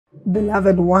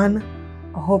Beloved one,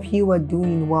 I hope you are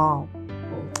doing well.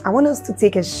 I want us to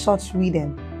take a short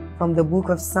reading from the book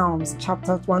of Psalms,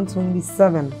 chapter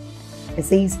 127. It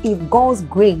says, if God's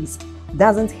grace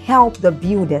doesn't help the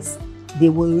builders, they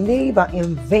will labor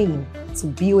in vain to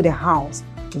build a house.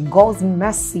 If God's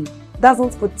mercy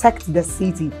doesn't protect the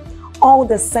city, all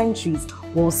the centuries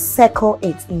will circle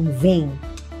it in vain.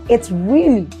 It's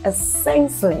really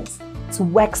senseless to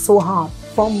work so hard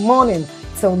from morning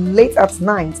till late at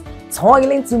night,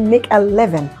 toiling to make a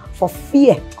living for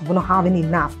fear of not having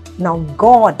enough. Now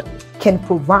God can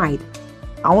provide.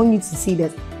 I want you to see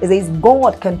this. It says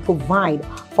God can provide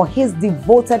for his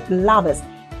devoted lovers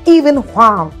even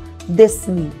while they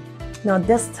sleep. Now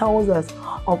this tells us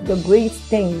of the great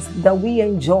things that we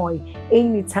enjoy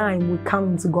anytime we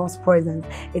come into God's presence.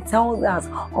 It tells us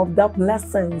of the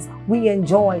blessings we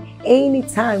enjoy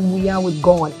anytime we are with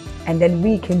God. And then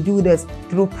we can do this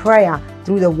through prayer,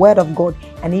 through the word of God,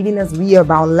 and even as we are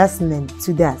about listening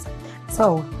to that.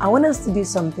 So I want us to do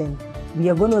something. We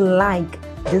are going to like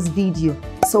this video.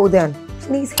 So then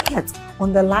please hit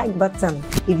on the like button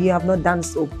if you have not done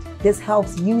so. This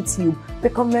helps YouTube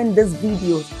recommend these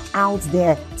videos out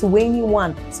there to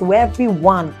anyone, so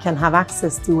everyone can have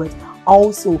access to it.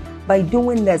 Also, by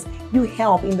doing this, you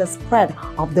help in the spread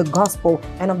of the gospel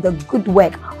and of the good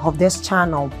work of this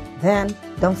channel. Then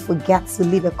don't forget to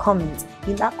leave a comment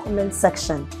in that comment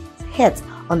section. Hit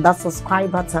on that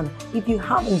subscribe button if you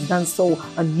haven't done so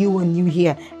and you are new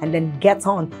here, and then get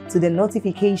on to the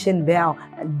notification bell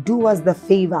and do us the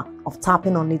favor of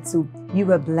tapping on it too.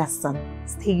 You are blessed.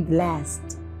 Stay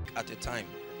blessed. At a time.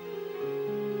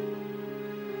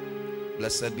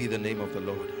 Blessed be the name of the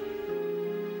Lord.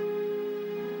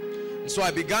 And so I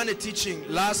began a teaching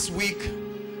last week,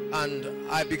 and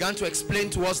I began to explain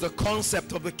to us the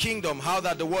concept of the kingdom, how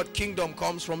that the word kingdom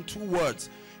comes from two words.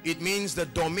 It means the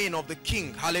domain of the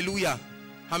king. Hallelujah.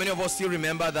 How many of us still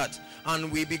remember that?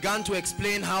 And we began to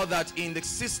explain how that in the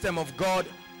system of God,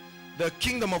 the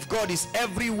kingdom of God is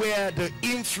everywhere. The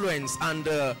influence and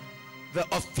the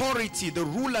authority, the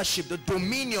rulership, the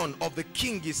dominion of the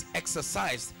king is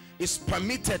exercised, is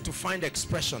permitted to find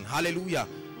expression. Hallelujah.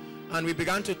 And we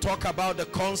began to talk about the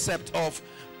concept of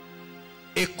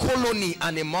a colony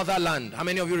and a motherland. How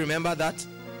many of you remember that?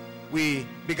 We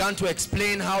began to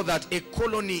explain how that a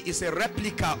colony is a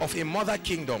replica of a mother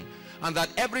kingdom, and that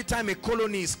every time a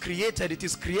colony is created, it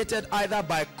is created either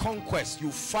by conquest.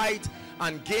 You fight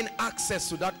and gain access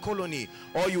to that colony,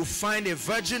 or you find a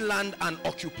virgin land and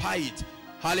occupy it.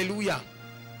 Hallelujah.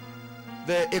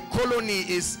 A colony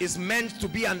is meant to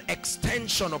be an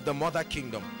extension of the mother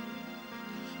kingdom.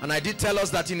 And I did tell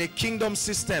us that in a kingdom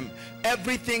system,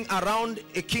 everything around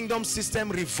a kingdom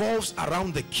system revolves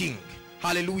around the king.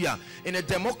 Hallelujah. In a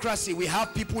democracy, we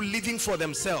have people living for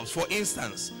themselves. For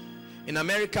instance, in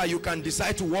America, you can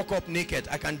decide to walk up naked.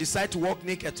 I can decide to walk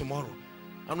naked tomorrow.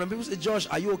 And when people say, Josh,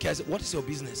 are you okay? I say, what is your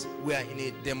business? We are in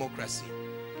a democracy.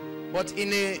 But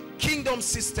in a kingdom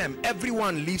system,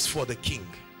 everyone lives for the king.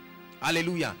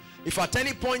 Hallelujah. If at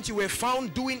any point you were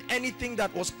found doing anything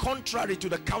that was contrary to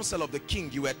the counsel of the king,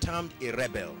 you were termed a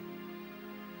rebel.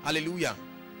 Hallelujah.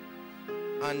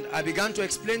 And I began to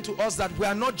explain to us that we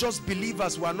are not just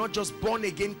believers, we are not just born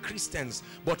again Christians,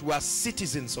 but we are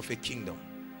citizens of a kingdom.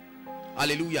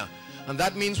 Hallelujah. And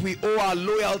that means we owe our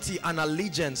loyalty and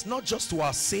allegiance not just to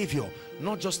our Savior,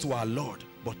 not just to our Lord,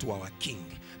 but to our King.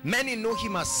 Many know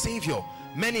him as Savior,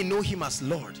 many know him as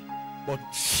Lord, but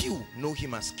few know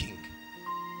him as King.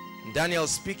 Daniel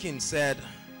speaking said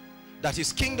that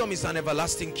his kingdom is an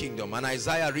everlasting kingdom, and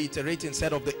Isaiah reiterating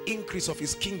said of the increase of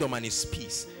his kingdom and his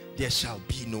peace there shall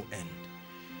be no end.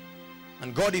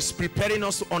 And God is preparing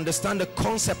us to understand the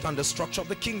concept and the structure of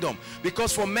the kingdom,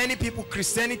 because for many people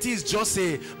Christianity is just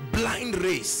a blind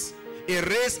race, a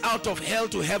race out of hell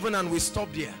to heaven, and we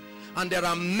stop there. And there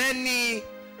are many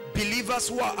believers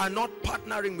who are not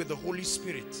partnering with the Holy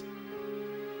Spirit.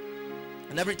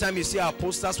 And every time you see our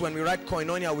posters, when we write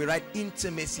koinonia, we write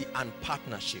intimacy and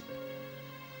partnership,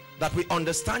 that we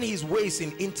understand his ways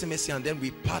in intimacy and then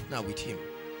we partner with him.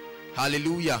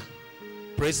 Hallelujah.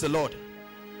 Praise the Lord.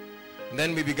 And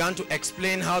then we began to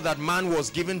explain how that man was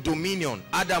given dominion.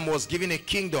 Adam was given a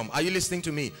kingdom. Are you listening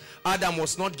to me? Adam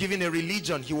was not given a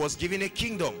religion, he was given a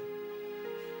kingdom.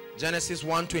 Genesis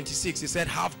 1:26, he said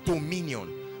have dominion.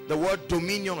 The word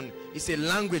dominion is a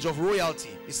language of royalty.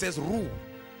 It says rule.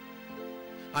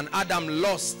 And Adam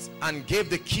lost and gave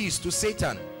the keys to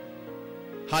Satan.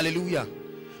 Hallelujah.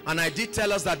 And I did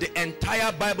tell us that the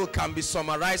entire Bible can be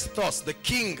summarized thus: the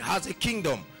king has a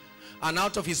kingdom, and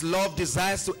out of his love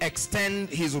desires to extend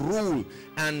his rule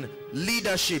and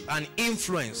leadership and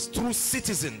influence through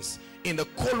citizens in the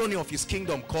colony of his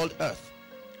kingdom called earth.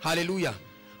 Hallelujah.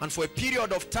 And for a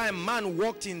period of time, man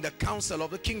walked in the council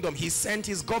of the kingdom. He sent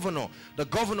his governor. The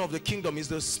governor of the kingdom is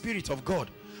the Spirit of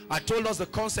God. I told us the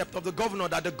concept of the governor,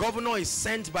 that the governor is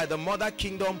sent by the mother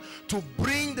kingdom to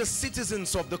bring the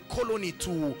citizens of the colony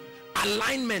to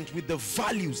alignment with the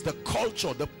values, the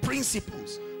culture, the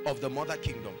principles of the mother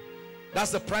kingdom.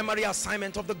 That's the primary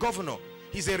assignment of the governor.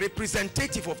 He's a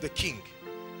representative of the king.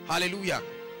 Hallelujah.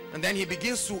 And then he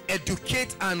begins to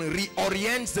educate and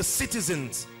reorient the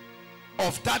citizens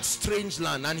of that strange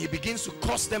land, and he begins to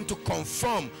cause them to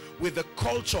conform with the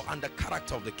culture and the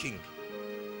character of the king.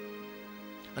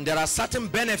 And there are certain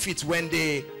benefits when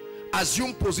they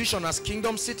assume position as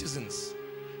kingdom citizens.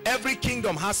 Every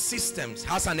kingdom has systems,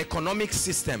 has an economic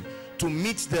system to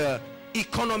meet the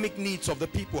economic needs of the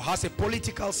people, has a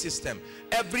political system.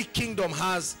 Every kingdom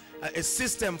has a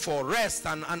system for rest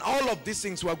and all of these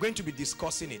things. We are going to be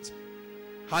discussing it.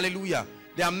 Hallelujah.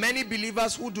 There are many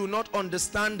believers who do not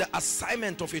understand the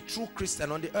assignment of a true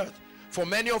Christian on the earth. For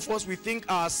many of us, we think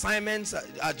our assignments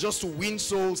are just to win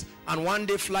souls and one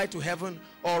day fly to heaven,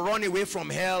 or run away from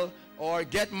hell, or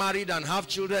get married and have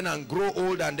children and grow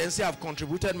old and then say, I've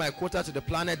contributed my quota to the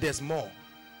planet. There's more.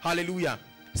 Hallelujah.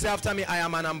 Say after me, I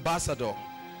am an ambassador,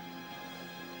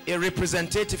 a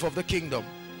representative of the kingdom.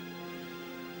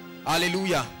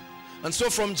 Hallelujah. And so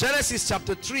from Genesis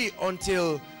chapter 3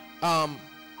 until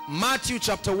Matthew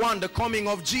chapter 1, the coming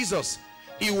of Jesus,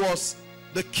 it was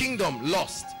the kingdom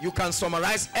lost. You can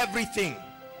summarize everything.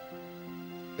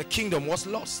 The kingdom was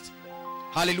lost.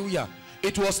 Hallelujah.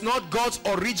 It was not God's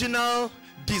original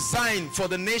design for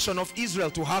the nation of Israel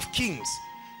to have kings.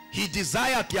 He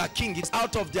desired their king. It's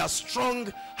out of their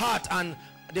strong heart, and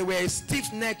they were a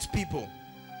stiff-necked people.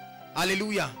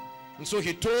 Hallelujah. And so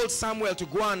he told Samuel to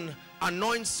go and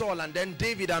anoint Saul, and then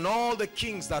David and all the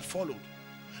kings that followed.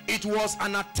 It was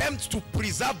an attempt to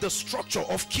preserve the structure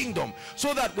of kingdom,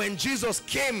 so that when Jesus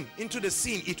came into the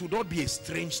scene, it would not be a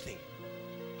strange thing.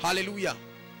 Hallelujah.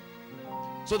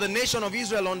 So the nation of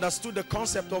Israel understood the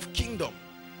concept of kingdom.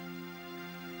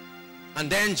 And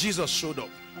then Jesus showed up.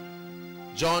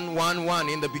 John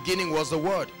 1:1, in the beginning was the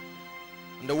Word,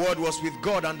 and the Word was with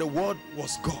God, and the Word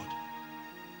was God.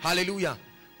 Hallelujah.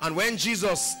 And when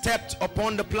Jesus stepped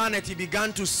upon the planet, he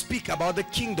began to speak about the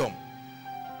kingdom.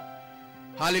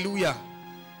 Hallelujah.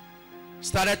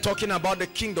 Started talking about the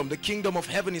kingdom. The kingdom of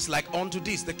heaven is like unto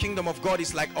this. The kingdom of God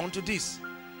is like unto this.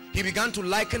 He began to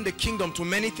liken the kingdom to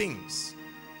many things.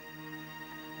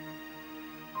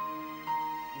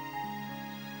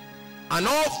 And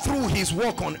all through his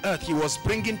work on earth, he was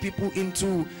bringing people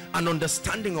into an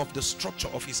understanding of the structure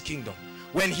of his kingdom.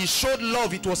 When he showed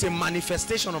love, it was a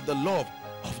manifestation of the love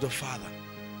of the Father.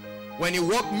 When he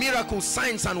worked miracles,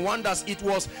 signs and wonders, it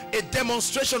was a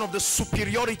demonstration of the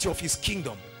superiority of his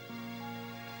kingdom.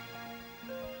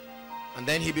 And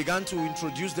then he began to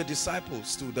introduce the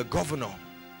disciples to the governor.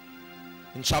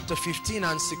 In chapter 15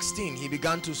 and 16, he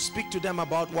began to speak to them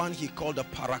about one he called the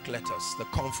Paracletus, the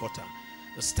comforter,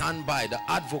 the standby, the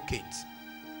advocate,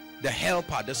 the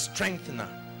helper, the strengthener,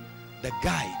 the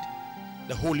guide,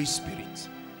 the Holy Spirit.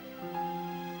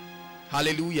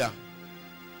 Hallelujah.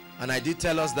 And I did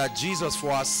tell us that Jesus,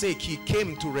 for our sake, he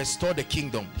came to restore the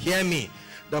kingdom. Hear me.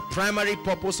 The primary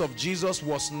purpose of Jesus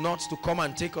was not to come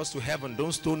and take us to heaven.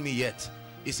 Don't stone me yet.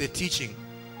 It's a teaching.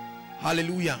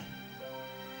 Hallelujah.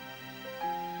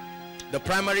 The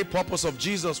primary purpose of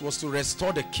Jesus was to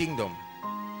restore the kingdom.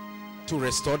 To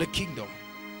restore the kingdom.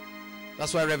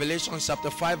 That's why Revelation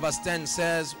chapter 5 verse 10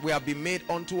 says, we have been made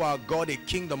unto our God a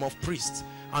kingdom of priests,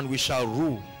 and we shall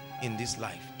rule in this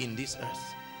life, in this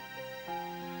earth.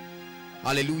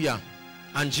 Hallelujah.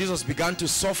 And Jesus began to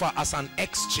suffer as an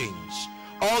exchange.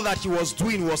 All that he was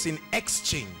doing was in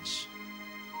exchange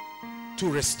to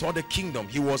restore the kingdom.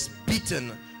 He was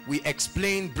beaten. We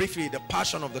explained briefly the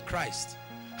passion of the Christ,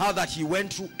 how that he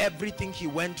went through everything he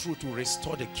went through to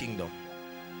restore the kingdom.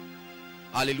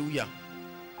 Hallelujah.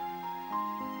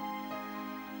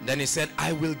 Then he said,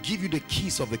 I will give you the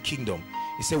keys of the kingdom.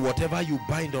 He said, whatever you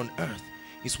bind on earth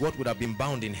is what would have been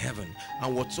bound in heaven,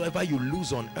 and whatsoever you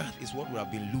lose on earth is what would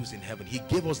have been loose in heaven. He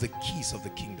gave us the keys of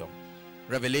the kingdom.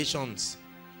 Revelations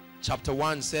chapter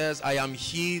 1 says, I am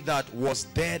he that was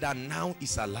dead and now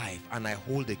is alive, and I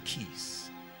hold the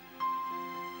keys.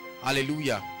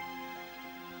 Hallelujah.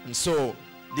 And so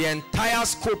the entire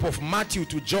scope of Matthew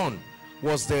to John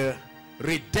was the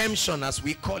redemption, as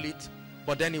we call it,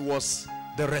 but then it was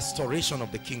the restoration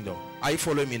of the kingdom. Are you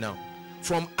following me now?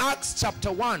 From Acts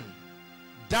chapter 1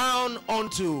 down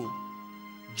onto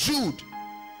Jude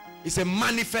is a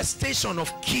manifestation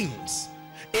of kings,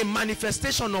 a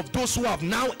manifestation of those who have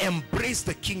now embraced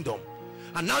the kingdom.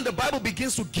 And now the Bible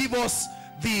begins to give us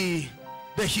the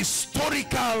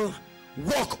historical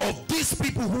work of these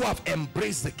people who have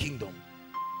embraced the kingdom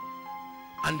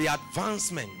and the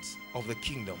advancement of the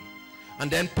kingdom. And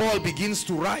then Paul begins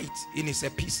to write in his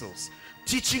epistles,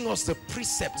 teaching us the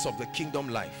precepts of the kingdom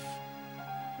life.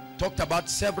 Talked about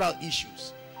several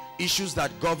issues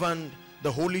that govern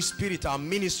the Holy Spirit, our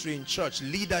ministry in church,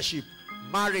 leadership,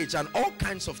 marriage, and all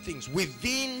kinds of things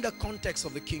within the context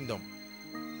of the kingdom.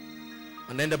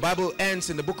 And then the Bible ends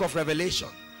in the book of Revelation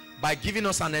by giving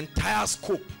us an entire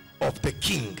scope of the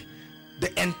king.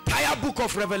 The entire book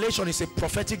of Revelation is a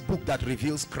prophetic book that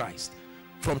reveals Christ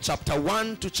from chapter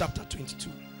 1 to chapter 22.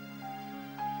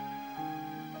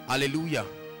 Hallelujah.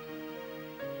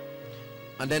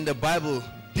 And then the Bible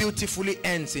beautifully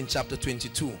ends in chapter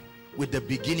 22 with the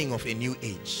beginning of a new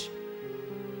age.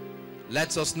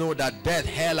 Lets us know that death,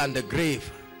 hell, and the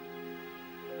grave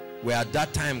were at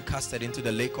that time casted into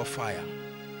the lake of fire.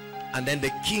 And then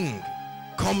the king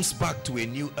comes back to a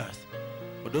new earth.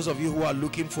 For those of you who are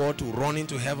looking forward to running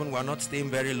to heaven, we are not staying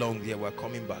very long there. We are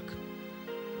coming back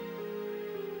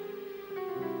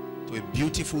to a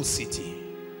beautiful city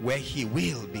where he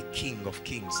will be King of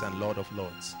kings and Lord of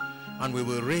lords, and we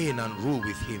will reign and rule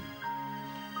with him.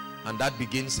 And that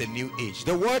begins a new age.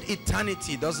 The word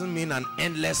eternity doesn't mean an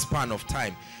endless span of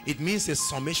time. It means a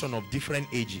summation of different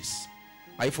ages.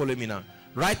 Are you following me now?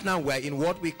 Right now we're in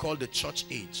what we call the church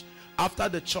age. After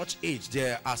the church age,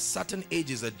 there are certain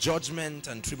ages, a judgment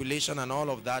and tribulation and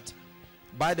all of that.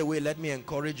 By the way, let me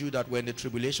encourage you that when the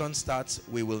tribulation starts,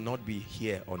 we will not be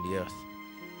here on the earth.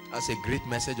 That's a great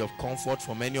message of comfort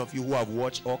for many of you who have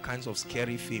watched all kinds of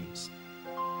scary films.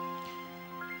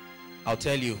 I'll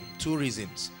tell you 2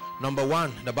 reasons. Number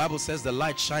 1, the Bible says the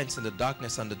light shines in the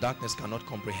darkness and the darkness cannot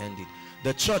comprehend it.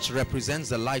 The church represents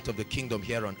the light of the kingdom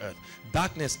here on earth.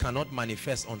 Darkness cannot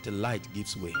manifest until light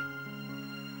gives way.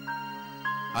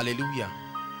 Hallelujah.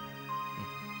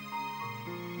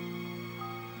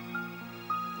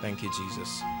 Thank you,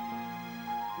 Jesus.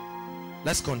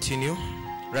 Let's continue.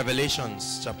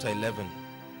 Revelations chapter 11.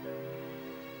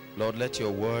 Lord, let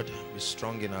your word be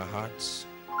strong in our hearts.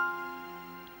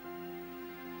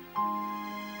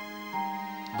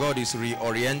 God is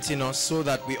reorienting us so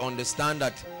that we understand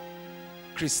that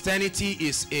Christianity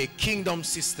is a kingdom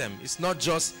system. It's not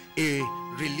just a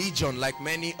religion like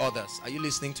many others. Are you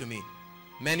listening to me?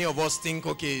 Many of us think,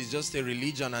 okay, it's just a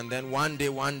religion and then one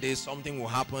day something will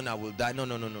happen, I will die. No.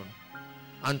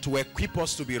 And to equip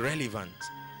us to be relevant.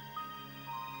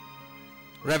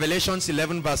 Revelations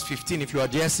 11 verse 15, if you are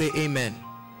there, say amen.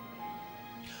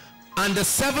 And the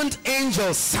 7th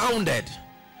angel sounded,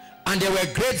 and there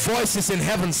were great voices in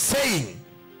heaven saying,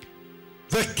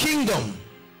 the kingdom,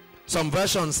 some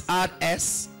versions add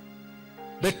S,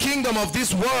 the kingdom of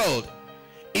this world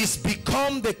is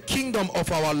become the kingdom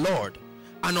of our Lord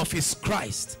and of his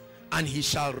Christ, and he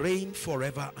shall reign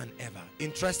forever and ever.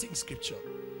 Interesting scripture.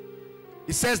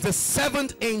 It says the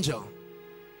 7th angel.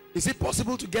 Is it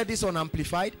possible to get this on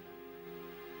amplified?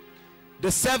 The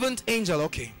 7th angel,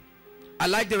 okay. I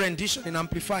like the rendition in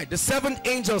amplified. The 7th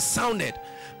angel sounded,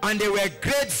 and there were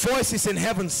great voices in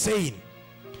heaven saying,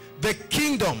 the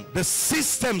kingdom, the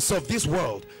systems of this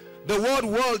world. The word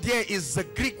world here is the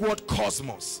Greek word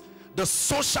cosmos, the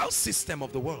social system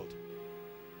of the world.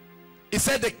 It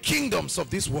said the kingdoms of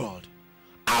this world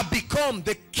are become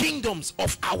the kingdoms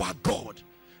of our God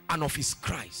and of his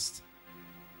Christ,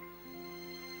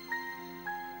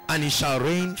 and he shall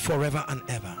reign forever and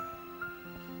ever.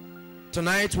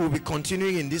 Tonight we'll be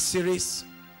continuing in this series.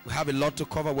 We have a lot to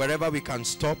cover. Wherever we can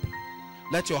stop,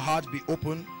 let your heart be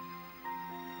open.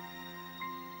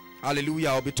 Hallelujah.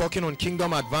 I'll be talking on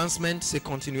kingdom advancement. It's a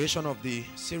continuation of the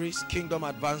series, kingdom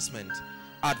advancement,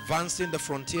 advancing the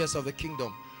frontiers of the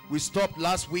kingdom. We stopped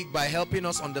last week by helping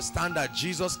us understand that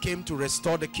Jesus came to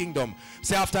restore the kingdom.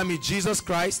 Say after me, Jesus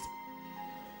Christ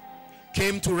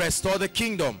came to restore the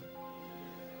kingdom,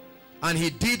 and he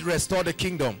did restore the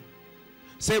kingdom.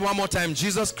 Say one more time,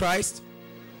 Jesus Christ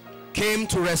came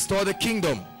to restore the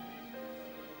kingdom.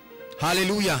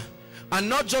 Hallelujah. And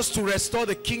not just to restore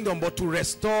the kingdom, but to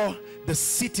restore the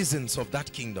citizens of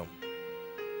that kingdom.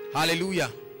 Hallelujah.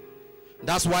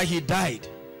 That's why he died.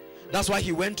 That's why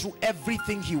he went through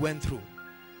everything he went through.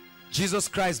 Jesus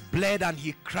Christ bled and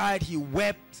he cried, he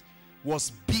wept,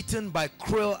 was beaten by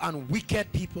cruel and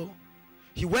wicked people.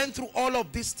 He went through all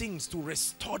of these things to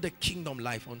restore the kingdom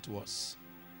life unto us.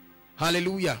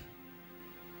 Hallelujah.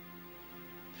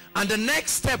 And the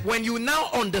next step, when you now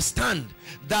understand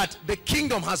that the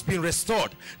kingdom has been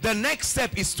restored, the next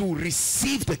step is to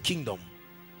receive the kingdom.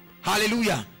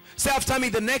 Hallelujah. Say after me,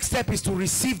 the next step is to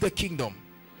receive the kingdom.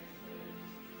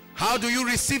 How do you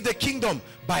receive the kingdom?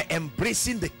 By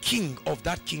embracing the king of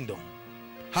that kingdom.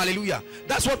 Hallelujah.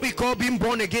 That's what we call being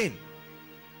born again.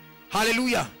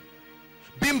 Hallelujah.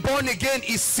 Being born again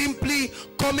is simply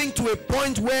coming to a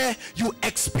point where you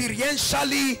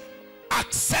experientially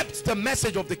accept the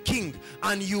message of the king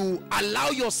and you allow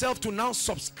yourself to now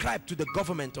subscribe to the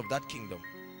government of that kingdom.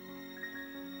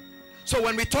 So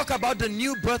when we talk about the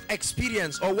new birth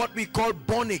experience, or what we call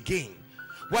born again,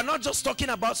 we're not just talking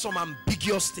about some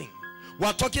ambiguous thing.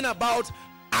 We're talking about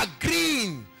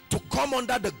agreeing to come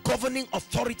under the governing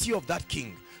authority of that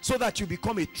king, so that you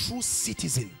become a true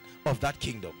citizen of that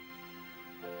kingdom.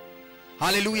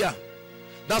 Hallelujah.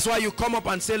 That's why you come up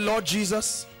and say, Lord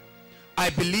Jesus, I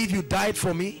believe you died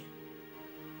for me.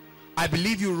 I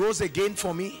believe you rose again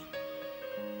for me.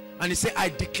 And you say, I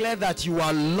declare that you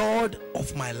are Lord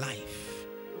of my life.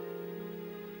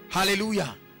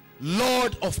 Hallelujah.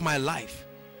 Lord of my life.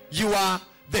 You are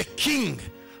the king.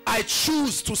 I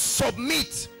choose to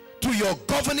submit to your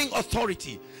governing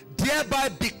authority, thereby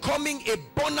becoming a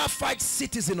bona fide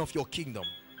citizen of your kingdom.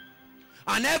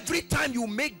 And every time you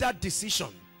make that decision,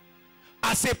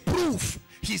 as a proof,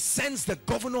 he sends the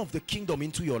governor of the kingdom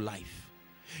into your life.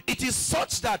 It is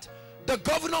such that the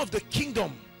governor of the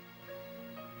kingdom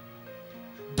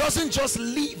doesn't just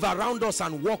live around us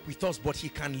and walk with us, but he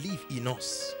can live in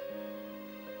us.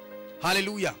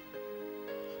 Hallelujah.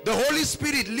 The Holy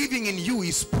Spirit living in you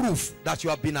is proof that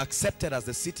you have been accepted as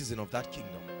the citizen of that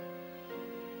kingdom.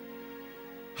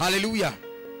 Hallelujah.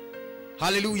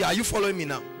 Hallelujah. Are you following me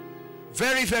now?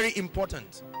 Very, very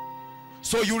important.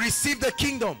 So you receive the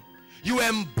kingdom. You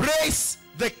embrace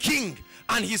the king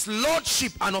and his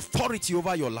lordship and authority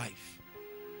over your life.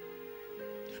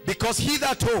 Because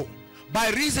hitherto,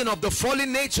 by reason of the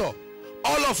fallen nature,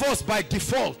 all of us by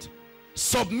default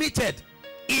submitted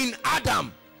in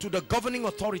Adam to the governing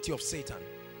authority of Satan.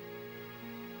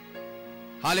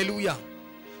 Hallelujah.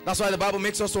 That's why the Bible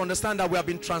makes us to understand that we have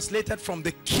been translated from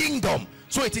the kingdom.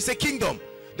 So it is a kingdom.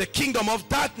 The kingdom of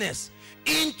darkness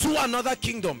into another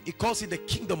kingdom. It calls it the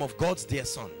kingdom of God's dear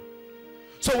son.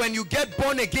 So when you get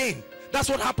born again, that's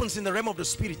what happens in the realm of the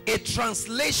spirit. A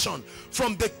translation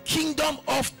from the kingdom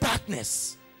of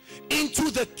darkness into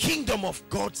the kingdom of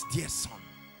God's dear son.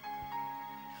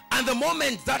 And the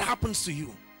moment that happens to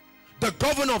you, the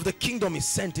governor of the kingdom is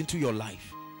sent into your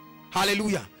life.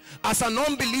 Hallelujah. As an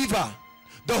unbeliever,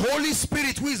 the Holy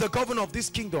Spirit, who is the governor of this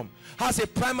kingdom, has a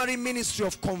primary ministry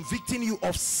of convicting you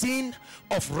of sin,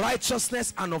 of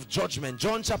righteousness, and of judgment.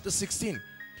 John chapter 16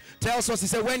 tells us, he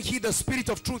said, when he, the Spirit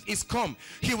of truth, is come,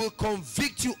 he will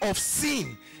convict you of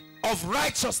sin, of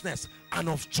righteousness, and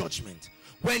of judgment.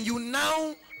 When you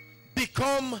now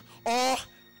become or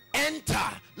enter,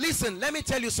 listen, let me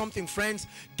tell you something, friends.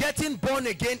 Getting born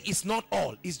again is not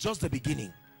all. It's just the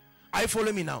beginning. Are you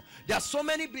following me now? There are so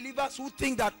many believers who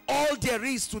think that all there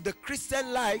is to the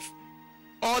Christian life,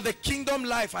 or the kingdom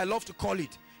life, I love to call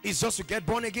it, is just to get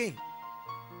born again.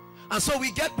 And so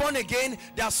we get born again.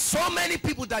 There are so many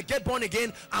people that get born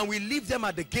again, and we leave them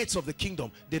at the gates of the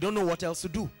kingdom. They don't know what else to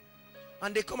do.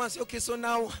 And they come and say, okay, so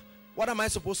now what am I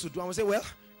supposed to do? I will say, well,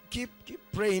 keep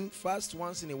praying, fast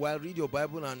once in a while, read your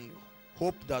Bible, and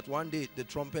hope that one day the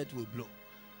trumpet will blow.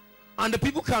 And the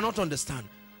people cannot understand.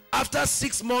 After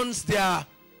 6 months, they are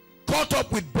caught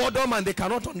up with boredom, and they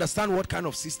cannot understand what kind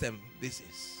of system this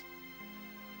is.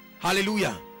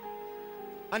 Hallelujah.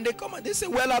 And they come and they say,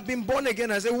 well, I've been born again.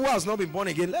 I say, who has not been born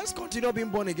again? Let's continue being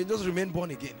born again. Just remain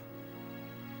born again.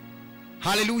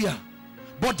 Hallelujah.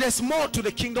 But there's more to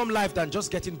the kingdom life than just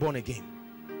getting born again.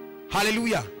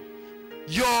 Hallelujah.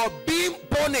 Your being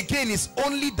born again is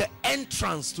only the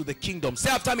entrance to the kingdom. Say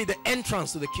after me, the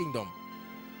entrance to the kingdom.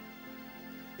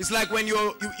 It's like when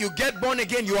you get born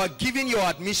again, you are given your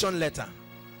admission letter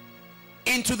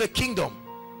into the kingdom.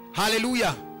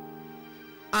 Hallelujah.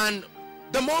 And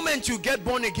the moment you get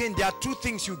born again, there are two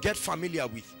things you get familiar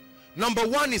with. Number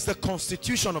one is the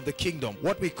constitution of the kingdom,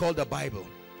 what we call the Bible.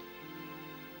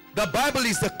 The Bible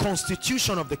is the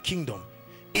constitution of the kingdom,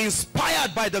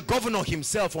 inspired by the governor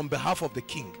himself on behalf of the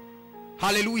king.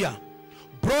 Hallelujah.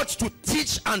 Brought to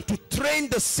teach and to train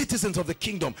the citizens of the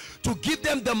kingdom, to give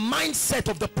them the mindset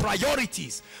of the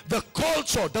priorities, the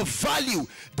culture, the value,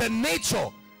 the nature.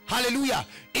 Hallelujah.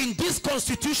 In this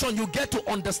constitution, you get to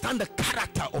understand the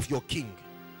character of your king.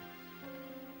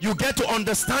 You get to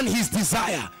understand his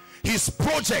desire, his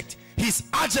project, his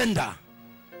agenda.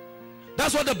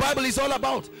 That's what the Bible is all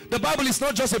about. The Bible is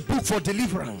not just a book for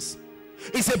deliverance.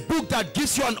 It's a book that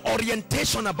gives you an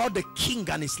orientation about the king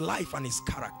and his life and his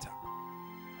character.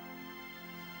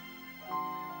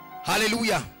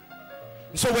 Hallelujah.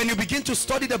 So when you begin to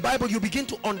study the Bible, you begin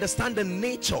to understand the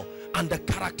nature and the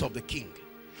character of the king.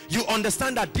 You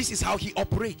understand that this is how he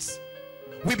operates.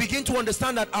 We begin to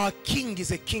understand that our king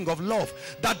is a king of love,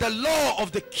 that the law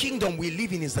of the kingdom we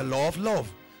live in is the law of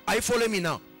love. Are you following me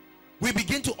now? We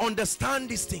begin to understand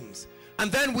these things,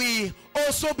 and then we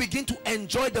also begin to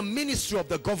enjoy the ministry of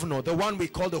the governor, the one we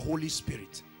call the Holy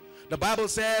Spirit. The Bible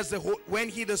says that when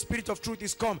he, the Spirit of truth,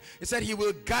 is come, it said he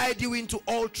will guide you into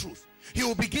all truth. He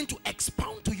will begin to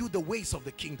expound to you the ways of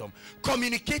the kingdom,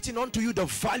 communicating unto you the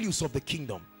values of the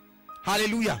kingdom.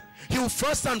 Hallelujah. He will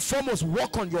first and foremost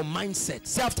work on your mindset.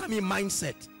 Say after me,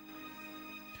 mindset.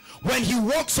 When he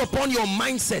works upon your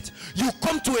mindset, you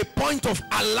come to a point of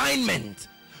alignment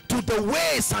to the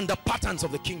ways and the patterns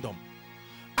of the kingdom.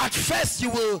 At first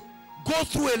you will go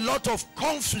through a lot of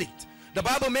conflict. The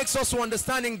Bible makes us to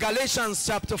understand in Galatians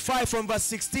chapter 5 from verse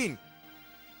 16.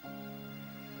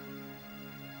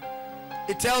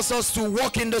 It tells us to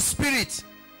walk in the Spirit,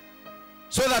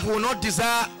 so that we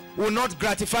will not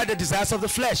gratify the desires of the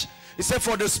flesh. It said,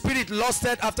 for the Spirit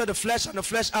lusted after the flesh, and the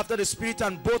flesh after the Spirit,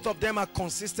 and both of them are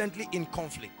consistently in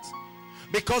conflict,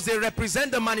 because they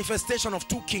represent the manifestation of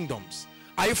two kingdoms.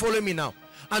 Are you following me now?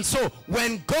 And so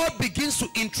when God begins to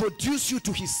introduce you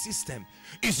to his system,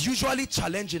 it's usually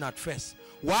challenging at first.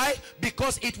 Why?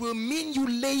 Because it will mean you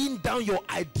laying down your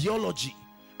ideology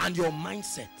and your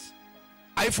mindset.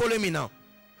 Are you following me now?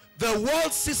 The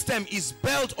world system is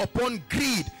built upon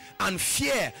greed and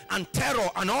fear and terror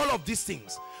and all of these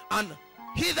things, and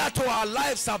hitherto our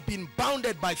lives have been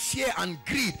bounded by fear and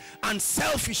greed and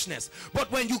selfishness.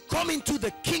 But when you come into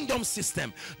the kingdom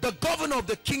system, the governor of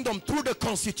the kingdom through the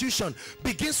constitution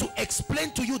begins to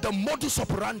explain to you the modus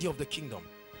operandi of the kingdom.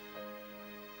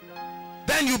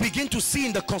 Then you begin to see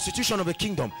in the constitution of the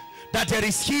kingdom that there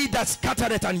is he that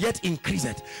scattereth and yet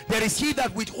increaseth. There is he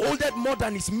that withholdeth more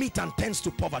than his meat and tends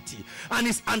to poverty, and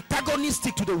is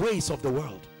antagonistic to the ways of the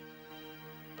world.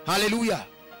 Hallelujah.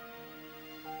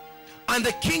 And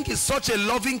the king is such a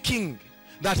loving king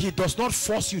that he does not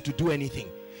force you to do anything.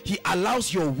 He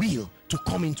allows your will to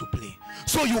come into play,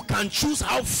 so you can choose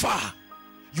how far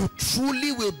you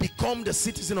truly will become the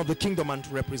citizen of the kingdom and to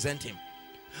represent him.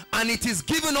 And it is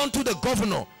given unto the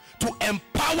governor to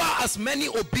empower as many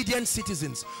obedient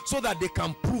citizens, so that they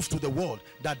can prove to the world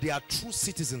that they are true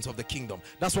citizens of the kingdom.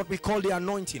 That's what we call the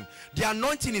anointing. The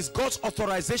anointing is God's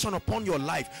authorization upon your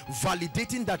life,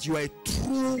 validating that you are a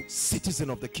true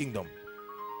citizen of the kingdom.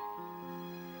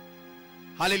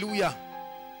 Hallelujah.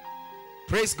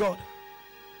 Praise God.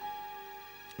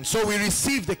 And so we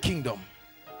receive the kingdom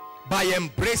by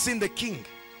embracing the king.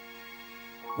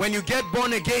 When you get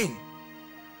born again,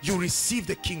 you receive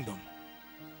the kingdom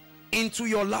into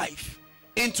your life,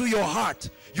 into your heart.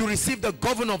 You receive the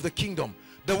governor of the kingdom,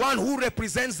 the one who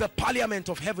represents the parliament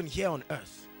of heaven here on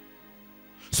earth.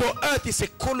 So earth is a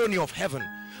colony of heaven,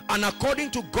 and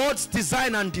according to God's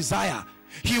design and desire,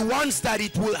 he wants that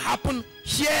it will happen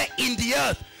here in the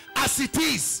earth as it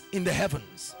is in the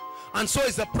heavens. And so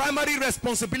it's the primary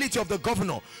responsibility of the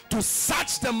governor to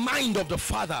search the mind of the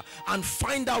Father and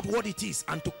find out what it is,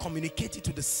 and to communicate it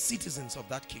to the citizens of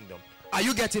that kingdom. Are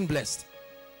you getting blessed?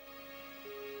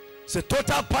 It's a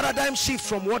total paradigm shift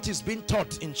from what is being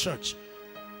taught in church.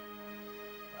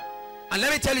 And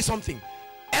let me tell you something.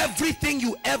 Everything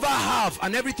you ever have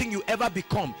and everything you ever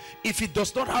become, if it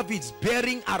does not have its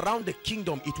bearing around the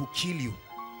kingdom, it will kill you.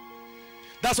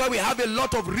 That's why we have a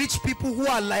lot of rich people who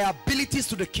are liabilities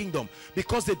to the kingdom,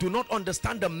 because they do not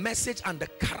understand the message and the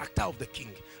character of the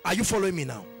king. Are you following me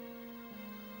now?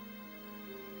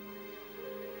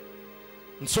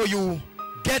 And so you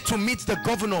get to meet the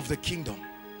governor of the kingdom,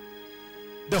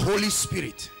 the Holy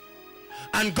Spirit.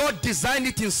 And God designed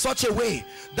it in such a way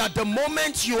that the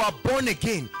moment you are born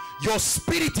again, your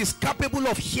spirit is capable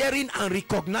of hearing and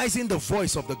recognizing the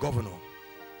voice of the governor.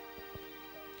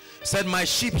 He said, my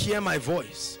sheep hear my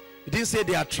voice. He didn't say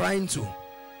they are trying to.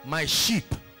 My sheep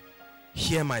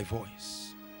hear my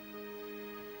voice.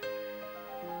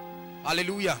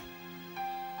 Hallelujah.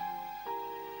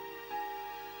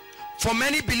 For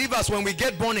many believers, when we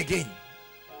get born again,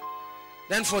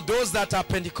 then for those that are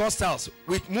Pentecostals,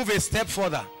 we move a step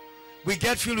further. We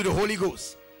get filled with the Holy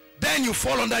Ghost. Then you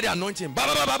fall under the anointing.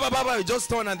 You just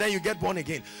turn and then you get born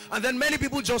again. And then many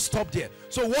people just stop there.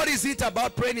 So what is it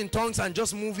about praying in tongues and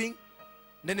just moving?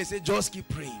 Then they say, just keep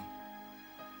praying.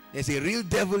 There's a real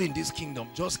devil in this kingdom.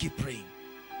 Just keep praying.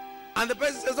 And the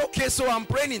person says, okay, so I'm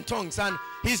praying in tongues. And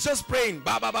he's just praying.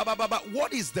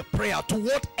 What is the prayer? To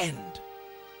what end?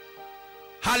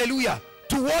 Hallelujah.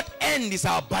 To what end is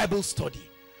our Bible study?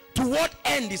 To what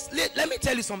end is, let me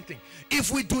tell you something. If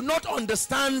we do not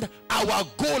understand our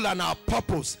goal and our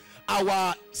purpose,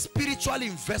 our spiritual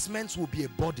investments will be a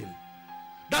burden.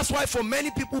 That's why for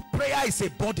many people, prayer is a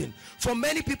burden. For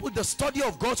many people, the study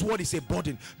of God's word is a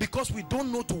burden, because we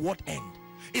don't know to what end.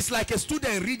 It's like a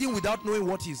student reading without knowing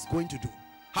what he's going to do.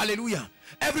 Hallelujah.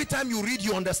 Every time you read,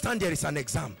 you understand there is an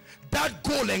exam. That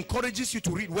goal encourages you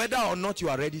to read whether or not you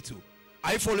are ready to.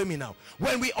 Are you following me now?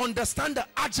 When we understand the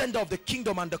agenda of the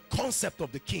kingdom and the concept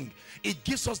of the king, it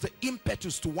gives us the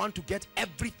impetus to want to get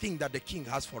everything that the king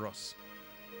has for us.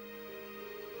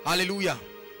 Hallelujah.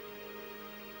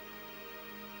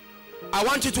 I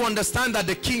want you to understand that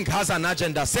the king has an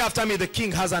agenda. Say after me, the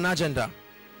king has an agenda.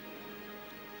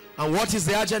 And what is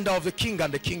the agenda of the king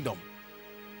and the kingdom?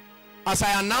 As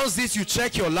I announce this, you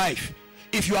check your life.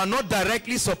 If you are not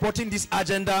directly supporting this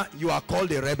agenda, you are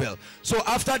called a rebel. So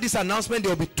after this announcement,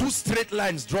 there will be 2 straight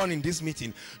lines drawn in this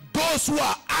meeting. Those who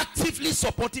are actively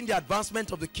supporting the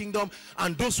advancement of the kingdom,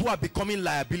 and those who are becoming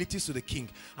liabilities to the king.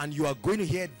 And you are going to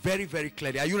hear it very, very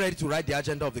clearly. Are you ready to write the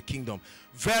agenda of the kingdom?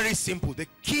 Very simple. The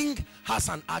king has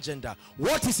an agenda.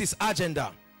 What is his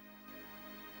agenda?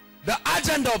 The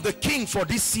agenda of the king for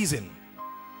this season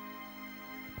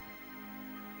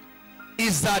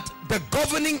is that the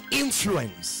governing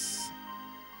influence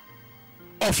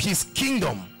of his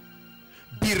kingdom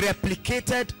be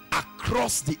replicated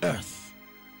across the earth.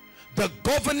 The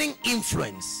governing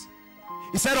influence,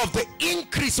 he said, of the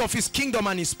increase of his kingdom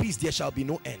and his peace there shall be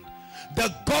no end.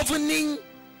 The governing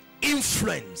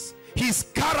influence, his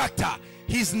character,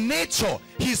 his nature,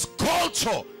 his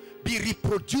culture be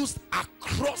reproduced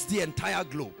across the entire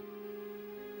globe.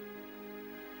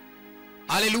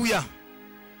 Hallelujah.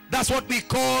 That's what we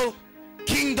call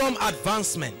kingdom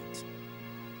advancement.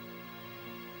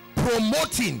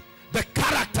 Promoting the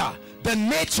character, the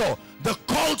nature, the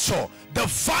culture, the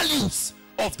values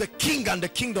of the king and the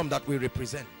kingdom that we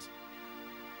represent.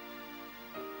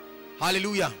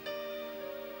 Hallelujah.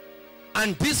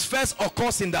 And this first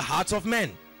occurs in the hearts of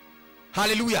men.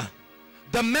 Hallelujah.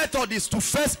 The method is to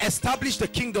first establish the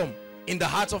kingdom in the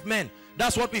hearts of men.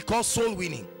 That's what we call soul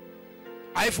winning.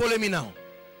 Are you following me now?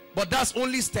 But that's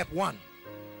only step 1.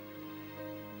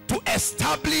 To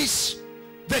establish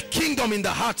the kingdom in the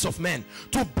hearts of men.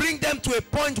 To bring them to a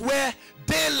point where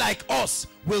they, like us,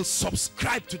 will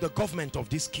subscribe to the government of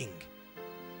this king.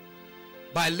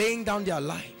 By laying down their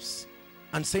lives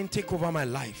and saying, take over my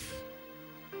life.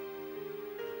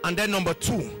 And then number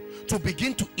 2, to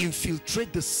begin to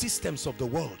infiltrate the systems of the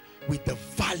world with the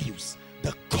values,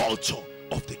 the culture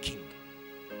of the king.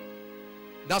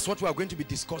 That's what we are going to be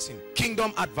discussing.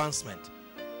 Kingdom advancement.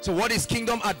 So what is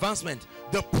kingdom advancement?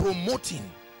 The promoting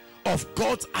of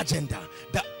God's agenda,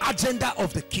 the agenda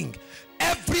of the king.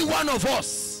 Every one of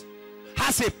us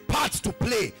has a part to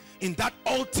play in that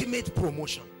ultimate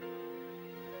promotion.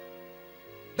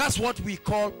 That's what we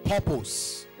call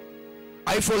purpose.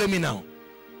 Are you following me now?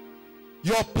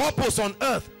 Your purpose on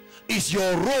earth is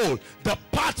your role, the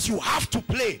part you have to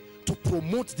play to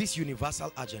promote this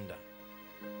universal agenda.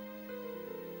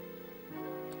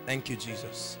 Thank you,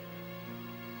 Jesus.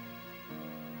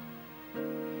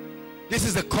 This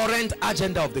is the current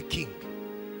agenda of the king.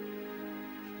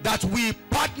 That we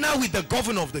partner with the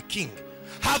governor of the king,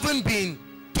 having been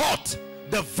taught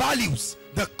the values,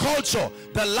 the culture,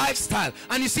 the lifestyle.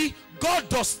 And you see, God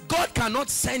cannot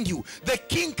send you, the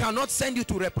king cannot send you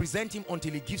to represent him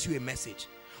until he gives you a message,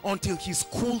 until he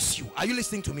schools you. Are you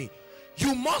listening to me?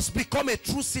 You must become a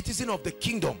true citizen of the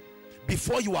kingdom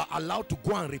before you are allowed to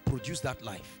go and reproduce that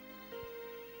life.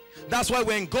 That's why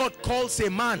when God calls a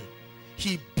man,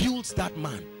 he builds that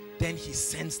man, then he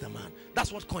sends the man.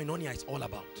 That's what koinonia is all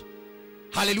about.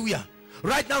 Hallelujah.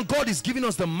 Right now God is giving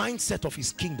us the mindset of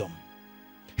his kingdom,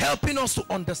 helping us to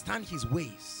understand his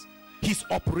ways, his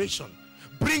operation,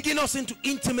 bringing us into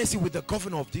intimacy with the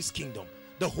governor of this kingdom,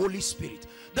 the Holy Spirit.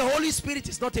 The Holy Spirit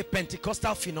is not a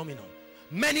Pentecostal phenomenon.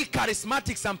 Many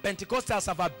charismatics and Pentecostals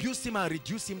have abused him and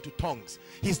reduced him to tongues.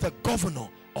 He's the governor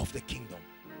of the kingdom.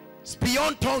 It's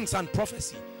beyond tongues and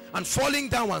prophecy and falling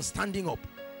down and standing up.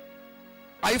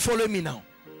 Are you following me now?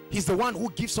 He's the one who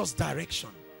gives us direction.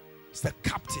 He's the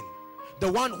captain,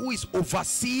 the one who is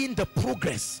overseeing the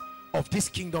progress of this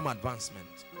kingdom advancement.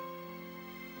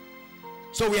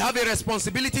 So we have a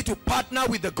responsibility to partner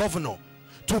with the governor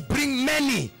to bring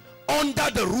many under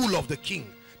the rule of the king.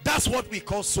 That's what we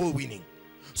call soul winning.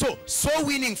 So soul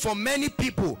winning for many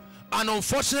people, and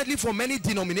unfortunately for many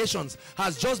denominations,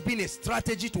 has just been a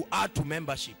strategy to add to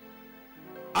membership.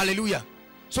 Hallelujah.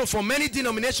 So for many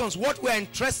denominations, what we're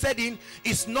interested in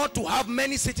is not to have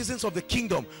many citizens of the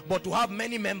kingdom, but to have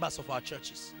many members of our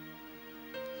churches.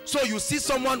 So you see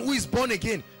someone who is born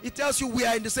again, it tells you we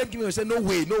are in the same kingdom. You say, no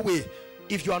way, no way.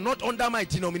 If you are not under my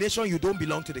denomination, you don't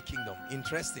belong to the kingdom.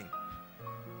 Interesting.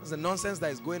 That's the nonsense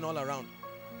that is going all around.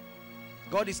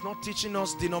 God is not teaching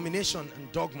us denomination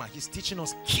and dogma. He's teaching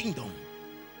us kingdom.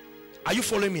 Are you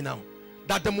following me now?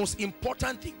 That the most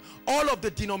important thing, all of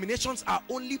the denominations are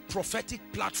only prophetic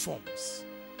platforms.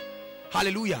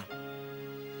 Hallelujah.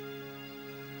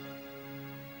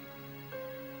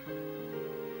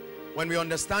 When we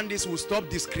understand this, we'll stop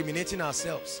discriminating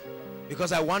ourselves.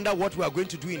 Because I wonder what we are going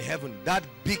to do in heaven. That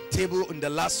big table in the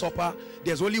Last Supper,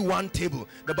 there's only one table.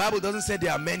 The Bible doesn't say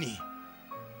there are many.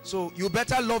 So you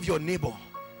better love your neighbor.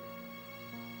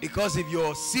 Because if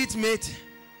your seatmate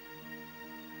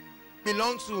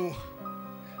belongs to...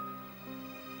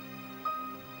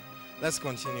 Let's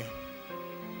continue.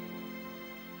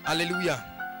 Hallelujah.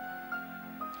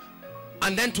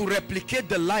 And then to replicate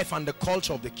the life and the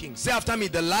culture of the king. Say after me,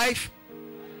 the life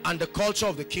and the culture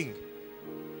of the king.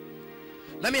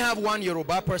 Let me have one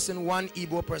Yoruba person, one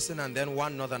Igbo person, and then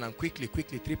one Northern. And quickly,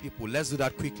 3 people. Let's do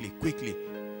that quickly.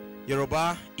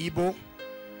 Yoruba, Igbo.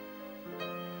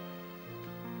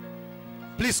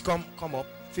 Please come up,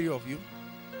 3 of you.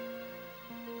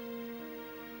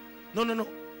 No.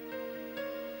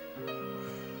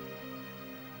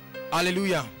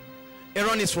 Hallelujah.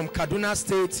 Aaron is from Kaduna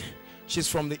State. She's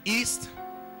from the east.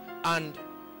 And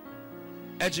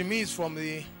Ejimi is from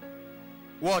the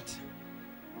what?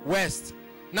 West.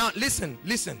 Now listen.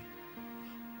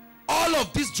 All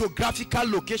of these geographical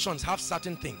locations have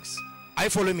certain things. Are you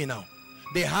following me now?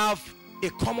 They have a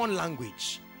common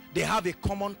language. They have a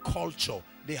common culture.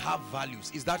 They have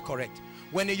values. Is that correct?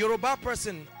 When a Yoruba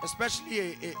person,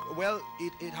 especially well,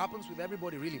 it happens with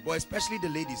everybody really, but especially the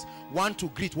ladies, want to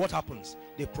greet, what happens?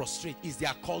 They prostrate. It's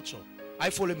their culture. I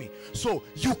follow me. So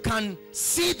you can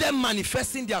see them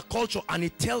manifesting their culture, and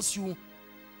it tells you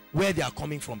where they are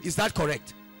coming from. Is that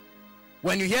correct?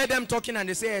 When you hear them talking and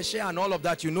they say Eshe and all of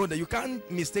that, you know that you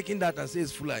can't mistake that and say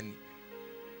it's Fulani.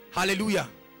 Hallelujah.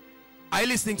 Are you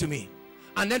listening to me?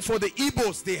 And then for the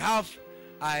Igbos, they have,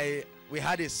 we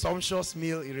had a sumptuous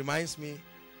meal. It reminds me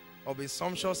of a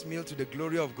sumptuous meal to the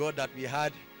glory of God that we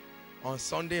had on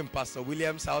Sunday in Pastor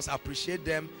William's house. Appreciate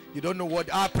them. You don't know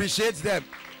what, I appreciate them.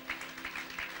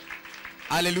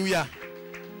 Hallelujah.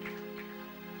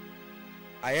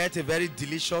 I ate a very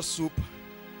delicious soup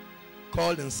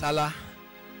called Nsala.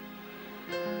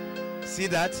 See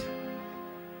that?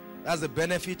 That's the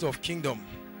benefit of kingdom.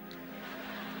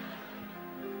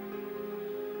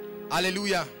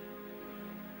 Hallelujah.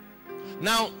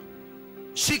 Now,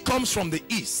 she comes from the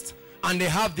east, and they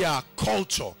have their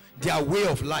culture, their way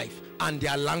of life, and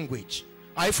their language.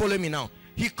 Are you following me now?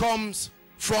 He comes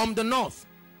from the north.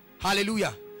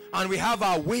 Hallelujah. And we have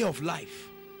our way of life.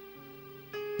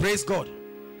 Praise God.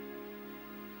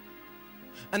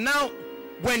 And now,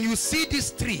 when you see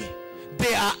these 3,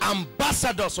 they are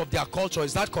ambassadors of their culture.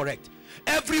 Is that correct?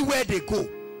 Everywhere they go,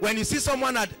 when you see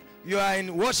someone you are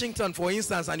in Washington, for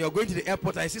instance, and you're going to the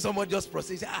airport, and you see someone just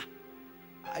proceed, say,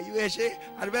 are you Eshe?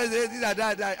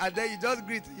 And then you just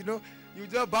greet, you know, you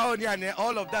just bow on you and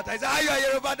all of that. I say, you are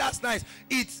Yoruba, that's nice.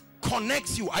 It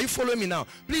connects you. Are you following me now?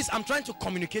 Please, I'm trying to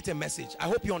communicate a message. I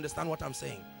hope you understand what I'm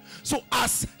saying. So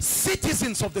as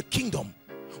citizens of the kingdom,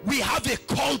 we have a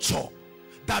culture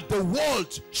that the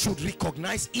world should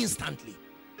recognize instantly.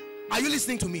 Are you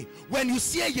listening to me? When you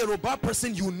see a Yoruba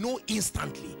person, you know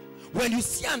instantly. When you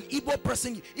see an Igbo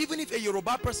person, even if a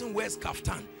Yoruba person wears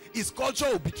kaftan, his culture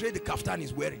will betray the kaftan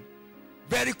he's wearing.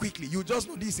 Very quickly, you just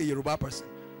know this is a Yoruba person.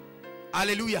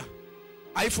 Hallelujah.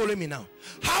 Are you following me now?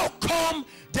 How come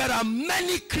there are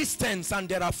many Christians and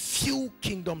there are few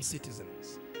kingdom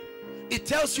citizens? It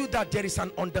tells you that there is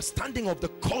an understanding of the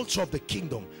culture of the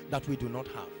kingdom that we do not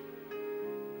have.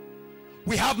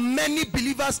 We have many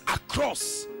believers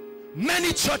across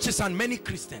many churches and many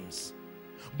Christians,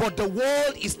 but the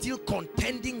world is still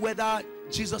contending whether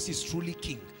Jesus is truly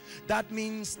king. That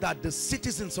means that the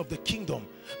citizens of the kingdom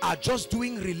are just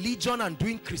doing religion and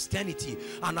doing Christianity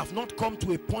and have not come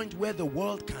to a point where the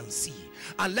world can see.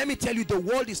 And let me tell you, the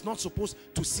world is not supposed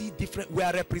to see different. We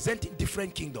are representing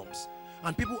different kingdoms.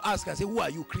 And people ask and say, who are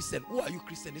you, Christian? Who are you,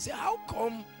 Christian? They say, how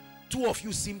come 2 of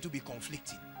you seem to be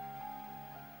conflicting?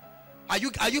 Are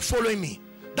you following me?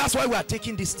 That's why we are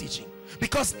taking this teaching,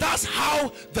 because that's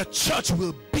how the church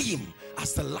will beam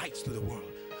as the light to the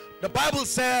world. The Bible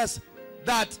says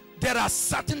that there are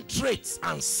certain traits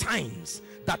and signs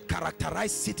that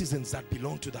characterize citizens that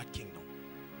belong to that kingdom.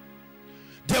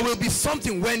 There will be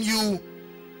something when you,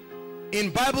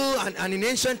 in Bible and in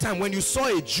ancient time, when you saw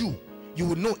a Jew, you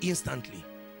would know instantly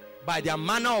by their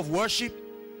manner of worship.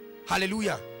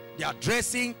 Hallelujah. Their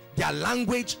dressing, their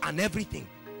language, and everything.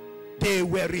 They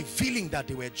were revealing that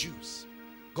they were Jews.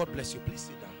 God bless you. Please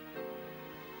sit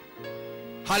down.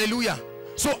 Hallelujah.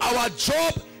 So our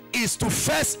job is to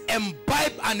first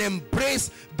imbibe and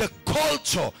embrace the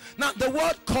culture. Now, the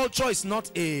word culture is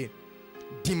not a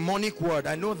demonic word.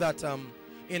 I know that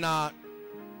in our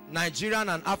Nigerian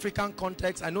and African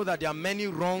context, I know that there are many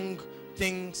wrong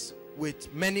things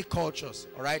with many cultures,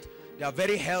 all right? There are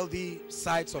very healthy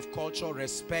sides of culture,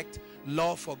 respect,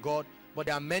 love for God, but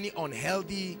there are many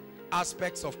unhealthy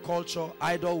aspects of culture,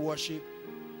 idol worship,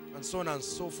 and so on and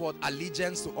so forth,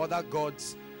 allegiance to other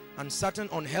gods, and certain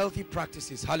unhealthy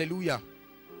practices. Hallelujah.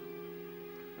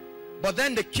 But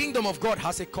then the kingdom of God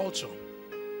has a culture.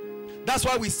 That's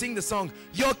why we sing the song,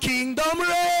 your kingdom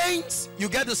reigns. You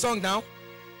get the song now?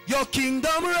 Your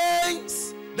kingdom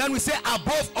reigns. Then we say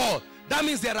above all. That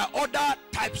means there are other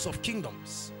types of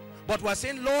kingdoms, but we're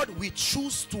saying, Lord, we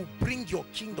choose to bring your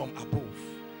kingdom above.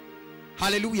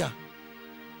 Hallelujah.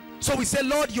 So we say,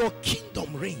 Lord, your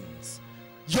kingdom reigns.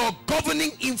 Your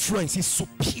governing influence is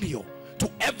superior to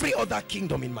every other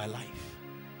kingdom in my life.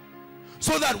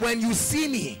 So that when you see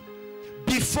me,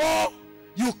 before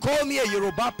you call me a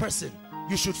Yoruba person,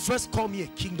 you should first call me a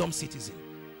kingdom citizen.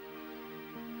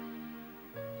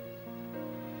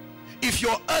 If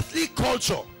your earthly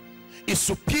culture is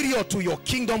superior to your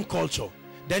kingdom culture,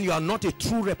 then you are not a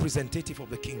true representative of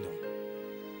the kingdom.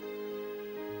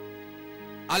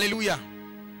 Hallelujah.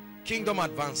 Kingdom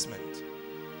advancement.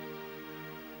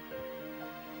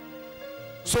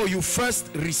 So you first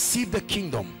receive the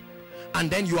kingdom, and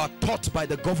then you are taught by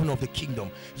the governor of the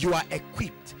kingdom. You are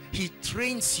equipped. He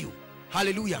trains you.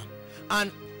 Hallelujah.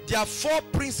 And there are 4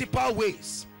 principal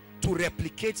ways to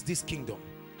replicate this kingdom.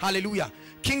 Hallelujah.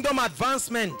 Kingdom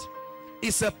advancement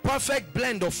is a perfect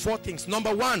blend of 4 things.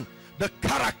 Number 1, the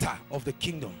character of the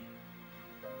kingdom.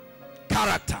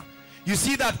 Character. You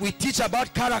see that we teach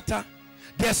about character.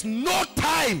 There's no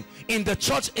time in the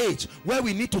church age where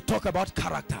we need to talk about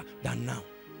character than now.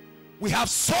 We have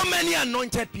so many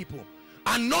anointed people,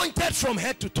 anointed from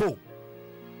head to toe,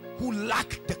 who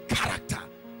lack the character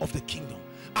of the kingdom.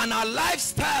 And our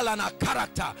lifestyle and our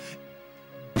character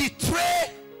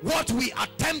betray what we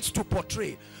attempt to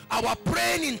portray. Our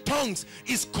praying in tongues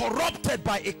is corrupted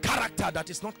by a character that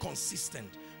is not consistent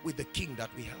with the king that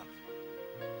we have.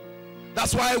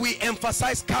 That's why we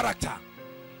emphasize character.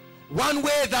 One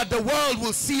way that the world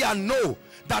will see and know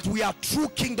that we are true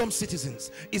kingdom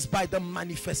citizens is by the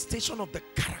manifestation of the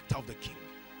character of the king.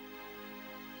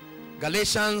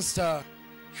 Galatians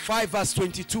 5 verse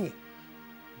 22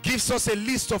 gives us a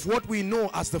list of what we know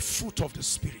as the fruit of the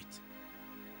Spirit.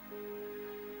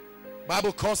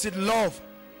 Bible calls it love,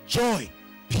 joy,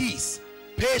 peace,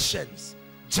 patience,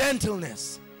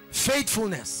 gentleness,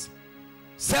 faithfulness,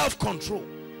 self-control.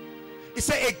 It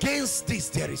says against this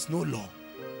there is no law.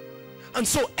 And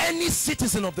so any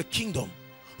citizen of the kingdom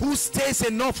who stays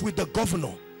enough with the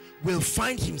governor will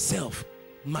find himself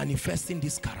manifesting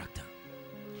this character.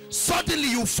 Suddenly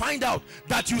you find out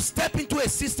that you step into a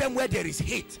system where there is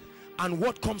hate, and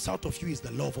what comes out of you is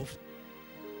the love of.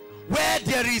 Where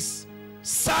there is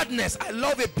sadness, I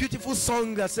love a beautiful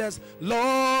song that says,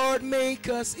 Lord, make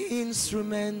us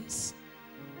instruments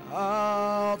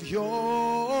of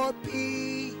your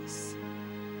peace.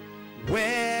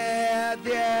 Where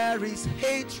there is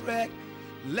hatred,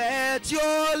 let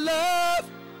your love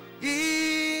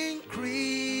increase.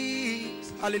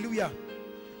 Hallelujah.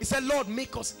 He said, Lord,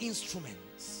 make us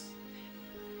instruments.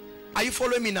 Are you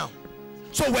following me now?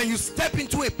 So when you step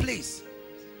into a place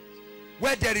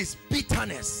where there is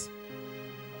bitterness,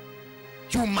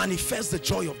 you manifest the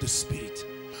joy of the Spirit.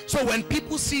 So when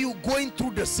people see you going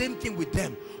through the same thing with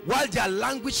them, while they are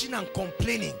languishing and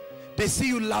complaining, they see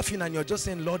you laughing and you're just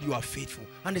saying, Lord, you are faithful.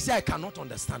 And they say, I cannot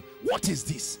understand. What is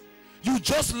this? You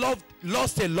just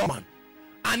lost a loved one.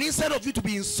 And instead of you to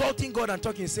be insulting God and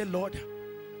talking, you say, Lord,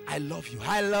 I love you.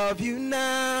 I love you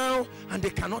now. And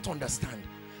they cannot understand.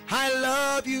 I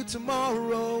love you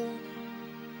tomorrow.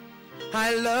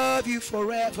 I love you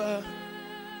forever.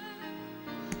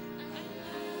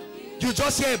 You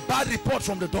just hear a bad report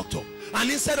from the doctor. And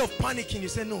instead of panicking, you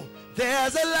say, no,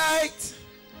 there's a light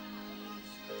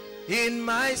in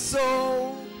my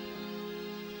soul.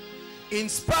 In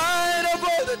spite of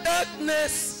all the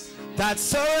darkness that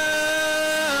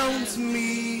surrounds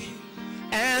me,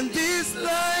 and this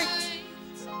light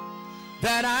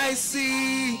that I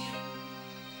see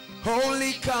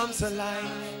only comes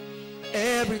alive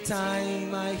every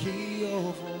time I hear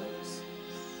your voice.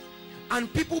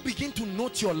 And people begin to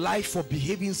note your life for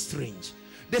behaving strange.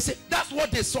 They say, that's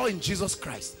what they saw in Jesus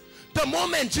Christ. The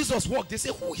moment Jesus walked, they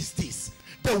say, who is this?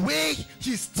 The way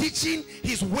he's teaching,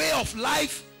 his way of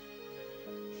life.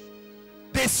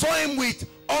 They saw him with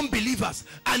unbelievers,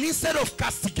 and instead of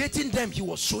castigating them, he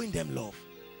was showing them love.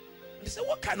 They said,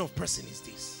 what kind of person is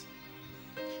this?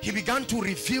 he began to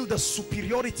reveal the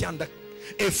superiority and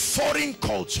a foreign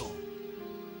culture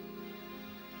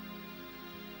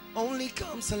only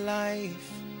comes alive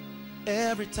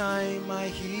every time I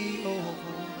hear your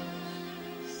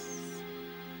voice.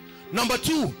 Number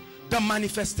two, the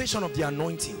manifestation of the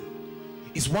anointing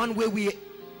is one way we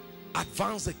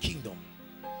advance the kingdom.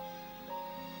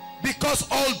 Because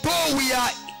although we are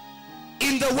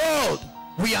in the world,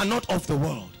 we are not of the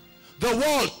world. The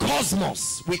world,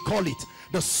 cosmos, we call it,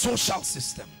 the social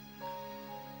system.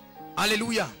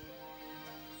 Hallelujah.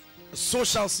 The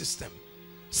social system.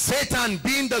 Satan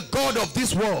being the god of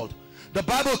this world, the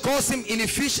Bible calls him in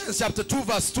Ephesians chapter 2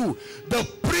 verse 2, the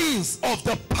prince of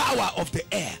the power of the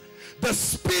air, the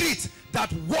spirit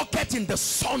that walketh in the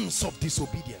sons of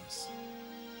disobedience.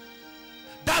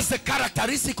 That's the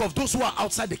characteristic of those who are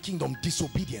outside the kingdom: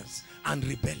 disobedience and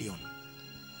rebellion.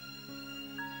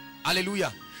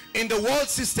 Hallelujah. In the world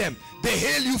system, they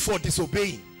hail you for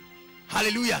disobeying.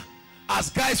 Hallelujah. As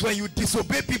guys, when you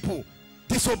disobey people,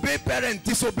 disobey parents,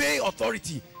 disobey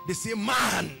authority, they say,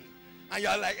 man. And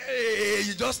you're like, hey,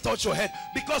 you just touch your head.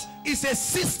 Because it's a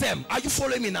system. Are you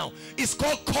following me now? It's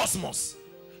called cosmos.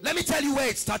 Let me tell you where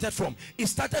it started from. It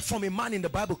started from a man in the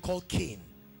Bible called Cain.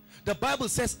 The Bible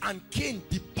says, and Cain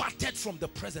departed from the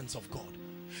presence of God.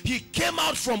 He came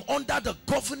out from under the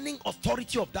governing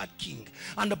authority of that king.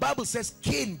 And the Bible says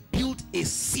Cain built a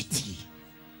city,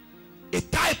 a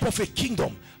type of a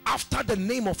kingdom, after the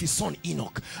name of his son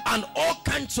Enoch. And all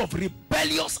kinds of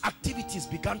rebellious activities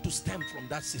began to stem from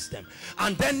that system.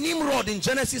 And then Nimrod in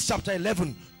Genesis chapter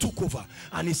 11 took over.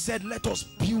 And he said, let us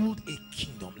build a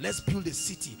kingdom. Let's build a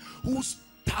city whose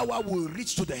tower will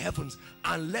reach to the heavens.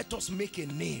 And let us make a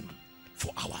name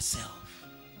for ourselves.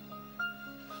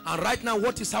 And right now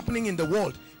what is happening in the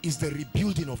world is the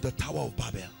rebuilding of the Tower of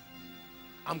Babel.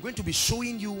 I'm going to be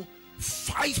showing you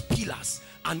 5 pillars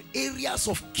and areas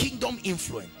of kingdom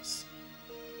influence.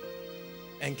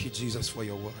 Thank you, Jesus, for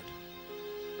your word.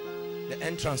 The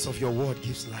entrance of your word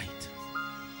gives light,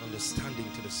 understanding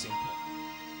to the simple.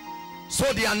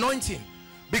 So the anointing,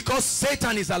 because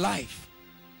Satan is alive,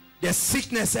 there's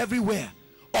sickness everywhere,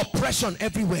 oppression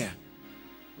everywhere.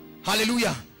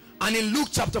 Hallelujah. And in Luke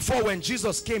chapter 4, when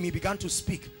Jesus came, he began to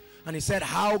speak. And he said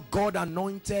how God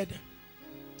anointed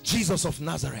Jesus of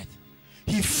Nazareth.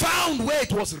 He found where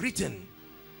it was written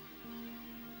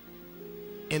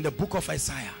in the book of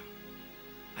Isaiah.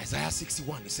 Isaiah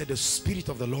 61. He said, the Spirit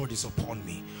of the Lord is upon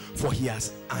me, for he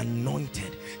has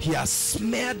anointed. He has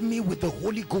smeared me with the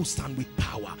Holy Ghost and with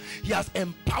power. He has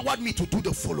empowered me to do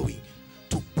the following: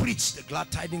 to preach the glad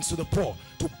tidings to the poor,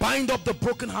 to bind up the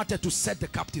brokenhearted, to set the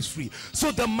captives free.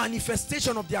 So the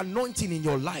manifestation of the anointing in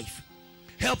your life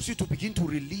helps you to begin to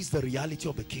release the reality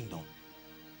of the kingdom.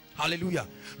 Hallelujah.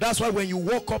 That's why when you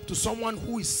walk up to someone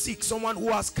who is sick, someone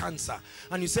who has cancer,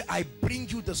 and you say, I bring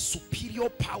you the superior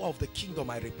power of the kingdom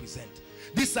I represent.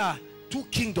 These are 2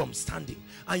 kingdoms standing,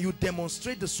 and you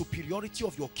demonstrate the superiority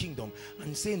of your kingdom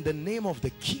and say, in the name of the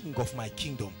king of my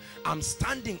kingdom, I'm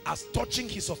standing as touching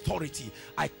his authority.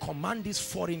 I command this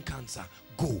foreign cancer,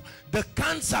 go. The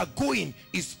cancer going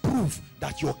is proof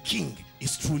that your king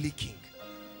is truly king.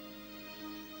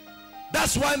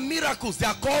 That's why miracles, they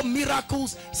are called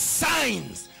miracles,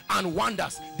 signs and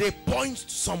wonders. They point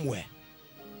somewhere.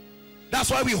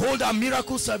 That's why we hold our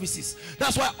miracle services.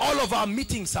 That's why all of our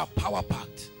meetings are power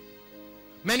packed.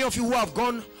 Many of you who have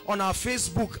gone on our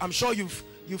Facebook, I'm sure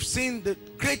you've seen the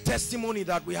great testimony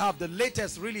that we have, the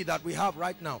latest really that we have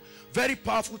right now. Very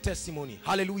powerful testimony.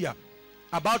 Hallelujah.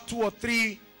 About 2 or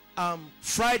 3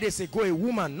 Fridays ago, a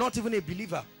woman, not even a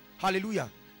believer, hallelujah,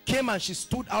 came and she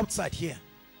stood outside here.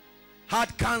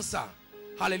 Had cancer.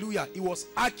 Hallelujah. It was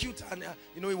acute, and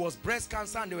it was breast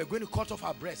cancer, and they were going to cut off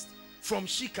her breast. From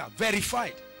Shika,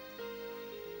 verified.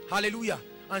 Hallelujah.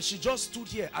 And she just stood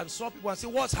here and saw people and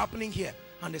said, what's happening here?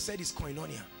 And they said, it's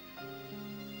koinonia.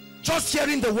 Just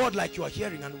hearing the word like you are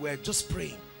hearing, and we're just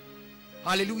praying.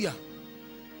 Hallelujah.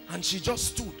 And she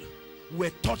just stood.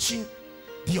 We're touching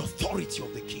the authority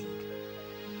of the king.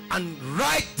 And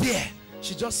right there,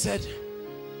 she just said,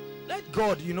 let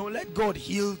God, let God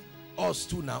heal us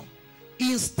too now.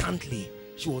 Instantly,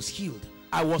 she was healed.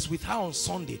 I was with her on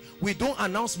Sunday. We don't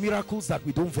announce miracles that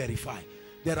we don't verify.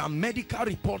 There are medical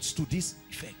reports to this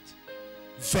effect.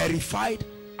 Verified.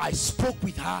 I spoke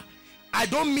with her. I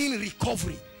don't mean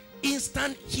recovery.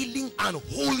 Instant healing and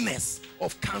wholeness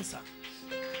of cancer.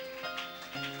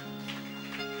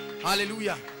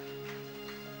 Hallelujah.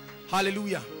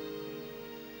 Hallelujah.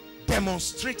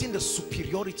 Demonstrating the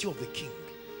superiority of the king.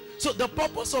 So the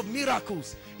purpose of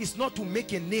miracles is not to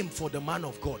make a name for the man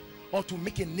of God. or to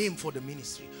make a name for the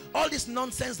ministry. All this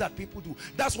nonsense that people do.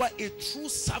 That's why a true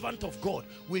servant of God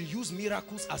will use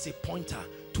miracles as a pointer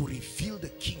to reveal the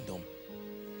kingdom.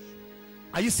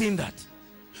 Are you seeing that?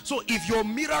 So if your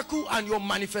miracle and your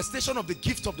manifestation of the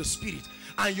gift of the Spirit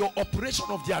and your operation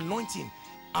of the anointing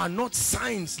are not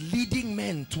signs leading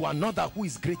men to another who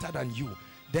is greater than you,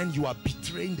 then you are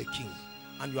betraying the king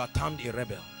and you are termed a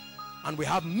rebel. And we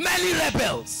have many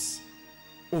rebels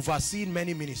overseeing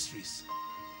many ministries,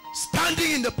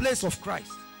 standing in the place of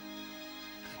Christ,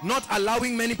 not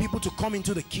allowing many people to come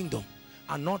into the kingdom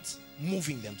and not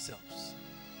moving themselves.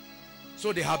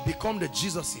 So they have become the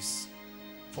Jesuses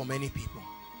for many people.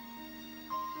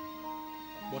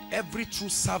 But every true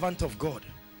servant of God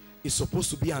is supposed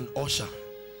to be an usher,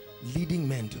 leading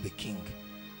men to the king.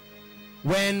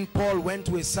 When Paul went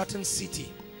to a certain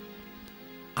city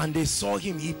and they saw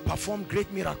him, he performed great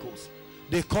miracles.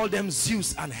 They called them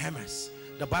Zeus and Hermes.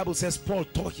 The Bible says Paul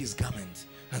tore his garment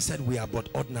and said, we are but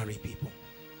ordinary people.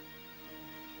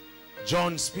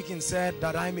 John speaking said,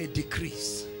 that I may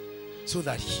decrease so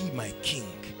that he, my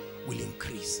king, will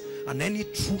increase. And any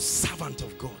true servant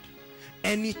of God,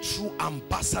 any true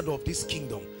ambassador of this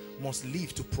kingdom must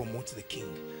live to promote the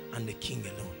king and the king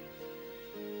alone.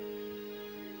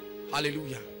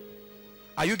 Hallelujah.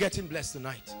 Are you getting blessed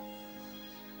tonight?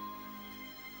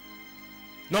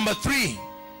 Number 3,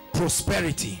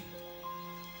 prosperity.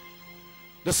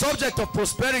 The subject of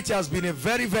prosperity has been a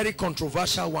very, very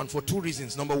controversial one for 2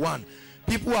 reasons. Number 1,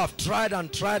 people have tried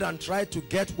and tried and tried to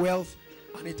get wealth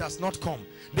and it has not come.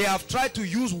 They have tried to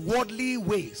use worldly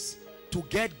ways to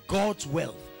get God's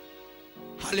wealth.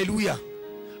 Hallelujah.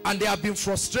 And they have been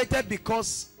frustrated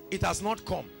because it has not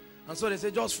come. And so they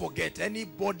say, just forget.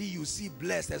 Anybody you see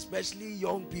blessed, especially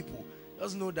young people,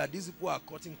 just know that these people are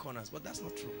cutting corners. But that's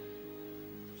not true.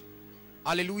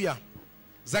 Hallelujah.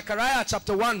 Zechariah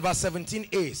chapter 1 verse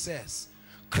 17a says,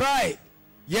 cry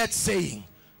yet saying,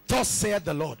 thus saith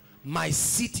the Lord, my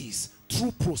cities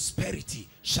through prosperity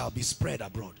shall be spread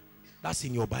abroad. That's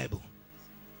in your Bible.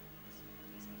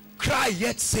 Cry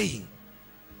yet saying,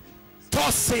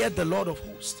 thus saith the Lord of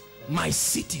hosts, my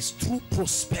cities through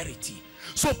prosperity.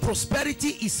 So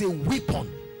prosperity is a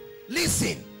weapon.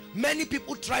 Listen, many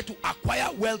people try to acquire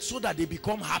wealth so that they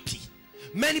become happy.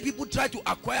 Many people try to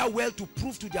acquire wealth to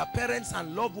prove to their parents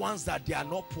and loved ones that they are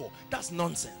not poor. That's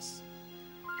nonsense.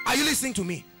 Are you listening to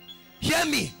me? Hear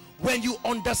me. When you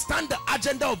understand the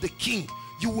agenda of the king,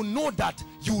 you will know that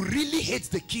you really hate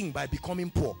the king by becoming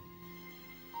poor.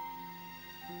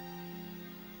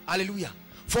 Hallelujah.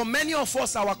 For many of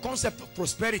us, our concept of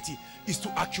prosperity is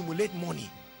to accumulate money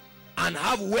and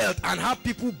have wealth and have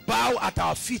people bow at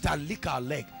our feet and lick our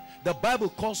leg. The Bible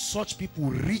calls such people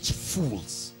rich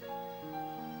fools.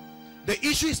 The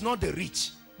issue is not the rich.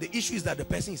 The issue is that the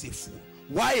person is a fool.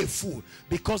 Why a fool?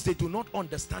 Because they do not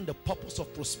understand the purpose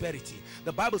of prosperity.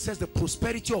 The Bible says the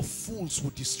prosperity of fools will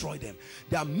destroy them.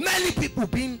 There are many people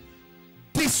being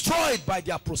destroyed by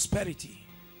their prosperity,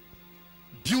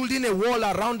 building a wall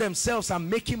around themselves and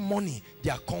making money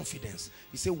their confidence.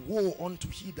 He said, woe unto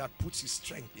he that puts his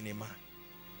strength in a man.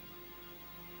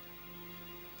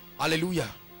 Hallelujah.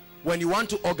 When you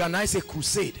want to organize a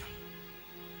crusade,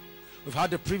 we've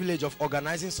had the privilege of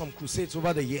organizing some crusades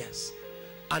over the years,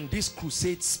 and these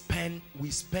crusades we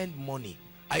spend money.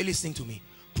 Are you listening to me?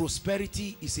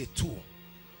 Prosperity is a tool.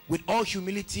 With all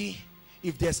humility,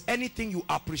 if there's anything you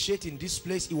appreciate in this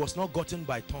place, it was not gotten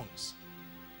by tongues.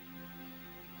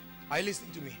 Are you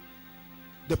listening to me?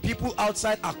 The people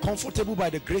outside are comfortable by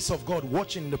the grace of God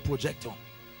watching in the projector.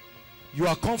 You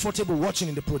are comfortable watching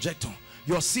in the projector.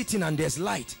 You're sitting and there's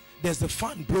light. There's the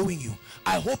fan blowing you.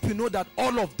 I hope you know that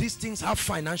all of these things have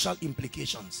financial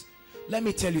implications. Let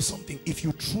me tell you something. If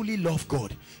you truly love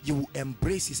God, you will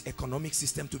embrace his economic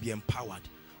system to be empowered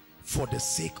for the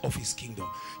sake of his kingdom.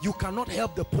 You cannot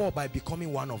help the poor by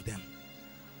becoming one of them.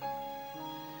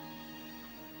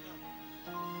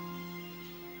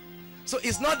 So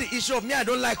it's not the issue of me, I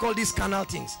don't like all these carnal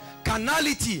things.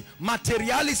 Carnality,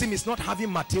 materialism is not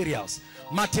having materials.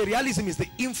 Materialism is the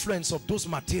influence of those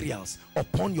materials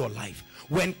upon your life.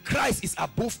 When Christ is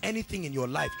above anything in your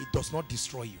life, it does not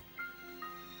destroy you.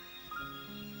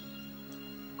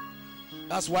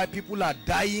 That's why people are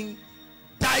dying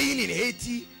in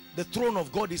Haiti. The throne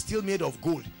of God is still made of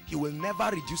gold. He will never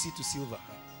reduce it to silver.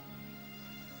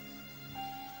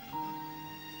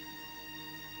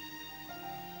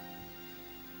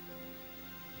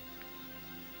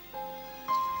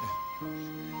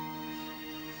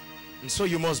 And so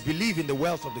you must believe in the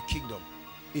wealth of the kingdom.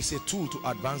 It's a tool to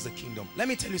advance the kingdom. Let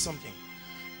me tell you something.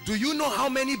 Do you know how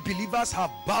many believers have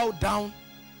bowed down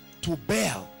to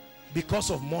Baal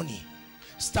because of money?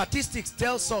 Statistics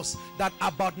tells us that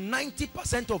about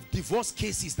 90% of divorce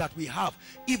cases that we have,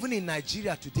 even in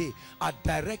Nigeria today, are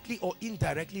directly or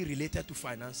indirectly related to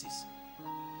finances.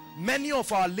 Many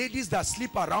of our ladies that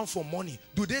sleep around for money,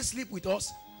 do they sleep with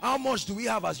us? How much do we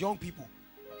have as young people?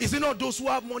 Is it not those who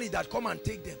have money that come and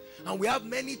take them? And we have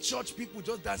many church people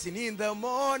just dancing in the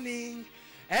morning,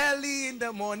 early in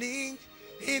the morning.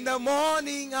 In the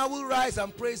morning I will rise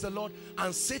and praise the Lord.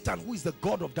 And Satan, who is the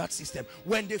God of that system,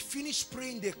 when they finish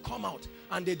praying, they come out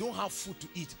and they don't have food to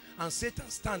eat. And Satan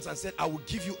stands and said, I will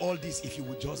give you all this if you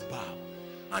would just bow.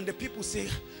 And the people say,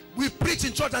 we preach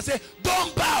in church and say,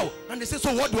 don't bow. And they say,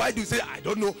 so what do I do? He say, I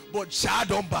don't know, but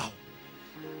don't bow.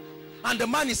 And the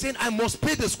man is saying, I must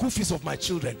pay the school fees of my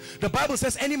children. The Bible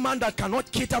says any man that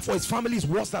cannot cater for his family is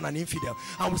worse than an infidel.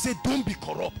 And we say, don't be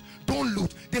corrupt, don't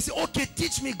loot. They say, okay,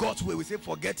 teach me God's way. We say,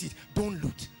 forget it, don't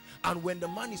loot. And when the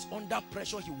man is under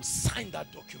pressure, he will sign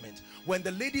that document. When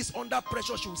the lady is under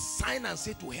pressure, she will sign and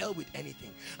say, to hell with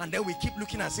anything. And then we keep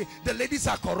looking and say, the ladies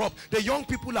are corrupt, the young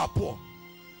people are poor.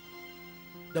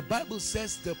 The Bible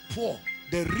says the poor,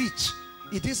 the rich,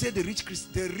 it didn't say the rich,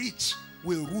 the rich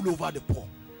will rule over the poor.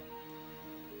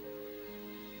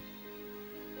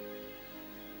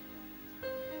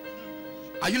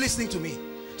 Are you listening to me?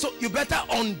 So you better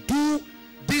undo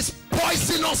this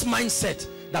poisonous mindset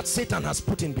that Satan has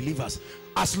put in believers.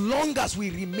 As long as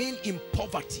we remain in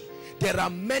poverty, there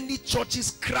are many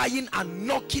churches crying and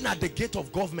knocking at the gate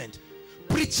of government,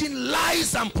 preaching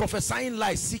lies and prophesying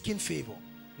lies, seeking favor.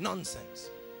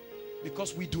 Nonsense.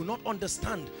 Because we do not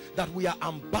understand that we are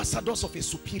ambassadors of a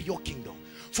superior kingdom.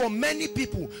 For many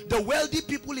people, the wealthy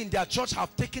people in their church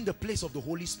have taken the place of the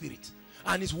Holy Spirit,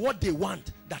 and it's what they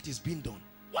want that is being done.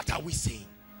 What are we saying?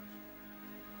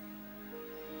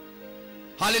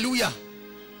 Hallelujah.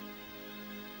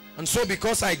 And so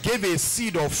because I gave a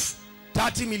seed of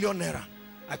 30 million naira,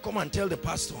 I come and tell the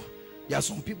pastor, there are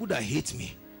some people that hate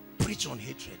me. Preach on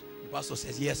hatred. The pastor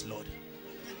says, yes, Lord.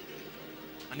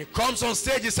 And he comes on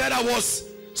stage. He said, I was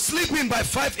sleeping by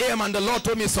 5 a.m. and the Lord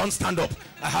told me, son, stand up.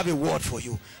 I have a word for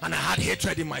you. And I had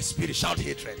hatred in my spirit. Shout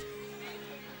hatred.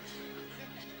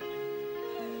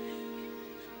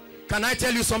 Can I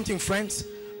tell you something, friends?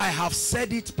 I have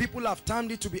said it. People have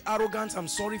termed it to be arrogance. I'm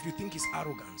sorry if you think it's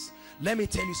arrogance. Let me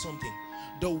tell you something.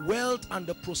 The wealth and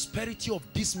the prosperity of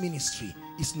this ministry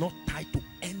is not tied to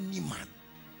any man.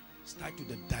 It's tied to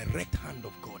the direct hand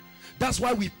of God. That's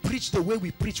why we preach the way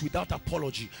we preach without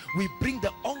apology. We bring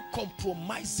the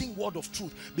uncompromising word of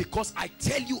truth, because I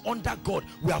tell you, under God,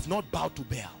 we have not bowed to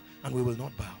Baal, and we will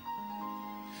not bow.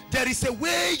 There is a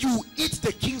way you eat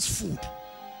the king's food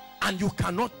and you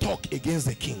cannot talk against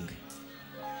the king.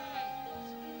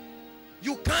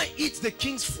 You can't eat the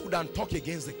king's food and talk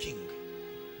against the king.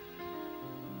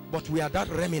 But we are that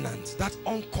remnant, that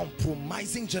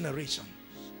uncompromising generation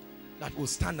that will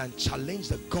stand and challenge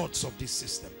the gods of this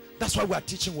system. That's why we are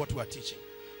teaching what we are teaching.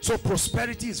 So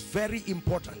prosperity is very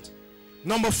important.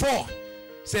 Number 4,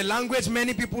 it's a language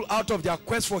many people out of their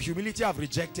quest for humility have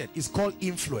rejected. It's called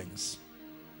influence.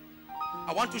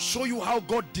 I want to show you how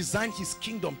God designed his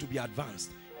kingdom to be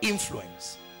advanced.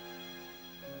 Influence.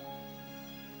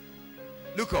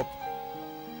 Look up.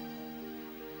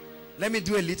 Let me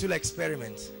do a little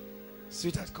experiment.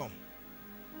 Sweetheart, come.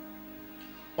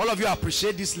 All of you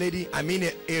appreciate this lady. I mean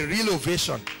a real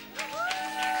ovation.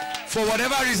 For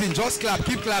whatever reason, just clap.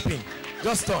 Keep clapping.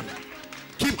 Just turn.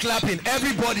 Keep clapping.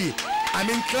 Everybody. I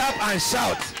mean, clap and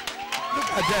shout. Look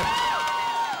at them.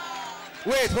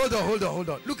 Wait, hold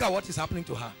on. Look at what is happening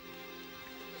to her.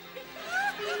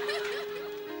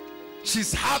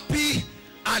 She's happy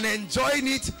and enjoying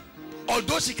it,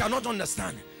 although she cannot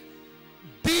understand.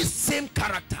 This same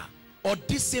character or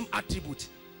this same attribute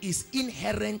is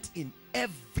inherent in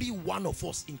every one of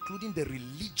us, including the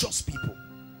religious people.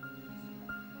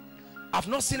 I've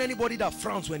not seen anybody that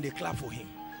frowns when they clap for him.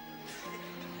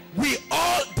 We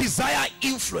all desire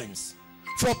influence.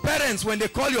 For parents, when they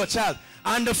call your child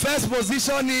and the first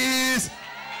position is,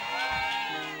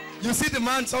 you see the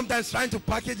man sometimes trying to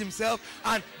package himself,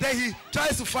 and then he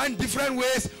tries to find different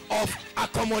ways of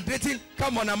accommodating.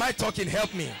 Come on, am I talking?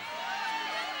 Help me.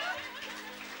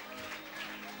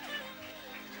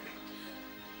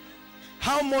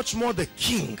 How much more the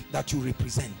king that you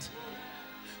represent?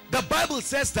 The Bible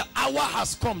says the hour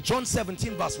has come. John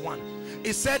 17 verse 1.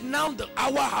 It said, now the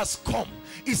hour has come.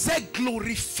 It said,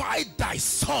 glorify thy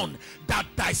son, that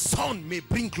thy son may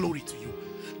bring glory to you.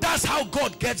 That's how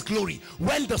God gets glory,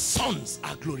 when the sons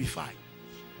are glorified.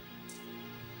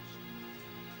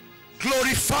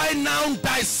 Glorify now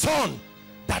thy son,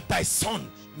 that thy son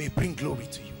may bring glory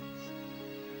to you.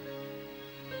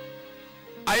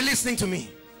 Are you listening to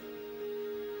me?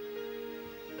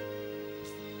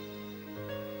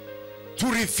 to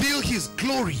reveal his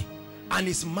glory and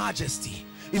his majesty.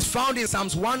 It's found in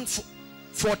Psalms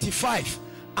 145,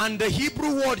 and the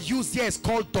Hebrew word used here is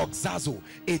called doxazo,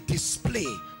 a display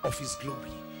of his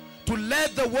glory, to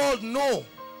let the world know.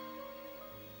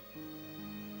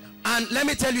 And let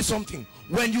me tell you something,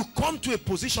 when you come to a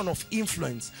position of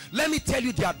influence, let me tell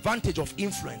you the advantage of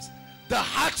influence. The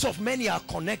hearts of many are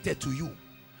connected to you,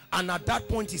 and at that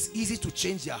point it's easy to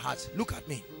change their hearts. Look at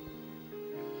me.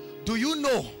 Do you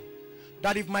know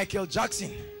that if Michael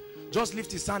Jackson just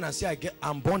lift his hand and say,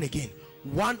 I'm born again,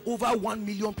 over 1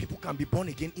 million people can be born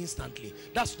again instantly?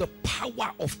 That's the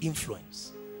power of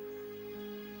influence.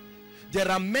 There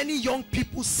are many young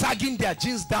people sagging their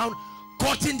jeans down,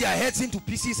 cutting their heads into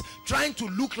pieces, trying to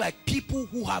look like people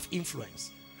who have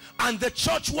influence. And the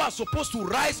church, who are supposed to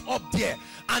rise up there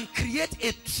and create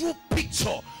a true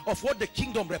picture of what the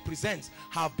kingdom represents,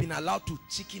 have been allowed to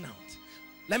chicken out.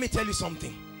 Let me tell you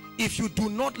something. If you do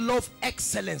not love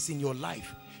excellence in your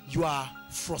life, you are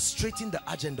frustrating the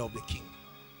agenda of the king.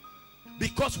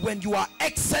 Because when you are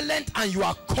excellent and you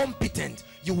are competent,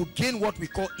 you will gain what we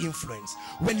call influence.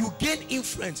 When you gain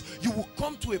influence, you will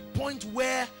come to a point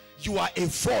where you are a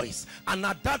voice, and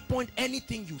at that point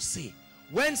anything you say.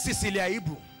 When Cecilia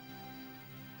Ibru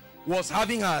was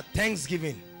having her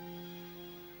Thanksgiving,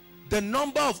 the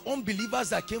number of unbelievers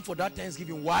that came for that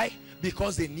Thanksgiving, why?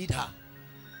 Because they need her.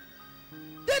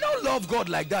 They don't love God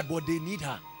like that, but they need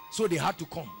her, so they had to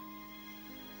come.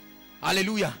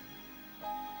 Hallelujah.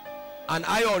 And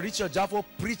Richard Jaffo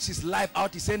preached his life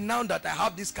out. He said, now that I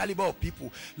have this caliber of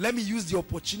people, let me use the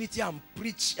opportunity and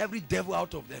preach every devil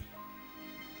out of them.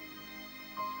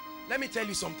 Let me tell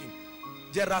you something.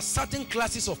 There are certain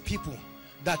classes of people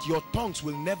that your tongues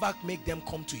will never make them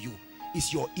come to you.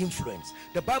 It's your influence.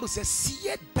 The Bible says,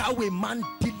 seest thou a man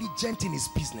diligent in his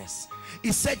business?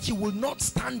 He said he will not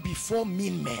stand before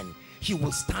mean men. He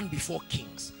will stand before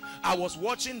kings. I was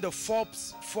watching the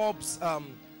Forbes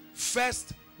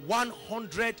first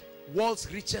 100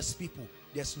 world's richest people.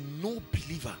 There's no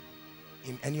believer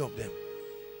in any of them.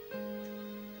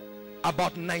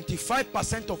 About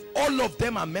 95% of all of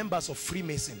them are members of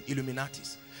Freemason,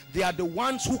 Illuminatis. They are the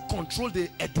ones who control the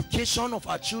education of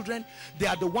our children. They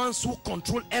are the ones who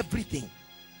control everything.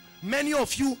 Many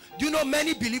of you, do you know,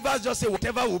 many believers just say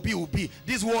whatever will be will be.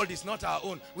 This world is not our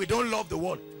own. We don't love the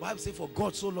world. The Bible says, for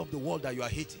God so loved the world that you are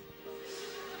hating.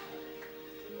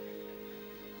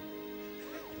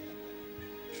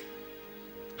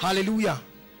 Hallelujah.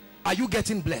 Are you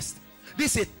getting blessed?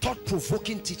 This is a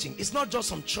thought-provoking teaching. It's not just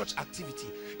some church activity.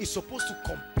 It's supposed to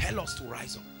compel us to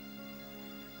rise up.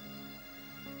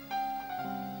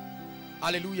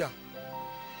 Hallelujah.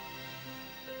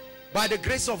 By the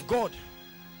grace of God,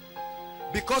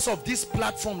 because of this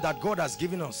platform that God has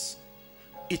given us,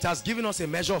 it has given us a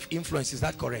measure of influence. Is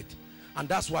that correct? And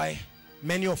that's why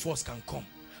many of us can come.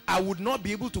 I would not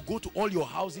be able to go to all your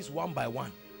houses one by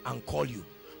one and call you,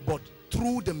 but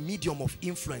through the medium of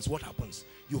influence, what happens?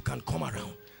 You can come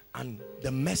around and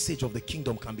the message of the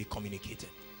kingdom can be communicated.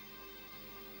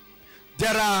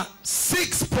 There are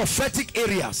 6 prophetic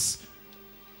areas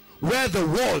where the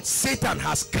world, Satan,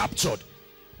 has captured.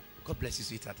 God bless you,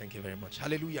 sweetheart. Thank you very much.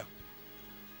 Hallelujah.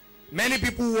 Many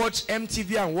people watch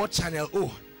MTV and watch Channel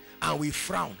O and we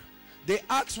frown. They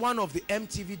asked one of the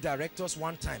MTV directors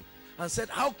one time and said,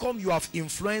 how come you have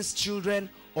influenced children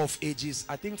of ages,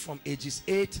 I think from ages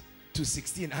 8 to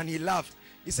 16? And he laughed.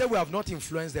 He said, we have not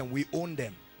influenced them, we own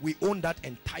them. We own that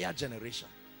entire generation.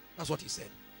 That's what he said.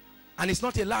 And it's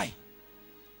not a lie.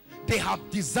 They have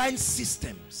designed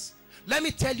systems. Let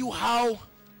me tell you how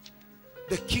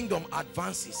the kingdom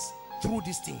advances through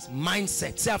these things.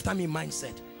 Mindset. Say after me,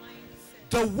 mindset.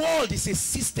 The world is a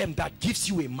system that gives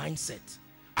you a mindset.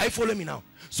 Are you following me now?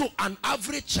 So an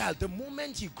average child, the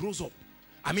moment he grows up,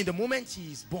 the moment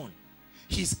he is born,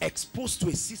 he's exposed to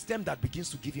a system that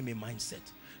begins to give him a mindset.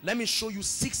 Let me show you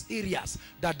 6 areas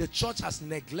that the church has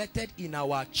neglected in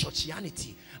our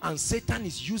churchianity, and Satan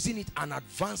is using it and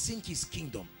advancing his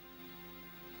kingdom.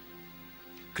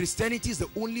 Christianity is the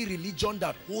only religion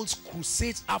that holds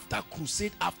crusades after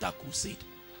crusade after crusade.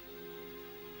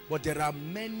 But there are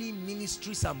many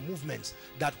ministries and movements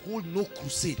that hold no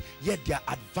crusade, yet they are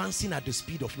advancing at the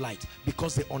speed of light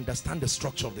because they understand the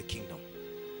structure of the kingdom.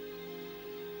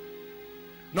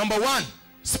 Number 1,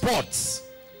 sports.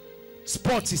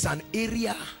 Sports is an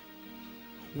area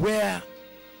where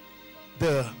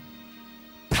the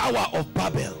Tower of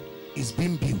Babel is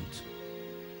being built.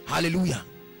 Hallelujah.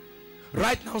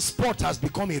 Right now, sport has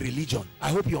become a religion. I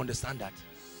hope you understand that.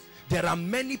 There are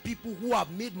many people who have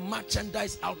made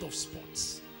merchandise out of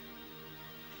sports.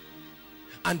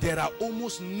 And there are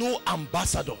almost no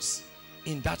ambassadors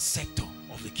in that sector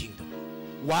of the kingdom.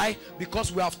 Why?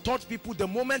 Because we have taught people, the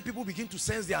moment people begin to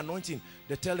sense the anointing,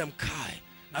 they tell them, Kai,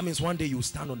 that means one day you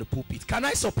stand on the pulpit. Can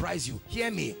I surprise you?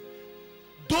 Hear me.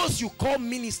 Those you call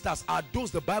ministers are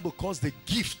those the Bible calls the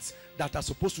gifts that are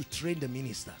supposed to train the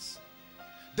ministers.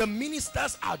 The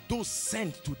ministers are those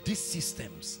sent to these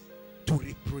systems to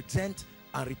represent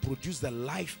and reproduce the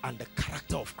life and the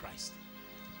character of Christ.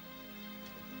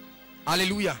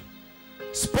 Hallelujah.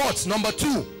 Sports, number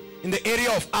 2, in the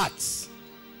area of arts.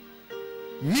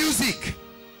 Music,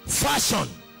 fashion.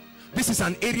 This is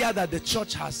an area that the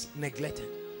church has neglected.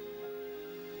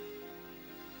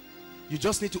 You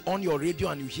just need to on your radio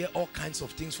and you hear all kinds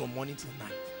of things from morning till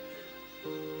night.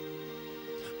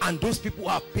 And those people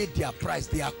have paid their price.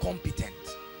 They are competent.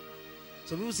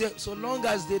 So people say, so long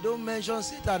as they don't mention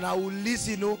Satan, I will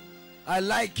listen. Oh, I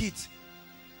like it.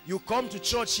 You come to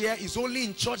church here, it's only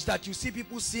in church that you see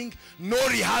people sing, no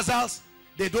rehearsals.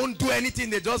 They don't do anything,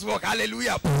 they just walk.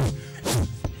 Hallelujah.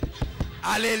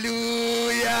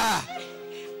 Hallelujah.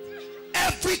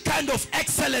 Every kind of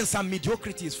excellence and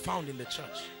mediocrity is found in the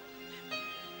church.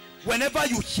 Whenever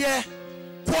you hear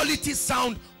quality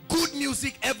sound, good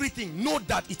music, everything, know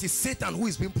that it is Satan who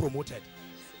is being promoted.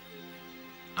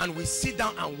 And we sit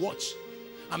down and watch.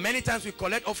 And many times we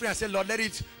collect offering and say, Lord, let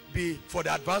it be for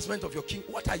the advancement of your king.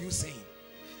 What are you saying?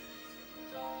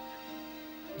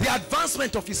 The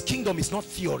advancement of his kingdom is not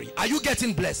theory. Are you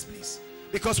getting blessed, please?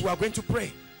 Because we are going to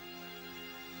pray.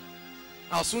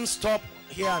 I'll soon stop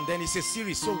here, and then it's a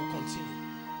series, so we'll continue.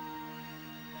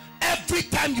 Every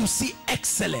time you see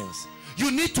excellence, you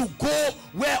need to go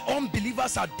where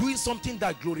unbelievers are doing something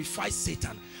that glorifies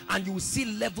Satan, and you will see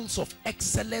levels of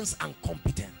excellence and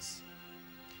competence.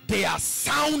 They are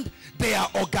sound, they are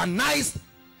organized,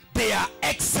 they are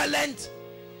excellent,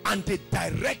 and they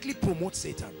directly promote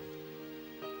Satan.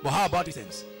 But how about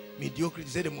it? Mediocrity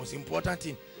is the most important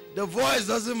thing. The voice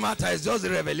doesn't matter, it's just the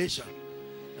revelation.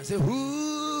 And say,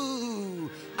 whoo,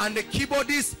 and the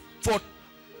keyboardist for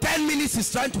 10 minutes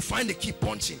is trying to find the key,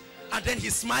 punching, and then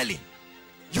he's smiling.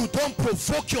 You don't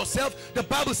provoke yourself. The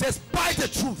Bible says, buy the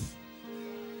truth.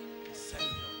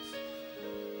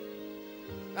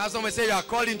 That's when we say you are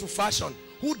called into fashion.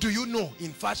 Who do you know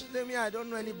in fashion? Tell me, I don't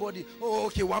know anybody. Oh,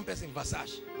 okay, one person,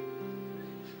 Versace.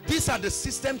 These are the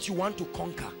systems you want to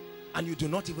conquer, and you do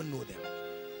not even know them.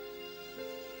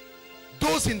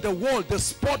 Those in the world, the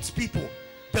sports people,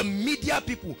 the media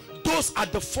people, those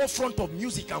at the forefront of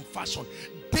music and fashion,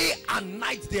 day and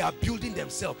night they are building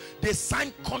themselves. They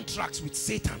sign contracts with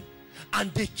Satan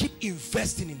and they keep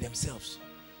investing in themselves.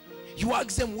 You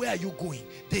ask them, where are you going?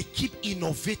 They keep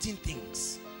innovating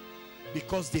things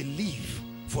because they live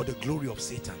for the glory of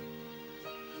Satan.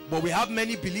 But we have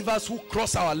many believers who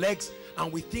cross our legs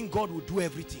and we think God will do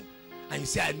everything. And you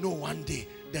say, I know one day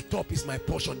the top is my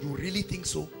portion. You really think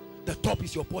so? The top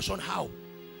is your portion? How?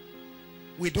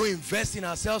 We don't invest in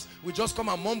ourselves. We just come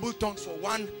and mumble tongues for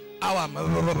 1 hour,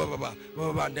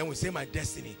 and then we say my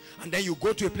destiny. And then you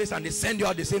go to a place and they send you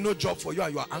out, they say no job for you,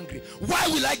 and you are angry. Why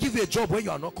will I give you a job when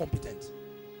you are not competent?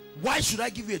 Why should I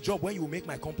give you a job when you will make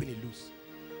my company lose?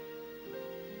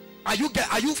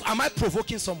 Am I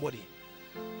provoking somebody?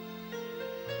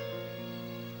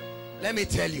 Let me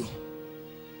tell you,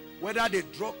 whether they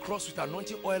draw cross with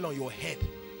anointing oil on your head,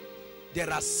 there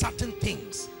are certain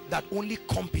things that only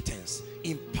competence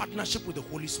in partnership with the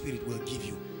Holy Spirit will give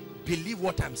you. Believe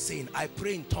what I'm saying. I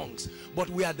pray in tongues, but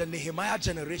we are the Nehemiah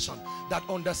generation that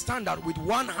understand that with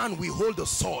one hand we hold the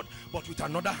sword, but with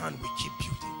another hand we keep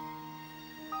building.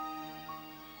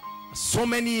 So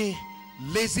many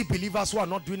lazy believers who are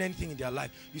not doing anything in their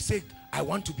life. You say, I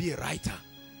want to be a writer.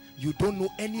 You don't know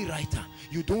any writer.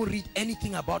 You don't read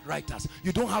anything about writers.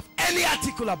 You don't have any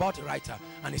article about a writer.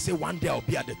 And you say, one day I'll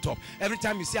be at the top. Every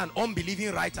time you see an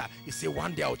unbelieving writer, you say,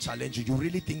 one day I'll challenge you. You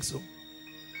really think so?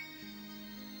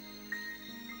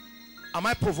 Am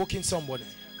I provoking somebody?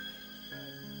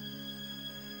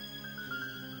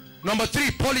 Number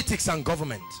 3, politics and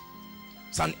government.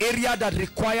 It's an area that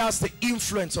requires the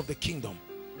influence of the kingdom.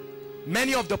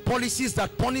 Many of the policies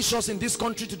that punish us in this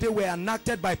country today were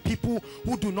enacted by people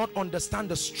who do not understand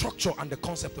the structure and the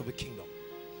concept of the kingdom.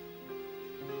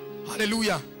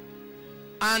 Hallelujah.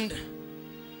 And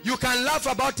you can laugh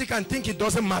about it and think it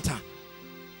doesn't matter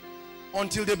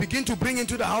until they begin to bring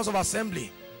into the House of Assembly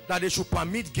that they should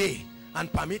permit gay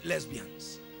and permit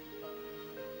lesbians.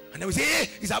 And then we say, hey,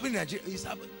 it's happening in Nigeria. It's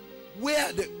happening.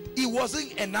 Where it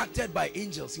wasn't enacted by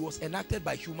angels, it was enacted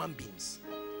by human beings.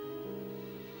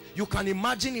 You can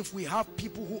imagine if we have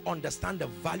people who understand the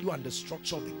value and the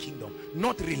structure of the kingdom,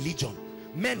 not religion,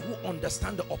 men who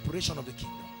understand the operation of the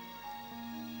kingdom.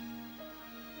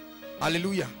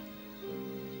 Hallelujah.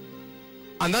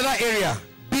 Another area,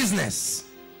 business.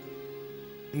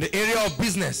 In the area of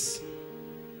business,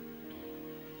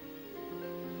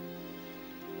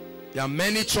 there are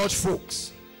many church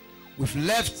folks. We've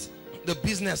left the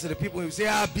business to the people who say,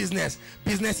 business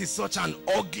is such an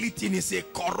ugly thing, it's a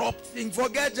corrupt thing.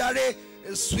 Forget Jare,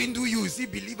 swindle you. See,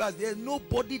 believers, there's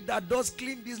nobody that does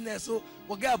clean business, so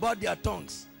forget about their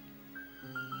tongues.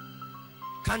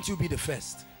 Can't you be the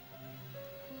first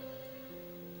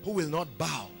who will not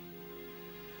bow?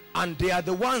 And they are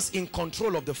the ones in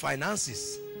control of the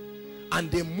finances,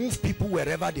 and they move people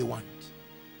wherever they want.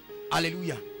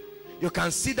 Hallelujah. You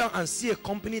can sit down and see a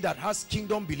company that has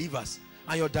kingdom believers,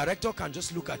 and your director can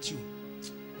just look at you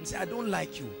and say, I don't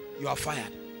like you, you are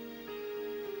fired.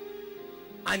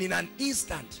 And in an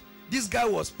instant, this guy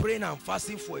was praying and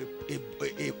fasting for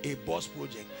a boss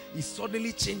project. He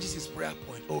suddenly changes his prayer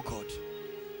point. Oh God,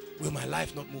 will my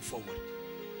life not move forward?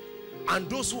 And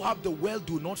those who have the wealth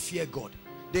do not fear God.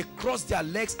 They cross their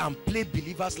legs and play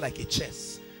believers like a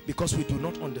chess, because we do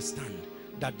not understand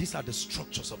that these are the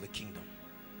structures of the kingdom.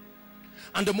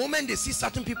 And the moment they see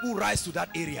certain people rise to that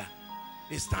area,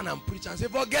 they stand and preach and say,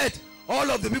 forget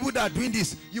all of the people that are doing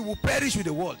this, you will perish with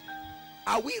the world.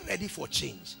 Are we ready for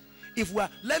change? If we are,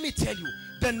 let me tell you,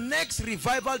 the next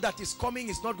revival that is coming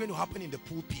is not going to happen in the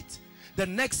pulpit. The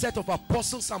next set of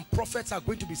apostles and prophets are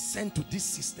going to be sent to these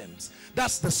systems.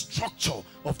 That's the structure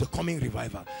of the coming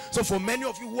revival. So for many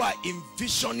of you who are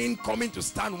envisioning coming to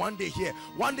stand one day here,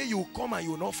 one day you will come and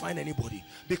you will not find anybody,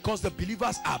 because the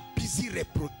believers are busy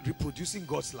reproducing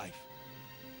God's life.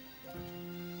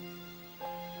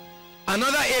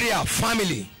 Another area,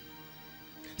 family.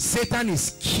 Satan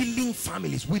is killing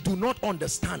families. We do not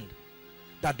understand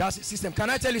that that's a system. Can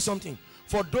I tell you something?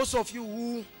 For those of you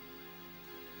who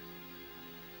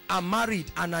are married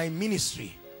and are in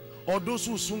ministry, or those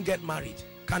who soon get married,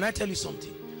 can I tell you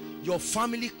something? Your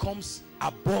family comes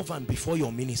above and before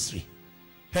your ministry.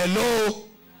 Hello?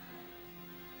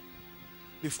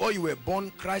 Before you were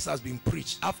born, Christ has been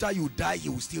preached. After you die, he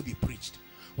will still be preached.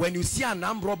 When you see an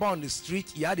armed robber on the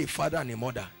street, he had a father and a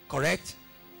mother. Correct?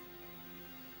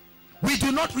 We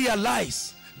do not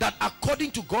realize that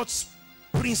according to God's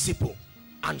principle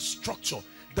and structure,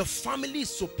 the family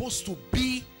is supposed to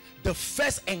be the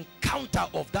first encounter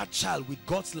of that child with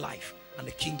God's life and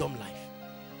the kingdom life.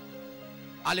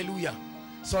 Hallelujah.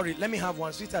 Sorry, let me have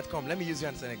one. Sweetheart, come. Let me use you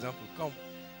as an example. Come.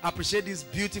 Appreciate this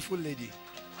beautiful lady.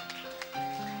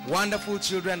 Wonderful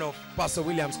children of Pastor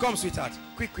Williams. Come, sweetheart.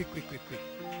 Quick, quick, quick, quick, quick.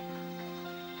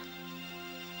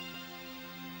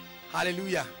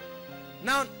 Hallelujah.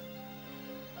 Now,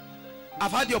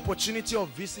 I've had the opportunity of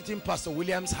visiting Pastor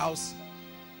Williams' house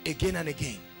again and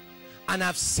again, and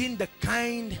I've seen the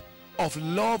kind of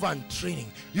love and training.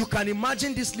 You can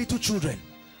imagine these little children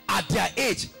at their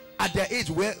age.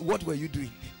 What were you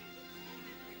doing?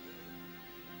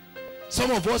 Some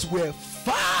of us were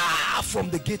far from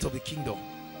the gate of the kingdom.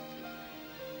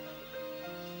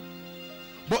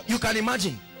 But you can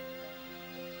imagine,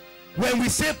 when we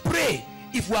say pray,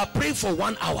 if we are praying for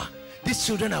 1 hour, these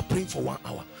children are praying for 1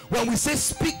 hour. When we say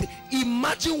speak,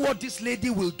 imagine what this lady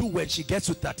will do when she gets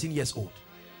to 13 years old.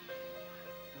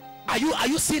 Are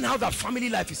you seeing how that family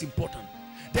life is important?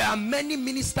 There are many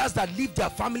ministers that leave their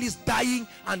families dying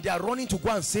and they are running to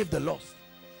go and save the lost.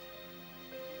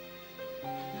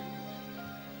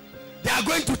 They are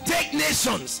going to take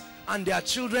nations, and their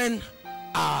children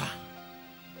are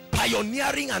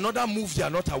pioneering another move they are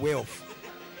not aware of.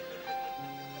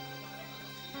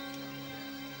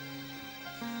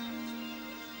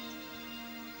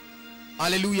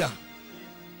 Hallelujah.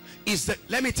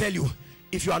 Let me tell you,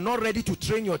 if you are not ready to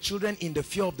train your children in the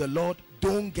fear of the Lord,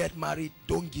 don't get married,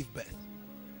 don't give birth.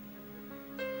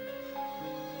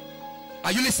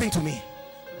 Are you listening to me?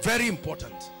 Very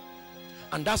important.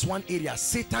 And that's one area.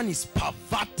 Satan is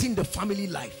perverting the family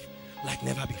life like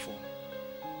never before.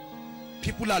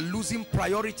 People are losing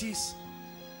priorities,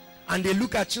 and they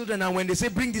look at children, and when they say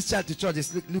bring this child to church,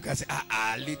 they look and say,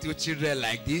 little children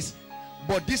like this.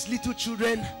 But these little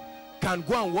children can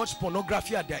go and watch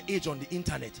pornography at their age on the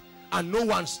internet, and no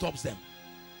one stops them.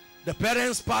 The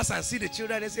parents pass and see the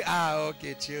children, they say,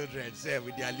 okay, children, say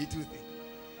with their little thing.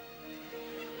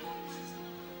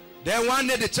 Then one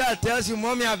day the child tells you,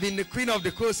 Mommy, I've been the queen of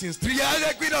the coast since 3 years.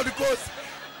 The queen of the coast.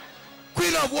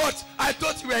 Queen of what? I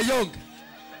thought you were young.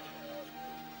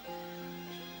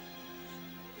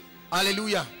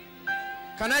 Hallelujah.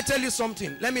 Can I tell you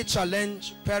something? Let me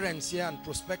challenge parents here and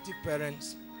prospective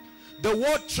parents. The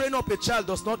word train up a child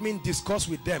does not mean discuss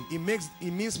with them. It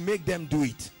means make them do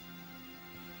it.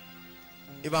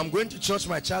 If I'm going to church,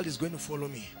 my child is going to follow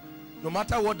me. No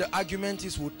matter what the argument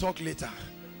is, we'll talk later.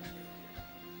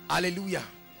 Hallelujah.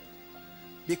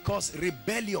 Because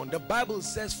rebellion, the Bible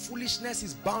says foolishness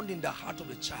is bound in the heart of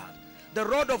the child. The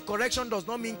rod of correction does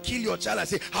not mean kill your child and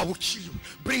say, I will kill you,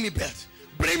 bring me belt,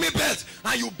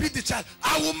 and you beat the child.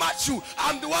 I will match you,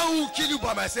 I'm the one who will kill you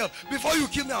by myself. Before you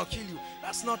kill me, I'll kill you.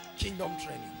 That's not kingdom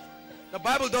training. The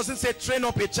Bible doesn't say train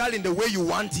up a child in the way you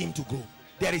want him to go.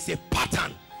 There is a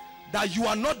pattern that you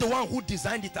are not the one who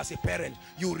designed it as a parent.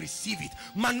 You receive it.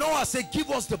 Manoah said,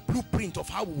 give us the blueprint of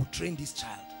how we will train this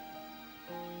child.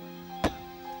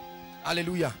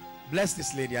 Hallelujah. Bless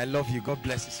this lady. I love you. God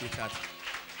bless you, sweetheart.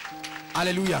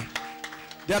 Hallelujah.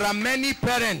 There are many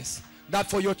parents that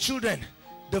for your children,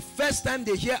 the first time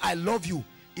they hear I love you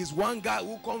is one guy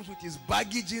who comes with his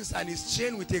baggy jeans and his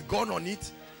chain with a gun on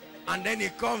it, and then he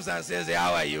comes and says, hey,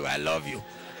 how are you? I love you.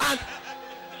 And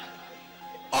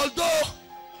although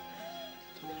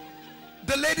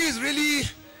the lady is really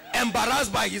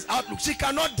embarrassed by his outlook, she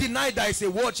cannot deny that it's a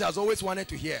word she has always wanted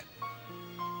to hear.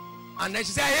 And then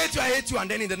she says, I hate you, and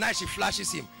then in the night she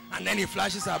flashes him, and then he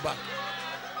flashes her back.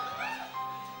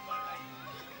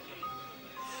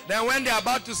 Then when they're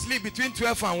about to sleep between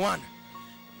 12 and 1,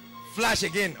 flash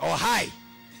again, or hi.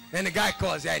 Then the guy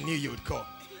calls, yeah, I knew you would call.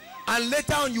 And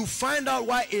later on you find out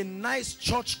why a nice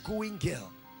church-going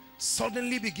girl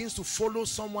suddenly begins to follow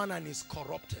someone and is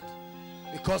corrupted.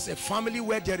 Because a family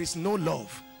where there is no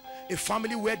love, a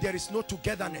family where there is no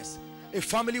togetherness, a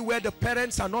family where the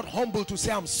parents are not humble to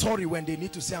say I'm sorry when they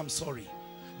need to say I'm sorry,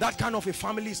 that kind of a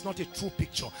family is not a true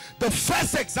picture. The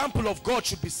first example of God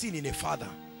should be seen in a father.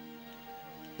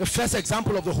 The first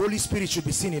example of the Holy Spirit should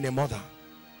be seen in a mother.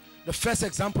 The first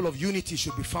example of unity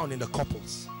should be found in the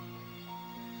couples.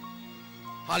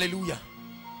 Hallelujah.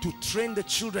 To train the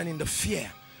children in the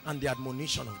fear and the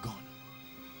admonition of God.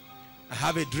 I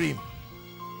have a dream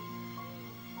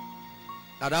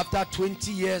that after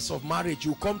 20 years of marriage,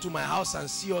 you come to my house and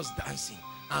see us dancing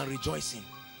and rejoicing.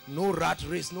 No rat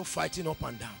race, no fighting up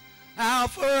and down. I'll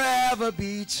forever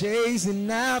be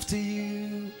chasing after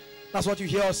you. That's what you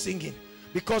hear us singing.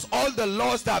 Because all the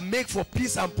laws that make for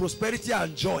peace and prosperity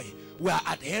and joy, we are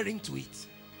adhering to it.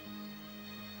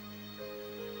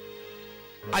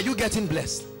 Are you getting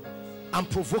blessed? I'm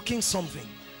provoking something.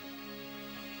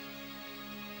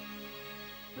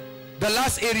 The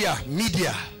last area,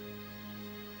 media.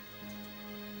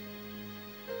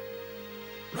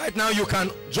 Right now you can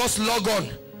just log on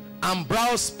and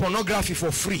browse pornography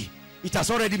for free. It has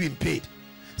already been paid.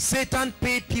 Satan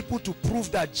paid people to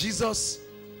prove that Jesus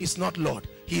is not Lord.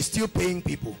 He is still paying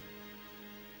people.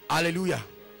 Hallelujah.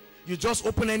 You just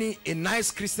open a nice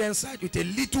Christian site with a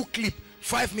little clip,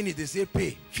 5 minutes, they say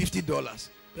pay $50.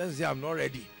 Person say I'm not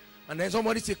ready. And then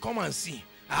somebody say come and see.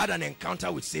 I had an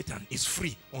encounter with Satan. It's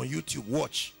free on YouTube.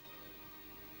 Watch.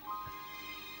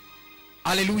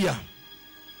 Hallelujah.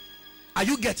 Are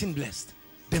you getting blessed?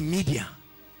 The media.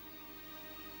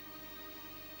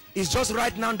 It's just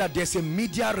right now that there's a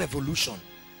media revolution.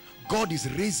 God is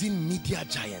raising media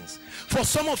giants. For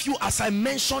some of you, as I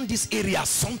mentioned this area,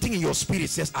 something in your spirit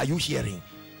says, are you hearing?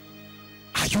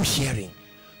 Are you hearing?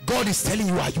 God is telling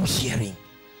you, are you hearing?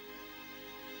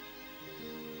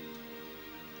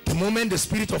 The moment the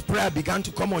spirit of prayer began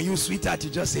to come on you, sweetheart, you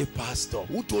just say, pastor.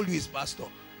 Who told you it's pastor?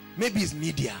 Maybe it's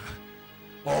media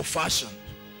or fashion.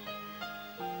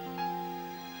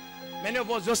 Many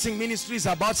of us just think ministry is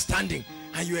about standing,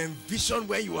 and you envision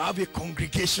when you have a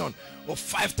congregation of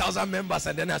 5,000 members,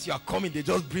 and then as you are coming, they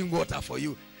just bring water for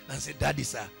you and say, Daddy,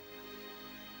 sir.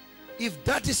 If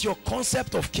that is your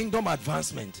concept of kingdom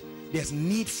advancement, there's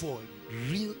need for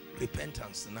real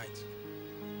repentance tonight.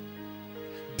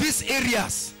 These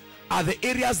areas are the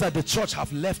areas that the church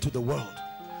have left to the world.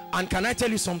 And can I tell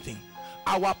you something?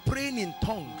 Our praying in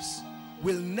tongues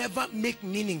will never make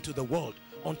meaning to the world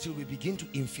until we begin to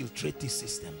infiltrate these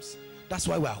systems. That's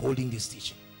why we are holding this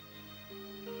teaching.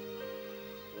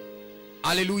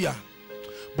 Hallelujah.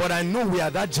 But I know we are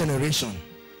that generation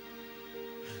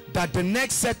that the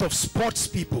next set of sports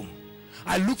people,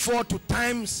 I look forward to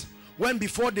times when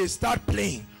before they start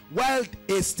playing, while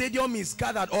a stadium is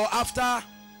gathered, or after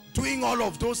doing all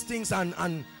of those things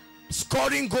and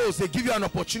scoring goals, they give you an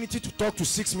opportunity to talk to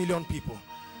 6 million people.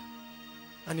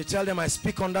 And you tell them, I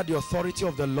speak under the authority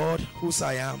of the Lord, whose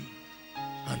I am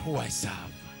and who I serve.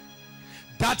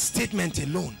 That statement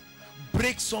alone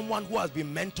breaks someone who has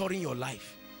been mentoring your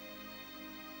life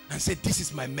and said, this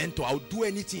is my mentor, I'll do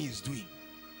anything he's doing.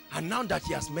 And now that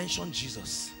he has mentioned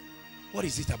Jesus, what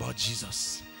is it about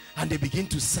Jesus? And they begin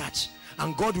to search,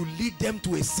 and God will lead them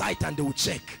to a site and they will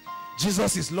check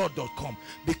JesusIsLord.com,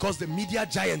 because the media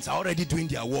giants are already doing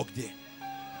their work there.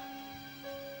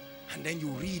 And then you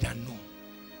read and know.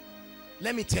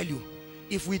 Let me tell you,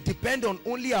 if we depend on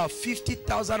only our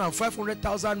 50,000 and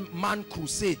 500,000 man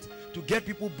crusade to get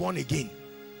people born again,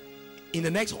 in the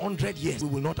next 100 years we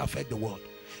will not affect the world.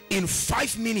 In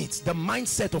 5 minutes the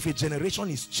mindset of a generation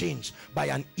is changed by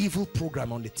an evil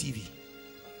program on the TV.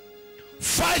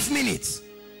 5 minutes.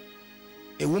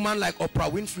 A woman like Oprah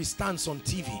Winfrey stands on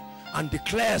TV and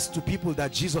declares to people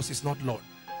that Jesus is not Lord,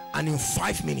 and in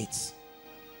 5 minutes,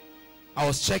 I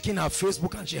was checking her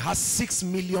Facebook and she has 6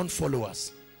 million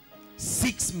followers.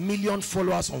 6 million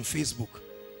followers on Facebook.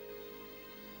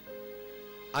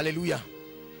 Hallelujah.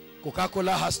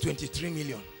 Coca-Cola has 23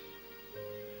 million.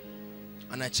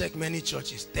 And I check many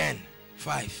churches. 10,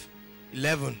 5,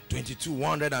 11, 22,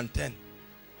 110.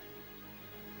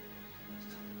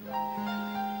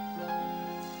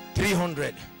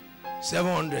 300,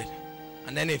 700,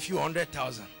 and then a few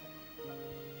 100,000.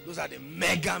 Those are the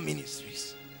mega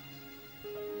ministries.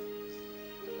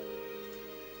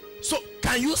 So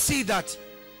can you see that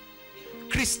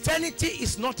Christianity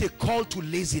is not a call to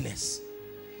laziness,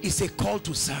 it's a call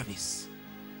to service?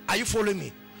 Are you following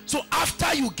me? So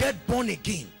after you get born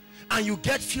again and you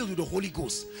get filled with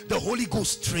the Holy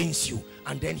Ghost trains you,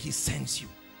 and then he sends you,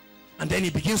 and then he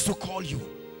begins to call you.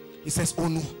 He says, oh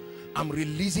no, I'm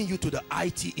releasing you to the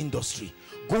IT industry.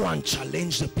 Go and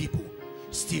challenge the people.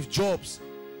 Steve Jobs,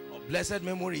 of blessed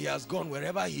memory, he has gone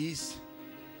wherever he is.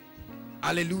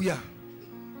 Hallelujah.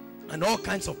 And all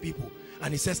kinds of people.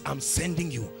 And he says, I'm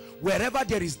sending you. Wherever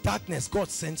there is darkness, God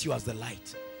sends you as the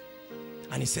light.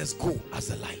 And he says, go as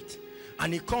the light.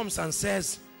 And he comes and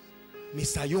says,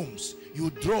 Mr. Yomes, you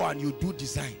draw and you do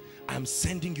design. I'm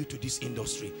sending you to this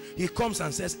industry. He comes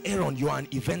and says, Aaron, you are an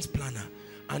events planner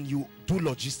and you do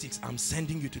logistics. I'm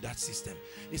sending you to that system.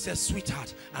 He says,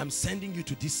 sweetheart, I'm sending you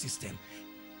to this system.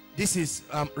 This is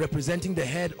representing the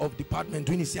head of department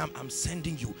doing his, I'm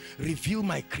sending you. Reveal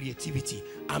my creativity.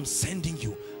 I'm sending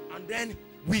you. And then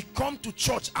we come to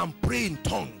church and pray in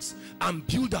tongues and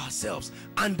build ourselves,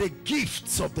 and the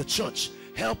gifts of the church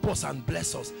help us and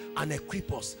bless us and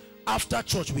equip us. After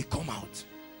church we come out.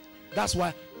 That's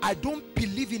why I don't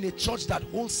believe in a church that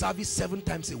holds service 7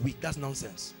 times a week. That's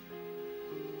nonsense.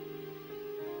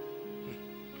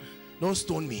 Don't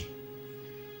stone me.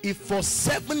 If for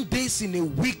 7 days in a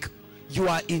week you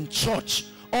are in church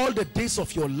all the days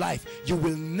of your life, you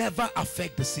will never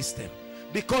affect the system,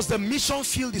 because the mission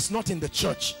field is not in the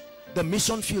church. The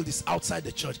mission field is outside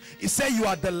the church. He said you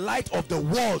are the light of the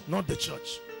world, not the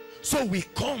church. So we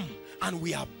come and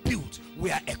we are built, we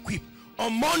are equipped.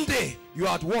 On Monday you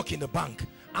are at work in the bank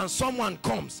and someone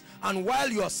comes, and while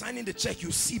you are signing the check,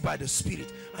 you see by the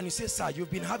Spirit, and he says, sir, you've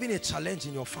been having a challenge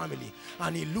in your family.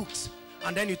 And he looks,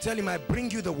 and then you tell him, I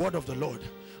bring you the word of the Lord.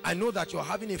 I know that you're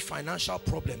having a financial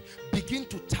problem. Begin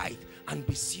to tithe and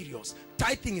be serious.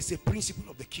 Tithing is a principle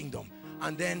of the kingdom.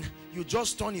 And then you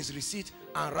just turn his receipt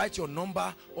and write your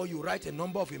number, or you write a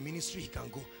number of a ministry he can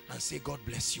go and say, God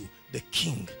bless you. The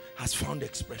king has found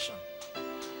expression.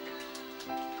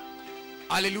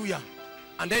 Hallelujah.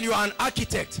 And then you are an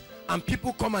architect and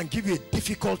people come and give you a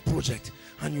difficult project,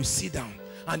 and you sit down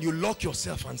and you lock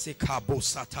yourself and say,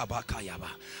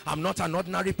 I'm not an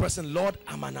ordinary person, Lord,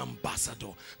 I'm an ambassador.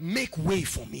 Make way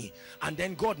for me. And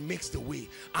then God makes the way.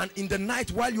 And in the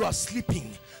night while you are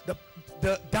sleeping,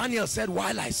 Daniel said,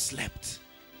 while I slept,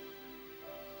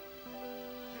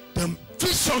 the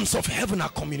visions of heaven are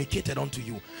communicated unto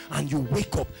you, and you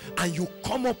wake up and you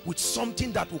come up with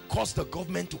something that will cause the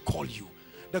government to call you.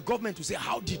 The government will say,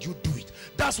 how did you do it?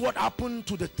 That's what happened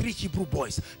to the 3 Hebrew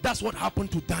boys. That's what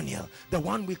happened to Daniel, the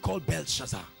one we call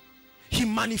Belshazzar. He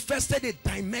manifested a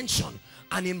dimension,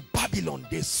 and in Babylon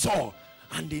they saw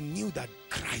and they knew that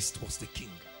Christ was the king.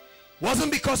 It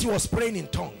wasn't because he was praying in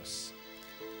tongues.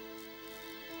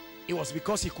 It was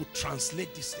because he could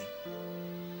translate this thing.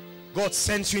 God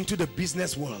sends you into the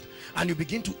business world and you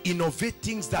begin to innovate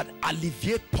things that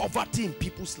alleviate poverty in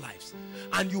people's lives,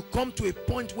 and you come to a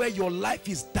point where your life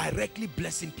is directly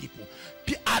blessing people.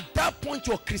 At that point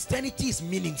your Christianity is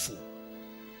meaningful.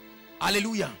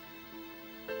 Hallelujah.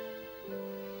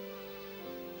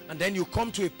 And then you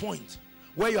come to a point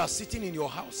where you are sitting in your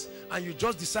house and you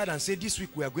just decide and say, this week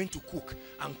we are going to cook,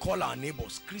 and call our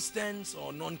neighbors, Christians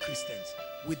or non-Christians,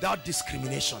 without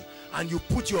discrimination, and you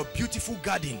put your beautiful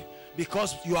garden,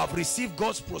 because you have received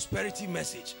God's prosperity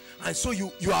message, and so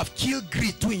you have killed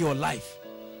greed too in your life.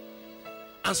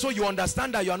 And so you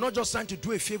understand that you are not just trying to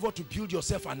do a favor to build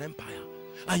yourself an empire,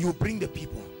 and you bring the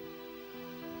people.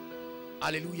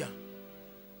 Hallelujah.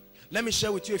 Let me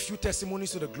share with you a few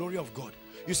testimonies to the glory of God.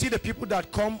 You see the people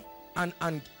that come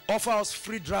and offer us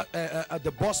free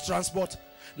the bus transport.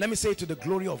 Let me say it to the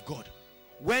glory of God.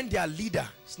 When their leader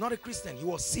is not a Christian, he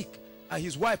was sick and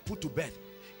his wife put to bed.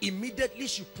 Immediately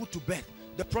she put to bed,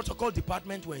 the protocol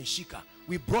department were in Shika.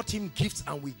 We brought him gifts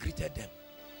and we greeted them.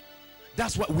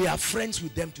 That's why we are friends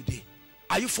with them today.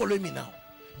 Are you following me now?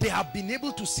 They have been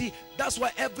able to see. That's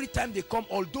why every time they come,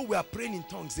 although we are praying in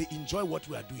tongues, they enjoy what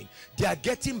we are doing. They are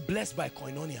getting blessed by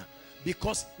koinonia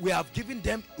because we have given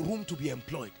them room to be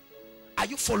employed. Are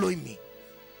you following me?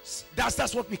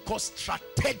 That's what we call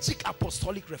strategic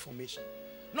apostolic reformation.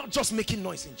 Not just making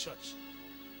noise in church,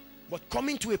 but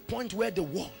coming to a point where the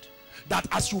word, that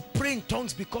as you pray in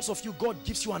tongues, because of you, God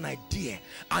gives you an idea,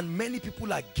 and many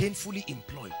people are gainfully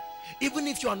employed. Even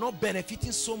if you are not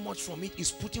benefiting so much from it,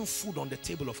 is putting food on the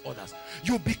table of others.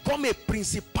 You become a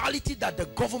principality that the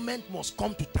government must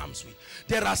come to terms with.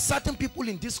 There are certain people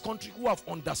in this country who have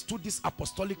understood this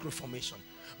apostolic reformation.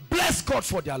 Bless God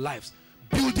for their lives,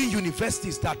 building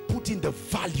universities that put in the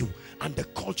value and the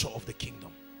culture of the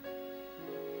kingdom.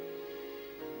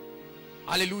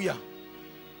 Hallelujah.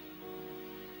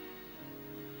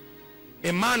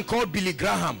 A man called Billy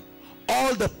Graham,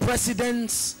 all the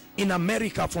presidents in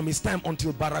America from his time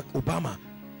until Barack Obama,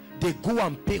 they go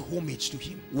and pay homage to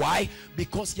him. Why?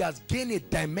 Because he has gained a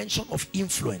dimension of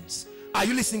influence. Are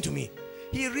you listening to me?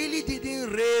 He really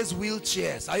didn't raise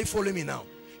wheelchairs. Are you following me now?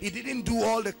 He didn't do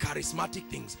all the charismatic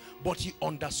things, but he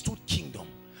understood kingdom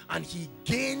and he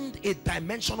gained a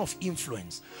dimension of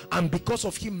influence, and because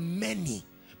of him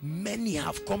many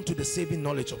have come to the saving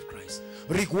knowledge of Christ.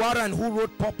 Rick Warren, who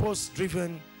wrote Purpose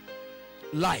Driven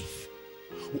Life,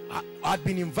 had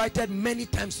been invited many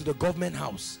times to the government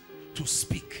house to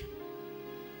speak.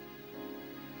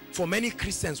 For many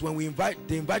Christians, when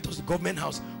they invite us to the government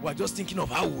house, we're just thinking of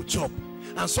how we'll chop.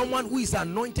 And someone who is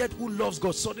anointed, who loves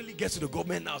God, suddenly gets to the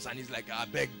government house and he's like, I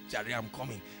beg, Jerry, I'm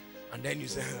coming. And then you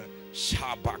say,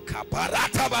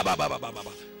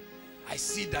 I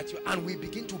see that you, and we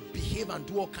begin to behave and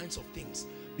do all kinds of things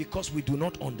because we do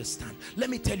not understand. Let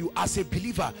me tell you, as a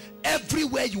believer,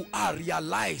 everywhere you are,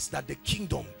 realize that the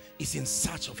kingdom is in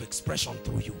search of expression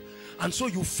through you. And so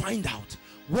you find out,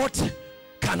 what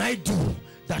can I do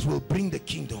that will bring the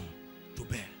kingdom to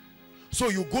bear? So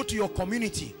you go to your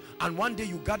community, and one day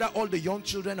you gather all the young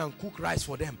children and cook rice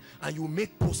for them, and you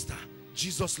make poster,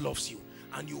 Jesus loves you,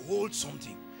 and you hold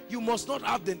something. You must not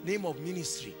have the name of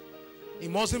ministry. It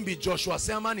mustn't be Joshua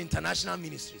Selman International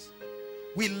Ministries.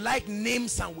 We like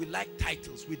names and we like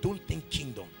titles. We don't think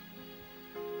kingdom.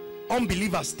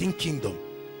 Unbelievers think kingdom.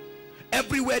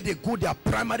 Everywhere they go, their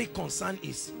primary concern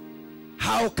is,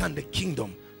 how can the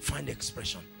kingdom find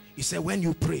expression? He said, when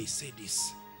you pray, say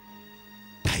this: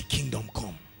 thy kingdom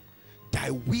come, thy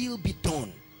will be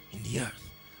done in the earth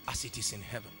as it is in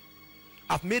heaven.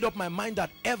 I've made up my mind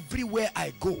that everywhere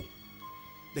I go,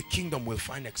 the kingdom will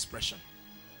find expression.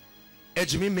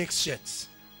 Ejimi makes shirts.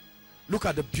 Look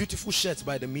at the beautiful shirts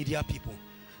by the media people.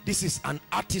 This is an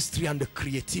artistry and the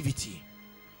creativity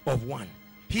of one.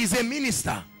 He is a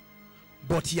minister,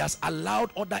 but he has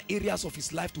allowed other areas of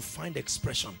his life to find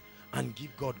expression and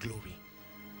give God glory.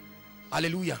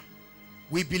 Hallelujah.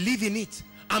 We believe in it.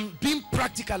 I'm being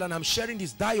practical and I'm sharing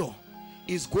this. Dio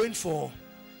is going for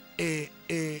a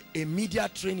media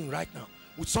training right now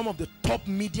with some of the top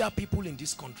media people in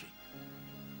this country.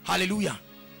 Hallelujah.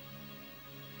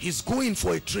 He's going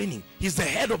for a training. He's the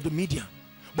head of the media.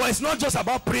 But it's not just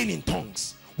about praying in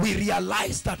tongues. We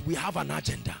realize that we have an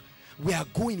agenda. We are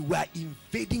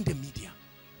invading the media.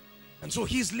 And so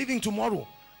he's leaving tomorrow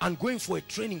and going for a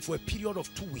training for a period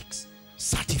of 2 weeks.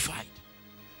 Certified.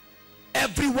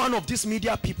 Every one of these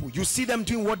media people, you see them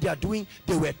doing what they are doing,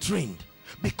 they were trained.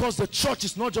 Because the church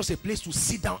is not just a place to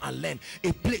sit down and learn.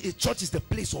 A church is the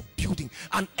place of building.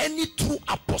 And any true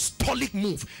apostolic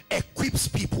move equips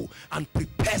people and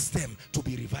prepares them to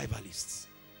be revivalists.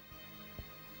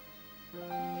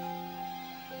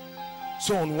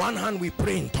 So on one hand, we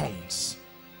pray in tongues.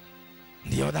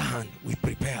 On the other hand, we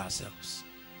prepare ourselves.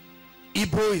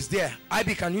 Ibro is there.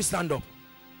 Ibi, can you stand up?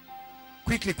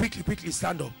 Quickly, quickly, quickly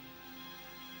stand up.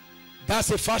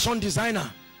 That's a fashion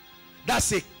designer.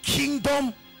 That's a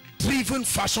kingdom-driven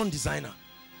fashion designer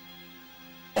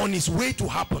on his way to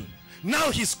happen.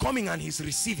 Now he's coming and he's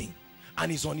receiving,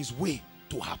 and he's on his way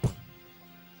to happen.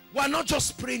 We're not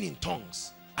just praying in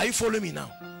tongues. Are you following me now?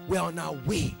 We're on our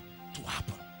way to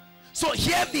happen. So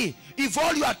hear me. If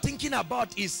all you are thinking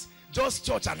about is just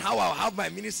church and how I'll have my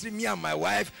ministry, me and my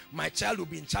wife, my child will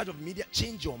be in charge of media,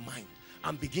 change your mind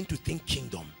and begin to think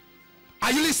kingdom.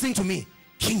 Are you listening to me?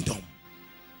 Kingdom.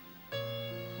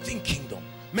 Think kingdom.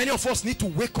 Many of us need to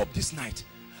wake up this night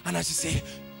and as you say,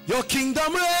 your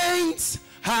kingdom reigns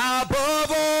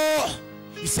above all.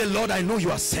 You say, Lord, I know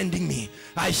you are sending me.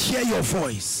 I hear your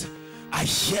voice. I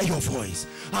hear your voice.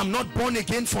 I'm not born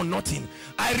again for nothing.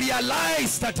 I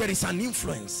realize that there is an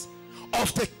influence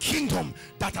of the kingdom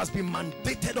that has been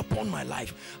mandated upon my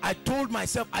life. I told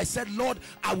myself, I said, Lord,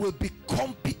 I will be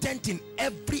competent in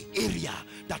every area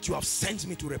that you have sent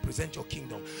me to represent your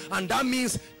kingdom. And that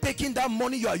means taking that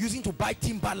money you are using to buy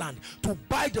timberland, to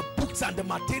buy the books and the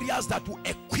materials that will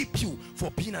equip you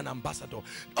for being an ambassador.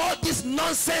 All this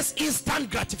nonsense, instant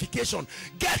gratification,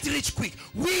 get rich quick.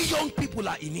 We young people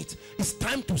are in it. It's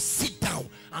time to sit down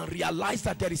and realize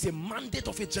that there is a mandate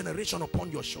of a generation upon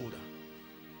your shoulder.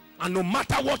 And no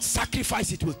matter what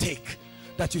sacrifice it will take,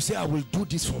 that you say, I will do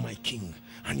this for my king,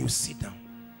 and you sit down.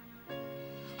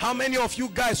 How many of you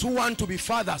guys who want to be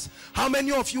fathers, how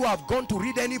many of you have gone to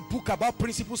read any book about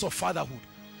principles of fatherhood?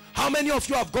 How many of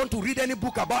you have gone to read any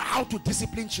book about how to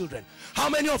discipline children? How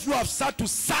many of you have sat to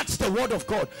search the word of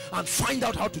God and find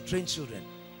out how to train children?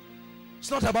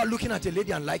 It's not about looking at a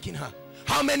lady and liking her.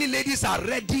 How many ladies are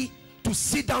ready to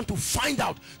sit down to find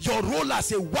out your role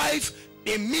as a wife,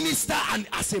 a minister, and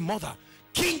as a mother?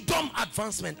 Kingdom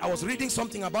advancement. I was reading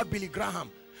something about Billy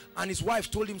Graham, and his wife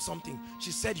told him something.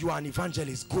 She said, you are an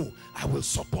evangelist, go, I will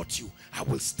support you, I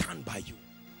will stand by you.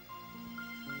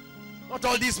 Not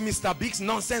all this Mr. Biggs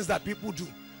nonsense that people do.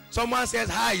 Someone says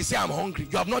hi, you say I'm hungry,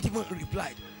 you have not even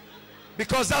replied,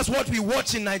 because that's what we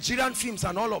watch in Nigerian films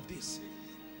and all of this.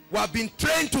 We have been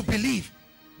trained to believe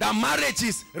that marriage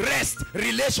is rest,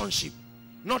 relationship,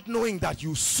 not knowing that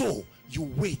you sow, you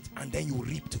wait, and then you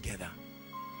reap together.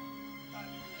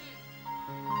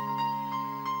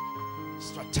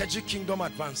 Strategic kingdom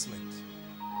advancement.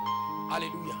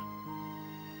 Hallelujah.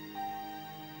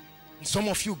 And some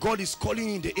of you, God is calling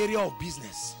you in the area of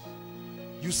business.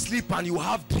 You sleep and you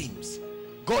have dreams.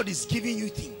 God is giving you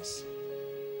things,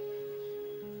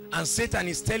 and Satan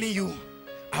is telling you,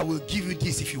 I will give you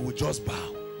this if you will just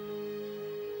bow.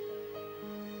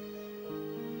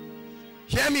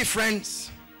 Hear me,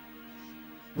 friends.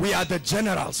 We are the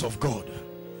generals of God.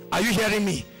 Are you hearing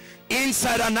me?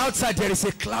 Inside and outside, there is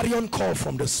a clarion call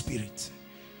from the Spirit.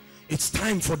 It's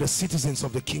time for the citizens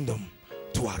of the kingdom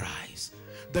to arise.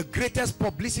 The greatest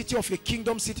publicity of a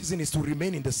kingdom citizen is to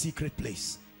remain in the secret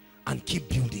place and keep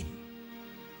building.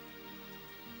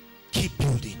 Keep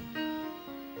building.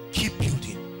 Keep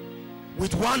building.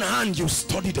 With one hand, you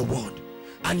study the word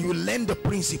and you learn the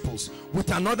principles.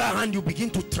 With another hand, you begin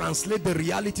to translate the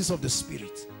realities of the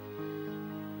Spirit.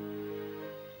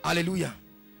 Hallelujah.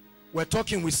 We're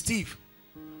talking with Steve,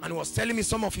 and he was telling me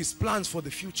some of his plans for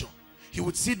the future. He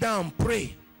would sit down and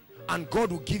pray, and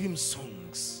God would give him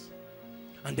songs,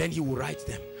 and then he will write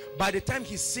them. By the time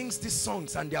he sings these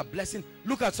songs and they are blessing,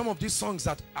 look at some of these songs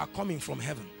that are coming from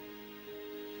heaven.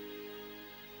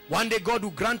 One day God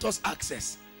will grant us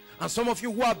access, and some of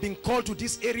you who have been called to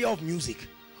this area of music,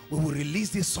 we will release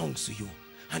these songs to you,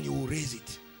 and you will raise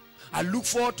it. I look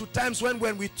forward to times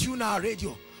when we tune our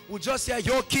radio, we'll just say,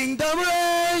 your kingdom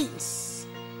reigns.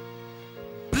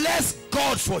 Bless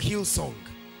God for Hillsong.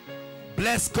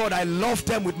 Bless God, I love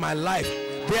them with my life.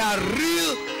 They are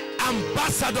real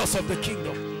ambassadors of the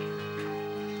kingdom.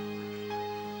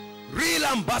 Real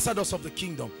ambassadors of the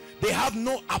kingdom. They have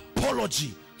no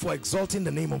apology for exalting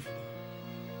the name of God.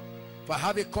 If I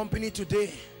have a company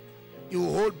today, you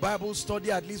will hold Bible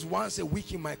study at least once a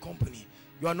week in my company.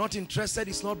 You are not interested,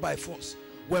 it's not by force.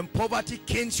 When poverty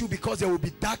canes you, because there will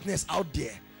be darkness out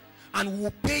there, and we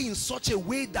will pay in such a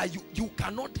way that you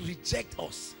cannot reject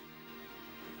us.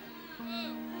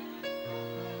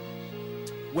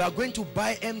 We are going to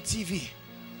buy MTV.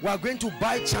 We are going to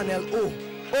buy Channel O.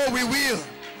 Oh, we will.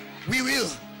 We will.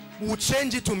 We will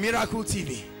change it to Miracle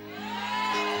TV.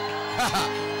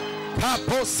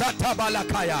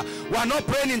 We are not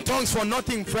praying in tongues for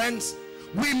nothing, friends.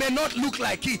 We may not look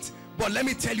like it, but let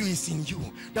me tell you, it's in you.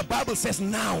 The Bible says,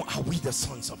 now are we the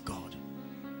sons of God.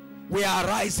 We are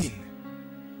rising.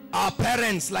 Our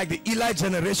parents, like the Eli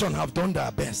generation, have done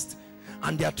their best,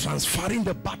 and they are transferring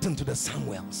the baton to the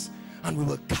Samuels, and we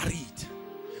will carry it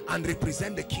and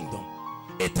represent the kingdom.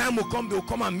 A time will come, they will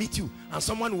come and meet you, and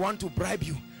someone will want to bribe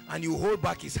you, and you hold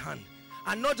back his hand,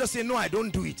 and not just say, no, I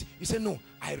don't do it. You say, no,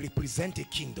 I represent a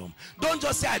kingdom. Don't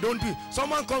just say, I don't do it.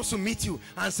 Someone comes to meet you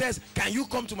and says, can you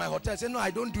come to my hotel? Say, no,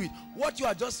 I don't do it. What you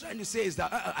are just trying to say is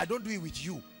that I don't do it with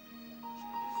you.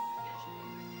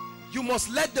 You must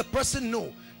let the person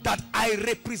know that I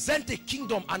represent a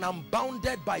kingdom, and I'm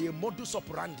bounded by a modus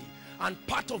operandi, and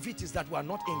part of it is that we are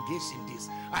not engaged in this.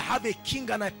 I have a king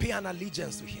and I pay an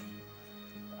allegiance to him.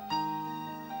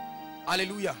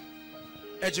 Hallelujah.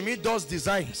 Ejimi does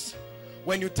designs.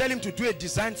 When you tell him to do a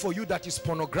design for you that is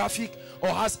pornographic or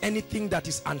has anything that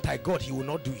is anti-God, he will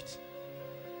not do it.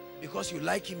 Because you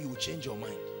like him, you will change your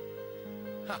mind.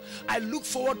 I look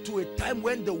forward to a time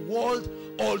when the world,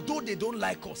 although they don't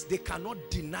like us, they cannot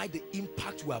deny the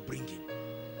impact we are bringing.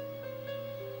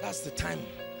 That's the time.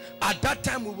 At that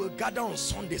time, we will gather on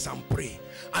Sundays and pray.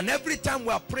 And every time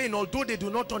we are praying, although they do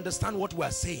not understand what we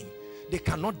are saying, they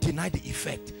cannot deny the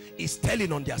effect. It's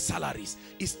telling on their salaries.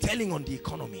 It's telling on the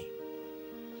economy.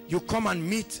 You come and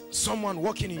meet someone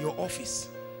working in your office,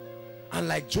 and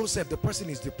like Joseph, the person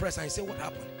is depressed, and you say, what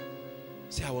happened?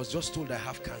 Say, I was just told I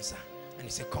have cancer. And he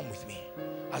said, come with me.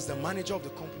 As the manager of the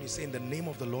company, say, in the name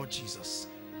of the Lord Jesus,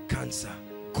 cancer,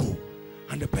 go.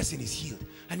 And the person is healed.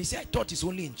 And he said, I thought it's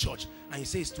only in church. And he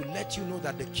says, to let you know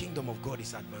that the kingdom of God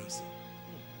is advancing.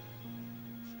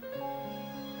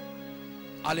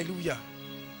 Hallelujah.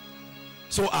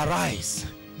 So arise,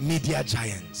 media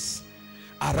giants.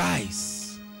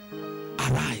 Arise.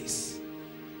 Arise.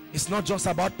 It's not just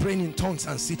about praying in tongues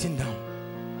and sitting down.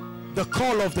 The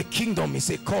call of the kingdom is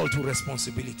a call to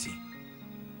responsibility.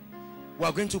 We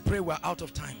are going to pray. We're out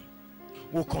of time.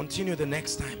 We'll continue the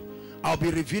next time. I'll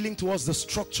be revealing to us the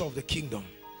structure of the kingdom.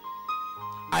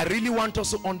 I really want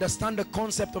us to understand the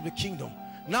concept of the kingdom.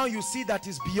 Now you see that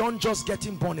it's beyond just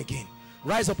getting born again.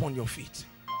 Rise up on your feet.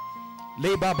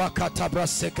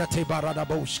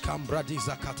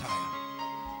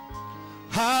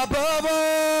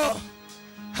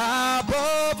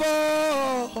 Above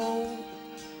all,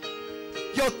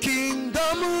 your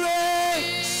kingdom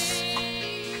reigns.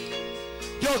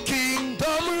 Your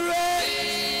kingdom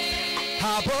reigns.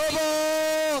 Above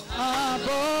all,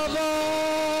 above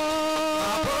all,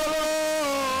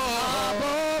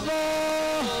 above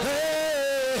all,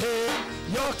 hey,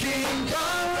 your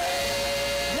kingdom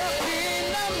reigns. Your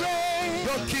kingdom reigns.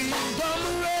 Your kingdom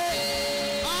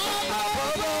reigns.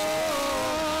 Above all.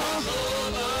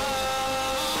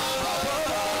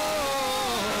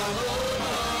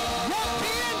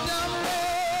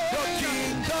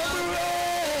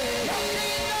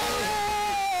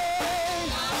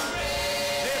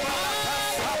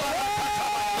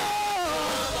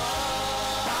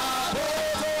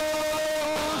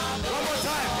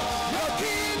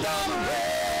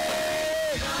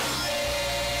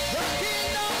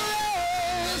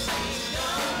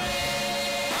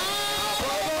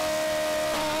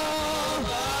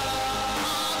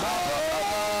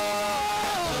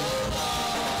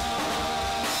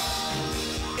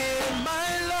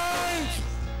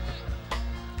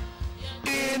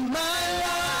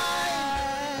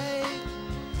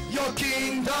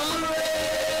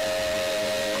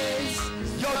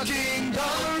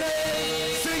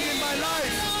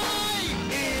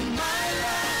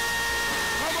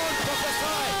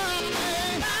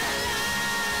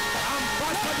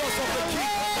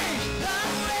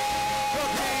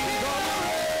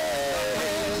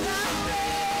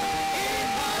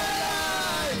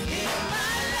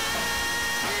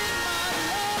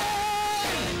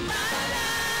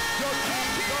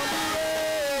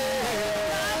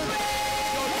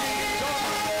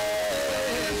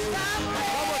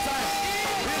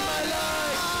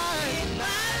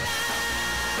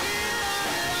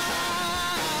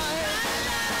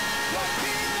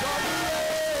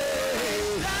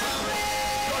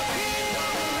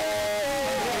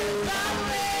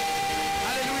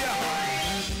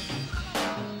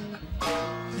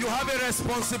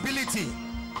 Responsibility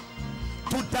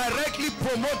to directly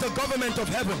promote the government of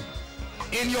heaven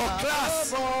in your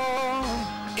class,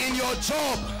 in your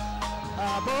job.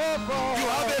 You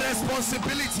have a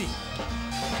responsibility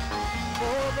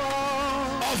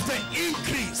of the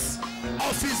increase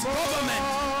of his government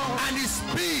and his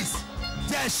peace.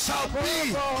 There shall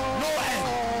be no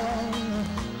end.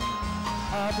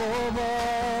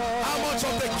 How much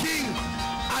of the king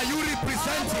are you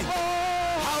representing?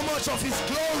 How much of his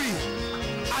glory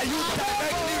are you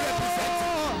directly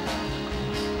representing?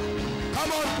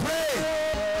 Come on, pray.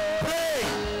 Pray.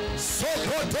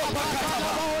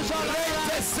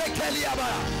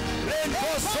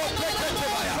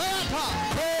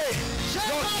 Pray.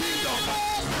 Your kingdom.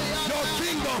 Your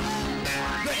kingdom.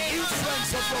 The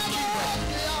influence of your kingdom.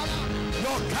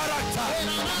 Your character.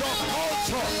 Your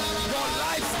culture. Your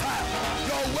lifestyle.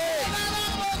 Your ways.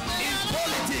 In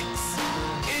politics.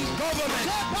 In government.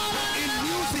 In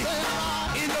music.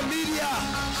 In the media.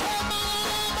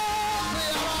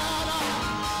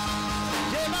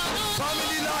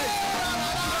 Family life.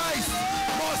 Christ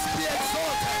must be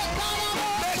exalted.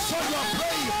 Make sure you are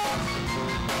praying.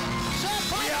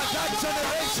 We are that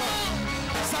generation.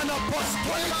 It's an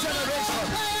apostolic generation.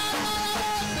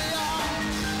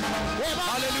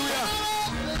 Hallelujah.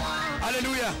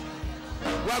 Hallelujah.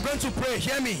 We are going to pray.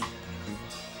 Hear me.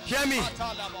 Hear me.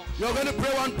 You're going to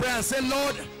pray one prayer and say,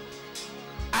 Lord,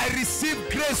 I receive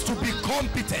grace to be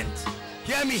competent.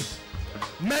 Hear me.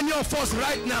 Many of us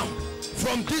right now,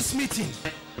 from this meeting,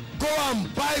 go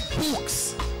and buy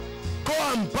books, go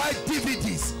and buy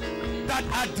DVDs that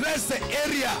address the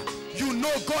area you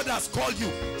know God has called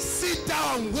you. Sit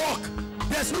down and walk.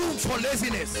 There's room for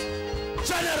laziness.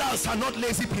 Generals are not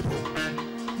lazy people.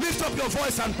 Lift up your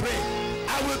voice and pray.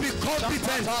 I will be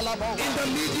competent in the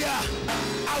media.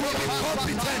 I will be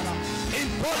competent in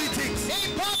politics.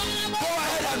 Go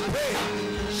ahead and pray.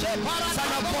 It's an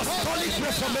apostolic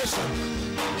reformation.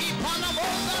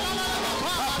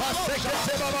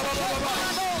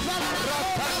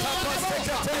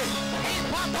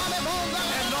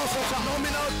 Enough of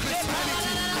nominal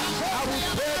Christianity. I will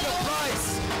pay the price.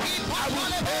 I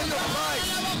will pay the price.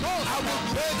 I will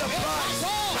pay the price.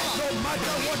 No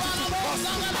matter what it costs.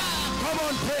 Come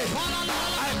on, pray.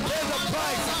 I pay the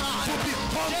price to be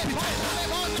competent.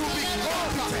 To be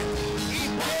competent.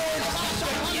 Gain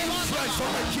the influence of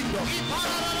the kingdom.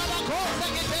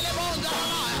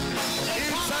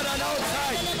 Inside and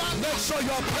outside. Make sure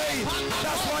you are praying.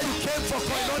 That's why you came for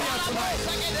Koinonia tonight.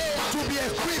 To be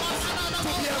equipped. To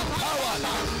be empowered.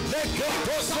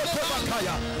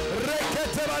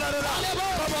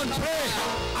 Come on, pray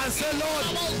and say, Lord,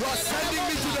 you are sending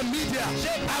me to the media.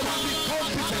 I will be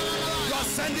competent. You are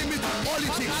sending me to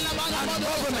politics and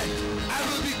government. I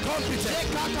will be competent.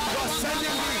 You are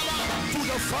sending me to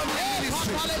the family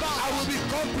ministry. I will be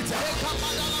competent.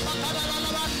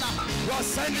 You are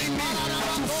sending me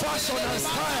to fashion and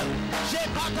style.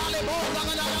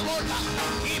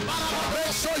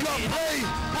 Make sure you are praying.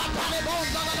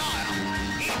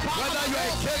 Whether you are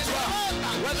a caterer,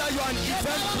 whether you are an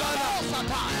event planner,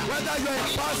 whether you are a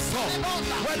pastor,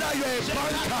 whether you are a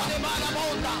banker,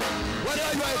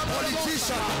 whether you are a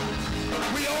politician,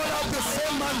 we all have the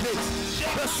same mandate,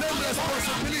 the same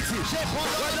responsibility.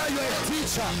 Whether you are a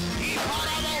teacher,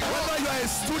 whether you are a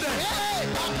student,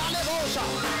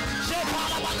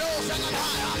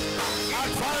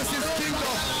 advance his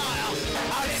kingdom,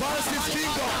 advance his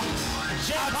kingdom,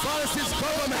 advance his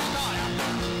government.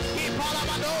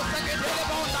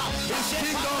 His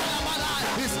kingdom,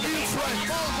 his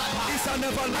influence is an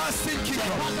everlasting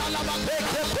kingdom.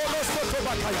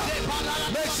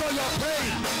 Make sure you're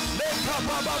praying.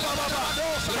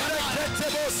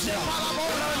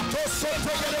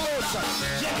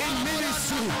 In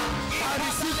ministry, I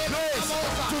receive grace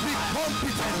to be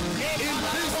competent. In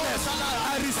business,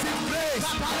 I receive grace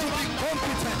to be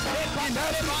competent. In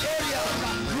every area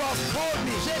you have called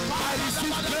me, I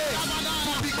receive grace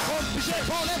to be competent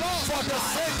for the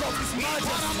sake of his majesty,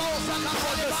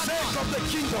 for the sake of the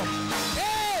kingdom.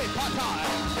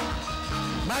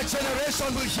 My generation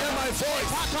will hear my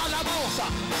voice.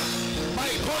 My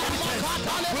competence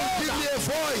will give me a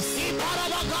voice,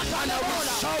 and I will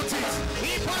shout it.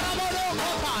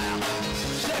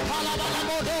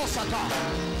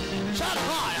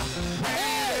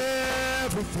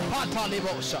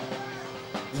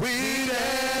 With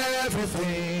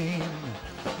everything,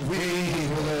 we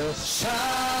will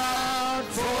shout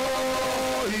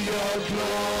for your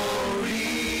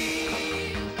glory.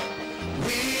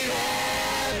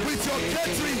 With your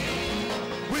catering,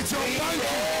 with your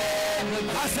banking,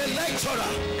 as a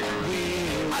lecturer,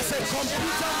 as a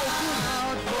computer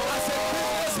mogul, as a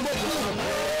business mogul,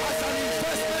 as an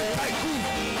investment tycoon,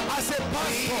 as a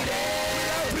pastor, with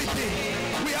everything,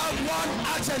 we have one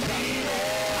agenda: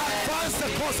 advance the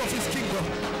cause of his kingdom.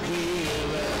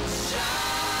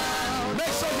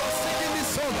 Make sure you're singing this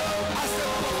song as a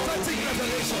prophetic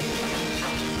revelation.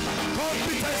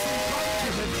 Competence in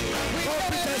banking,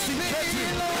 competence in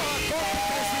catering,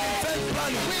 competence in event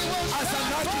planning. As an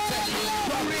architect, you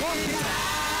are competent.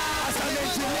 As an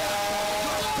engineer,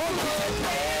 you are competent.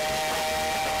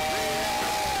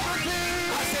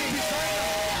 As a designer,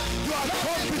 you are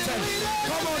competent.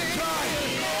 Come on, cry.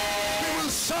 We will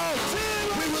shout.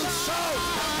 We will shout.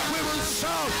 We will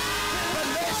shout. The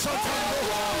nations will know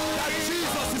that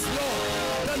Jesus is Lord.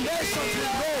 The nations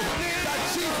will know that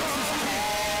Jesus is King.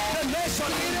 The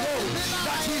nations will know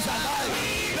that he is alive.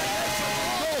 The nations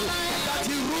will know that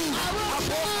he rules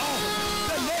above all.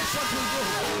 The nations will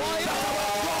know that our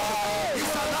God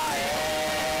is alive.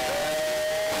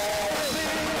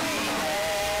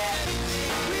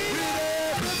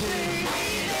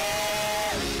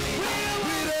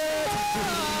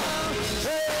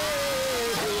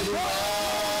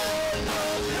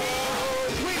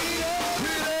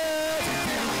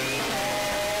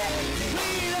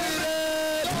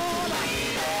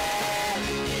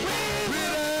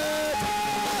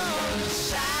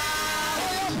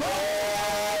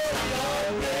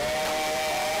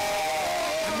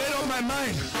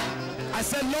 I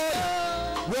said, Lord,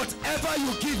 whatever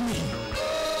you give me,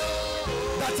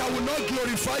 that I will not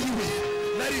glorify you with,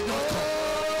 let it not come.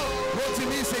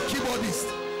 Rotimi is a keyboardist.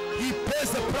 He pays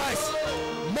the price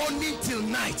morning till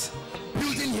night,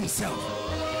 building himself.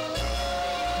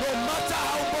 No matter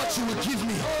how much you will give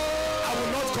me, I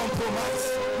will not compromise.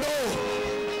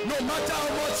 No matter how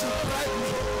much you bribe me,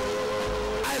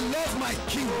 I love my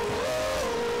king.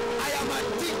 I am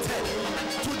addicted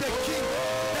to the king.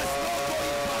 There's no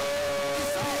going back.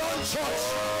 It's beyond church.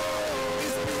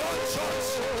 It's beyond church.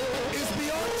 It's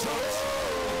beyond church.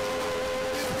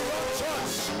 It's beyond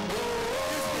church.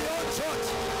 It's beyond church.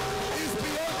 It's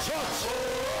beyond church.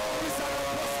 It's an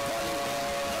apostolic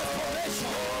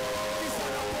reformation. It's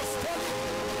an apostolic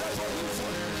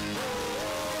revolution.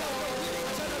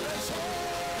 Generation.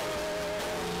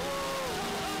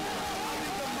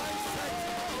 Having the mindset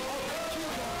of the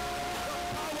kingdom, the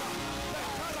power, the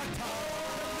character,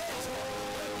 the nature,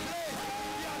 the grace,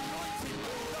 the anointing,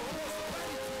 the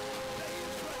prosperity, the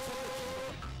influence of the kingdom.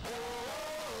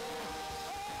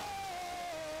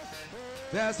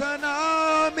 There's an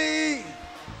army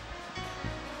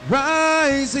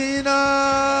rising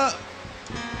up.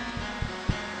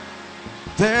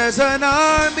 There's an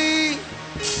army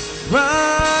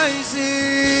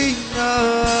rising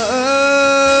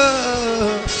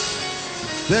up.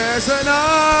 There's an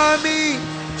army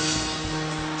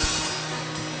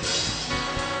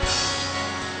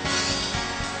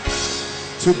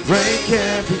to break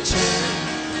every chain.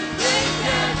 Break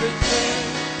every chain,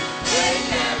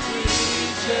 break every chain.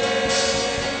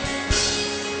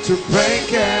 To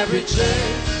break every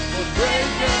chain.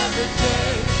 Break every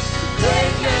chain,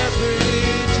 break every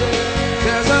chain.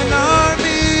 There's an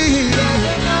army. There's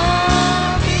an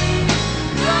army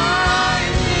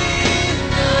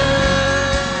rising up.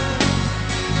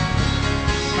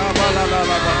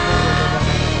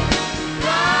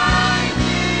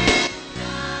 Rising.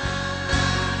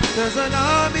 There's an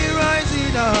army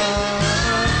rising up.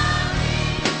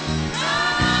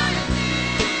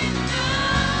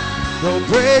 They'll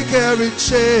break every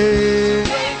chain.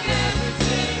 Break every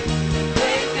chain,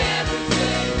 break every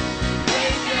chain,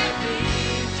 break every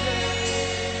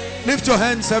chain. Lift your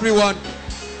hands, everyone.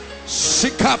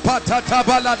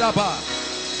 Shikapatatabaladaba.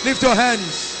 Lift your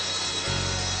hands.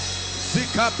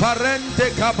 Sikaparente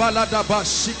kabaladaba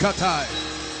shikatai.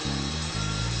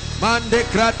 Mande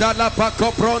gradala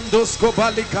pakoprondos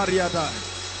kobali kariada.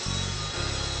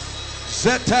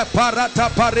 Zete parata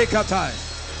parikatai.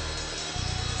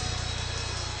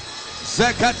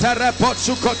 Zekatere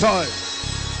potsukotoi.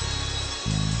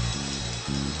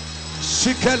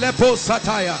 Shikelepo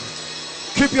sataya.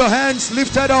 Keep your hands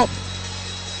lifted up.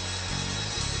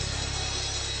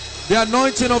 The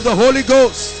anointing of the Holy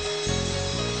Ghost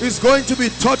is going to be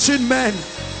touching men,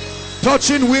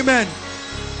 touching women.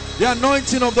 The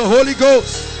anointing of the Holy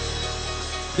Ghost.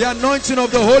 The anointing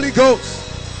of the Holy Ghost.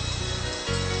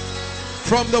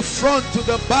 From the front to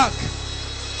the back.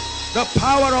 The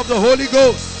power of the Holy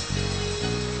Ghost.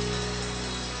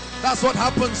 That's what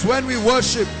happens when we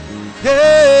worship.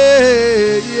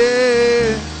 Yeah,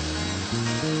 yeah.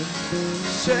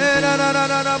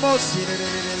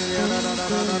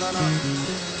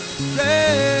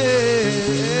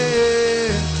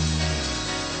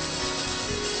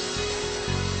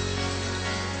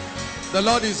 The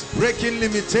Lord is breaking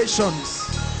limitations.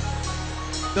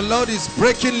 The Lord is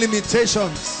breaking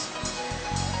limitations.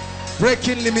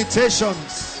 Breaking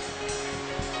limitations.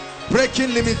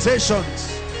 Breaking limitations.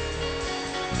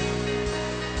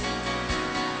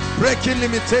 Breaking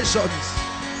limitations.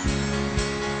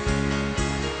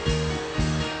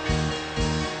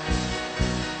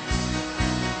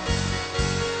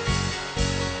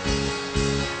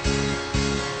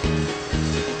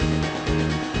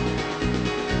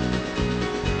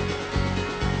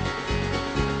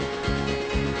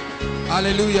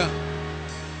 Hallelujah.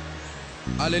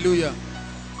 Hallelujah.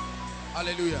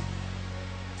 Hallelujah.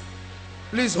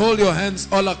 Please hold your hands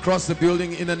all across the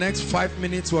building. In the next 5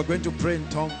 minutes, we're going to pray in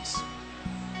tongues.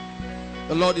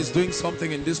 The Lord is doing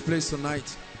something in this place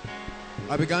tonight.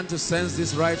 I began to sense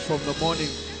this right from the morning.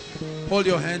 Hold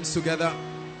your hands together.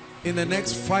 In the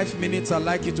next 5 minutes, I'd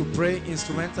like you to pray.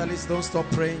 Instrumentalists, don't stop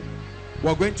praying.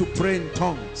 We're going to pray in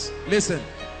tongues. Listen,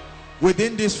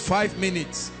 within these 5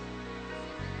 minutes,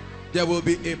 there will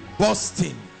be a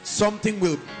bursting. Something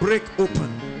will break open.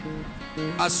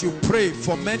 As you pray,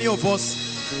 for many of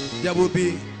us, there will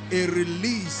be a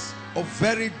release of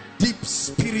very deep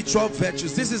spiritual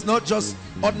virtues. This is not just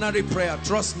ordinary prayer,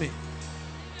 trust me.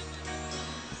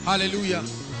 Hallelujah.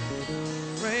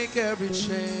 Break every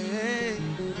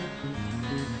chain.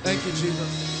 Thank you,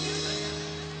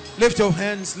 Jesus. Lift your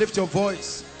hands, lift your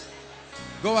voice.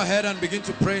 Go ahead and begin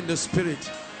to pray in the Spirit.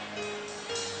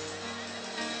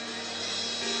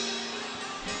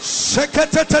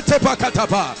 Sheketete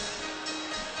pakataba.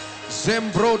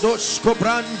 Zembrodos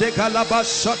kobrande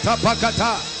kalabashata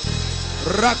pakata.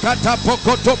 Rakata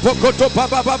pokoto pokoto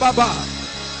baba baba.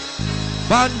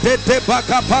 Bandete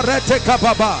baka parete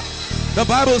kababa. The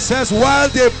Bible says, while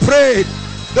they prayed,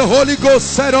 the Holy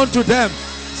Ghost said unto them,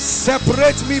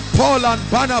 separate me Paul and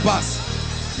Barnabas.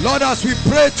 Lord, as we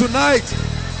pray tonight,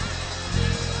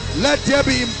 let there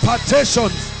be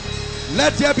impartations.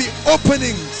 Let there be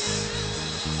openings.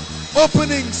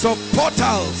 Openings of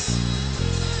portals.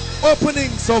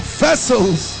 Openings of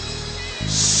vessels.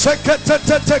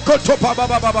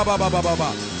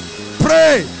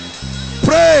 Pray.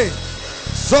 Pray.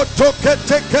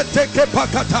 Sotokete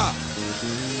pakata.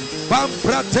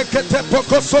 Bambra tekete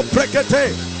pokoso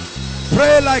prekete.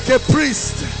 Pray like a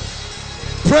priest.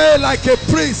 Pray like a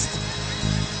priest.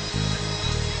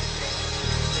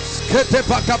 Skete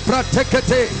bakapra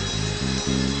tekete.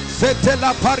 Sete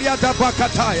la pariada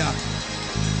bakataya.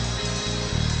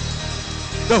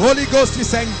 The Holy Ghost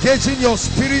is engaging your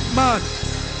spirit man.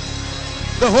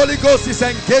 The Holy Ghost is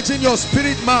engaging your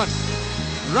spirit man.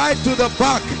 Right to the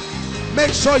back.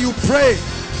 Make sure you pray.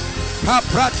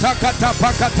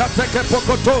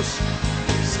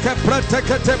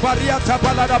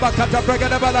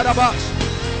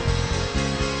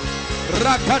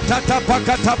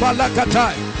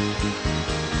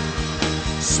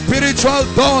 Spiritual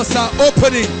doors are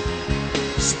opening.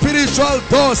 Spiritual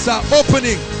doors are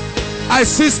opening. I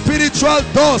see spiritual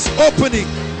doors opening.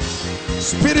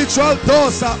 Spiritual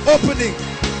doors are opening.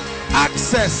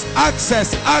 Access,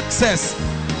 access, access.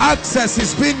 Access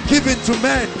is being given to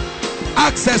men.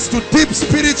 Access to deep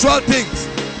spiritual things.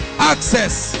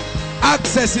 Access.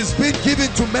 Access is being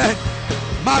given to men.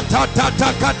 Matata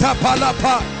kata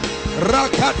palapa.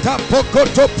 Rakata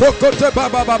pokoto pokote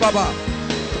baba baba.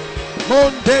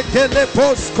 Monde kele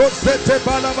posko sete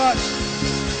balabash.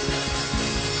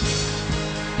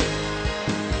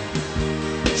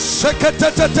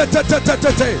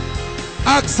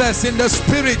 Access in the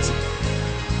spirit.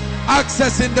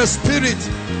 Access in the spirit.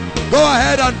 Go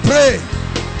ahead and pray.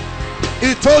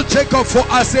 He told Jacob, for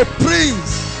as a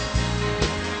prince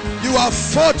you have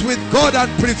fought with God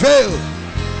and prevailed.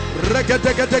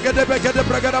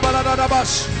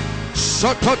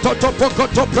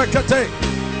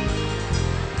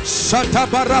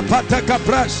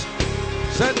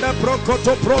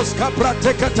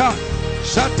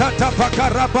 Shatata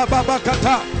pakaraba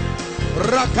babakata.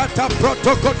 Rakata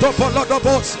protokoto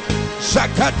polodobos.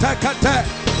 Shakata kata.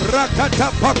 Rakata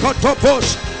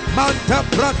pakotobos. Manta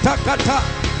pratakata.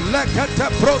 Lekata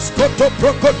proskoto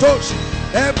prokotos.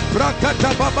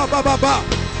 Emprakata baba baba.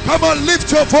 Come on,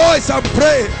 lift your voice and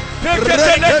pray.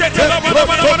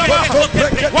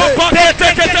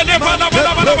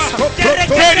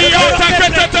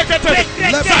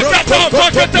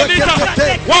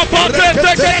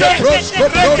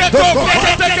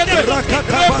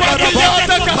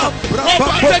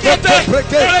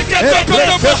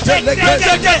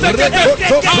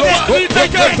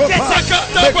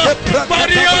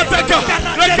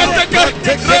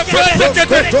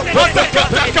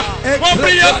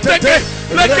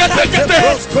 Let there be a breaking,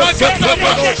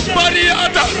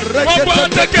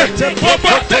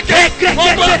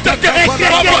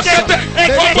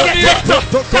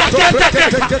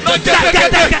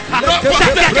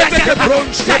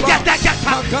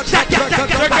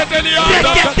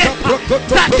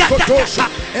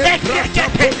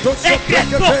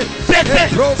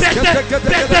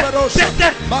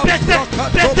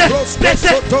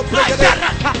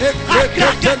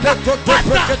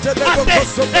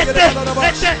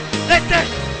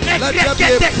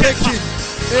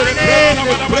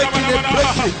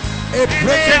 a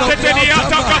breaking of the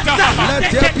altar.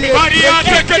 Let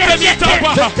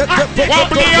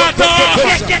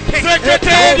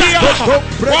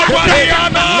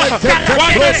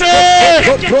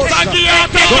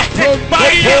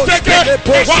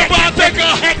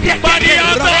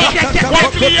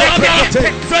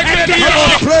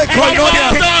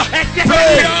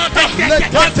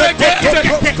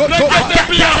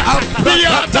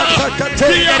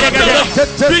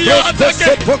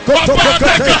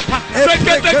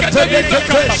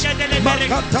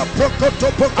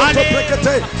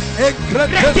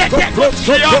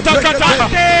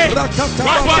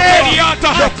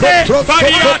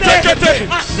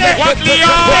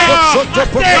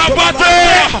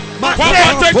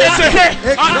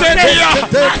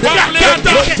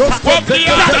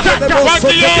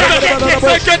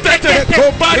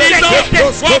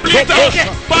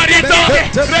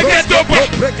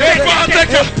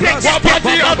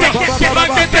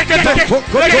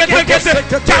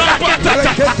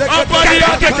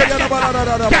there be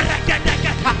a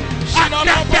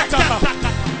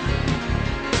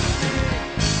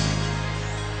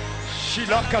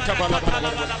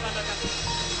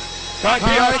I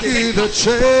hear the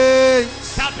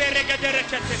chains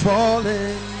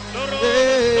falling.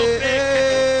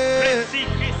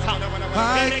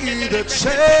 I hear the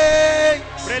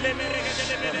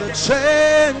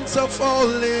chains are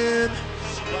falling.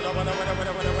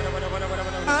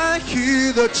 I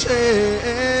hear the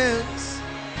chains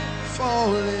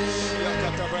falling.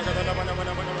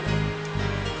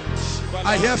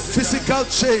 I hear physical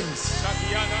chains.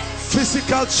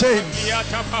 Physical chains.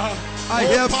 I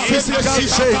hear physical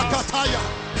chains.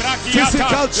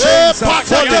 Physical chains are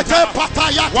falling.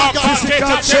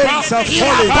 Physical chains are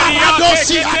falling. I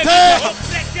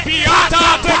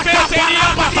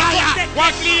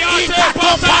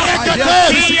hear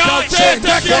physical chains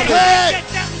falling.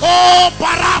 Oh,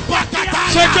 Barabakata!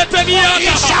 Chains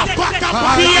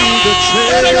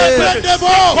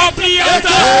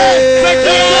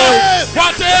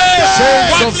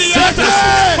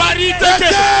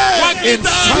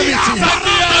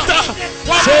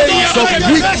of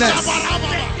weakness.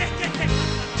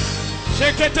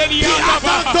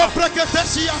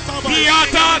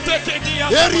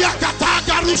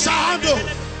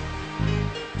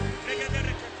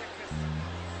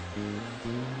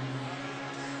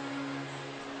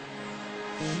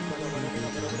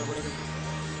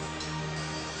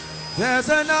 There's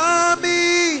an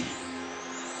army.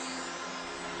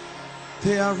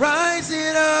 They are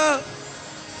rising up.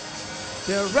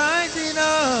 They're rising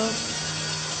up.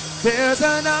 There's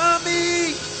an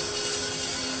army.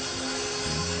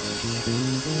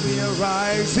 We are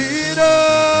rising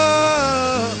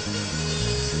up.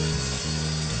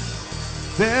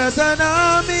 There's an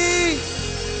army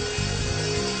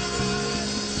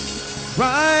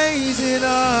rising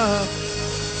up.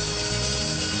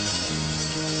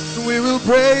 We will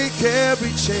break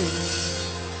every chain.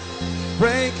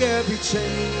 Break every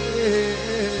chain.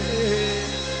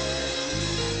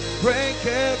 Break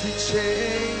every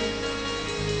chain.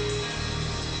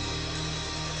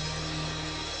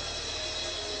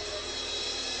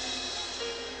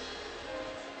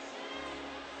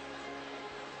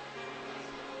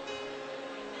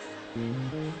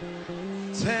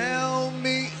 Tell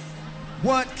me,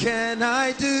 what can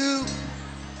I do?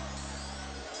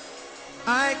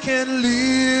 I can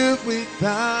live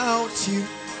without you.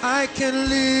 I can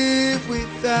live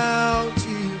without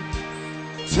you.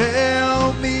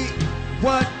 Tell me,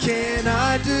 what can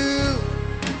I do?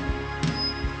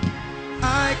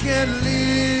 I can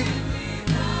live.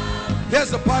 Here's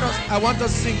the part I want to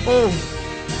sing. Oh,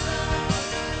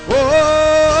 oh,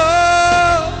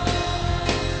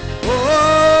 oh,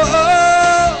 oh,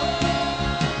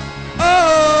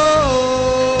 oh.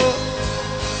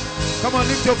 Come on,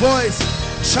 lift your voice.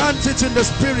 Chant it in the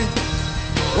spirit.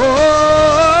 Oh,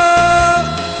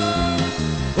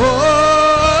 oh,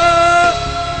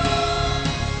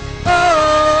 oh, oh,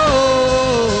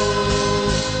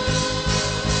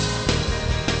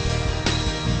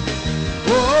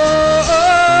 oh.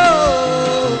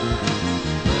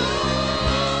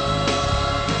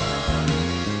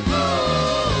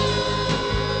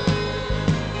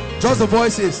 Just the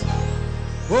voices.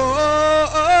 Oh, oh,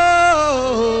 oh.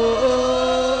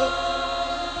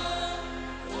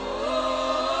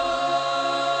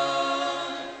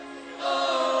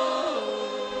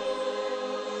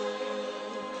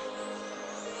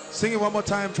 Sing it one more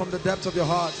time from the depths of your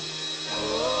heart.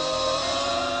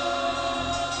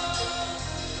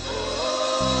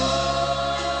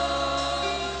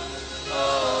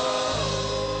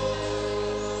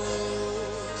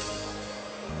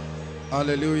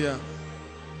 Hallelujah.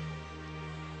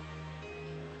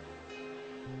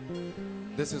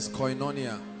 This is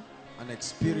koinonia, an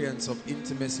experience of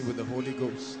intimacy with the Holy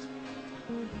Ghost.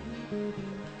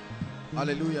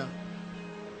 Hallelujah.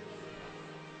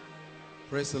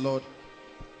 Praise the Lord.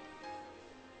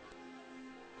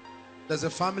 There's a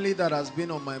family that has been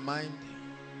on my mind.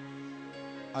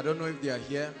 I don't know if they are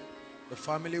here. The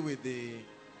family with the...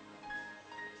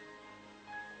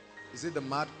 Is it the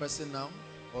mad person now?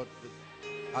 Or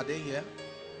are they here?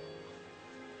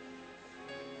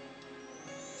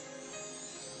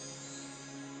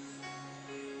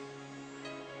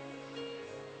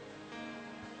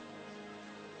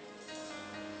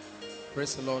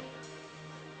 Praise the Lord.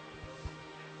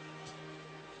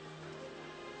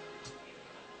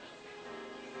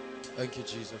 Thank you,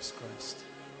 Jesus Christ.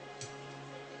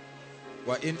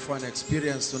 We're in for an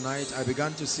experience tonight. I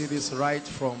began to see this right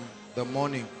from the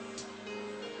morning.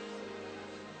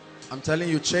 I'm telling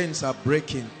you, chains are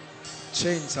breaking.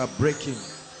 Chains are breaking.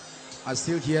 I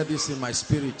still hear this in my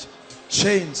spirit.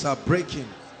 Chains are breaking.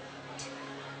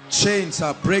 Chains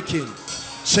are breaking.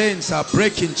 Chains are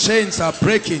breaking. Chains are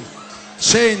breaking.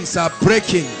 Chains are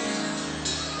breaking.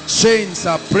 Chains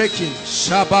are breaking.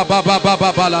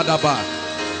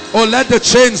 Oh, let the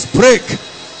chains break.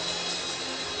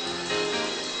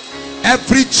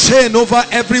 Every chain over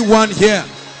everyone here.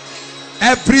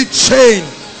 Every chain.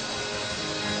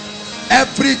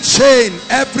 Every chain.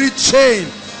 Every chain.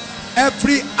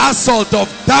 Every assault of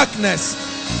darkness.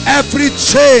 Every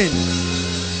chain.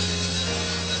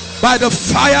 By the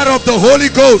fire of the Holy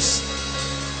Ghost.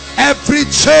 Every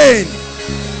chain.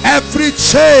 Every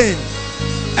chain.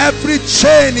 Every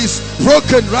chain is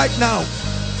broken right now.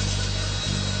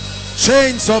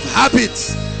 Chains of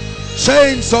habits.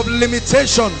 Chains of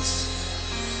limitations.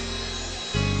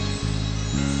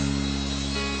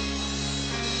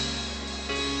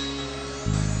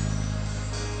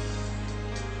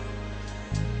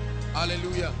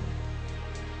 Hallelujah.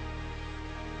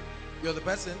 You're the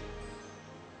person?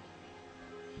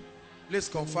 Please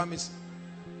confirm it.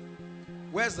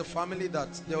 Where's the family that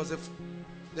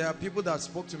there are people that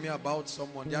spoke to me about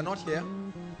someone. They are not here.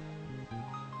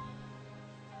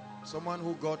 Someone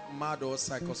who got mad or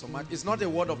psychosomatic. It's not a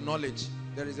word of knowledge.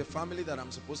 There is a family that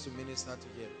I'm supposed to minister to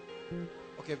here.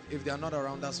 Okay, if they are not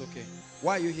around, that's okay.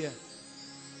 Why are you here?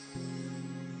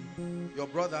 Your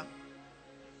brother,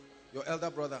 your elder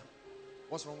brother,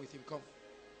 what's wrong with him? Come.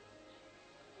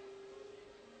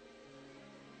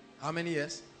 How many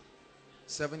years?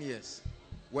 7 years.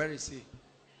 Where is he?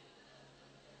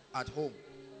 At home.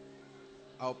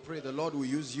 I'll pray the Lord will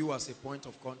use you as a point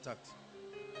of contact.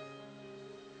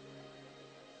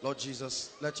 Lord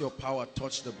Jesus, let your power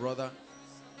touch the brother,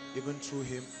 even through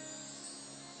him,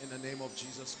 in the name of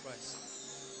Jesus Christ.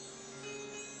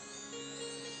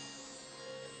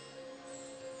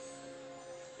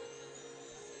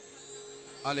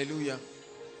 Hallelujah.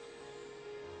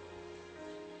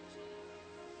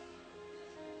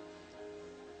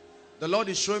 The Lord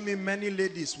is showing me many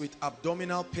ladies with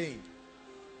abdominal pain.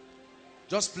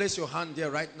 Just place your hand there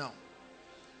right now.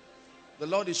 The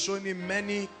Lord is showing me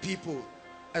many people,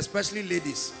 especially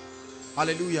ladies.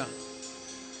 Hallelujah.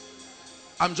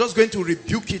 I'm just going to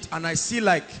rebuke it, and I see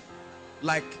like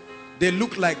they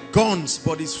look like guns,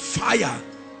 but it's fire,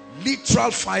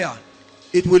 literal fire.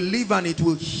 It will live and it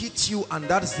will hit you, and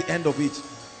that's the end of it.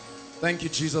 Thank you,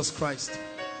 Jesus Christ.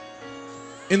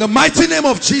 In the mighty name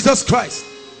of Jesus Christ,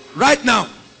 right now,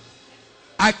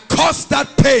 I cause that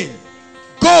pain.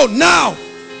 Go now.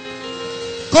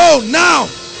 Go now.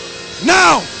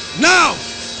 Now. Now.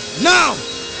 Now.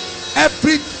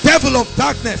 Every devil of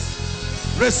darkness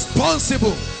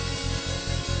responsible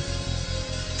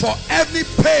for every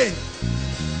pain,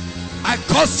 I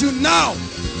curse you now.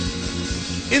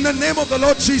 In the name of the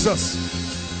Lord Jesus.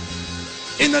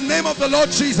 In the name of the Lord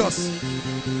Jesus.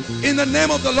 In the name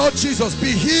of the Lord Jesus.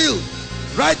 Be healed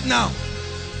right now.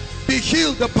 Be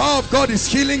healed. The power of God is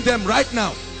healing them right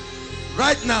now.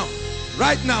 Right now.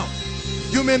 Right now.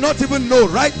 You may not even know.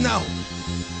 Right now.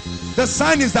 The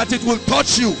sign is that it will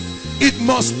touch you. It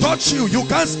must touch you. You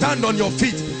can't stand on your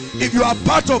feet. If you are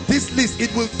part of this list,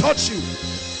 it will touch you.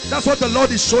 That's what the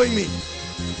Lord is showing me.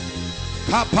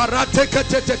 I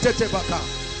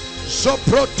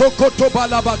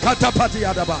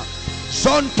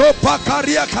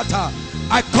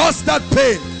cause that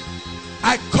pain.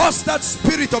 I cause that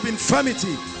spirit of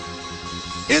infirmity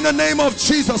in the name of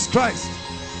Jesus Christ.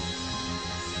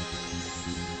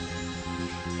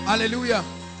 Hallelujah.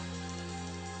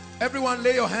 Everyone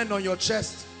lay your hand on your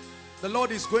chest. The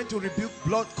Lord is going to rebuke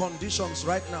blood conditions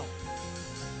right now.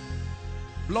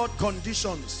 Blood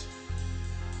conditions.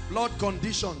 Blood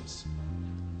conditions.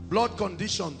 Blood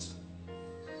conditions.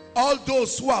 All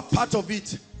those who are part of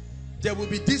it, there will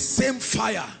be this same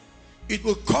fire. It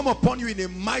will come upon you in a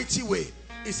mighty way.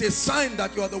 It's a sign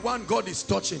that you are the one God is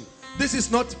touching. This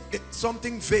is not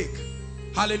something vague.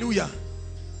 Hallelujah.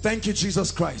 Thank you,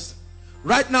 Jesus Christ.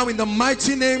 Right now, in the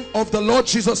mighty name of the Lord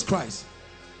Jesus Christ,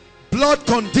 blood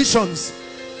conditions,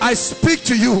 I speak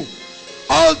to you.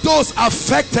 All those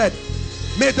affected,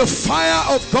 may the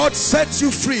fire of God set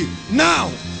you free. Now.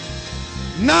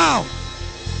 Now.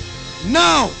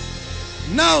 Now.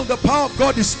 Now the power of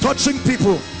God is touching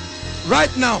people.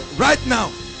 Right now. Right now.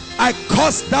 I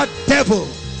curse that devil.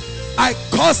 I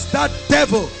curse that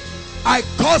devil. I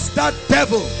curse that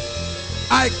devil.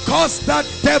 I curse that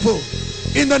devil.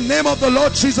 In the name of the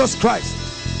Lord Jesus Christ,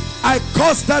 I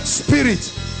curse that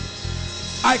spirit.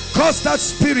 I curse that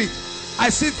spirit. I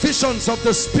see visions of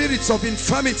the spirits of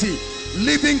infirmity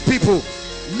leaving people,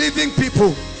 leaving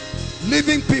people,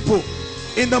 leaving people.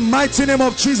 In the mighty name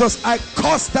of Jesus, I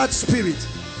curse that spirit.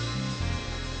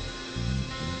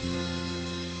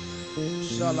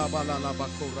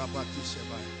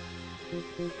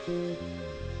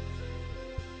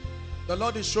 The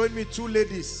Lord is showing me two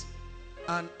ladies,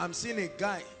 and I'm seeing a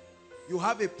guy. You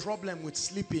have a problem with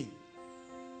sleeping.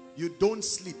 You don't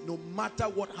sleep. No matter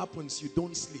what happens, you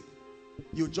don't sleep.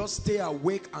 You just stay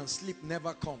awake and sleep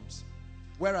never comes.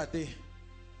 Where are they?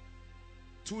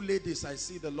 Two ladies I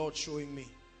see the Lord showing me.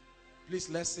 Please,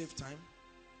 let's save time.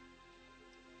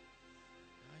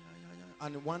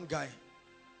 And one guy.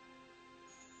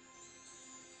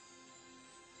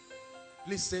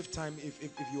 Please save time if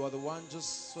you are the one,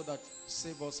 just so that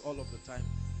save us all of the time.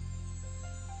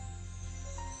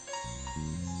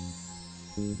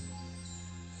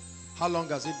 How long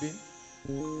has it been?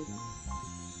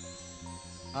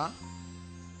 Huh?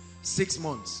 6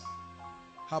 months.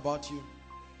 How about you?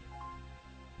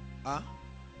 Huh?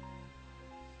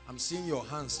 I'm seeing your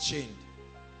hands chained.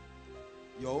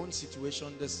 Your own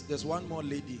situation. There's one more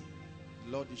lady.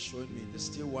 The Lord is showing me. There's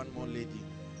still one more lady.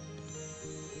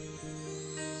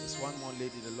 There's one more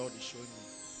lady the Lord is showing me.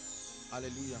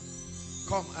 Hallelujah.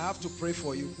 Come, I have to pray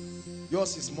for you.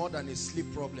 Yours is more than a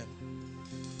sleep problem.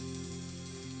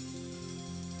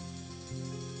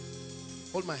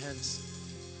 Hold my hands.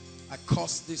 I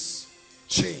curse this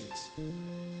chains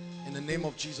in the name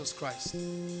of Jesus Christ.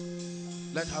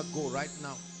 Let her go right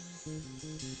now.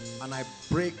 And I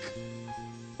break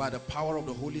by the power of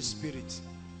the Holy Spirit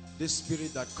this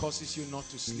spirit that causes you not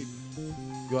to sleep.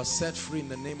 You are set free in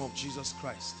the name of Jesus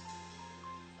Christ.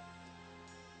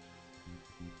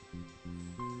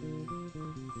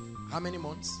 How many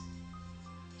months?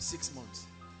 6 months.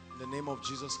 In the name of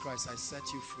Jesus Christ, I set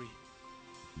you free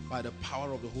by the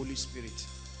power of the Holy Spirit.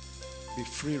 Be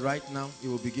free right now.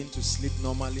 You will begin to sleep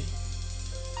normally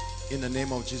in the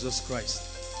name of Jesus Christ.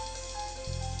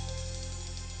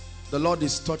 The Lord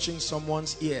is touching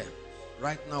someone's ear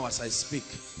right now as I speak.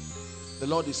 The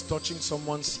Lord is touching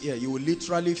someone's ear. You will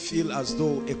literally feel as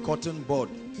though a cotton bud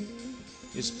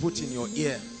is put in your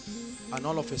ear, and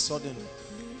all of a sudden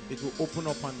it will open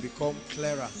up and become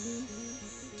clearer.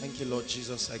 Thank you, Lord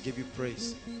Jesus. I give you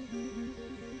praise.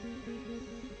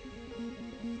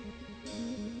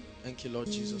 Thank you, Lord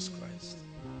Jesus Christ.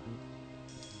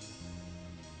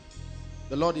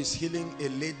 The Lord is healing a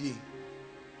lady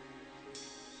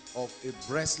of a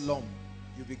breast lump.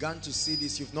 You began to see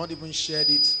this. You've not even shared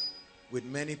it with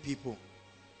many people.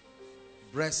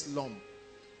 Breast lump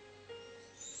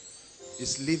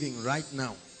is living right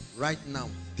now,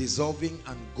 dissolving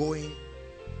and going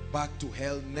back to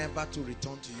hell, never to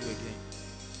return to you again.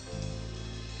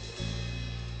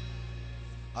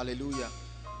 Hallelujah.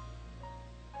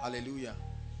 Hallelujah.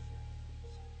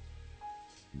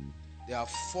 There are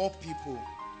 4 people.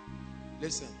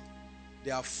 Listen,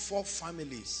 there are 4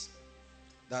 families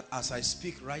that as I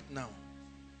speak right now,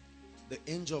 the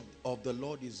angel of the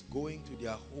Lord is going to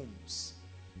their homes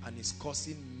and is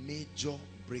causing major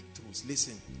breakthroughs.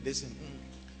 Listen.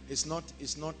 It's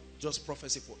not just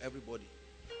prophecy for everybody.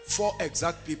 4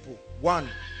 exact people. 1,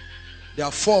 there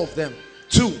are 4 of them.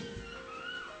 2,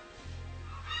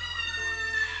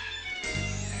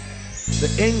 the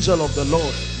angel of the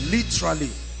Lord literally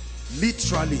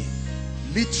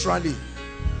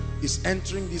is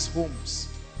entering these homes,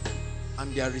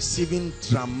 and they are receiving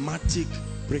dramatic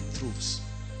breakthroughs.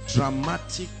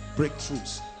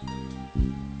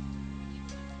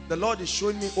 The Lord is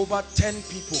showing me over 10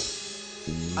 people,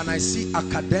 and I see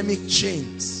academic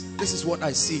chains. This is what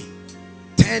I see.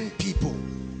 10 people,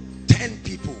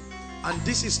 and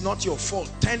this is not your fault.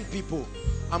 10 people.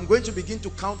 I'm going to begin to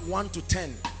count 1 to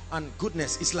 10, and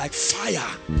goodness, it's like fire.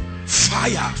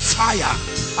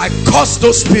 I curse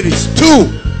those spirits. 2,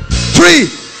 3,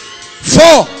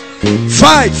 4,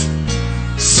 5,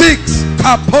 6,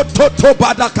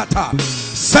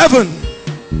 7,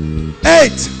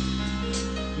 8,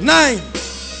 9.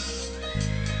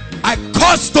 I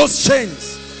curse those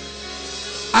chains.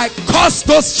 I curse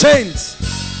those chains.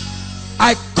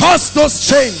 I curse those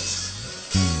chains.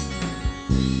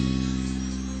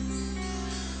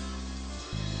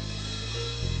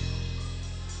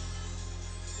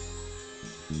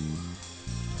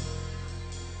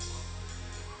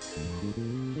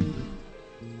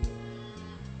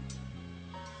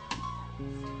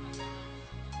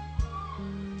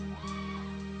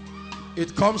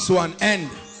 It comes to an end.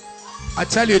 I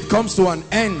tell you, it comes to an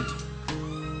end.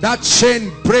 That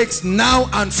chain breaks now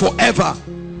and forever.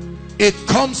 It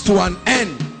comes to an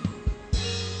end.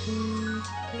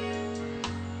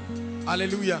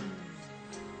 Hallelujah.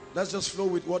 Let's just flow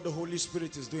with what the Holy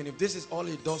Spirit is doing. If this is all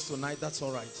He does tonight, that's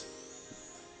all right.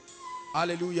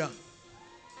 Hallelujah.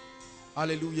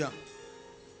 Hallelujah.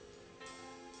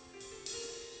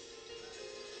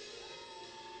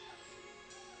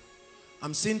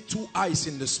 I'm seeing 2 eyes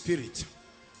in the spirit,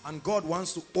 and God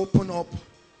wants to open up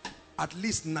at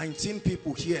least 19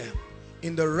 people here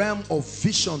in the realm of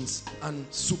visions and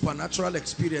supernatural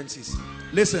experiences.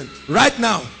 Listen, right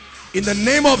now, in the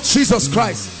name of Jesus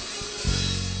Christ,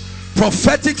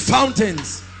 prophetic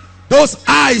fountains, those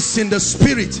eyes in the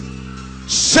spirit,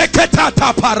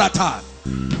 sheketata parata,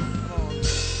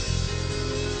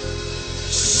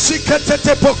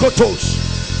 shiketete pokotosh.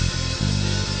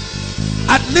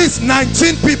 At least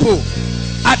 19 people,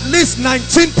 at least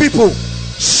 19 people,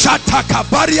 shataka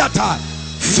bariata,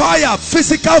 fire,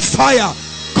 physical fire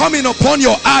coming upon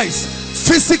your eyes,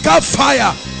 physical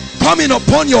fire coming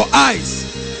upon your eyes.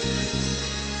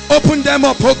 Open them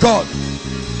up, oh God,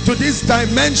 to these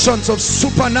dimensions of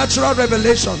supernatural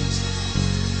revelations.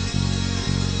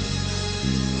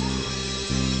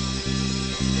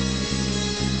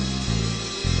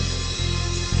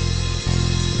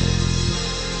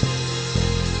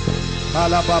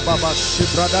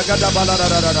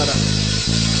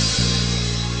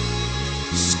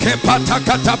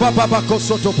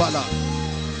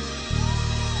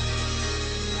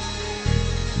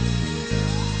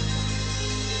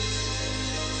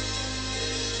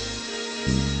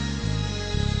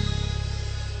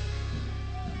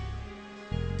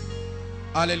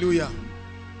 Hallelujah.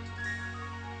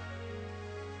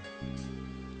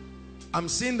 I'm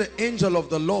seeing the angel of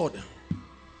the Lord,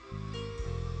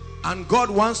 and God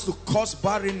wants to cause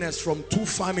barrenness from two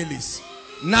families.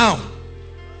 Now,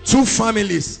 two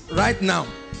families right now,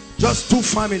 just two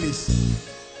families.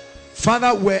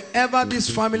 Father, wherever these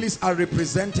families are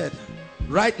represented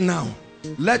right now,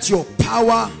 let your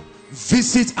power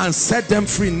visit and set them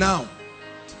free now.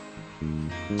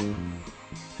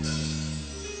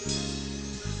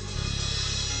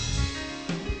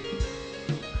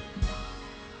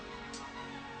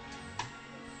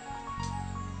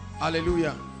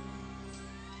 Hallelujah.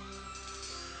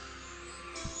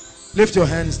 Lift your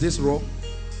hands, this row.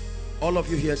 All of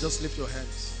you here, just lift your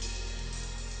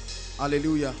hands.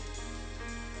 Hallelujah.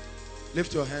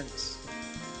 Lift your hands.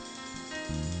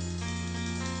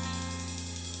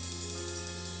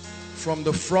 From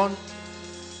the front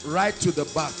right to the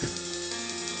back,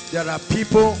 there are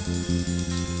people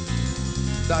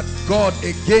that God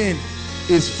again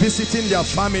is visiting their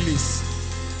families.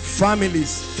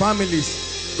 Families.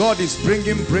 God is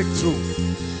bringing breakthrough.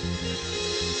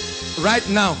 Right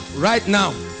now,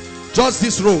 just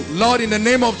this row. Lord, in the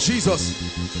name of Jesus,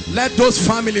 let those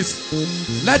families,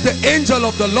 let the angel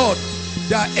of the Lord,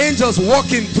 there are angels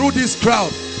walking through this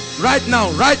crowd right now,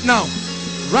 in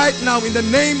the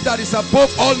name that is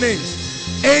above all names.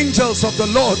 Angels of the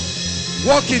Lord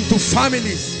walking to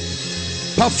families,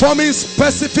 performing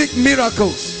specific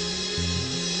miracles.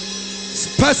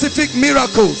 Specific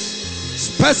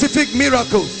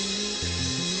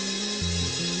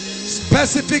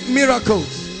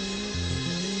miracles.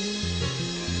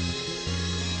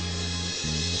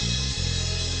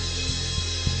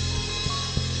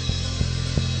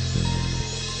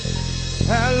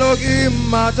 Elohim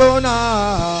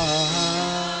Madonna,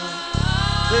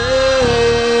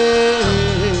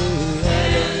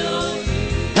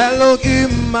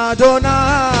 Elohim Madonna,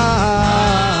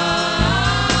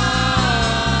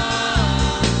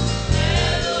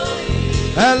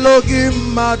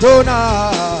 Elohim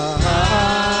Madonna,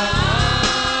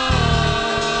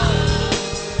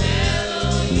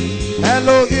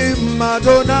 Elohim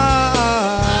Madonna,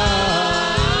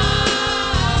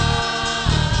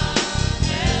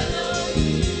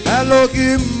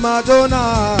 Elohim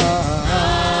Madonna.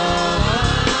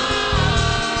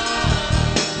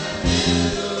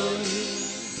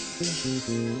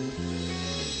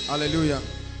 Hallelujah.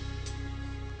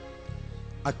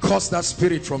 I curse that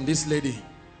spirit from this lady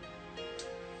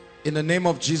in the name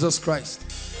of Jesus Christ.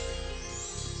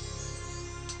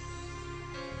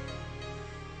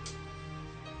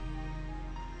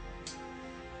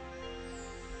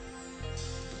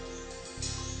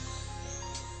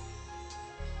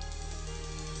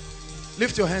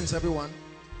 Lift your hands, everyone.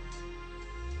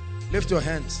 Lift your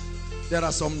hands. There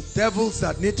are some devils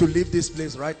that need to leave this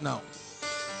place right now.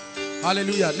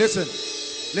 Hallelujah.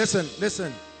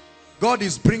 Listen. God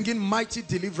is bringing mighty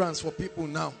deliverance for people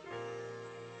now.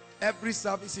 Every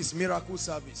service is miracle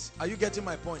service. Are you getting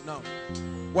my point now?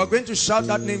 We're going to shout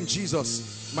that name,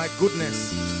 Jesus. My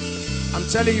goodness. I'm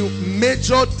telling you,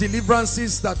 major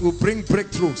deliverances that will bring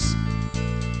breakthroughs.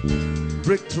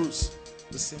 Breakthroughs.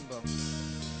 The symbol.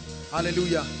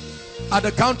 Hallelujah. At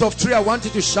the count of 3, I want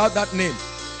you to shout that name.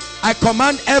 I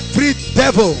command every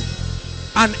devil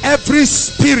and every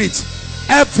spirit,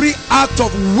 every act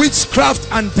of witchcraft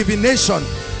and divination,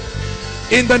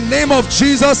 in the name of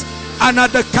Jesus, and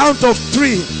at the count of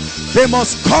 3, they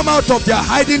must come out of their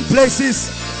hiding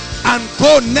places and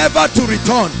go never to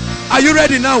return. Are you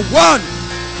ready now? 1,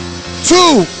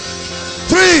 2,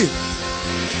 3.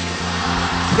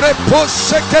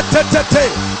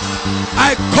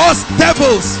 I curse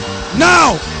devils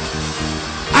now.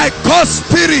 I curse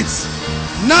spirits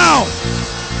now.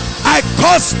 I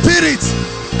curse spirits,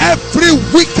 every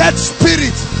wicked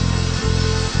spirit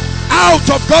out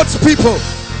of God's people,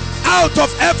 out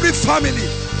of every family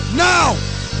now.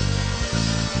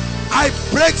 I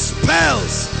break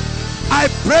spells, I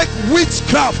break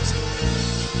witchcraft,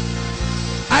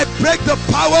 I break the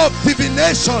power of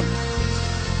divination.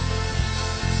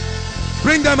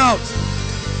 Bring them out,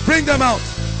 bring them out.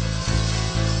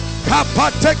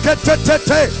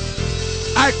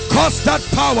 I curse that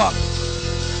power.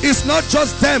 It's not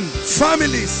just them,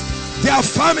 families, their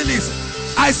families.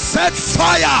 I set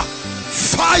fire,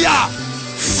 fire,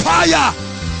 fire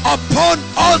upon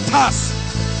altars.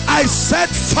 I set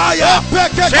fire upon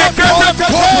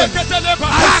coven.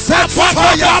 I set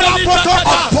fire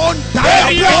upon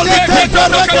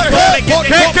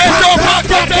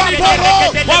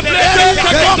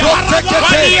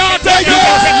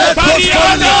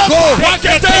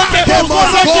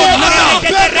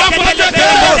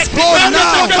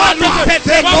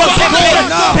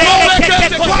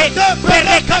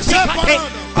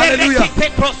Hallelujah.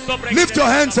 Lift your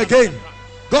hands again.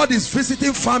 God is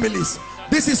visiting families.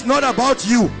 This is not about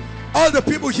you. All the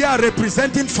people here are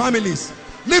representing families.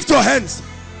 Lift your hands.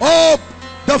 Oh,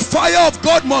 the fire of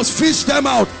God must fish them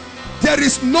out. There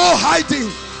is no hiding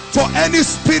for any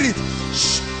spirit.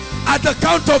 At the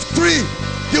count of 3,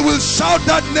 you will shout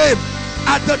that name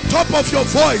at the top of your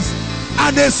voice,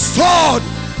 and a sword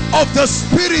of the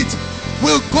spirit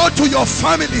will go to your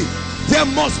family. There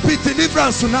must be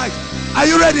deliverance tonight. Are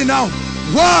you ready now?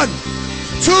 1,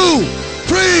 2,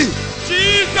 3.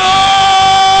 Jesus!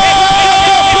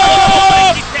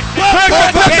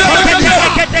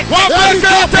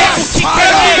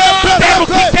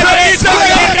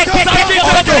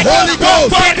 The Holy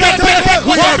Ghost.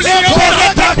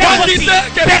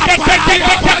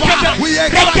 We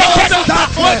expose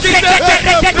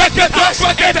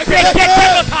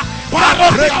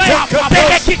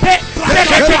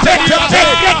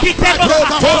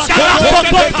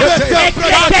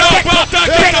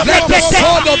Let the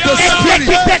sword of the Spirit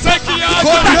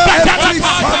go to every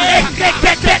family.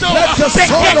 Let the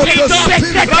sword of the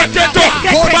Spirit go to every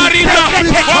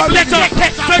family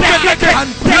and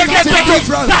bring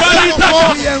deliverance.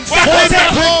 We enforce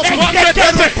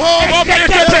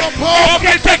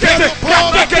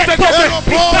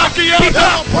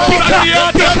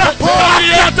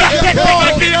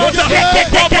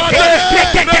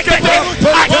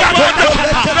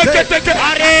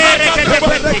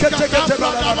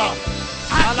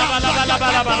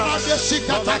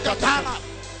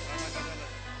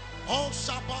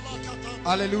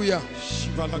Hallelujah.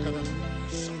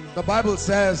 The Bible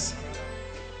says,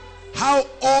 how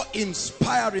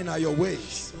awe-inspiring are your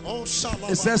ways.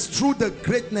 It says, through the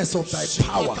greatness of thy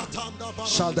power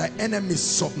shall thy enemies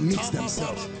submit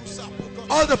themselves.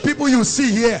 All the people you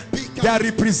see here, they are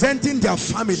representing their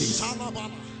families.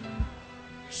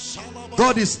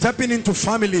 God is stepping into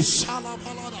families.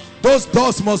 Those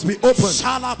doors must be opened.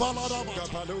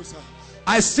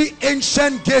 I see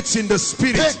ancient gates in the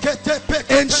spirit.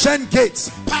 Ancient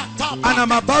gates. And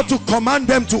I'm about to command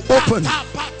them to open.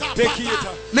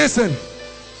 Listen,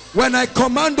 when I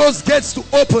command those gates to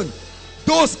open,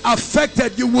 those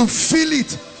affected, you will feel it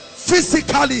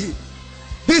physically.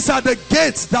 These are the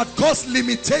gates that cause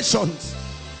limitations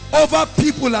over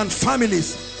people and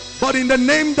families. But in the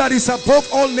name that is above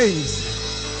all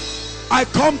names, I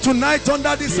come tonight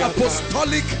under this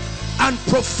apostolic and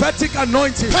prophetic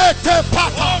anointing. Gates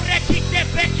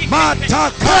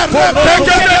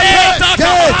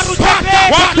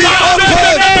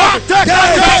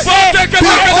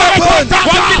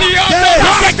be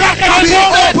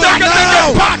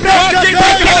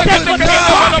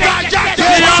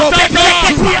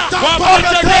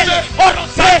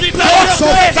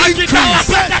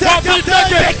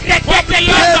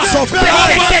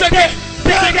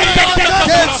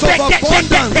gates of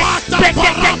abundance,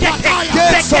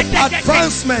 gates of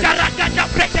advancement.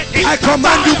 I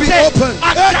command you be open.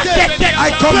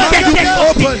 I command you be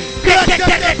open.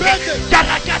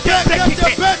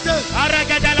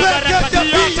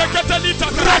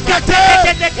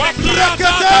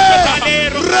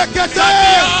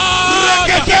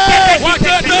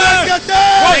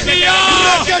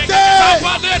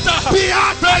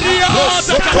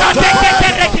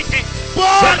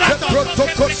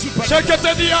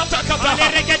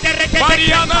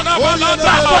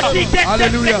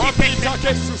 Hallelujah.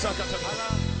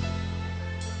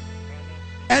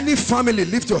 Any family,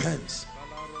 lift your hands,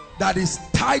 that is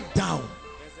tied down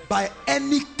by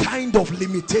any kind of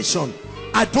limitation,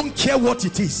 I don't care what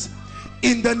it is,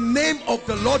 in the name of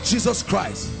the Lord Jesus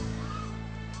Christ,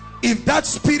 if that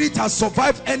spirit has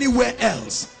survived anywhere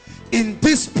else, in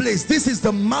this place, this is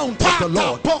the mount of the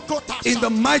Lord, in the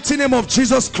mighty name of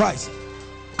Jesus Christ,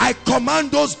 I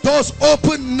command those doors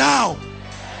open now.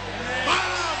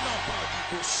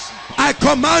 I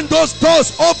command those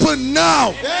doors open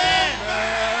now.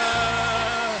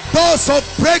 Doors of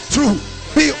breakthrough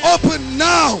be open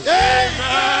now.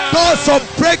 Doors of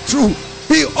breakthrough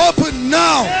be open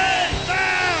now.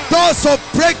 Doors of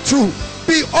breakthrough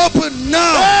be open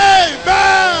now.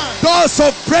 Doors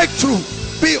of breakthrough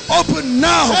be open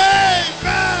now.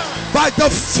 By the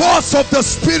force of the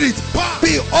Spirit,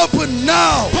 be open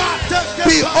now.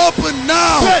 Be open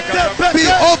now. Be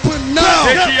open now.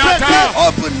 Be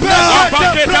open now.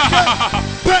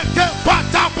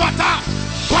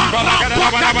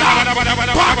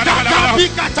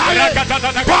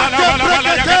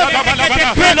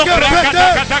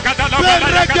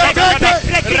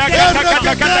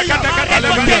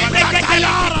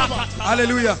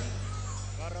 Hallelujah.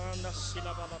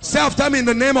 Say after me, in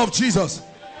the name of Jesus.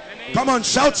 Come on,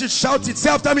 shout it, shout it. Say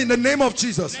after me, in the name of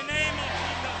Jesus.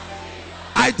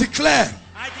 I declare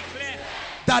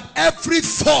that every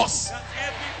force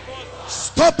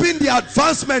stopping the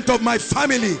advancement of my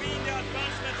family,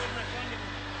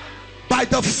 by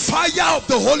the fire of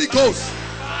the Holy Ghost,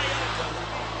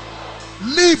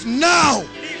 leave now.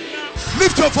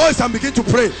 Lift your voice and begin to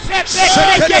pray.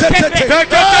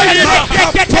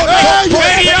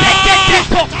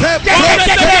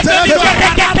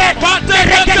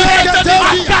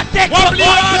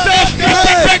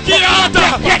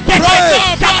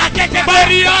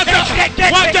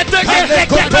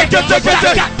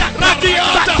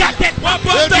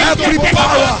 Every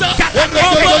power,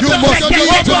 you must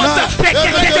leave tonight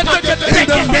in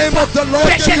the name of the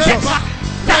Lord Jesus.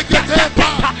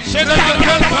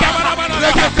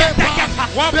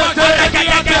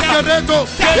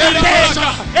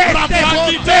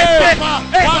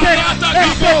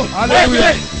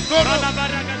 Hallelujah.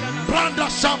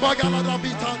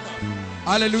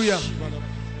 Hallelujah.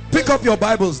 Pick up your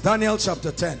Bibles, Daniel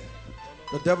chapter 10.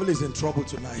 The devil is in trouble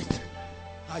tonight.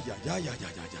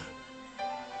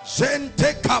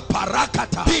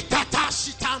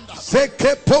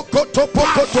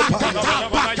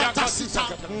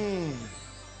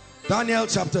 Daniel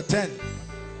chapter 10.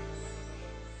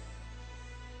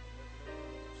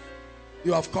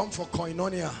 You have come for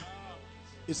koinonia.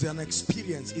 It's an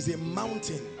experience, it's a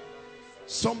mountain.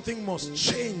 Something must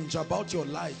change about your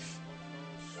life.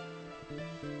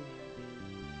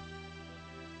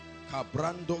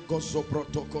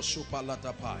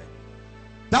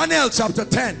 Daniel chapter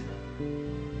 10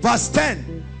 verse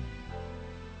 10.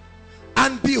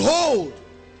 And behold,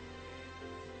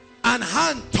 an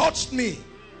hand touched me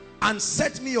and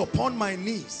set me upon my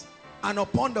knees and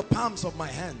upon the palms of my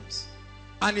hands.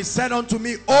 And he said unto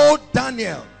me, O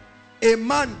Daniel, a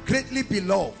man greatly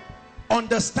beloved,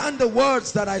 understand the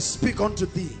words that I speak unto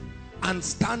thee, and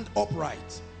stand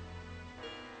upright.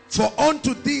 For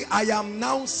unto thee I am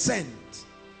now sent.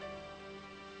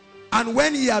 And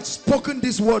when he had spoken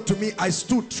this word to me, I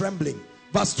stood trembling.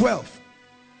 Verse 12.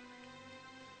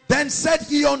 Then said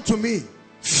he unto me,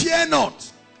 fear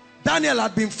not. Daniel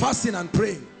had been fasting and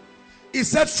praying. He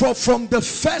said, for from the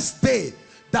first day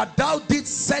that thou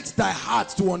didst set thy heart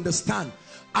to understand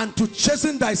and to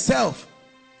chasten thyself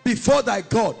before thy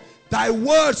God, thy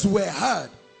words were heard,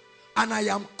 and I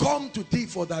am come to thee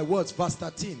for thy words. Verse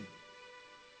 13.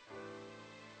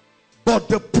 But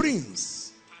the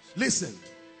prince, listen,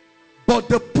 but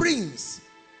the prince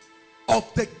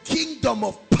of the kingdom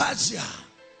of Persia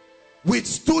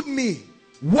withstood me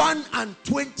 21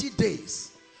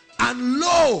 days, and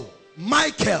lo,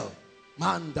 Michael,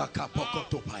 one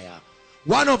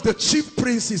of the chief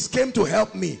princes, came to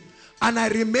help me, and I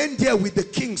remained there with the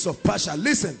kings of Persia.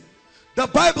 Listen, the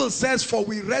Bible says, for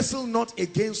we wrestle not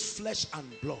against flesh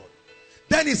and blood.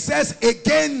 Then it says,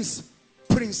 against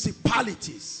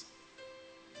principalities,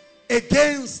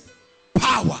 against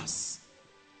powers,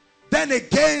 then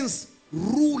against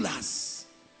rulers,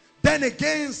 then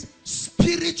against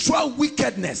spiritual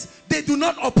wickedness. They do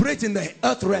not operate in the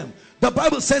earth realm. The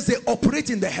Bible says they operate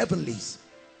in the heavenlies.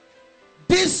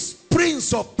 This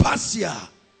prince of Persia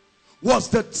was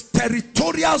the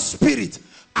territorial spirit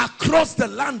across the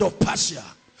land of Persia.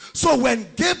 So when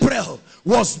Gabriel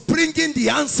was bringing the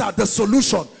answer, the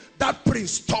solution, that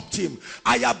prince stopped him.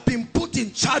 I have been put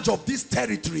in charge of this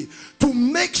territory to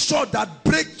make sure that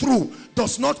breakthrough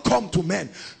does not come to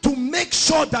men, to make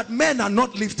sure that men are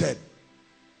not lifted.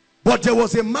 But there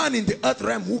was a man in the earth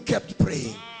realm who kept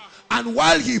praying. And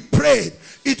while he prayed,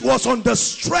 it was on the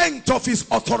strength of his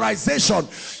authorization.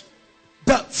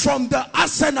 From the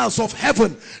arsenals of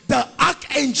heaven, the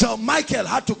archangel Michael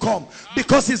had to come,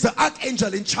 because he's the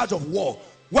archangel in charge of war.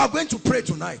 We are going to pray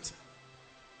tonight.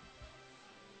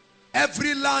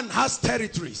 Every land has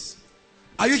territories.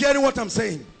 Are you hearing what I'm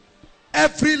saying?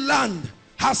 Every land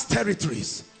has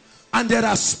territories. And there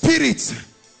are spirits.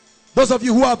 Those of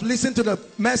you who have listened to the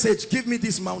message, give me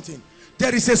this mountain.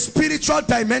 There is a spiritual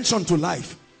dimension to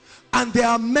life. And there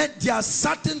are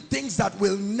certain things that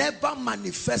will never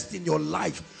manifest in your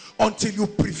life until you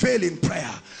prevail in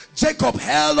prayer. Jacob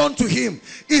held on to him.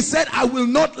 He said, I will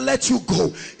not let you go.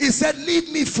 He said, leave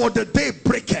me for the day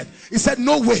breaketh. He said,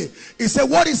 no way. He said,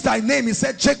 what is thy name? He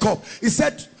said, Jacob. He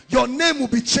said, your name will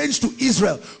be changed to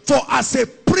Israel. For as a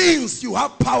prince you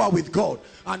have power with God,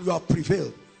 and you have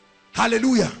prevailed.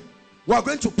 Hallelujah. We are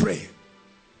going to pray.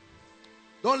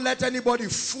 Don't let anybody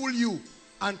fool you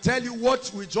and tell you what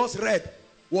we just read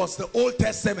was the Old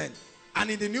Testament.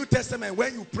 And in the New Testament,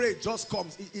 when you pray, it just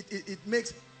comes. It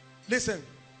makes... Listen,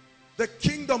 the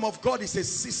kingdom of God is a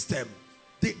system.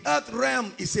 The earth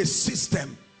realm is a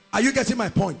system. Are you getting my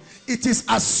point? It is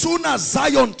as soon as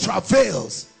Zion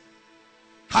travails,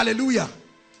 hallelujah,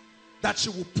 that she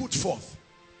will put forth.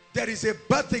 There is a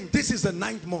birthing. This is the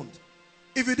 9th month.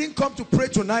 If you didn't come to pray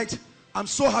tonight, I'm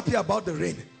so happy about the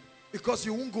rain, because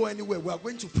you won't go anywhere. We are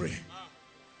going to pray.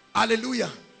 Hallelujah.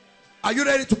 Are you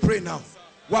ready to pray now?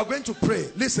 We are going to pray.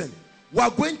 Listen, we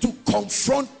are going to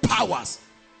confront powers.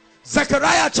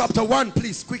 Zechariah chapter 1,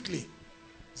 please, quickly.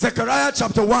 Zechariah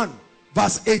chapter 1,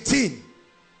 verse 18.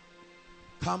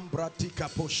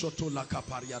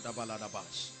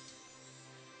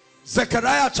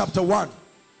 Zechariah chapter 1.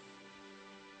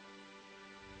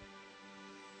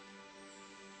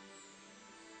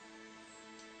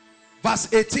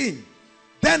 Verse 18.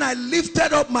 Then I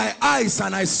lifted up my eyes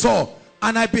and I saw,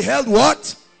 and I beheld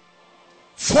what?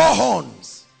 4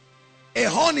 horns. A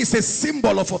horn is a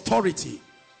symbol of authority.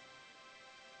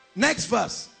 Next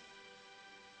verse.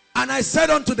 And I said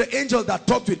unto the angel that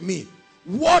talked with me,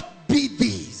 what be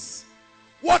these?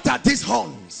 What are these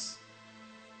horns?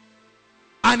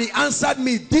 And he answered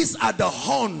me, these are the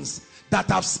horns that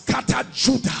have scattered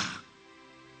Judah.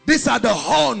 These are the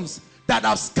horns that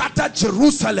have scattered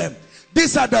Jerusalem.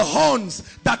 These are the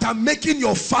horns that are making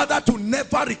your father to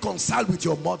never reconcile with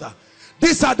your mother.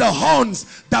 These are the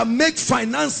horns that make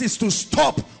finances to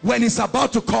stop when it's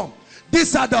about to come.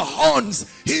 These are the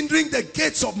horns hindering the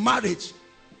gates of marriage.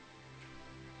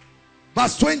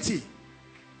 Verse 20.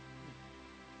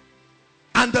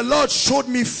 And the Lord showed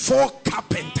me 4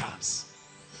 carpenters.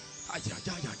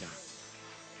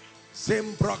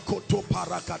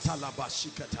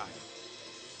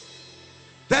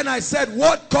 Then I said,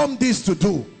 what come these to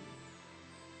do?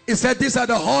 He said, these are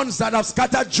the horns that have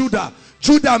scattered Judah.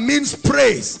 Judah means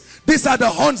praise. These are the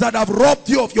horns that have robbed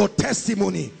you of your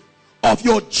testimony, of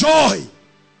your joy.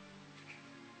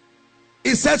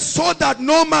 He said, so that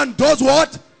no man does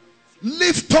what?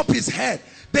 Lift up his head.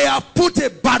 They have put a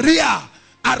barrier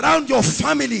around your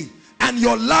family and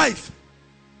your life.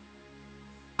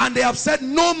 And they have said,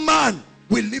 no man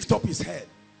will lift up his head.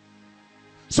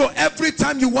 So every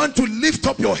time you want to lift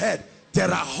up your head, there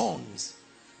are horns.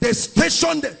 They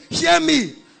stationed. Hear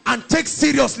me and take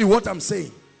seriously what I'm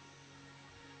saying.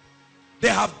 They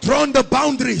have drawn the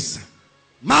boundaries.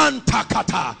 Man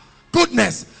takata.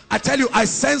 Goodness, I tell you, I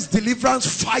sense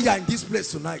deliverance fire in this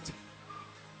place tonight.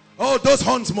 Oh, those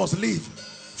horns must leave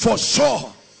for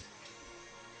sure.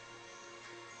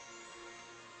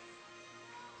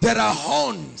 There are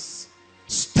horns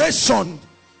stationed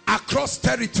across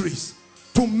territories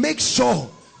to make sure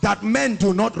that men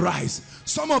do not rise.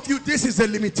 Some of you, this is a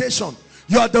limitation.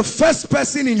 You are the first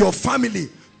person in your family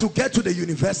to get to the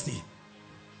university.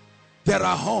 There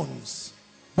are horns.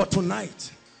 But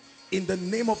tonight, in the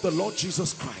name of the Lord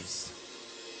Jesus Christ,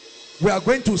 we are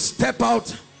going to step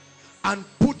out and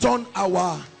put on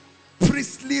our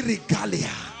priestly regalia.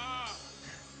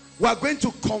 We are going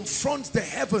to confront the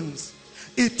heavens.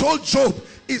 He told Job,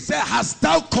 he said, hast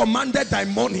thou commanded thy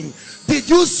morning? Did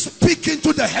you speak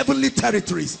into the heavenly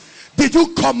territories? Did you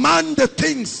command the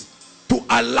things to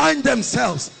align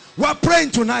themselves? We are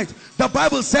praying tonight. The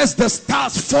Bible says the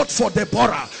stars fought for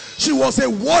Deborah. She was a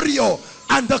warrior,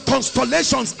 and the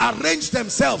constellations arranged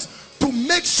themselves to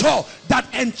make sure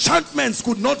that enchantments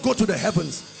could not go to the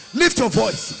heavens. Lift your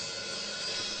voice.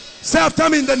 Say after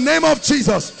me, in the name of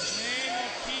Jesus.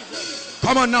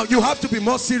 Come on now, you have to be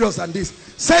more serious than this.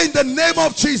 Say, in the name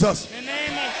of Jesus. In the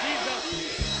name of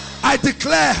Jesus. I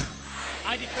declare.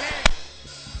 I declare.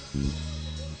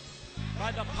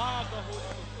 By the power of the Holy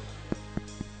Spirit.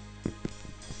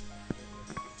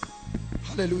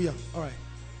 Hallelujah. All right.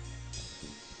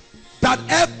 That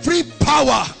every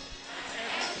power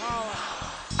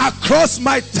across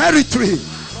my territory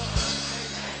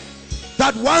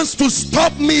that wants to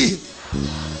stop me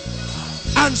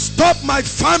and stop my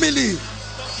family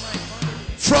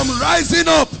from rising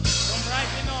up,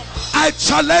 I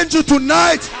challenge you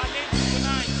tonight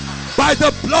by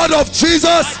the blood of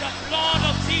Jesus.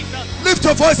 Lift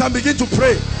your voice and begin to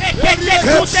pray. In the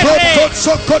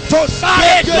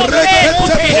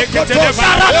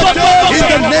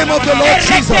name of the Lord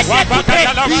Jesus.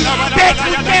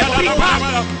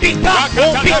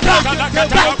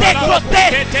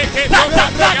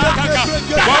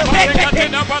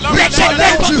 We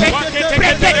challenge you.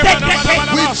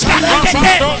 We challenge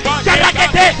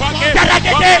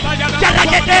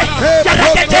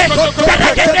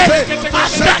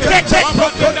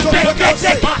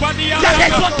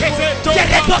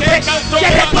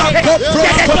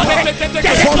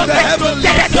from the heavens.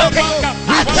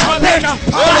 We challenge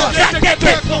power.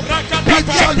 We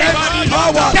challenge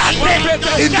powers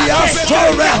in the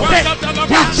astral realm.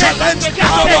 We challenge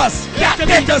powers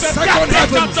in the second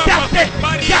heavens.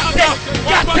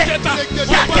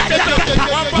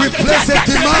 We place a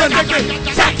demand on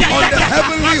the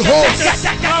heavenly host.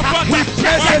 We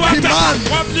place a demand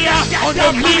on the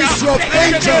ministry of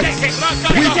angels.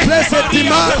 We place a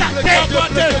demand.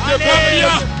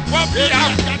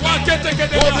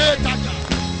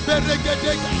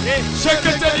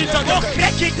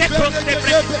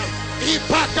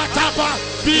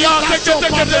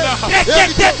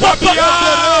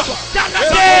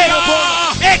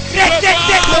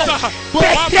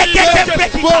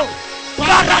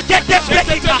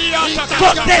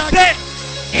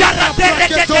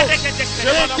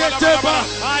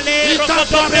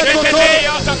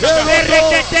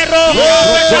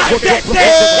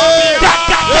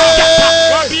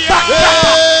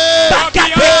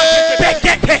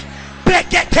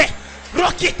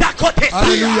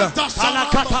 Hallelujah.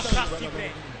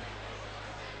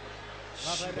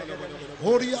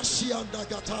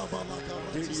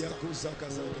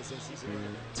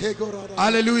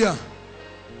 Hallelujah.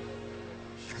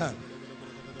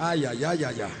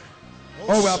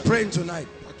 Oh, we are praying tonight.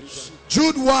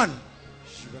 Jude 1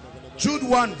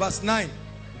 verse 9.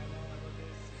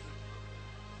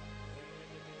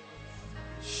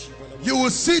 You will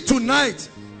see tonight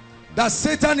that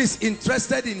Satan is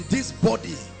interested in this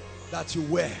body that you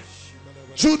wear.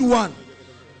 Jude 1.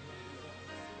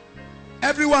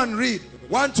 Everyone read.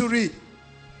 Want to read?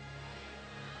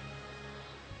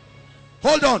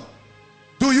 Hold on.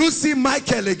 Do you see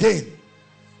Michael again?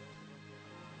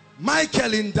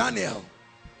 Michael in Daniel,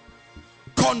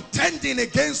 contending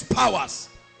against powers.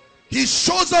 He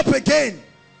shows up again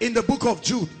in the book of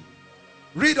Jude.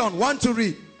 Read on. Want to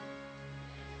read?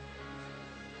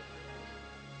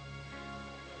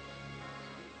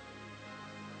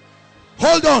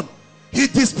 Hold on. He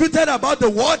disputed about the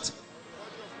what?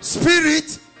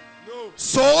 Spirit,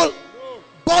 soul,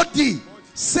 body.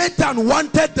 Satan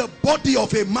wanted the body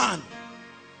of a man.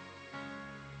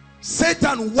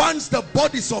 Satan wants the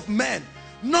bodies of men,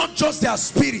 not just their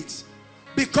spirits.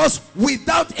 Because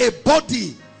without a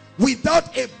body,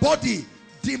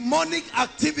 demonic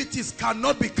activities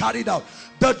cannot be carried out.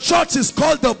 The church is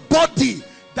called the body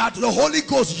that the Holy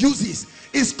Ghost uses.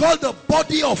 It's called the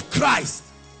body of Christ.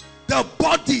 The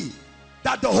body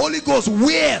that the Holy Ghost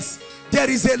wears. There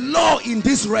is a law in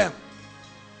this realm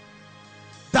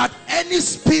that any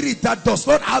spirit that does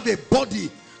not have a body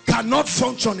cannot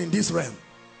function in this realm.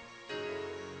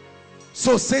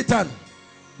 So Satan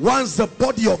wants the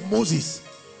body of Moses.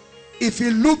 If he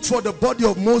looked for the body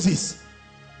of Moses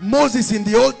in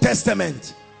the Old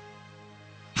Testament,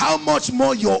 how much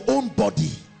more your own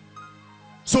body?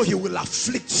 So he will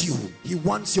afflict you. He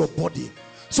wants your body.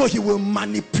 So he will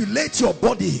manipulate your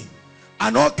body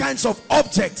and all kinds of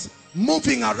objects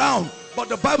moving around. But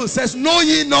the Bible says, know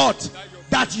ye not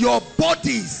that your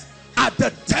bodies are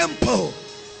the temple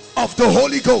of the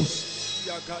Holy Ghost?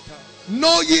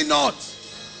 Know ye not?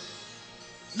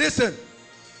 Listen,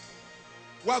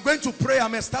 we are going to pray.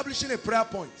 I'm establishing a prayer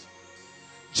point.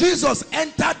 Jesus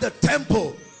entered the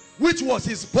temple, which was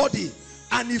his body,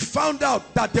 and he found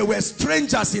out that there were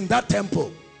strangers in that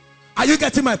temple. Are you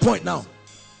getting my point now?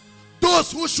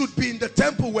 Those who should be in the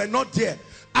temple were not there,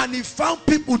 and he found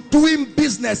people doing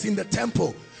business in the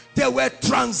temple. There were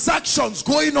transactions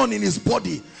going on in his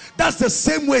body. That's the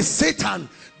same way Satan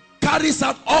carries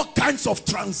out all kinds of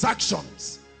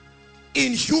transactions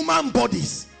in human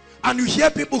bodies. And you hear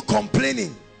people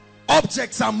complaining,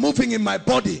 objects are moving in my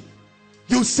body.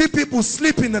 You see people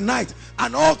sleep in the night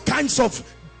and all kinds of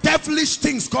devilish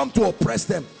things come to oppress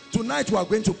them. Tonight we are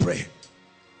going to pray.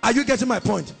 Are you getting my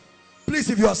point? Please,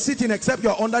 if you are sitting, except you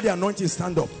are under the anointing,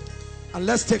 stand up. And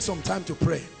let's take some time to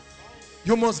pray.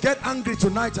 You must get angry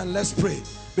tonight and let's pray.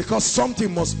 Because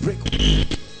something must break.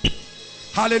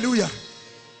 Hallelujah.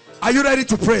 Are you ready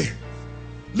to pray?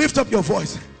 Lift up your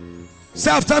voice.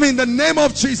 Say after me, in the name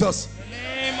of Jesus. In the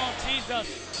name of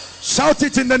Jesus. Shout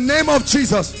it, in the name of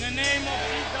Jesus. In the name of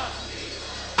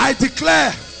Jesus. I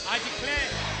declare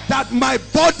that my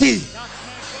body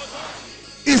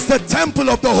is the temple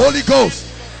of the Holy Ghost.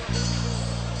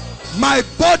 My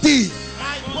body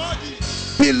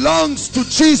belongs to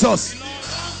Jesus.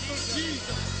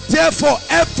 Therefore,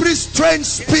 every strange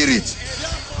spirit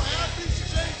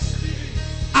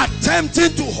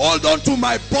attempting to hold on to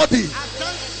my body,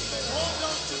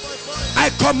 I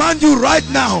command you right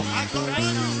now,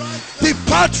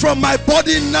 depart from my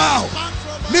body now.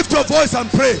 Lift your voice and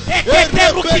pray. Every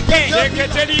stranger,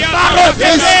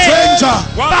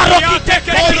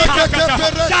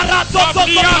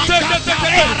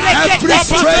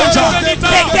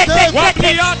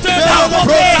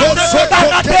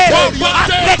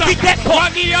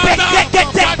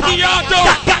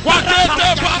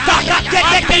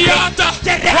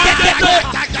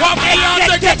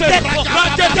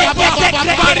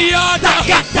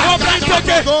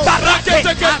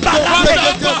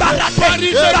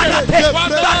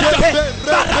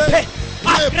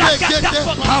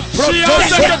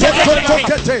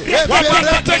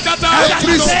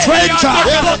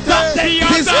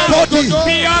 his body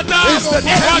is the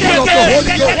temple of the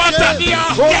Holy Ghost.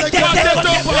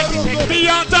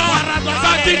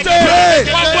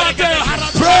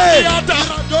 Pray.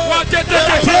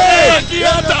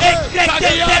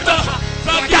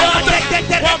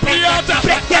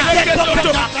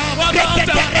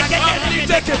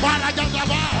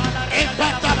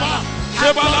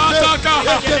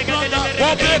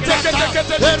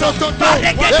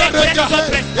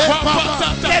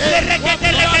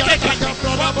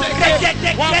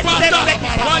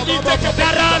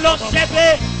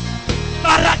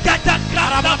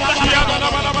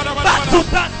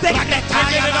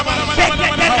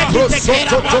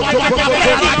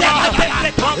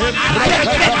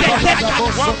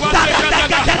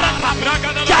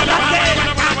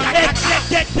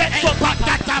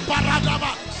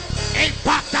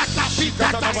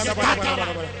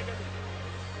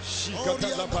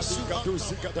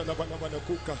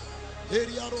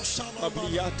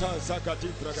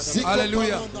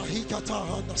 Hallelujah.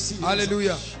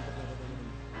 Hallelujah.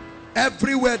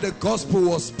 Everywhere the gospel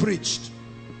was preached,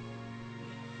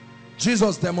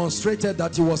 Jesus demonstrated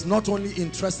that he was not only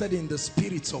interested in the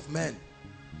spirits of men,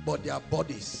 but their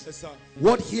bodies. Yes,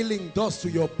 what healing does to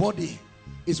your body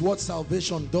is what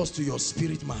salvation does to your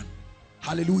spirit, man.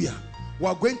 Hallelujah. We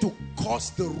are going to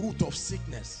curse the root of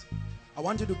sickness. I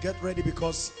want you to get ready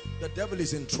because the devil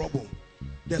is in trouble.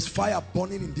 There's fire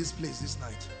burning in this place this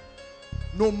night.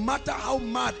 No matter how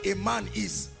mad a man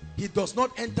is, he does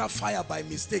not enter fire by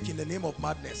mistake in the name of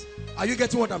madness. Are you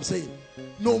getting what I'm saying?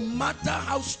 No matter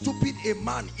how stupid a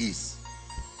man is,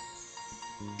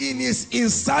 in his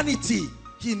insanity,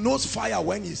 he knows fire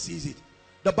when he sees it.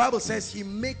 The Bible says he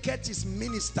maketh his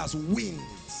ministers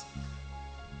winds.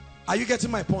 Are you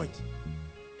getting my point?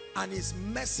 And his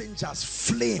messengers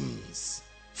flames.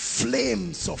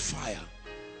 Flames of fire.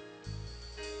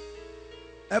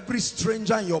 Every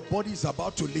stranger in your body is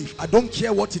about to leave. I don't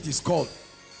care what it is called.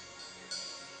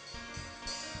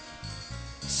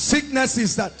 Sickness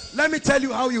is that. Let me tell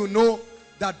you how you know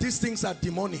that these things are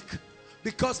demonic.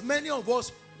 Because many of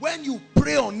us, when you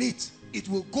pray on it, it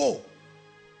will go.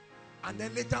 And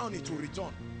then later on it will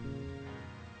return.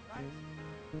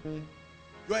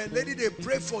 You are a lady, they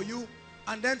pray for you,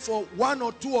 and then for 1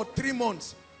 or 2 or 3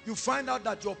 months, you find out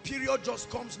that your period just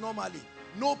comes normally.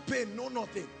 No pain, no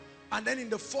nothing. And then in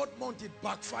the 4th month, it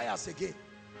backfires again.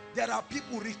 There are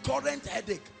people, recurrent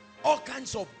headache, all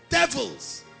kinds of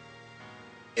devils.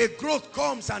 A growth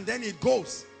comes and then it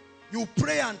goes. You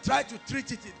pray and try to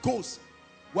treat it, it goes.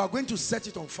 We are going to set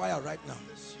it on fire right now.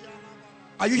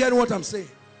 Are you hearing what I'm saying?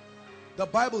 The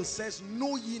Bible says,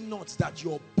 know ye not that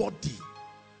your body.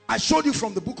 I showed you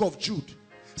from the book of Jude.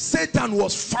 Satan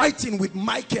was fighting with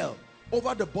Michael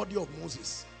over the body of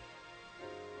Moses.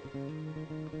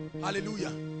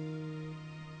 Hallelujah.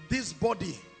 This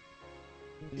body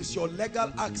is your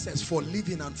legal access for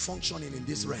living and functioning in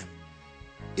this realm.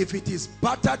 If it is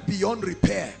battered beyond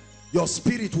repair, your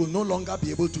spirit will no longer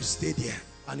be able to stay there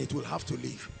and it will have to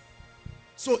leave.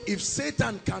 So if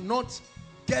Satan cannot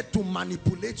get to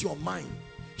manipulate your mind,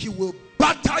 he will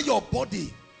batter your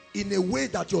body in a way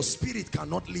that your spirit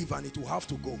cannot live and it will have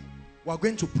to go. We are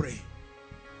going to pray.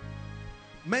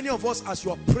 Many of us, as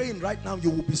you are praying right now, you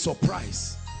will be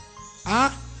surprised.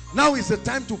 Now is the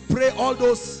time to pray all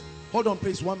those. Hold on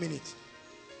please, 1 minute.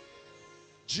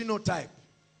 Genotype.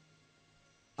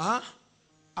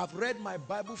 I've read my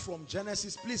Bible from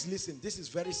Genesis. Please listen, this is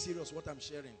very serious what I'm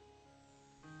sharing.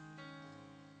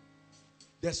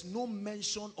 There's no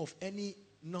mention of any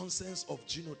nonsense of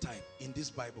genotype in this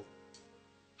Bible.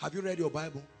 Have you read your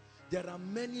Bible? There are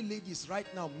many ladies right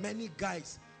now, many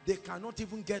guys, they cannot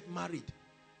even get married.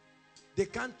 They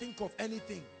can't think of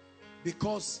anything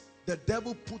because the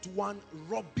devil put one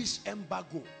rubbish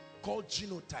embargo called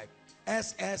genotype.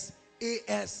 SS,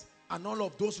 AS, and all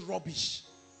of those rubbish.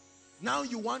 Now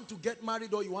you want to get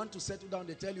married or you want to settle down,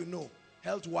 they tell you no,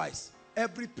 health-wise.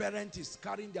 Every parent is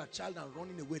carrying their child and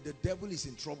running away. The devil is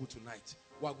in trouble tonight.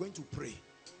 We are going to pray.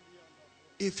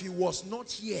 If he was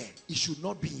not here, he should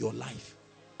not be in your life.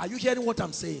 Are you hearing what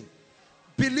I'm saying?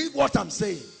 Believe what I'm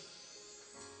saying.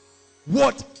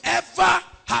 Whatever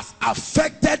has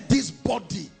affected this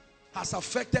body has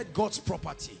affected God's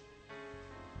property.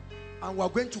 And we are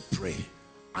going to pray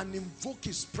and invoke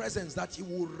his presence that he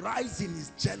will rise in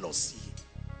his jealousy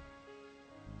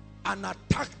and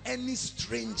attack any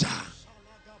stranger.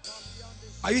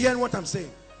 Are you hearing what I'm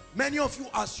saying? Many of you,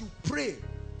 as you pray,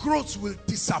 growths will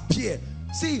disappear.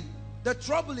 See, the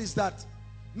trouble is that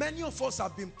many of us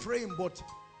have been praying, but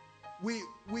we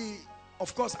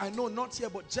of course, I know not here,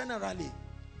 but generally,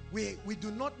 we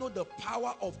do not know the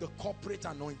power of the corporate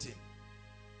anointing.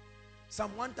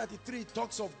 Psalm 133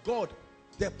 talks of God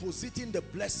depositing the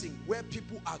blessing where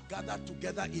people are gathered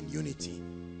together in unity.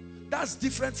 That's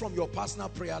different from your personal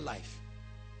prayer life.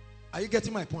 Are you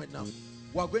getting my point now?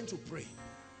 We are going to pray.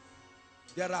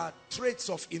 There are traits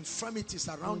of infirmities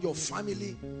around your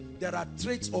family. There are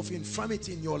traits of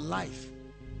infirmity in your life.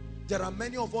 There are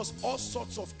many of us, all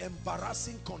sorts of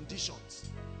embarrassing conditions,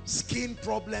 skin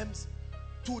problems,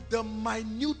 to the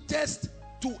minutest,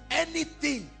 to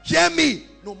anything. Hear me,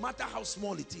 no matter how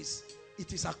small it is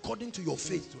according to your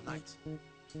faith tonight.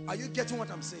 Are you getting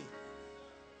what I'm saying?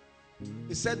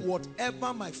 He said,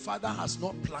 whatever my Father has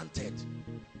not planted,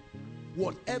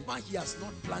 whatever he has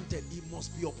not planted, he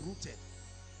must be uprooted.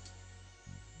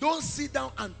 Don't sit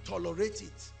down and tolerate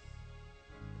it.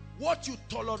 What you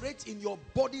tolerate in your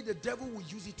body, the devil will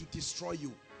use it to destroy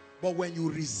you. But when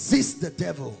you resist the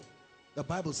devil, the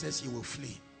Bible says he will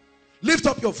flee. Lift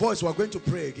up your voice. We're going to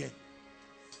pray again.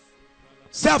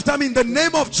 Say after me, in the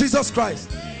name of Jesus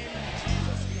Christ.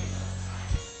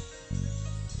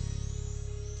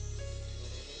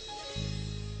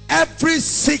 Every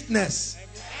sickness,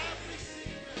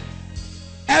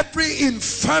 every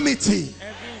infirmity,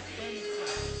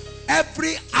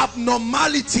 every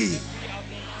abnormality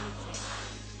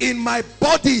in my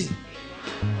body,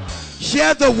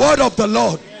 hear the word of the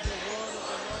Lord.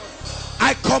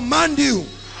 I command you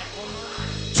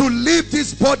to leave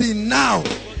this body now.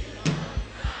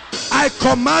 I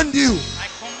command you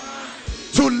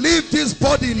to leave this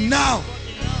body now.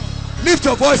 Lift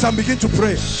your voice and begin to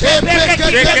pray. Every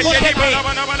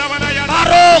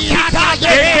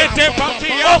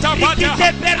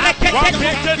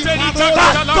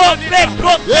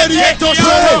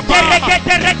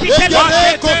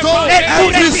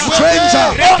stranger,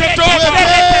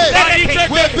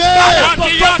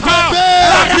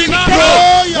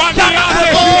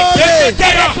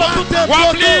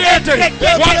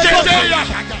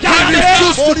 I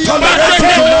refuse to tolerate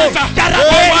it tonight.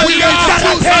 We refuse to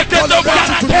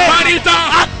tolerate it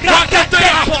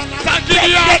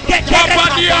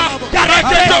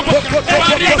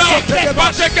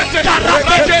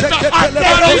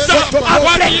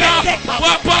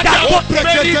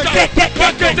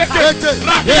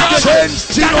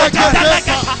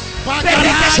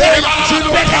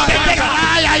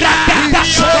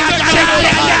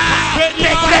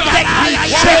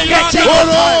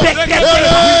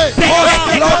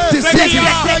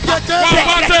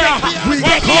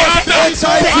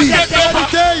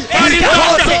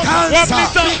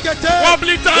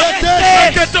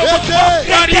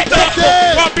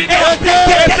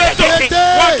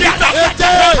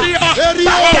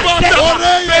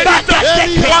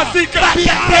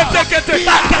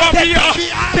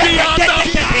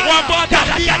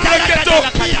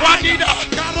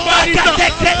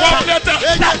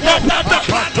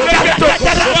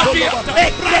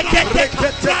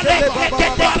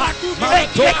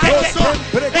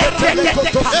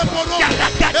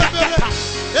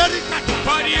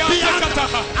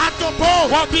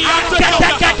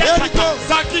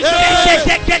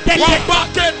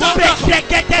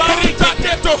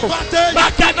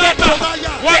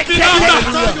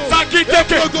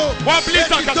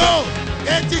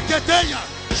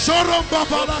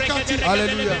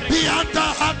Hallelujah.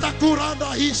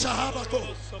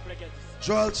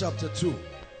 Joel chapter 2.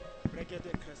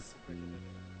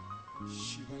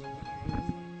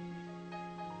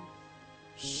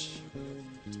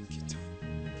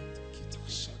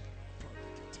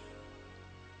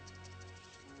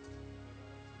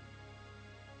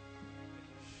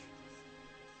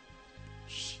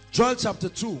 Joel chapter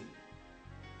 2,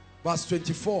 verse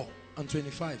 24 and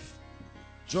 25.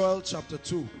 Joel chapter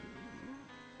 2.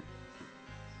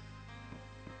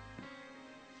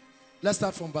 Let's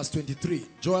start from verse 23.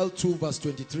 Joel 2 verse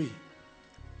 23.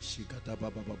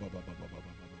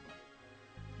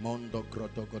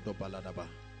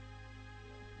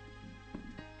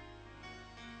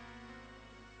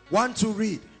 1 to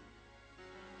read.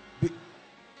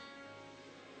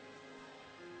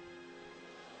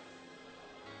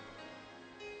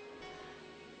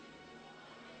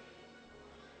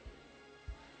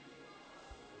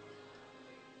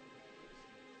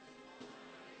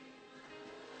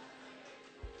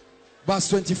 Verse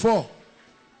 24.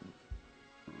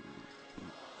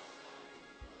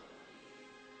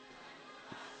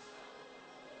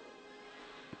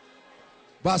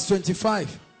 Verse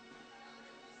 25.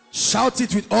 Shout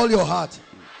it with all your heart.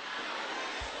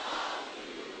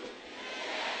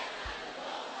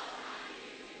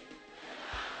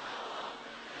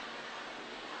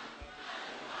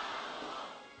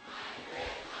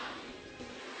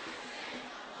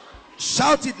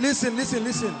 Shout it. Listen, listen,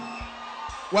 listen.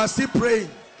 We are still praying.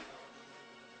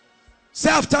 Say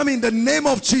after me, in the name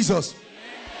of Jesus.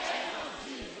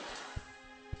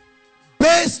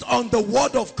 Based on the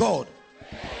word of God,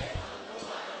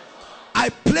 I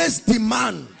place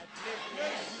demand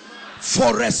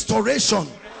for restoration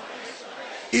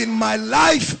in my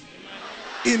life,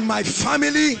 in my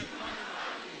family.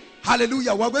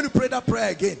 Hallelujah. We're going to pray that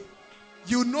prayer again.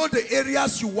 You know the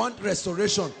areas you want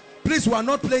restoration. Please, we are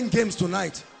not playing games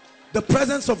tonight. The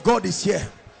presence of God is here.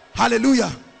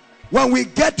 Hallelujah. When we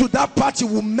get to that party,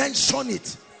 we'll mention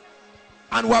it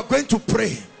and we're going to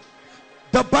pray.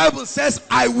 The Bible says,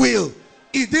 I will.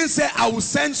 It didn't say I will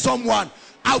send someone.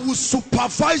 I will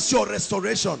supervise your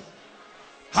restoration.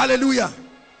 Hallelujah.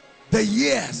 The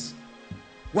years,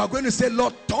 we're going to say,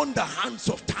 Lord, turn the hands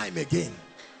of time again.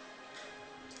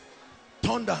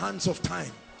 Turn the hands of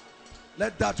time.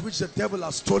 Let that which the devil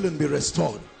has stolen be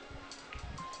restored.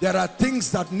 There are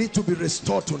things that need to be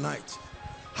restored tonight.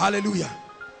 Hallelujah.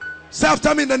 Say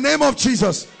after me, in the name of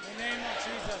Jesus. In the name of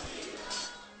Jesus.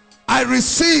 I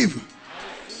receive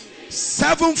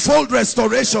sevenfold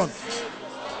restoration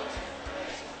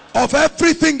of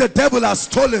everything the devil has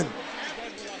stolen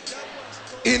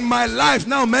in my life.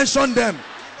 Now mention them.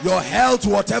 Your health,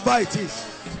 whatever it is.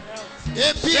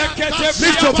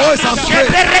 Lift your voice and pray.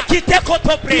 I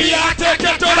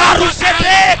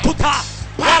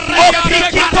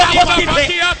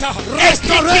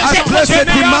place a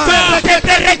demand.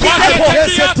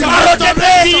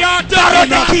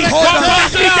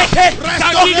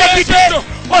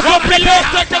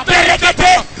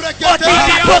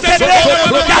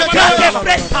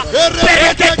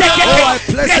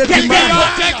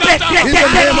 In the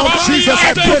name of Jesus,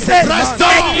 I place a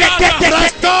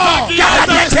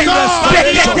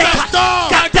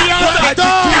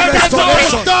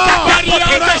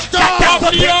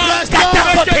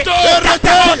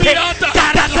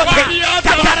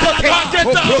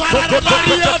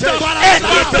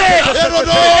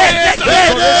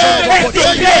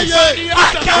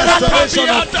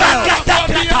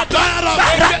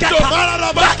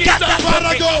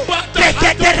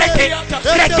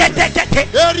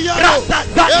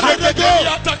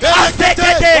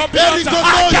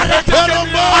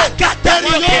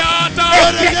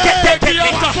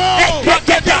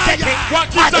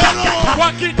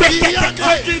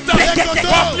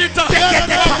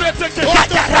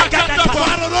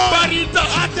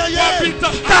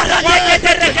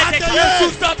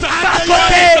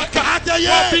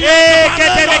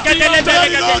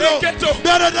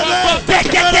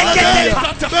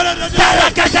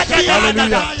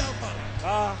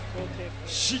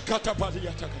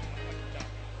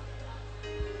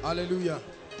Hallelujah.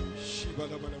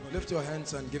 Lift your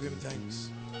hands and give him thanks.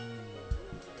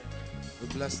 We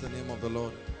bless the name of the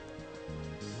Lord.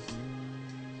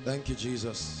 Thank you,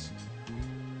 Jesus.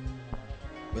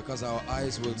 Because our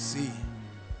eyes will see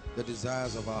the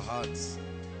desires of our hearts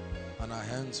and our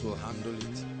hands will handle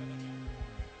it.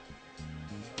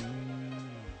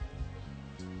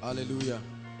 Hallelujah.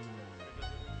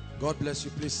 God bless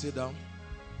you. Please sit down.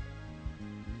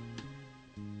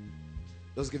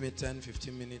 Just give me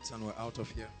 10-15 minutes and we're out of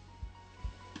here.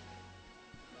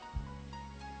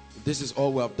 If this is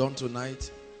all we have done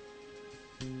tonight,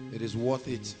 it is worth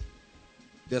it.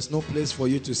 There's no place for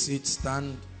you to sit,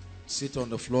 stand, Sit on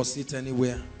the floor, sit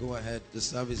anywhere. Go ahead. The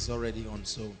service is already on,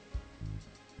 so.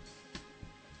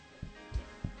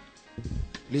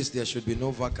 Please, there should be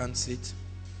no vacant seat.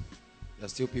 There are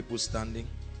still people standing.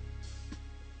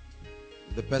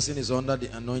 If the person is under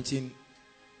the anointing,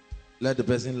 let the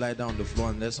person lie down on the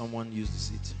floor and let someone use the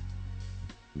seat.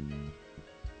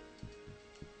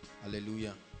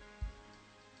 Hallelujah.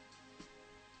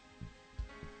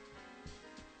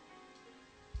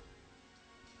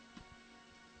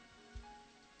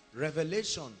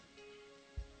 Revelation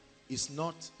is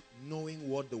not knowing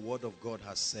what the Word of God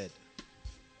has said.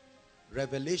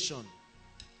 Revelation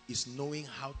is knowing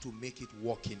how to make it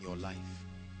work in your life.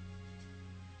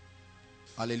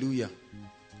 Hallelujah.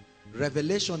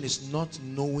 Revelation is not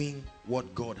knowing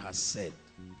what God has said.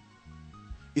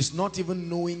 It's not even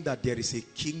knowing that there is a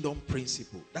kingdom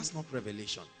principle. That's not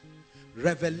revelation.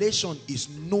 Revelation is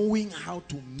knowing how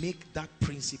to make that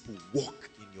principle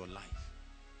work in your life.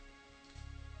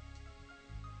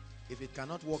 If it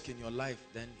cannot work in your life,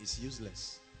 then it's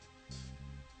useless.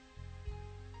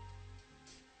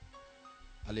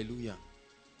 Hallelujah.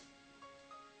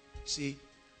 See,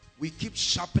 we keep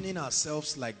sharpening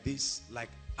ourselves like this, like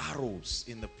arrows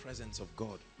in the presence of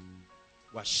God.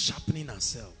 We're sharpening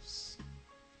ourselves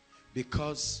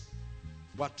because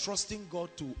we're trusting God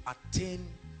to attain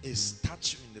a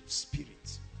stature in the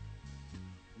spirit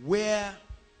where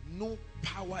no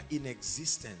power in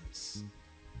existence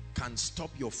can stop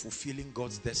your fulfilling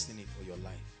God's destiny for your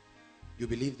life. You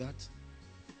believe that?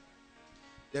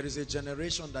 There is a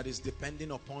generation that is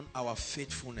depending upon our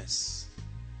faithfulness.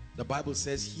 The Bible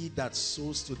says, he that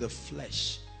sows to the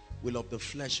flesh will of the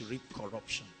flesh reap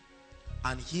corruption,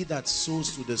 and he that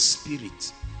sows to the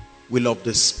spirit will of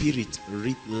the spirit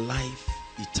reap life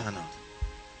eternal.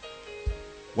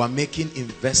 We're making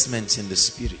investments in the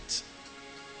spirit.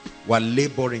 We're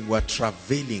laboring, we're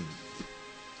travailing.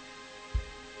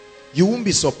 You won't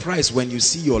be surprised when you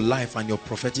see your life and your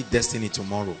prophetic destiny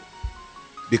tomorrow,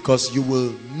 because you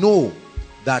will know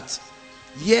that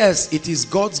yes, it is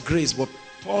God's grace, but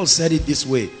Paul said it this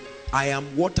way: I am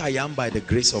what I am by the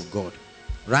grace of God,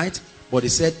 right? But he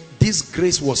said, this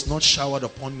grace was not showered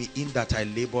upon me in that I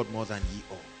labored more than ye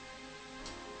all.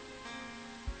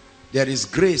 There is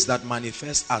grace that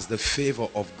manifests as the favor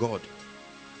of God,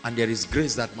 and there is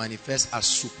grace that manifests as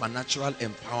supernatural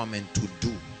empowerment to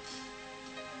do.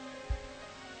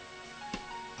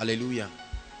 Hallelujah.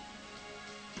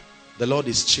 The Lord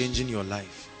is changing your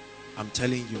life. I'm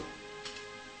telling you.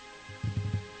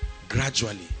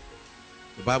 Gradually.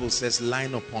 The Bible says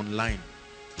line upon line,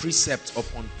 precept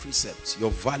upon precept,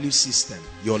 your value system,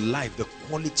 your life, the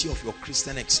quality of your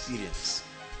Christian experience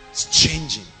is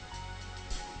changing.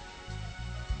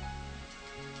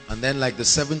 And then like the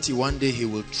 71 day, he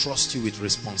will trust you with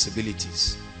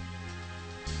responsibilities.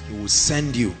 He will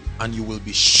send you and you will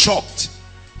be shocked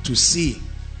to see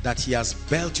that he has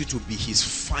built you to be his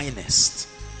finest,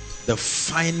 the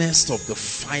finest of the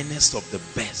finest of the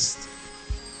best.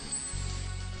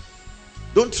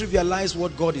 Don't trivialize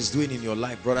what God is doing in your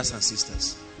life, brothers and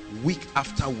sisters. Week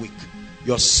after week,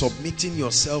 you're submitting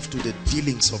yourself to the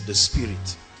dealings of the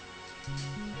Spirit,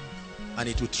 and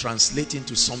it will translate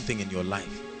into something in your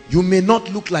life. You may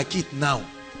not look like it now.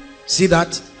 See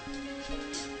that?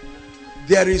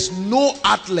 There is no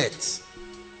athlete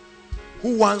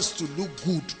who wants to look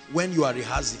good when you are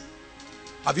rehearsing.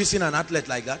 Have you seen an athlete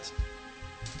like that?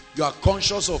 You are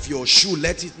conscious of your shoe,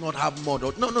 let it not have mud.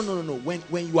 No.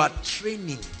 When you are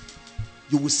training,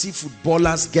 you will see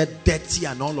footballers get dirty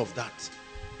and all of that.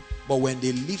 But when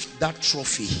they lift that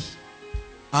trophy,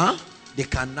 they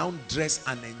can now dress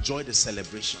and enjoy the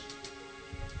celebration.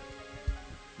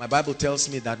 My Bible tells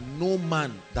me that no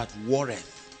man that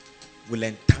warreth will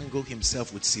entangle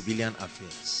himself with civilian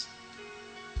affairs.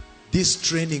 These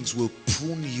trainings will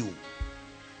prune you.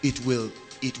 It will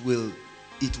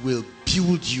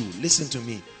build you. Listen to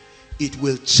me. It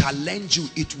will challenge you.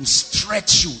 It will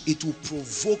stretch you. It will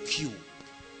provoke you.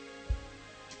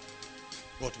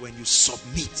 But when you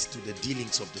submit to the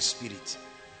dealings of the Spirit,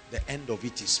 the end of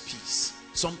it is peace.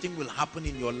 Something will happen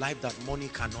in your life that money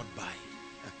cannot buy.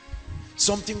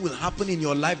 Something will happen in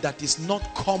your life that is not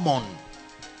common.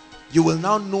 You will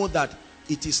now know that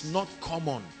it is not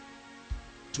common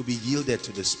to be yielded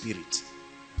to the Spirit.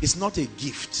 It's not a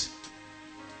gift.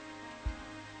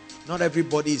 Not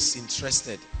everybody is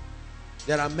interested.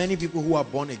 There are many people who are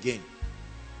born again,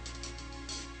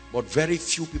 but very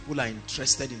few people are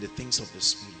interested in the things of the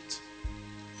Spirit.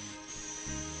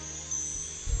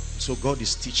 So God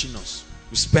is teaching us.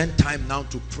 We spend time now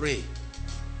to pray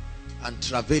and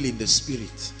travel in the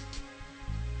Spirit.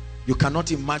 You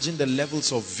cannot imagine the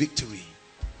levels of victory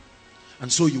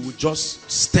And so you will just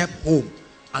step home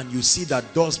and you see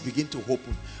that doors begin to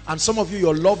open. And some of you,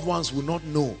 your loved ones will not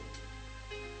know.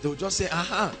 They'll just say,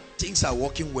 aha, things are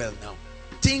working well now.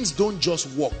 Things don't just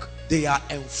work. They are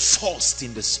enforced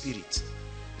in the spirit.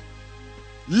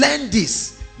 Learn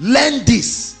this. Learn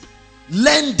this.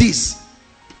 Learn this.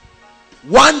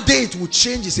 One day it will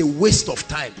change is a waste of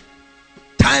time.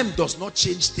 Time does not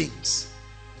change things.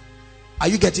 Are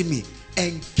you getting me?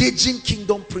 Engaging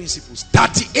kingdom principles.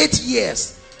 38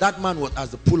 years. That man was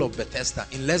at the pool of Bethesda.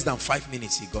 In less than 5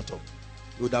 minutes he got up.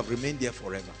 He would have remained there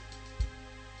forever.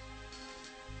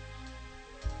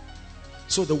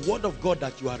 So the word of God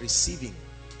that you are receiving,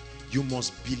 you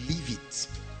must believe it.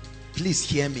 Please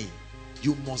hear me.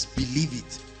 You must believe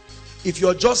it. If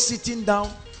you're just sitting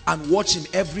down and watching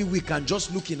every week and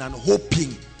just looking and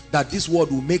hoping that this word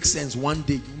will make sense one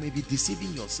day, you may be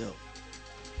deceiving yourself.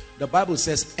 The Bible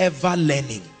says ever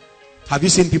learning. Have you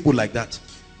seen people like that?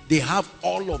 They have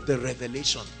all of the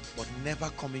revelation but never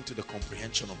coming to the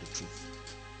comprehension of the truth.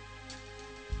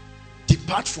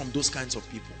 Depart from those kinds of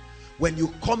people. When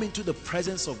you come into the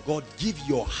presence of God, give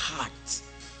your heart.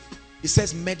 It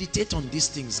says meditate on these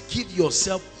things. Give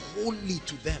yourself wholly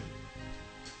to them.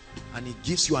 And it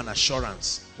gives you an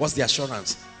assurance. What's the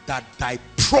assurance? That thy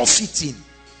profiting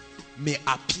may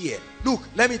appear. Look,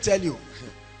 let me tell you.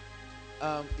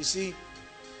 You see,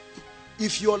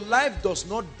 if your life does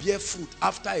not bear fruit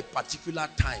after a particular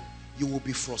time, you will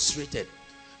be frustrated.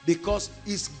 Because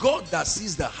it's God that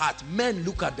sees the heart. Men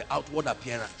look at the outward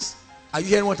appearance. Are you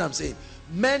hearing what I'm saying?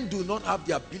 Men do not have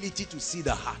the ability to see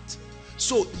the heart.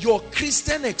 So your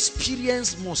Christian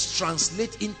experience must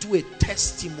translate into a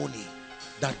testimony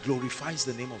that glorifies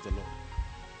the name of the Lord.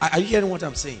 Are you hearing what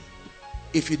I'm saying?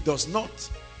 If it does not,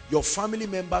 your family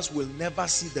members will never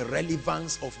see the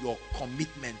relevance of your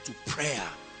commitment to prayer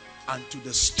and to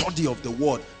the study of the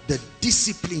word, the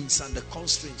disciplines and the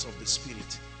constraints of the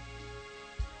spirit.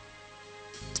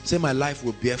 Say, my life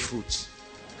will bear fruit.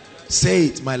 Say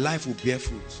it, my life will bear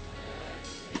fruit.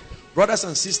 Brothers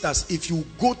and sisters, if you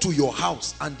go to your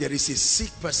house and there is a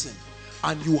sick person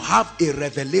and you have a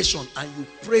revelation and you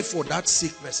pray for that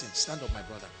sick person, stand up, my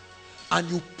brother, and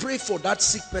you pray for that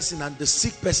sick person and the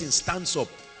sick person stands up,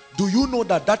 do you know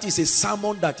that that is a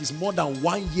sermon that is more than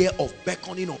 1 year of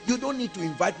beckoning up? You don't need to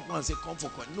invite people and say, come for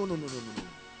God. No.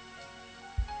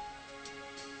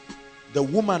 The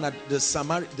woman at the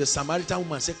Samaritan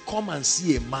woman said, come and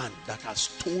see a man that has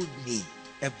told me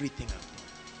everything I've done.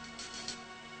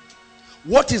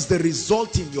 What is the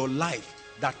result in your life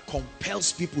that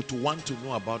compels people to want to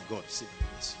know about God? Say,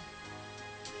 yes.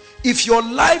 If your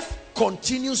life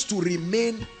continues to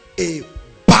remain a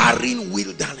barren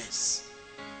wilderness,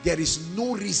 there is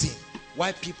no reason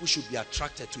why people should be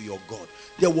attracted to your God.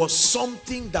 There was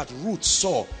something that Ruth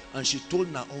saw and she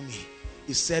told Naomi.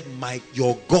 He said,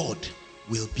 your God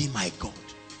will be my God.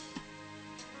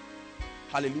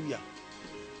 Hallelujah.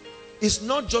 It's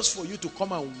not just for you to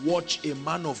come and watch a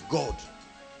man of God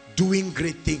doing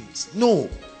great things. No,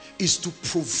 it's to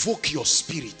provoke your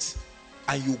spirit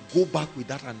and you go back with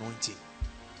that anointing.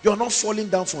 You're not falling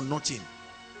down for nothing.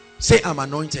 Say, I'm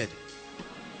anointed.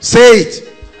 Say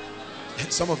it.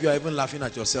 Some of you are even laughing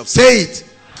at yourself. Say it.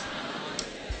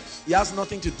 It has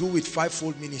nothing to do with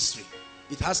fivefold ministry.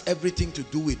 It has everything to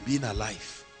do with being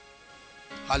alive.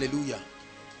 Hallelujah.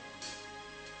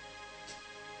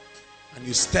 And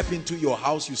you step into your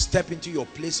house, you step into your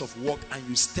place of work, and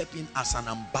you step in as an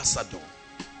ambassador,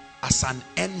 as an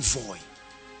envoy.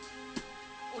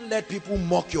 Don't let people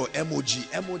mock your emoji.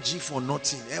 Emoji for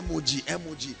nothing.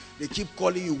 Emoji. They keep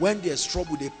calling you. When there's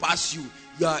trouble, they pass you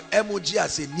your emoji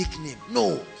as a nickname.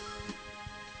 No.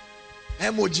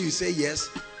 Emoji, you say yes,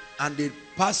 and they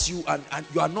pass you, and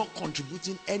you are not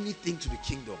contributing anything to the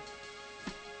kingdom.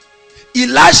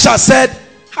 Elisha said,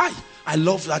 hi, I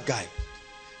love that guy.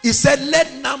 He said,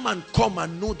 let Naaman come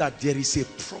and know that there is a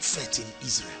prophet in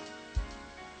Israel.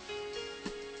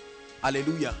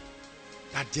 Hallelujah.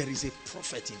 That there is a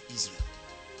prophet in Israel.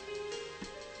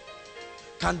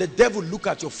 Can the devil look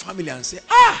at your family and say,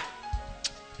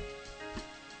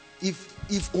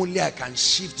 if only I can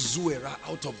shift Zuera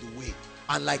out of the way,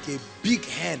 and like a big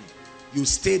hen, you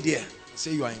stay there and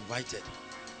say you are invited.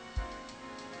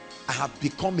 I have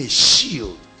become a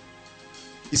shield.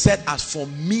 He said, as for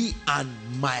me and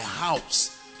my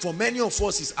house. For many of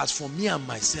us, it's as for me and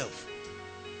myself.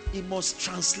 It must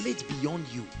translate beyond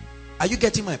you. Are you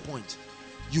getting my point?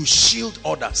 You shield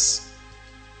others.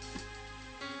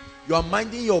 You are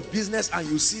minding your business and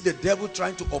you see the devil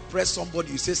trying to oppress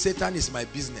somebody. You say, Satan is my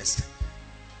business.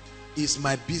 It's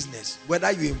my business.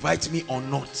 Whether you invite me or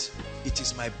not, it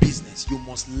is my business. You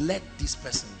must let this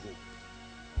person go.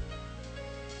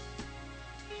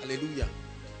 Hallelujah.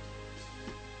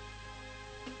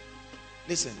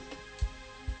 Listen,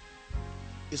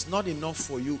 it's not enough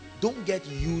for you. Don't get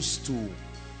used to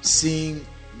seeing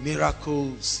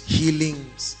miracles,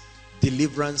 healings,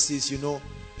 deliverances. You know,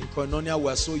 in Koinonia,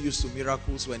 we're so used to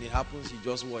miracles. When it happens, you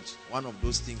just watch one of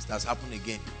those things that's happened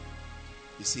again.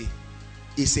 You see,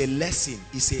 it's a lesson,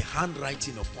 it's a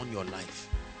handwriting upon your life.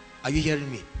 Are you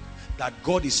hearing me? That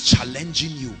God is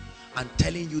challenging you and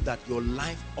telling you that your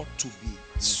life ought to be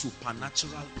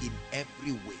supernatural in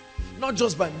every way. Not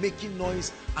just by making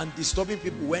noise and disturbing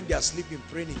people when they are sleeping,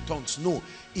 praying in tongues. No,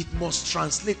 it must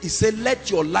translate. He said, let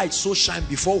your light so shine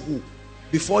before who?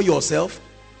 Before yourself?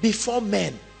 Before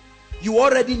men. You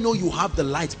already know you have the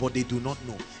light, but they do not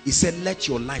know. He said, let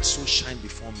your light so shine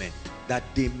before men that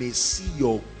they may see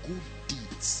your good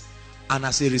deeds, and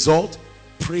as a result,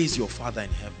 praise your Father in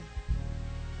heaven.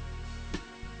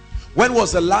 When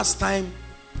was the last time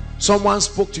someone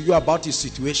spoke to you about his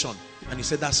situation and you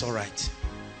said, that's all right?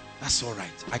 That's all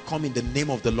right. I come in the name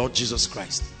of the Lord Jesus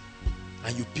Christ.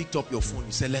 And you picked up your phone,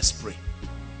 you said, let's pray.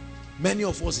 Many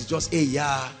of us is just, hey,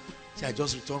 yeah, see, I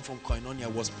just returned from Koinonia.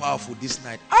 It was powerful this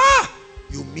night. Ah,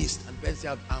 you missed. And Ben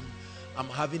said, I'm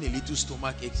having a little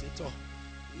stomach ache. Said, oh,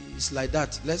 it's like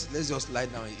that. Let's just lie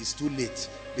down. It's too late.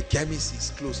 The chemist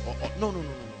is closed. No.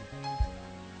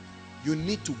 You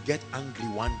need to get angry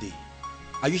one day.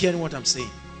 Are you hearing what I'm saying?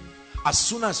 As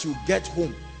soon as you get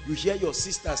home, you hear your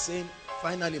sister saying,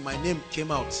 finally my name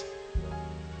came out.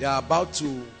 They are about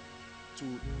to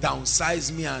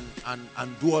downsize me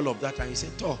and do all of that. And you say,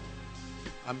 oh,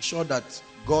 I'm sure that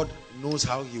God knows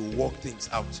how he will work things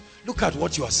out. Look at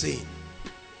what you are saying.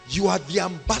 You are the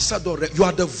ambassador. You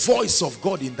are the voice of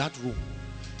God in that room.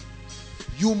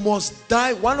 You must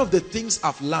die. One of the things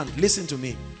I've learned, listen to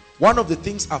me. One of the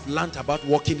things I've learned about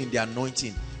walking in the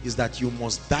anointing is that you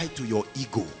must die to your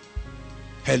ego.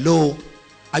 Hello?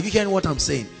 Are you hearing what I'm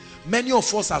saying? Many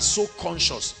of us are so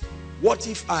conscious. What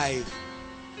if I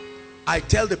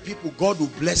tell the people God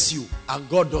will bless you and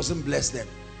God doesn't bless them?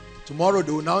 Tomorrow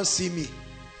they will now see me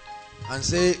and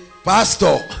say,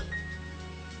 Pastor,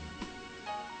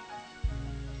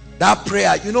 that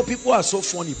prayer, you know, people are so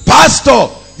funny. Pastor,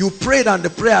 you prayed and the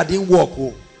prayer didn't work.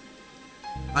 Oh.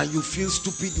 And you feel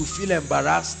stupid, you feel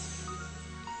embarrassed.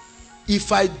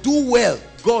 If I do well,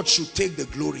 God should take the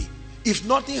glory. If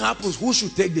nothing happens, who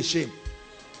should take the shame?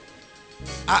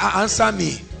 Answer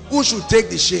me. Who should take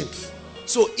the shame?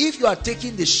 So if you are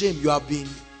taking the shame, you are being...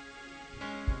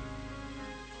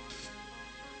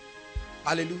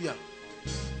 Hallelujah.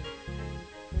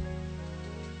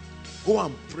 Go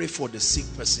and pray for the sick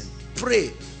person.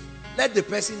 Pray. Let the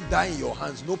person die in your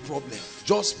hands. No problem.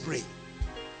 Just pray.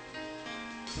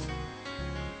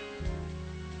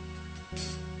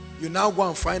 You now go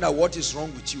and find out what is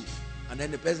wrong with you. And then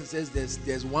the person says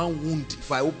there's one wound.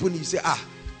 If I open it, you say,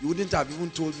 you wouldn't have even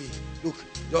told me. Look,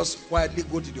 just quietly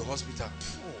go to the hospital.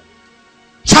 Oh.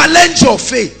 Challenge your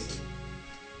faith.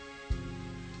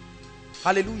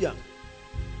 Hallelujah.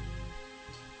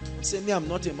 Don't say me, I'm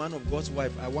not a man of God's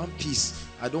wife. I want peace.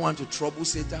 I don't want to trouble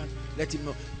Satan. Let him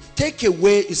know. Take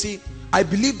away, you see, I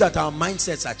believe that our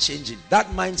mindsets are changing. That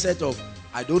mindset of,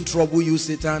 I don't trouble you,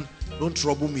 Satan. Don't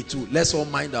trouble me too. Let's all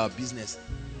mind our business.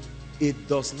 It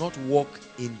does not work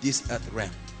in this earth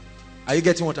realm. Are you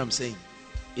getting what I'm saying?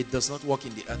 It does not work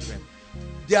in the earth realm.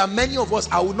 There are many of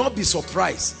us, I will not be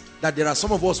surprised that there are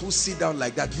some of us who sit down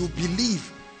like that. You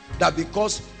believe that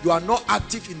because you are not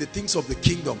active in the things of the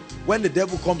kingdom, when the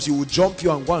devil comes, he will jump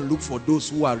you and go and look for those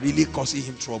who are really causing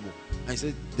him trouble. And he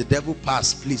said, the devil,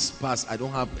 pass, please, pass. I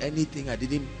don't have anything. I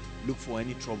didn't look for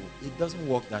any trouble. It doesn't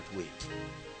work that way.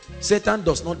 Satan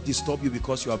does not disturb you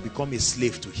because you have become a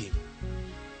slave to him.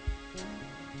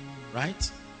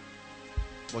 Right?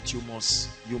 But you must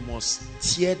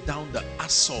tear down the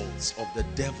assaults of the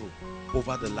devil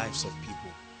over the lives of people.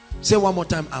 Say one more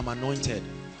time, I'm anointed.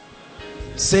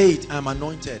 Say it, I'm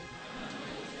anointed.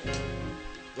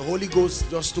 The Holy Ghost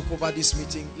just took over this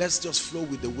meeting. Let's just flow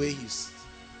with the way he's.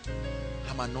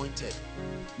 I'm anointed.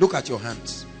 Look at your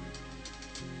hands.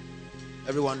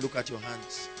 Everyone look at your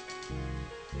hands.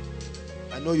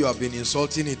 I know you have been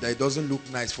insulting it, that it doesn't look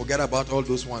nice. Forget about all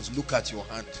those ones. Look at your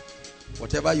hand.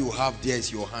 Whatever you have there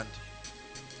is your hand.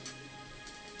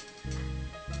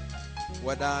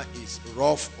 Whether it's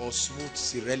rough or smooth,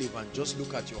 it's irrelevant. Just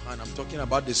look at your hand. I'm talking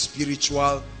about the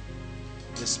spiritual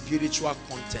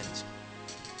content.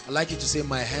 I'd like you to say,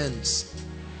 my hands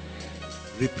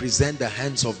represent the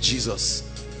hands of Jesus.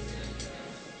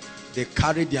 They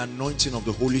carry the anointing of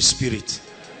the Holy Spirit.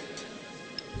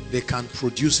 They can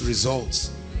produce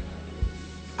results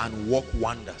and work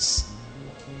wonders.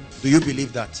 Do you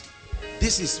believe that?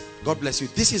 This is, God bless you,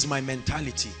 this is my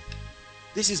mentality.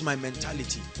 This is my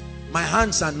mentality. My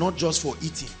hands are not just for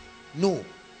eating. No.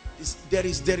 There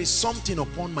is something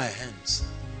upon my hands.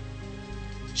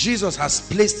 Jesus has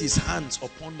placed his hands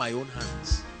upon my own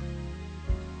hands.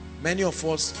 Many of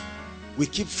us, we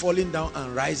keep falling down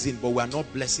and rising, but we are not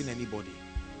blessing anybody.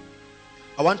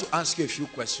 I want to ask you a few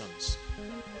questions.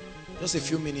 Just a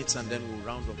few minutes and then we'll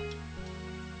round up.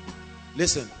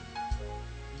 Listen.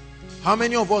 How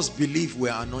many of us believe we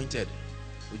are anointed?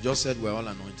 We just said we're all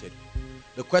anointed.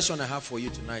 The question I have for you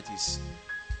tonight is,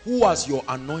 who has your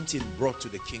anointing brought to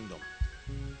the kingdom?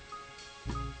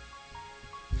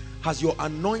 Has your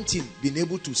anointing been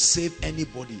able to save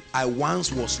anybody? I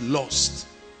once was lost.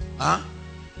 Huh?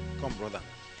 Come, brother.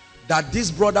 That this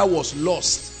brother was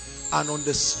lost, and on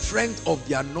the strength of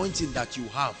the anointing that you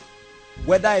have,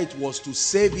 whether it was to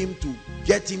save him, to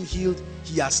get him healed,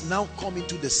 he has now come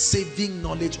into the saving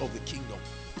knowledge of the kingdom.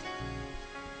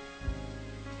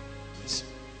 Yes.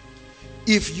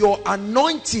 If your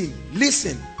anointing,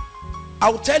 listen,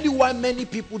 I'll tell you why many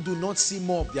people do not see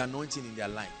more of the anointing in their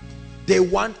life. They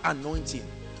want anointing,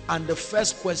 and the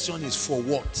first question is, for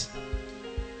what?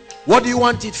 What do you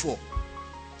want it for?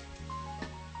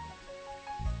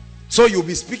 So you'll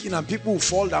be speaking and people will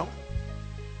fall down.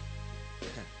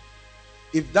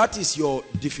 If that is your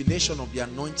definition of the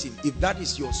anointing, if that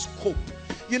is your scope,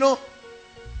 you know,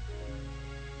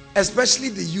 especially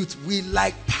the youth, we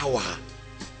like power,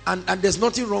 and there's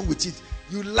nothing wrong with it.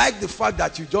 You like the fact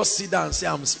that you just sit down and say,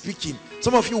 I'm speaking.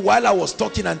 Some of you, while I was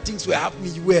talking and things were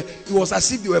happening, it was as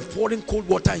if you were pouring cold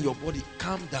water in your body.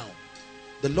 Calm down.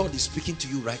 The Lord is speaking to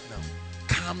you right now.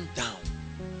 Calm down.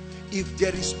 If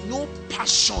there is no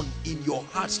passion in your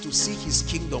hearts to see his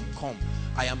kingdom come,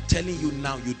 I am telling you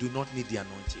now, you do not need the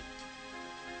anointing.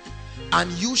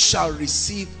 And you shall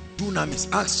receive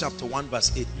dunamis. Acts chapter 1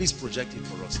 verse 8. Please project it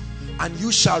for us. And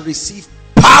you shall receive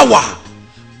power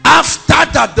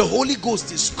after that the Holy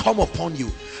Ghost is come upon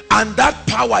you. And that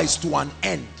power is to an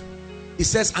end. It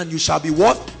says, and you shall be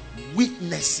what?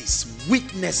 Witnesses.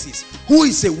 Witnesses. Who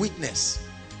is a witness?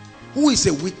 Who is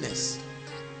a witness?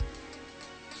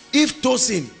 If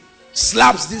Tosin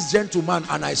slaps this gentleman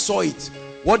and I saw it,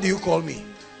 what do you call me?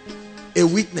 A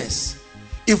witness.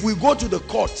 If we go to the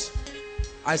court,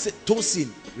 I say,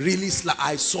 Tosin really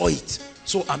I saw it,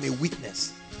 so I'm a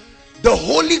witness. The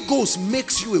Holy Ghost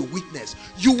makes you a witness.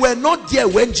 You were not there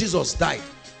when Jesus died.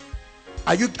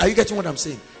 Are you getting what I'm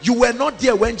saying? You were not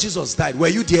there when Jesus died. Were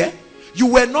you there? You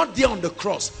were not there on the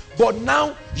cross. But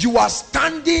now you are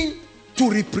standing to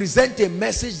represent a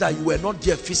message that you were not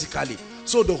there physically.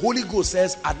 So the Holy Ghost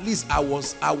says, at least I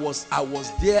was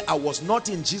there. I was not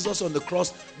in Jesus on the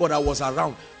cross, but I was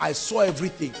around. I saw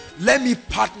everything. Let me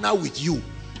partner with you.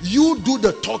 You do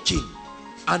the talking,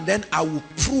 and then I will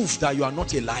prove that you are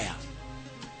not a liar.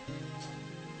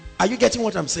 Are you getting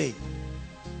what I'm saying?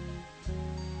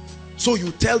 So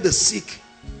you tell the sick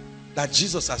that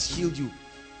Jesus has healed you.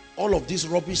 All of this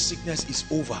rubbish sickness is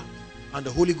over. And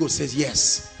the Holy Ghost says,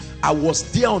 yes, I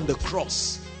was there on the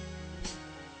cross.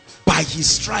 By his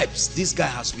stripes, this guy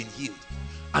has been healed.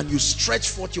 And you stretch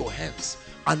forth your hands,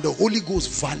 and the Holy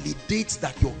Ghost validates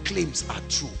that your claims are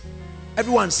true.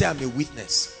 Everyone say, I'm a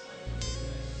witness.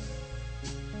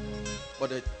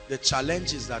 But the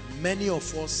challenge is that many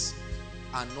of us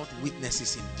are not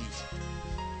witnesses indeed.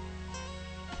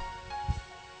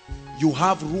 You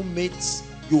have roommates,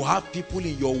 you have people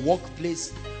in your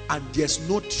workplace, and there's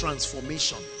no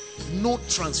transformation. No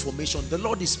transformation. The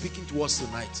Lord is speaking to us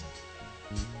tonight.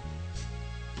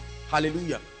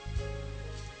 Hallelujah.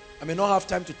 I may not have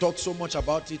time to talk so much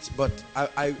about it, but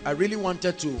I really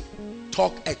wanted to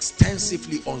talk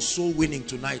extensively on soul winning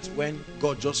tonight. When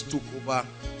God just took over,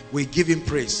 we give him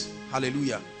praise.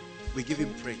 Hallelujah. We give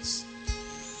him praise,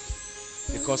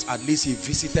 because at least he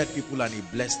visited people and he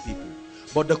blessed people.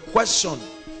 But the question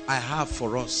I have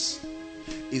for us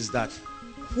is that,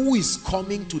 who is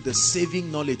coming to the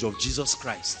saving knowledge of Jesus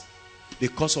Christ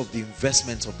because of the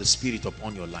investments of the Spirit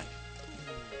upon your life?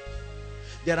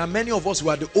 There are many of us who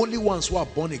are the only ones who are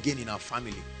born again in our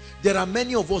family. There are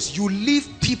many of us, you leave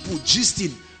people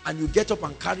gisting and you get up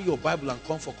and carry your Bible and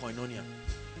come for koinonia,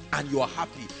 and you are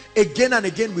happy. Again and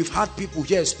again, we've had people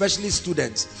here, especially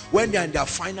students, when they're in their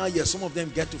final year, some of them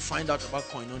get to find out about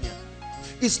koinonia.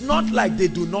 It's not like they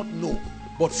do not know,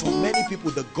 but for many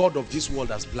people, the God of this world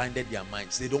has blinded their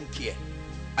minds. They don't care.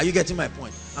 Are you getting my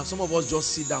point? And some of us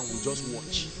just sit down, we just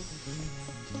watch.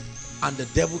 And the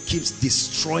devil keeps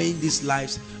destroying these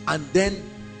lives. And then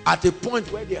at a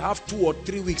point where they have 2 or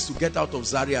 3 weeks to get out of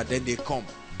Zaria, then they come.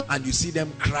 And you see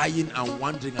them crying and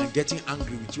wandering and getting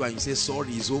angry with you. And you say,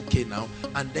 sorry, it's okay now.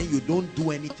 And then you don't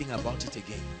do anything about it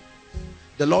again.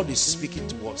 The Lord is speaking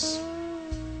to us.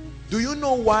 Do you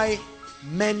know why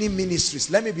many ministries,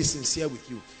 let me be sincere with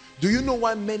you, do you know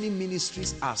why many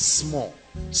ministries are small?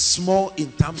 Small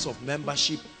in terms of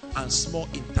membership and small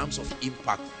in terms of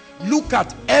impact. Look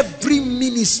at every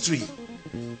ministry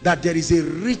that there is a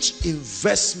rich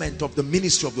investment of the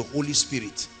ministry of the Holy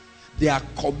Spirit. They are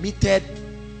committed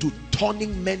to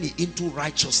turning many into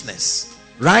righteousness,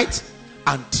 right?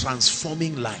 And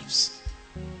transforming lives.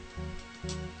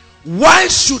 Why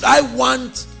should I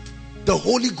want the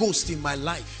Holy Ghost in my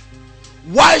life?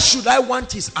 Why should I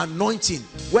want his anointing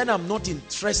when I'm not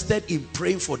interested in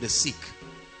praying for the sick?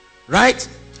 Right?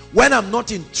 When I'm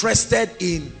not interested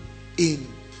in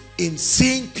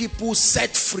seeing people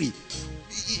set free.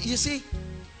 You see,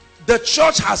 the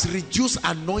church has reduced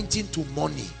anointing to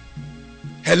money.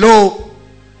 Hello?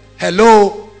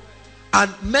 Hello?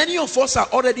 And many of us are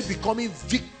already becoming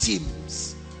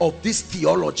victims of this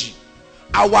theology.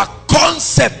 Our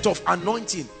concept of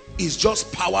anointing is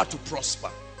just power to prosper.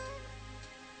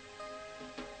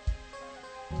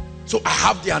 So I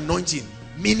have the anointing,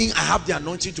 meaning I have the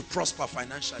anointing to prosper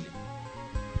financially.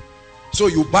 So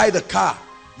you buy the car,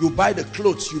 you buy the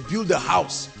clothes, you build the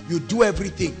house, you do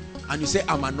everything, and you say,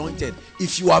 I'm anointed.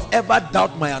 If you have ever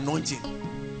doubted my anointing,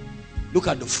 look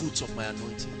at the fruits of my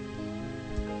anointing.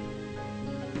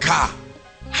 Car,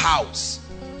 house.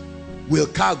 Will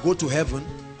car go to heaven?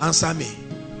 Answer me.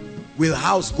 Will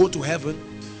house go to heaven?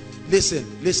 Listen,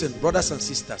 listen, brothers and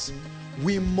sisters.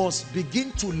 We must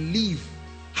begin to live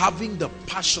having the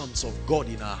passions of God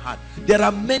in our heart. There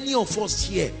are many of us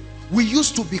here. We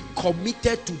used to be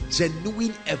committed to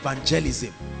genuine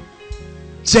evangelism.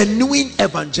 Genuine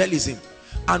evangelism.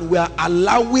 And we are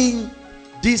allowing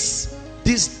this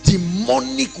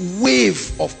demonic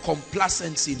wave of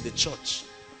complacency in the church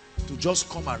to just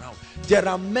come around. There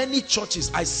are many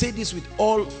churches, I say this with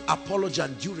all apology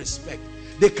and due respect,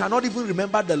 they cannot even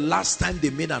remember the last time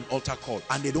they made an altar call,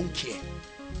 and they don't care.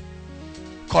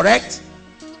 Correct?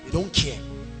 They don't care.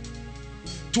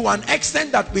 To an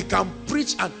extent that we can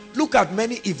preach, and look at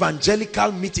many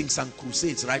evangelical meetings and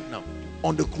crusades right now.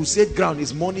 On the crusade ground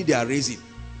is money they are raising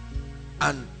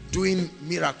and doing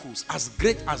miracles. As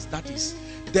great as that is,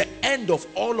 the end of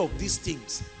all of these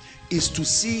things is to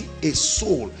see a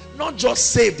soul not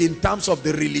just saved in terms of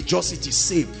the religiosity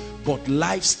saved, but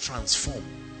lives transformed.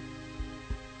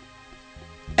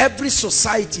 Every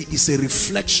society is a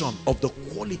reflection of the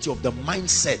quality of the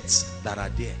mindsets that are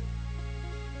there.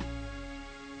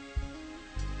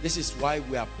 This is why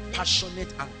we are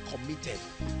passionate and committed.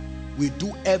 We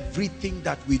do everything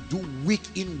that we do week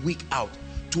in, week out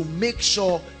to make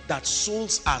sure that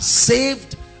souls are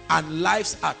saved and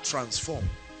lives are transformed.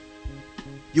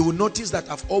 You will notice that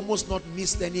I've almost not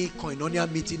missed any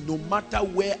koinonia meeting. No matter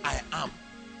where I am,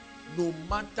 no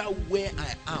matter where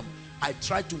I am, I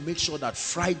try to make sure that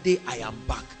Friday I am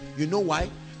back. You know why?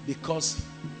 Because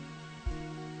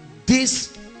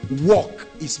this work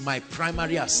is my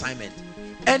primary assignment.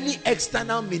 Any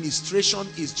external ministration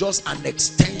is just an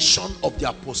extension of the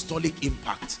apostolic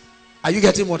impact. Are you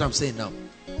getting what I'm saying now?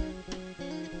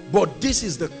 But this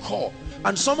is the core.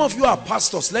 And some of you are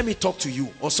pastors, let me talk to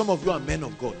you. Or some of you are men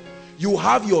of God. You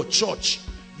have your church.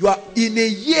 You are in a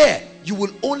year, you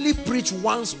will only preach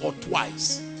once or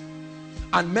twice.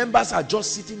 And members are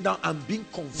just sitting down and being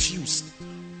confused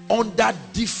under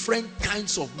different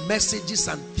kinds of messages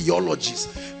and theologies.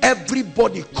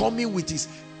 Everybody coming with his...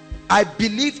 I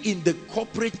believe in the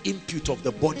corporate input of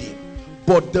the body.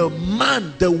 But the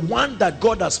man, the one that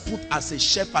God has put as a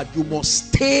shepherd, you must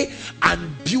stay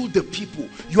and build the people.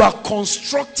 You are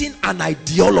constructing an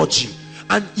ideology,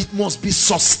 and it must be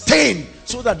sustained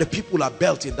so that the people are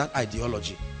built in that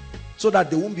ideology, so that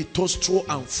they won't be tossed to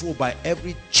and fro by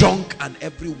every junk and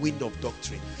every wind of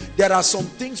doctrine. There are some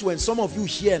things when some of you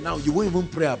here now, you won't even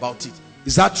pray about it.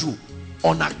 Is that true?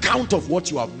 On account of what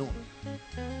you have known.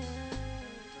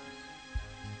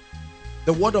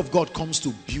 The word of God comes to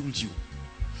build you.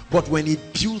 But when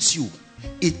it builds you,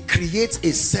 it creates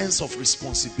a sense of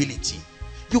responsibility.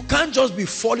 You can't just be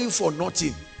falling for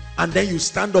nothing and then you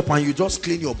stand up and you just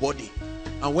clean your body.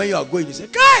 And when you are going, you say,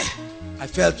 "Guy, I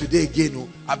fell today again. Oh,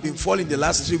 I've been falling the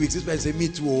last 3 weeks." This person say, "Me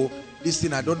too. Oh, this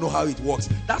thing, I don't know how it works."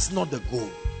 That's not the goal.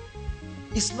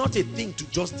 It's not a thing to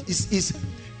just,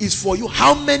 it's for you.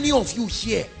 How many of you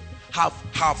here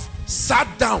have sat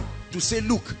down to say,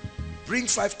 "Look, bring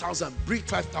 5,000, bring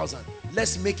 5,000.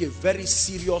 Let's make a very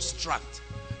serious tract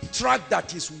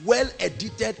that is well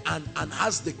edited and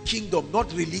has the kingdom, not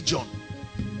religion."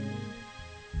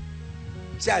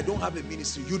 Say, "I don't have a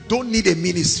ministry." You don't need a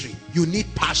ministry. You need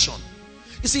passion.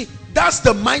 You see, that's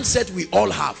the mindset we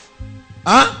all have.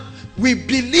 We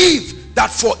believe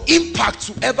that for impact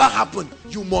to ever happen,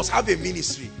 you must have a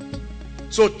ministry.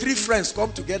 So 3 friends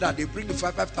come together, they bring the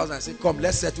 5,000 and say, come,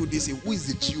 let's settle this. Who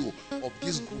is the GO of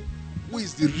this group? Who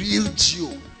is the real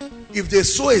GO? If they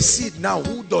sow a seed now,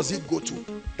 who does it go to?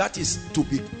 That is to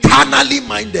be carnally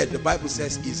minded. The Bible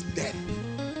says is death.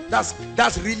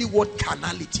 That's really what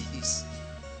carnality is.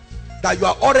 That you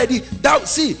are already, that,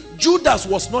 see, Judas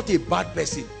was not a bad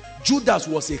person. Judas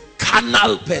was a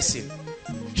carnal person.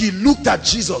 He looked at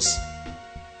Jesus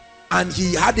and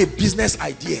he had a business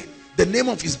idea. The name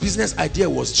of his business idea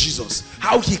was Jesus.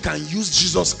 How he can use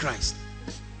Jesus Christ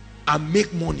and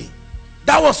make money.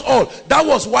 That was all. That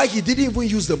was why he didn't even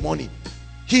use the money.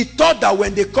 He thought that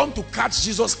when they come to catch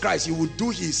Jesus Christ, he would do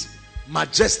his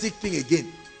majestic thing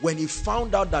again. When he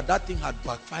found out that that thing had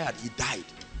backfired, he died.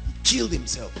 He killed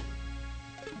himself.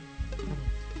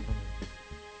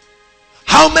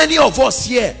 How many of us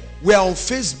here were on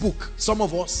Facebook? Some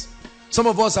of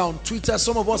us are on Twitter.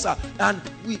 Some of us are, and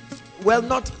we, well,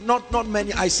 not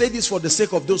many. I say this for the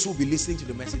sake of those who will be listening to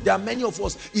the message. There are many of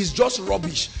us. It's just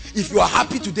rubbish. If you are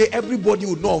happy today, everybody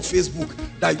will know on Facebook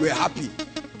that you are happy.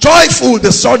 Joyful,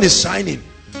 the sun is shining.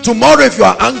 Tomorrow, if you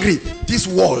are angry, this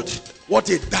world, what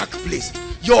a dark place.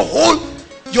 Your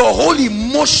whole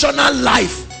emotional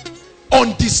life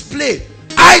on display.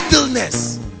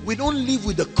 Idleness. We don't live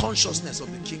with the consciousness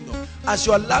of the kingdom. As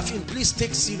you are laughing, please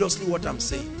take seriously what I'm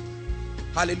saying.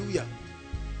 Hallelujah.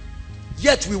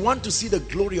 Yet we want to see the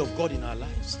glory of God in our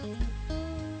lives.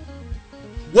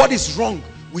 What is wrong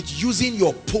with using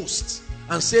your post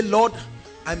and say, Lord,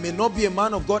 I may not be a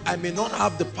man of God, I may not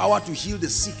have the power to heal the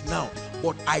sick now,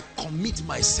 but I commit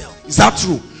myself, is that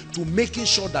true, to making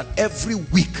sure that every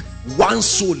week one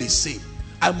soul is saved.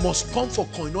 I must come for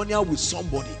koinonia with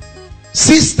somebody.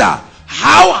 Sister,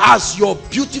 how has your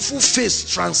beautiful face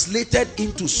translated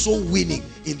into soul winning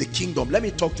in the kingdom? Let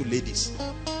me talk to ladies.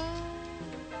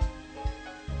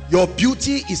 Your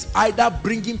beauty is either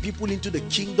bringing people into the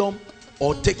kingdom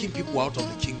or taking people out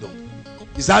of the kingdom.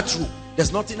 Is that true?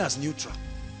 There's nothing as neutral.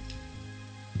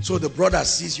 So the brother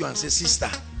sees you and says, sister,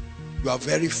 you are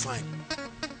very fine.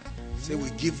 Say,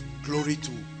 we give glory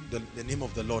to the name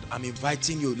of the Lord. I'm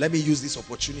inviting you. Let me use this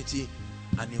opportunity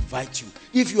and invite you.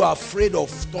 If you are afraid of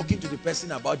talking to the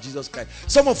person about Jesus Christ,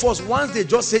 some of us, once they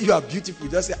just say you are beautiful,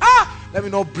 just say, let me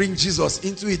not bring Jesus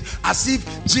into it, as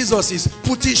if Jesus is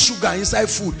putting sugar inside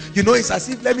food. You know, it's as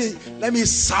if let me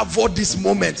savor this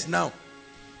moment now.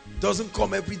 It doesn't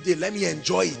come every day. Let me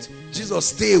enjoy it. Jesus,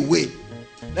 stay away.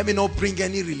 Let me not bring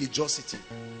any religiosity.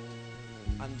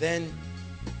 And then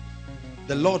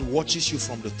the Lord watches you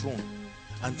from the throne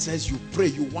and says, you pray,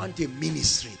 you want a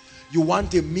ministry. You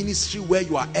want a ministry where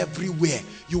you are everywhere.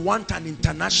 You want an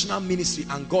international ministry,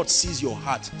 and God sees your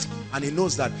heart and he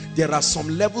knows that there are some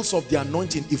levels of the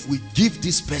anointing. If we give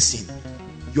this person,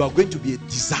 you are going to be a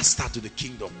disaster to the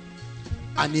kingdom.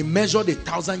 And he measured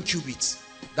 1,000 cubits.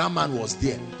 That man was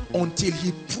there until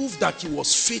he proved that he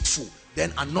was faithful.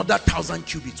 Then another 1,000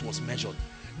 cubits was measured.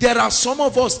 There are some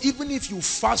of us, even if you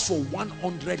fast for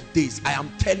 100 days, I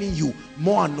am telling you,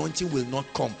 more anointing will not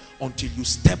come until you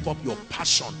step up your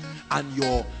passion and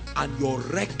your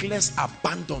reckless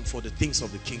abandon for the things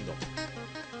of the kingdom.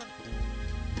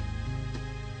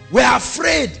 We're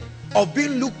afraid of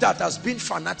being looked at as being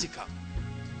fanatical.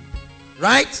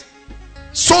 Right?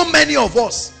 So many of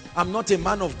us, I'm not a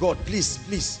man of God,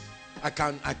 please, I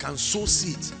can sow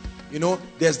seeds. You know,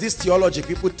 there's this theology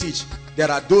people teach.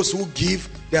 There are those who give,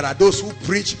 there are those who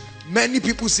preach. Many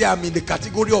people say I'm in the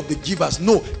category of the givers.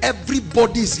 No,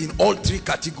 everybody is in all three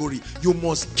categories. You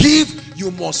must give,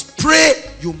 you must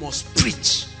pray, you must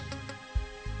preach.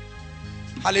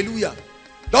 Hallelujah.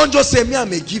 Don't just say me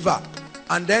I'm a giver,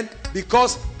 and then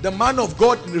because the man of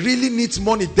God really needs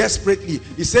money desperately,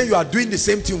 he say you are doing the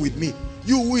same thing with me.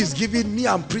 You who is giving, me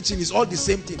I'm preaching, is all the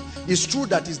same thing. It's true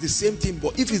that it's the same thing,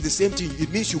 but if it's the same thing,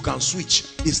 it means you can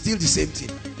switch. It's still the same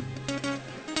thing.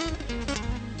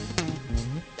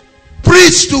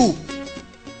 Preach to.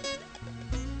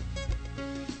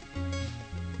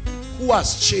 Who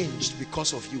has changed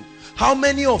because of you? How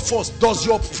many of us, does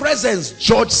your presence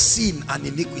judge sin and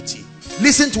iniquity?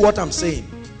 Listen to what I'm saying.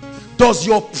 Does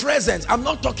your presence, I'm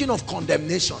not talking of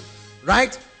condemnation,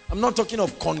 right? I'm not talking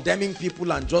of condemning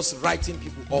people and just writing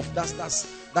people off.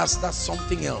 That's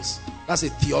something else. That's a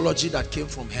theology that came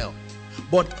from hell.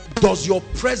 But does your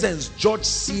presence judge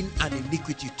sin and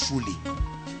iniquity truly?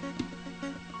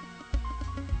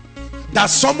 That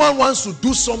someone wants to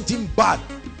do something bad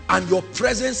and your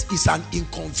presence is an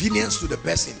inconvenience to the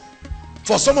person.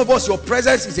 For some of us, your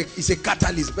presence is a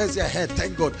catalyst. Let's say, hey,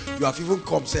 thank God you have even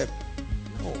come, sir.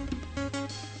 No.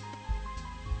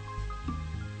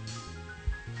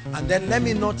 And then let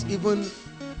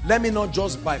me not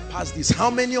just bypass this.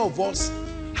 How many of us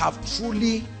have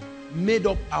truly made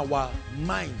up our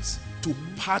minds to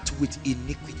part with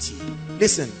iniquity?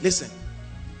 Listen, listen.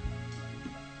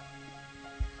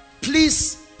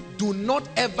 Please do not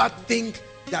ever think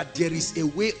that there is a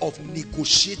way of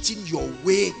negotiating your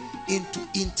way into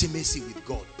intimacy with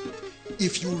God.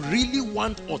 If you really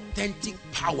want authentic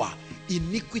power,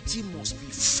 iniquity must be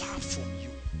far from you.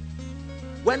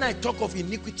 When I talk of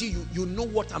iniquity, you know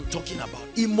what I'm talking about.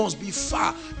 It must be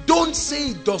far. Don't say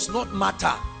it does not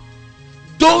matter.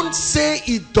 Don't say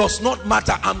it does not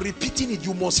matter. I'm repeating it.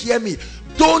 You must hear me.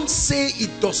 Don't say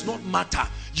it does not matter.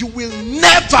 You will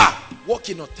never walk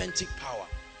in authentic power.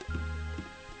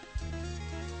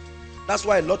 That's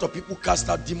why a lot of people cast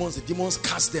out demons. The demons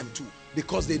cast them too,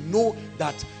 because they know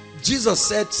that Jesus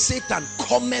said, Satan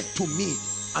cometh to me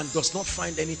and does not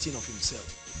find anything of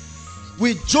himself.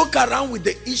 We joke around with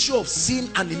the issue of sin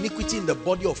and iniquity in the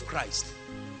body of Christ,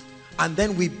 and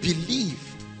then we believe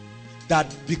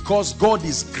that because God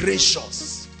is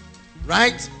gracious,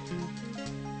 right?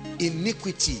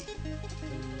 Iniquity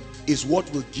is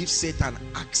what will give Satan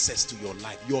access to your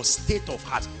life, your state of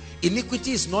heart.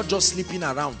 Iniquity is not just sleeping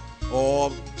around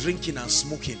or drinking and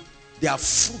smoking. There are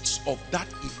fruits of that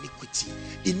iniquity.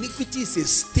 Iniquity is a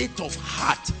state of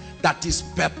heart that is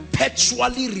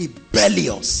perpetually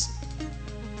rebellious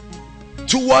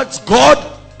towards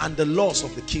God and the laws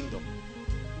of the kingdom.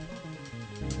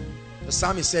 The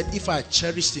psalmist said, if I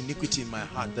cherished iniquity in my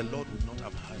heart, the Lord would not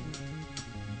have heard me.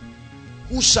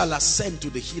 Who shall ascend to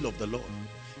the hill of the Lord?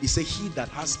 He said, he that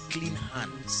has clean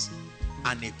hands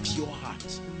and a pure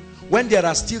heart. When there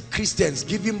are still Christians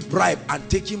giving bribe and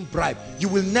taking bribe, you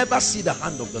will never see the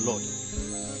hand of the Lord.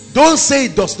 Don't say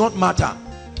it does not matter.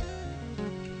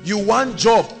 You want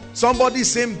job, somebody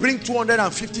is saying bring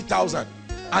 250,000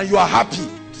 and you are happy.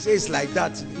 Say it's like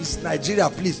that. It's Nigeria,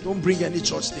 please don't bring any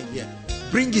church thing here.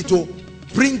 Bring it, oh,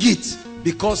 bring it,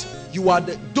 because you are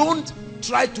the, don't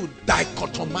try to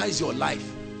dichotomize your life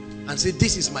and say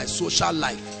this is my social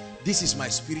life, this is my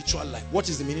spiritual life. What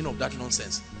is the meaning of that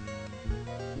nonsense?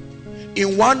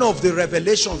 In one of the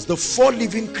revelations, the 4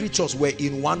 living creatures were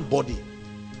in one body.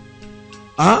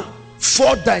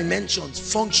 4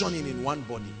 dimensions functioning in one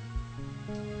body.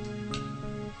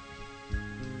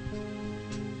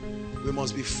 We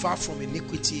must be far from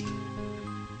iniquity.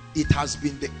 It has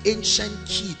been the ancient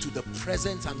key to the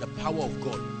presence and the power of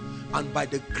God. And by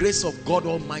the grace of God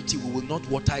Almighty, we will not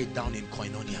water it down in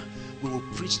koinonia. We will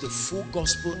preach the full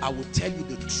gospel. I will tell you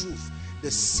the truth,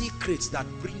 the secrets that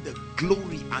bring the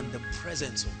glory and the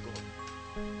presence of God.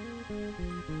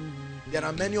 There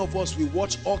are many of us, we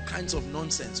watch all kinds of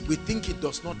nonsense. We think it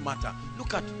does not matter.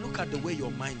 Look at the way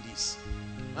your mind is.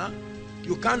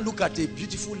 You can't look at a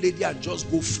beautiful lady and just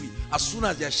go free. As soon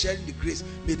as they are sharing the grace,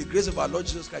 may the grace of our Lord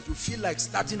Jesus Christ, you feel like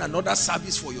starting another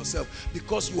service for yourself,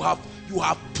 because you have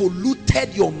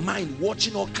polluted your mind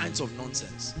watching all kinds of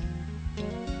nonsense.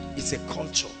 It's a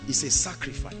culture. It's a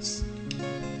sacrifice.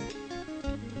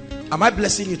 Am I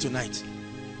blessing you tonight?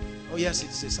 Oh yes,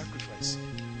 it's a sacrifice.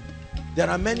 There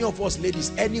are many of us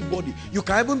ladies, anybody, you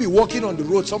can even be walking on the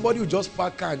road, somebody will just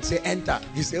park car and say enter.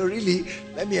 You say, really?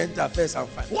 Let me enter first and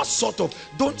find. What sort of,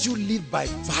 don't you live by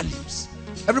values?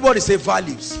 Everybody say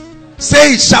values.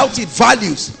 Say it, shout it,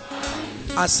 values.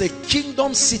 As a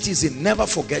kingdom citizen, never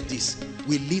forget this.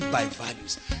 We live by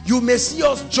values. You may see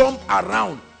us jump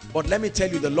around, but let me tell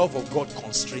you, the love of God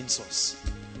constrains us.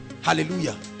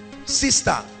 Hallelujah.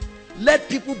 Sister, let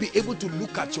people be able to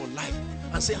look at your life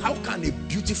and say, how can a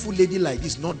beautiful lady like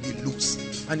this not be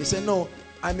loose? And you say, no,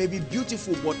 I may be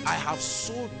beautiful, but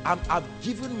I've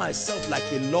given myself like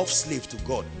a love slave to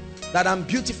God, that I'm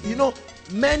beautiful. You know,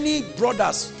 many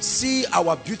brothers see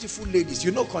our beautiful ladies.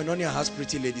 You know koinonia has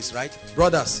pretty ladies, right?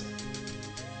 Brothers,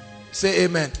 say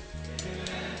amen.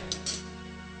 Amen.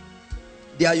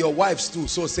 They are your wives too,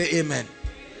 so say amen. Amen.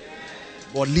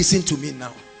 But listen to me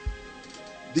now.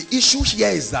 The issue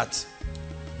here is that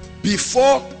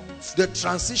before the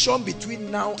transition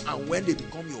between now and when they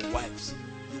become your wives,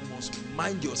 you must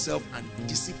mind yourself and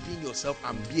discipline yourself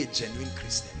and be a genuine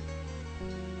Christian.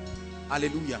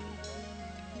 Hallelujah.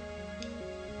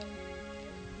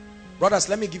 Brothers,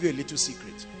 let me give you a little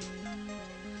secret.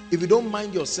 If you don't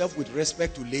mind yourself with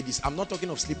respect to ladies, I'm not talking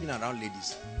of sleeping around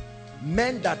ladies.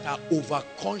 Men that are over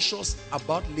conscious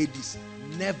about ladies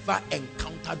never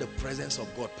encounter the presence of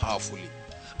God powerfully.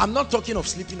 I'm not talking of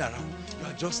sleeping around. You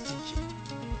are just thinking.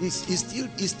 It's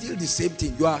still the same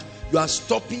thing. You are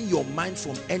stopping your mind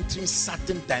from entering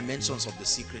certain dimensions of the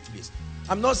secret place.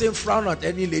 I'm not saying frown at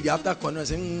any lady after corner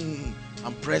saying,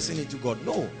 I'm pressing into God.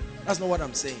 No, that's not what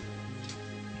I'm saying.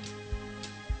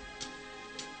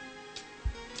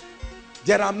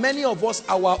 There are many of us,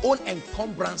 our own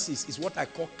encumbrances is what I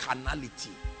call carnality.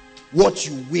 What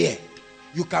you wear.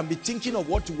 You can be thinking of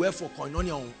what to wear for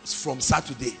koinonia from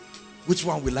Saturday. Which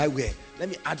one will I wear? Let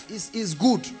me add, it's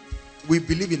good. We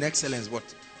believe in excellence, but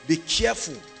be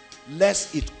careful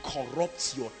lest it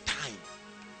corrupts your time.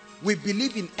 We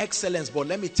believe in excellence, but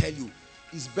let me tell you,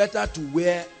 it's better to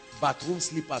wear bathroom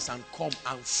slippers and come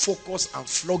and focus and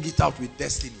flog it out with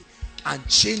destiny and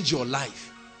change your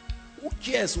life. Who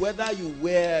cares whether you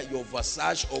wear your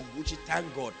Versace or Gucci?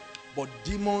 Thank God. But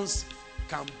demons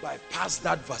can bypass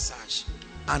that Versace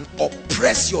and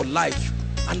oppress your life.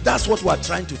 And that's what we're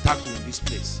trying to tackle in this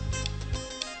place.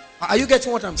 Are you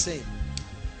getting what I'm saying?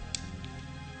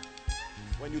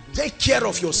 When you take care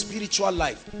of your spiritual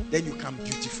life, then you can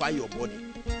beautify your body.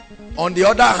 On the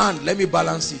other hand, let me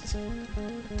balance it.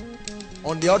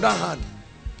 On the other hand,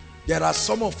 there are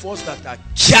some of us that are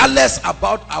careless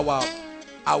about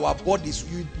our bodies.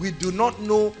 We do not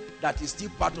know that it's still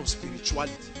part of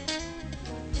spirituality.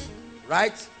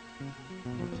 Right?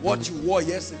 What you wore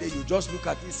yesterday, you just look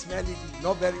at it, smell it,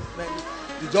 not very smelly.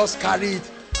 You just carry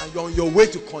it and you're on your way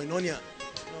to koinonia.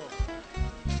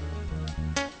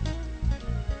 No.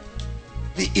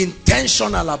 Be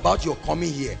intentional about your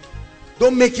coming here.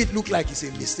 Don't make it look like it's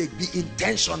a mistake. Be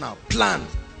intentional. Plan.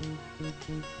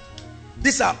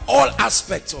 These are all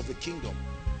aspects of the kingdom.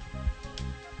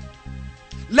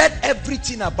 Let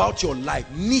everything about your life,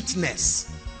 neatness,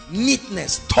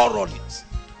 thoroughness.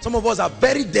 Some of us are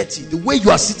very dirty. The way you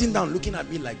are sitting down looking at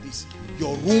me like this,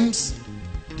 your rooms,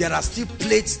 there are still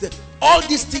plates there. All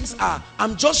these things are,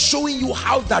 I'm just showing you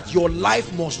how that your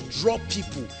life must draw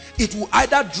people. It will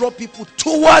either draw people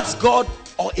towards God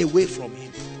or away from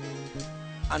him.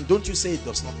 And don't you say it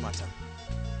does not matter.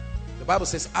 The Bible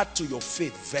says, add to your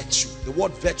faith virtue. The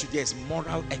word virtue there is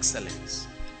moral excellence.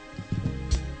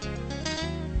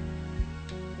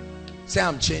 Say,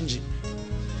 I'm changing.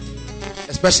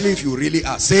 Especially if you really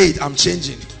are. Say it, I'm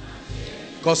changing.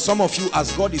 Because some of you,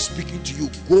 as God is speaking to you,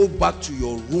 go back to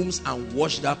your rooms and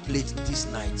wash that plate this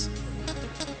night.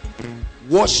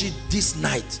 Wash it this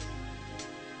night.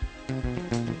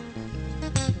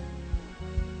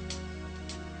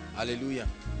 Hallelujah.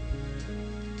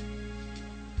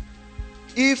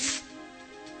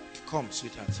 Come,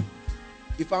 sweetheart.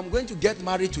 If I'm going to get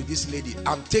married to this lady,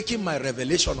 I'm taking my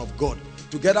revelation of God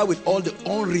together with all the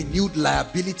unrenewed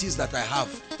liabilities that I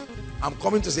have. I'm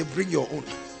coming to say, bring your own.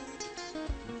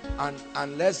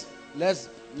 And let's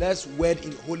wed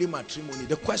in holy matrimony.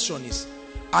 The question is,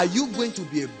 are you going to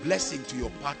be a blessing to your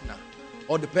partner?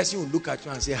 Or the person will look at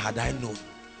you and say, had I known?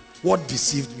 What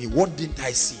deceived me? What didn't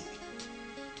I see?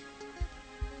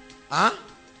 Huh?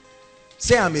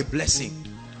 Say, I'm a blessing.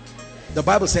 The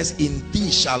Bible says, in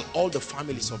thee shall all the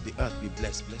families of the earth be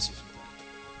blessed. Bless you.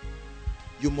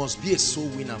 You must be a soul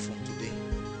winner from today.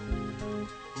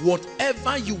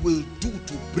 Whatever you will do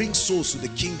to bring souls to the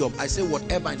kingdom, I say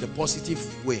whatever in the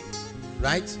positive way,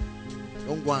 right?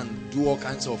 Don't go and do all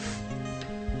kinds of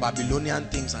Babylonian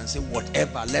things and say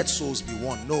whatever, let souls be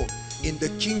won. No, in the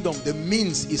kingdom, the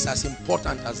means is as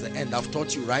important as the end. I've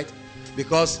taught you, right?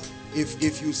 Because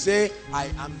if you say,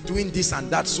 I am doing this and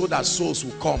that so that souls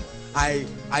will come, I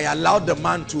allowed the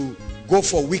man to go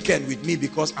for weekend with me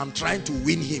because I'm trying to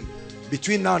win him.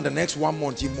 Between now and the next 1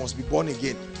 month, he must be born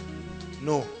again.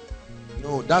 No,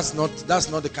 that's not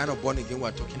the kind of born again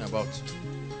we're talking about.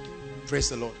 Praise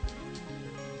the Lord.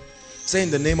 Say, in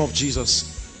the name of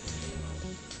Jesus.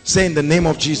 Say, in the name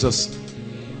of Jesus,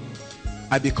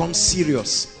 I become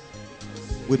serious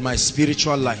with my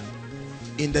spiritual life.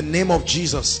 In the name of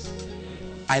Jesus,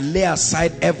 I lay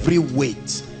aside every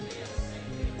weight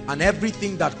and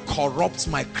everything that corrupts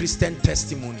my Christian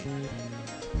testimony.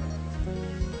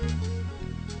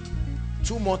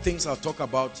 2 more things I'll talk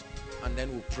about, and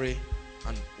then we'll pray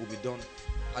and we'll be done.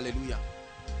 Hallelujah.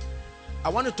 I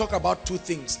want to talk about 2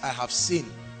 things I have seen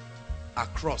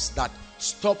across that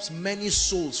stops many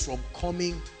souls from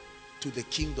coming to the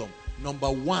kingdom. Number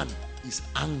 1 is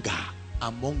anger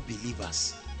among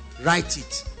believers. Write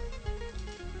it.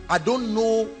 I don't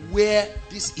know where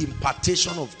this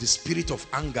impartation of the spirit of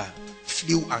anger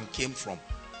flew and came from.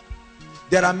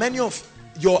 There are many of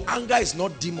your anger is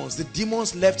not demons. The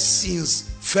demons left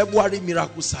since February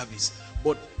miracle service,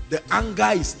 but the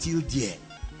anger is still there.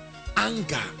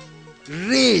 Anger,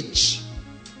 rage.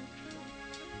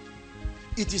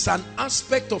 It is an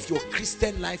aspect of your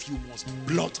Christian life you must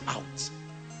blot out.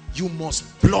 You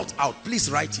must blot out.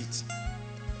 Please write it.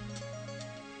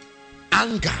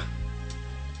 Anger.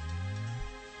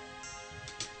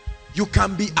 You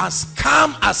can be as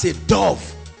calm as a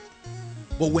dove,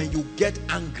 but when you get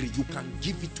angry, you can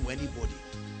give it to anybody.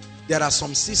 There are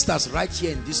some sisters right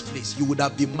here in this place. You would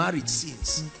have been married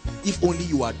since, if only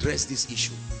you address this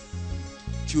issue.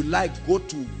 If you like, go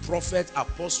to prophet,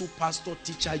 apostle, pastor,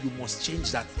 teacher. You must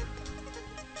change that thing.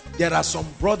 There are some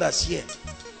brothers here.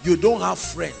 You don't have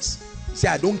friends. You say,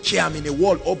 I don't care, I'm in a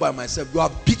world all by myself. You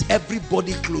have beat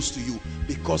everybody close to you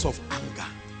because of anger.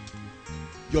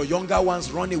 Your younger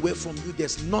ones run away from you.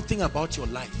 There's nothing about your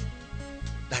life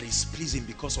that is pleasing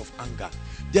because of anger.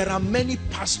 There are many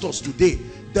pastors today,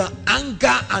 the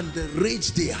anger and the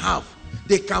rage they have,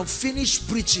 they can finish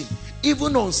preaching,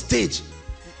 even on stage.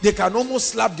 They can almost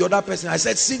slap the other person. I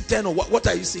said, sing tenor. What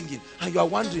are you singing? And you are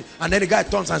wondering. And then the guy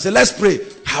turns and says, let's pray.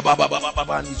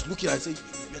 And he's looking and says,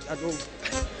 I don't.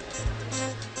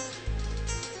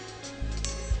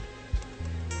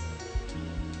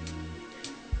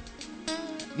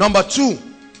 Number 2,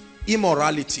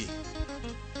 immorality.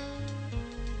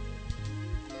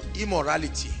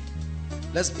 Immorality.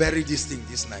 Let's bury this thing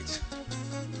this night.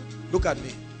 Look at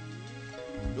me.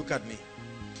 Look at me.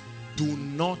 Do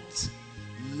not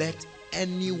let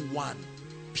anyone,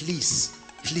 please,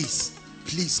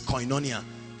 koinonia,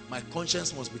 my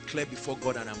conscience must be clear before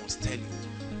God, and I must tell you,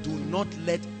 do not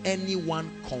let anyone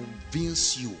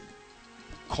convince you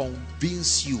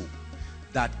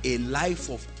that a life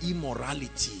of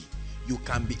immorality, you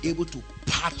can be able to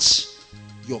patch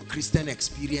your Christian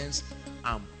experience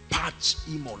and patch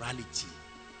immorality.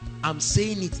 I'm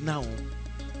saying it now.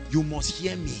 You must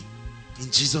hear me in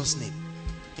Jesus' name.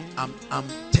 I'm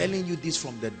telling you this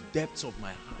from the depths of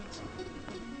my heart.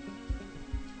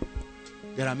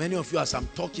 There are many of you, as I'm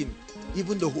talking,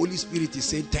 even the Holy Spirit is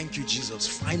saying, thank you, Jesus.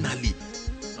 Finally,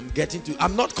 I'm getting to,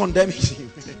 I'm not condemning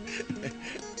you.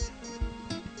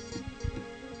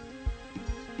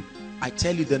 I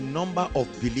tell you, the number of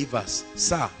believers,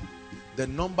 sir, the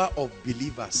number of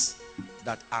believers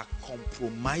that are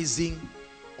compromising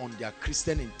on their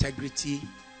Christian integrity,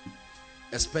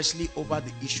 especially over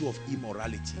the issue of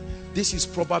immorality. This is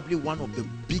probably one of the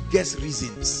biggest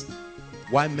reasons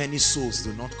why many souls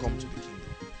do not come to the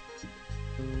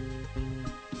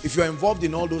kingdom. If you are involved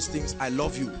in all those things, I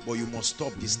love you, but you must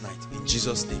stop this night in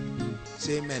Jesus' name.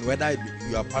 Say amen. Whether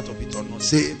you are part of it or not,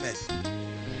 say amen.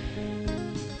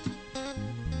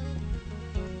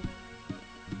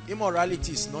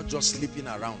 Immorality is not just sleeping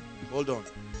around. Hold on.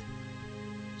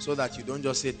 So that you don't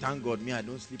just say, thank God, me, I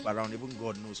don't sleep around. Even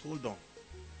God knows. Hold on.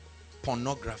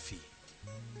 Pornography.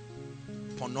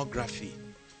 Pornography.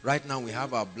 Right now we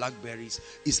have our Blackberries.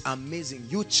 It's amazing.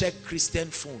 You check Christian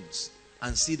phones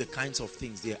and see the kinds of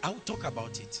things there. I'll talk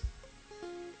about it.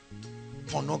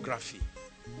 Pornography.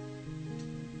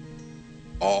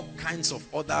 All kinds of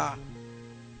other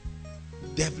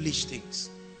devilish things.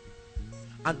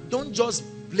 And don't just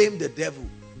blame the devil.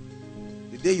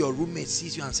 The day your roommate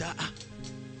sees you and says,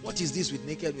 what is this with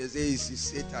naked? You say, it's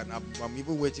Satan. I'm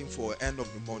even waiting for end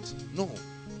of the month. No,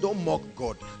 don't mock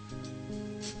God.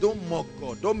 Don't mock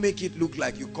God. Don't make it look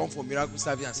like you come for miracle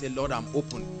service and say, Lord, I'm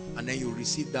open, and then you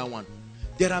receive that one.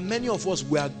 There are many of us,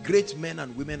 we are great men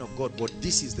and women of God, but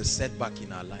this is the setback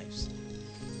in our lives.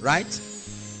 Right?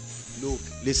 Look,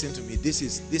 listen to me. This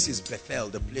is Bethel,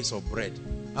 the place of bread.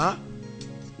 Huh?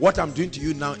 What I'm doing to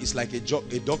you now is like a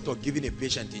doctor giving a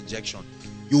patient injection.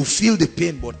 You feel the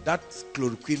pain, but that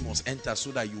chloroquine must enter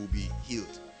so that you will be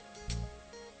healed.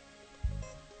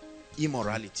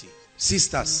 Immorality.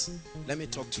 Sisters, let me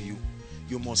talk to you.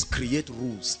 You must create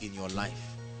rules in your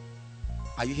life.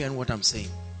 Are you hearing what I'm saying?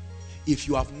 If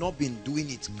you have not been doing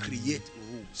it, create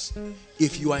rules.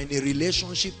 If you are in a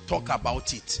relationship, talk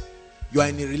about it. You are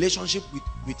in a relationship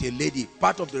with a lady.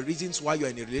 Part of the reasons why you are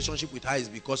in a relationship with her is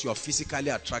because you are physically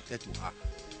attracted to her.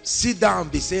 Sit down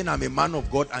and be saying, I'm a man of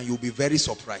God, and you'll be very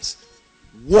surprised.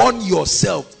 Warn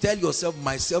yourself. Tell yourself,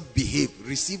 myself, behave.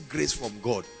 Receive grace from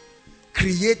God.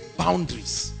 Create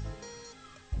boundaries.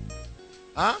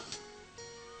 Huh?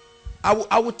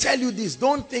 I will tell you this.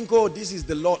 Don't think, oh, this is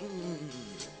the law.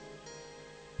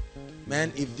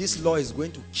 Man, if this law is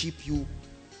going to keep you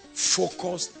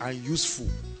focused and useful,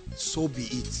 so be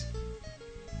it.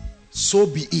 So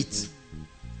be it.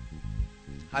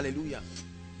 Hallelujah.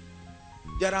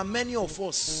 There are many of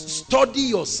us. Study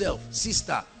yourself,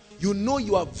 sister. You know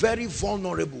you are very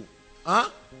vulnerable. Huh?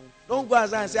 Don't go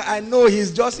outside and say, I know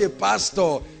he's just a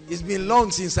pastor. It's been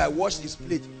long since I washed his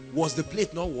plate. Was the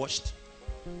plate not washed?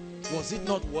 Was it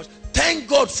not washed? Thank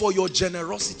God for your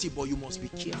generosity, but you must be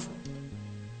careful.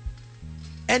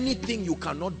 Anything you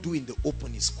cannot do in the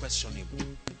open is questionable.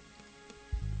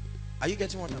 Are you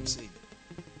getting what I'm saying?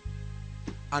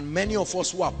 And many of us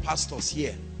who are pastors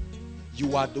here,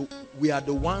 we are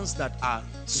the ones that are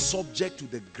subject to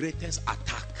the greatest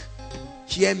attack.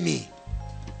 Hear me.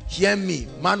 Hear me,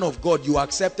 man of God, you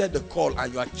accepted the call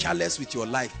and you are careless with your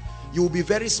life. You will be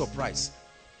very surprised.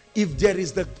 If there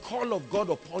is the call of God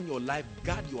upon your life,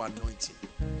 guard your anointing.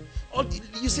 Or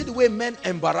you see the way men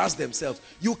embarrass themselves.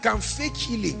 You can fake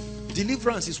healing.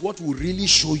 Deliverance is what will really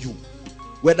show you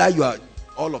whether you are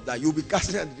all of that. You'll be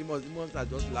casting out the demons. Demons are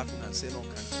just laughing and saying all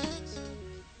kinds of things.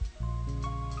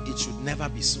 It should never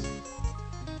be so.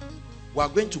 We are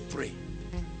going to pray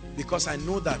because I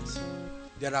know that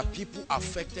there are people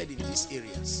affected in these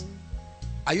areas.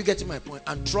 Are you getting my point?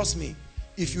 And trust me,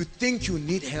 if you think you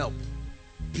need help,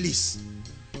 please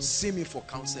see me for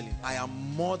counseling. I am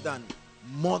more than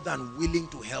willing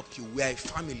to help you. We are a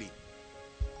family.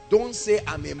 Don't say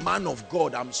I'm a man of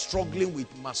God, I'm struggling with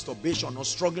masturbation or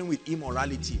struggling with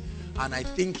immorality and I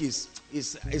think is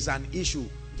an issue.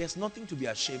 There's nothing to be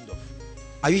ashamed of.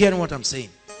 Are you hearing what I'm saying?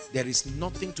 There is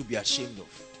nothing to be ashamed of.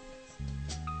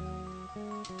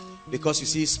 Because you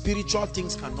see, spiritual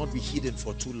things cannot be hidden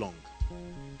for too long.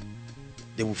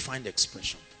 They will find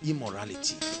expression.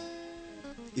 Immorality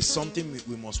is something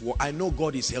we must work. I know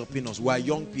God is helping us. We are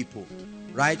young people,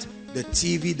 right? The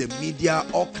TV, the media,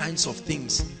 all kinds of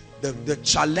things. The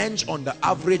challenge on the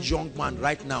average young man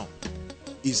right now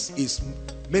is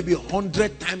maybe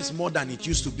 100 times more than it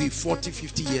used to be 40,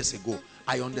 50 years ago.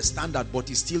 I understand that, but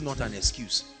it's still not an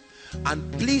excuse.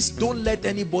 And please don't let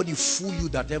anybody fool you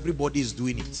that everybody is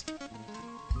doing it.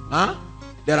 Huh?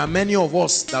 There are many of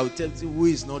us that will tell you who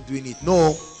is not doing it.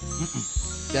 No.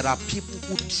 There are people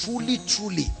who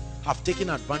truly have taken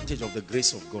advantage of the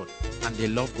grace of God and they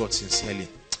love God sincerely.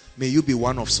 May you be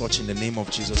one of such in the name of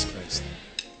Jesus Christ.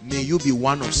 May you be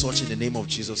one of such in the name of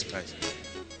Jesus Christ.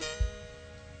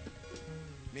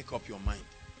 Make up your mind.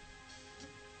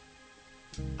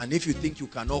 And if you think you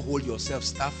cannot hold yourself,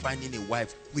 start finding a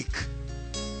wife quick.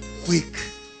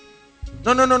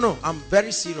 No. I'm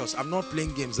very serious. I'm not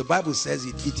playing games. The Bible says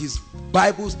it. It is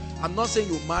Bibles. I'm not saying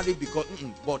you marry because,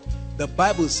 but the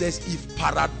Bible says if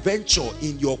peradventure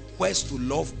in your quest to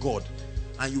love God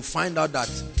and you find out that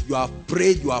you have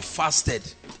prayed, you have fasted,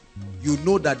 you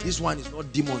know that this one is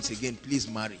not demons again, please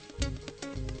marry.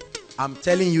 I'm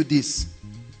telling you this.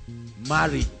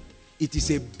 Marry. It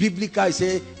is a biblical, I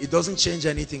say it doesn't change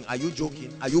anything. Are you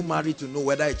joking? Are you married to know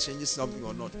whether it changes something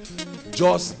or not?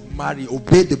 Just marry.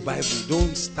 Obey the Bible.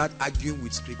 Don't start arguing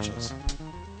with scriptures.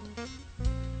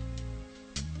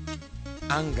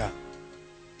 Anger.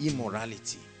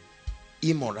 Immorality.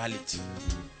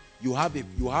 You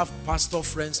have pastor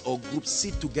friends or groups,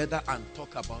 sit together and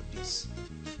talk about this.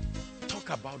 Talk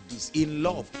about this in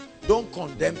love. Don't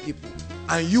condemn people.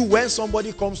 And you, when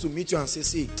somebody comes to meet you and say,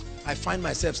 see, I find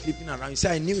myself sleeping around, you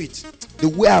say, I knew it. The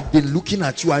way I've been looking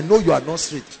at you, I know you are not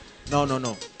straight. No.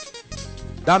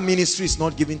 That ministry is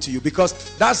not given to you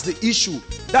because that's the issue.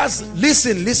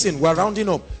 Listen, we're rounding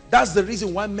up. That's the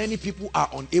reason why many people are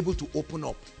unable to open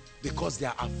up, because they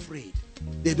are afraid.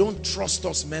 They don't trust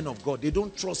us, men of God. They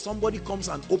don't trust. Somebody comes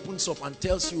and opens up and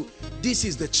tells you, this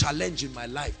is the challenge in my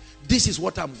life. This is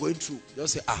what I'm going through. They'll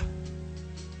say,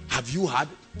 have you heard?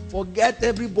 Forget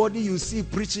everybody you see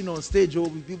preaching on stage. Oh,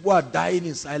 people are dying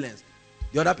in silence.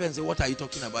 The other person say, what are you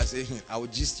talking about? I say, I will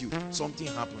gist you. Something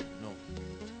happened. No.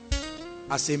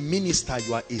 As a minister,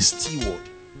 you are a steward.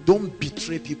 Don't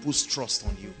betray people's trust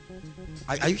on you.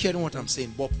 Are you hearing what I'm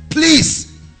saying? But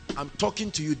please, I'm talking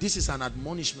to you. This is an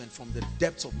admonishment from the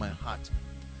depths of my heart.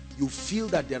 You feel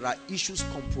that there are issues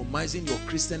compromising your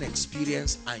Christian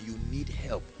experience and you need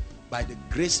help. By the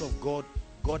grace of God,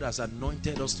 God has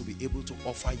anointed us to be able to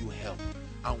offer you help.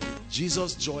 And with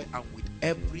Jesus' joy and with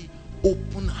every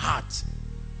open heart,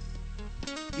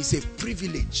 it's a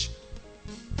privilege.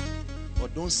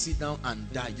 But don't sit down and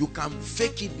die. You can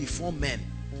fake it before men.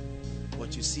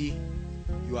 But you see,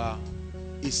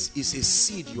 it's a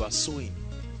seed you are sowing.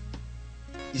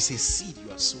 It's a seed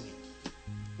you are sowing.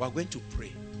 We are going to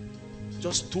pray.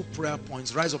 Just 2 prayer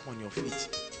points. Rise up on your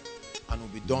feet. And we'll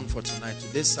be done for tonight.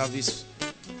 Today's service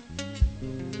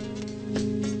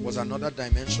was another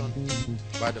dimension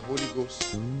by the Holy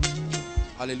Ghost.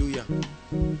 Hallelujah.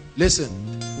 Listen.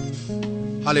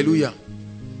 Hallelujah.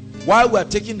 While we are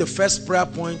taking the first prayer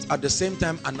point, at the same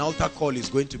time an altar call is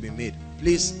going to be made.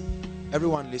 Please,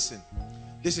 everyone listen.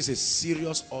 This is a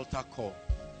serious altar call.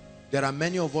 There are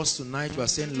many of us tonight who are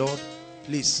saying, Lord,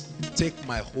 please take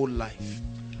my whole life.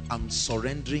 I'm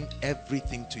surrendering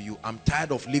everything to you. I'm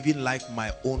tired of living life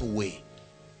my own way.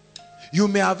 You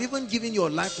may have even given your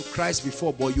life to Christ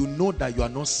before, but you know that you are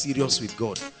not serious with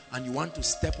God and you want to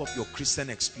step up your Christian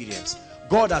experience.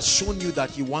 God has shown you that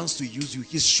he wants to use you.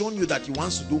 He's shown you that he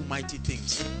wants to do mighty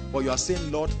things. But you are saying,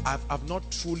 Lord, I've not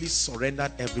truly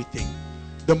surrendered everything.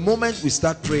 The moment we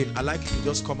start praying, I'd like you to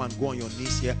just come and go on your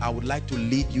knees here. I would like to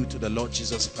lead you to the Lord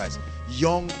Jesus Christ.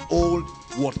 Young, old,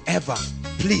 whatever,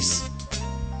 please.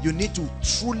 You need to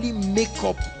truly make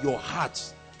up your heart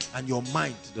and your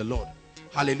mind to the Lord.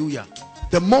 Hallelujah.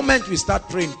 The moment we start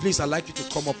praying, please, I'd like you to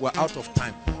come up. We're out of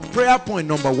time. Prayer point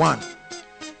number one.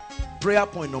 Prayer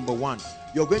point number one.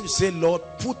 You're going to say, Lord,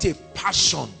 put a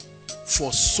passion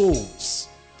for souls.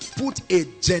 Put a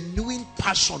genuine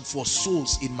passion for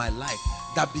souls in my life,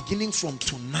 that beginning from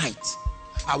tonight,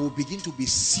 I will begin to be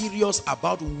serious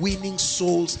about winning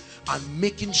souls and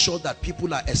making sure that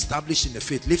people are established in the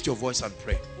faith. Lift your voice and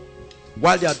pray.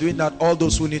 While they are doing that, all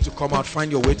those who need to come out,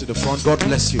 find your way to the front. God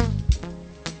bless you.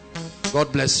 God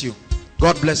bless you.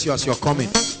 God bless you as you're coming.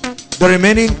 The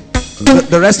remaining,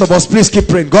 the rest of us, please keep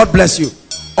praying. God bless you.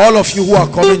 All of you who are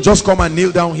coming, just come and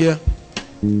kneel down here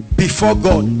before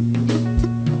God.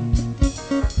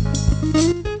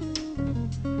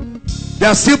 There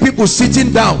are still people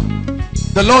sitting down.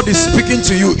 The Lord is speaking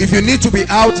to you. If you need to be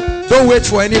out, don't wait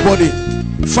for anybody.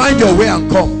 Find your way and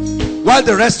come while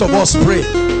the rest of us pray.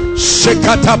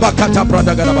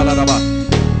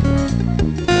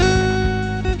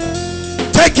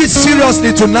 Take it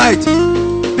seriously tonight.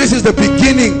 This is the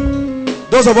beginning.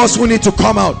 Those of us who need to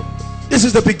come out, this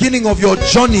is the beginning of your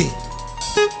journey,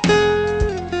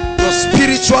 your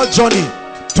spiritual journey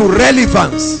to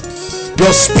relevance,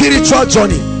 your spiritual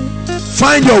journey.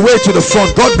 Find your way to the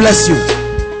front. God bless you.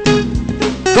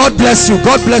 God bless you.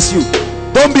 God bless you.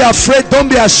 Don't be afraid. Don't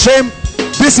be ashamed.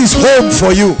 This is home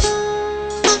for you.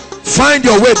 Find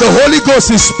your way. The Holy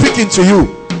Ghost is speaking to you.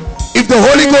 If the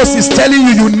Holy Ghost is telling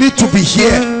you you need to be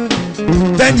here,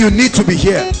 then you need to be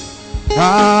here.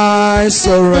 I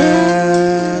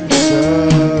surrender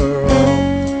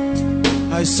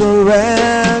all. I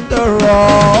surrender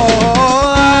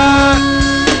all.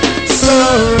 I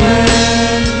surrender all.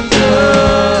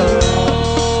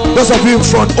 Those of you in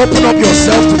front, open up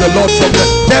yourself to the Lord from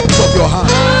the depths of your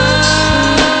heart.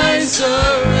 I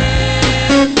surrender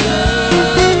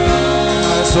all.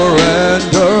 I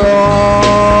surrender all.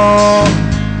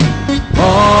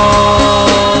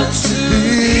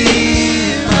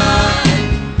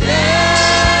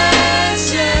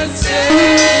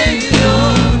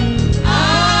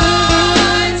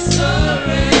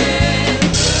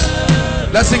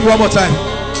 Let's sing one more time.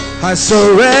 I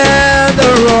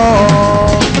surrender all.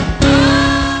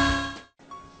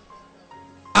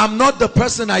 I'm not the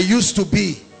person I used to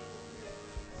be.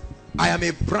 I am a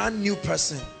brand new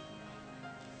person.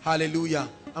 Hallelujah.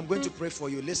 I'm going to pray for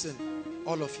you. Listen,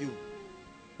 all of you.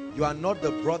 You are not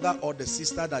the brother or the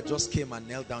sister that just came and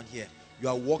knelt down here. You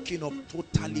are walking up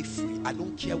totally free. I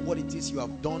don't care what it is you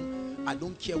have done. I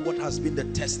don't care what has been the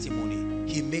testimony.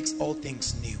 He makes all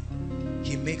things new.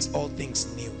 He makes all things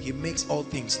new. He makes all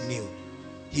things new.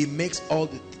 He makes all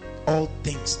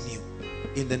things new.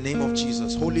 In the name of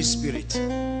Jesus. Holy Spirit,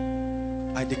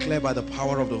 I declare by the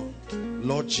power of the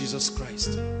Lord Jesus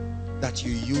Christ that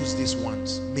you use these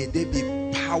ones. May they be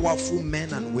powerful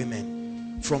men and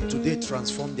women. From today,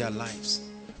 transform their lives.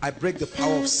 I break the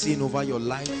power of sin over your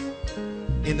life.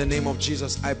 In the name of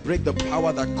Jesus, I break the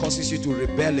power that causes you to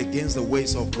rebel against the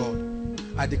ways of God.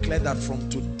 I declare that from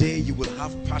today you will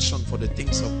have passion for the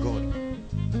things of God.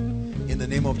 In the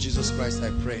name of Jesus Christ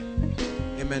I pray.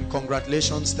 Amen.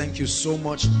 Congratulations. Thank you so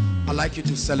much. I'd like you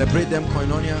to celebrate them.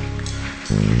 Koinonia.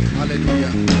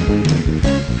 Hallelujah.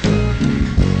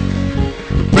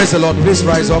 Praise the Lord. Please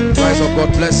rise up. Rise up.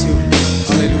 God bless you.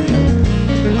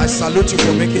 Hallelujah. I salute you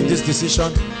for making this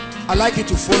decision. I'd like you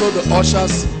to follow the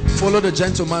ushers. Follow the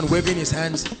gentleman waving his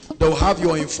hands. They'll have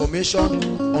your information.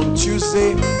 On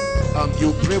Tuesday,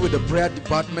 you pray with the prayer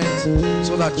department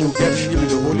so that you get filled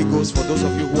with the Holy Ghost. For those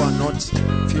of you who are not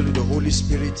filled with the Holy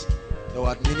Spirit, they will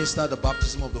administer the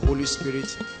baptism of the Holy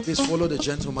Spirit. Please follow the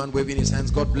gentleman waving his hands.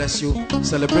 God bless you.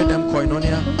 Celebrate them.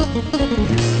 Koinonia.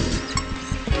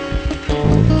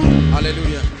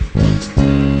 Hallelujah.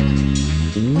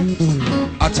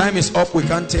 Our time is up. We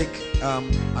can't take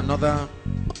another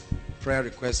prayer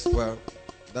request. Well,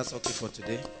 that's okay for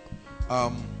today.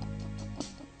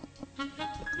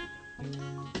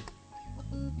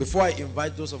 Before I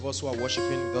invite those of us who are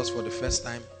worshiping with us for the first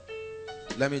time,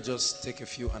 let me just take a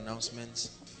few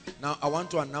announcements. Now, I want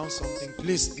to announce something.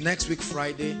 Please, next week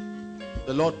Friday,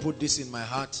 the Lord put this in my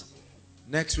heart.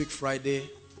 Next week Friday,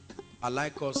 I'd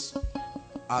like us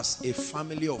as a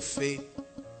family of faith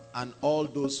and all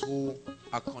those who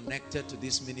are connected to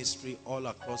this ministry all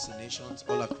across the nations,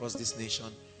 all across this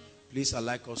nation, please, I'd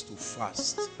like us to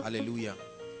fast. Hallelujah.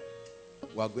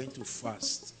 We are going to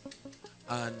fast.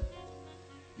 And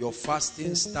your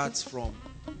fasting starts from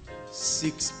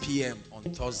 6 p.m. on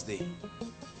Thursday.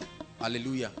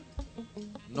 Hallelujah.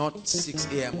 Not 6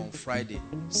 a.m. on Friday,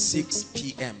 6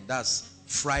 p.m. That's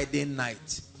Friday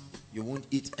night. You won't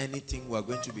eat anything. We're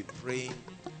going to be praying.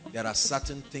 There are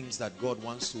certain things that God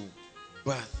wants to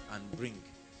birth and bring.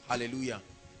 Hallelujah.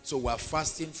 So we're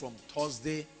fasting from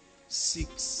Thursday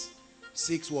 6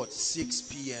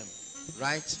 p.m.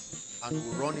 right? And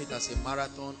we'll run it as a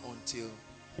marathon until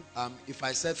if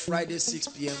I said Friday 6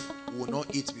 p.m. we will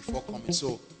not eat before coming.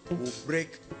 So we'll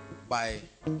break by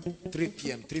 3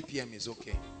 p.m. 3 p.m. is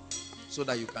okay, so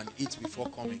that you can eat before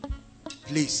coming.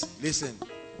 Please listen,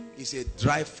 it's a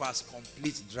dry fast,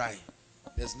 complete dry.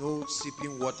 There's no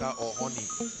sipping water or honey.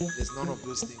 There's none of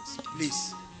those things.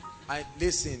 Please,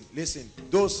 listen.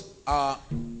 Those are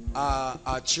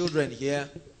our children here.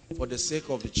 For the sake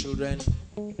of the children,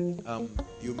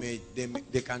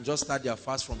 they can just start their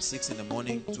fast from 6 in the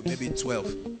morning to maybe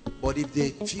 12. But if they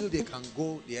feel they can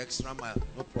go the extra mile,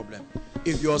 no problem.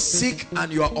 If you're sick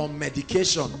and you're on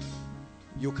medication,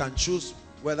 you can choose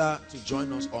whether to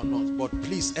join us or not. But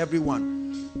please,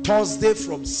 everyone, Thursday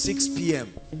from 6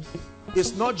 p.m.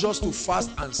 it's not just to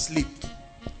fast and sleep.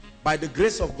 By the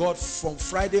grace of God, from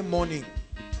Friday morning,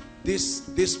 this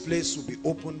place will be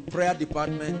open. Prayer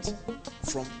department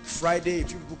from Friday,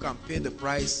 if you people can pay the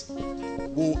price,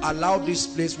 we'll allow this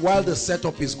place while the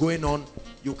setup is going on.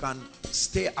 You can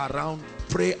stay around,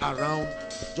 pray around,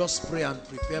 just pray and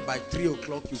prepare. By 3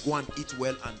 o'clock you go and eat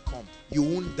well and come. You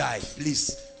won't die.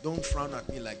 Please don't frown at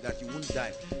me like that. You won't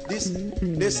die.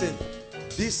 Listen,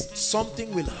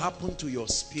 something will happen to your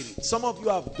spirit. Some of you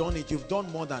have done it. You've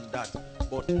done more than that,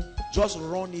 but just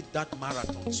run it, that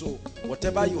marathon. So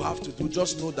whatever you have to do,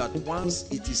 just know that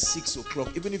once it is 6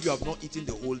 o'clock, even if you have not eaten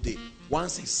the whole day,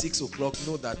 once it's 6 o'clock,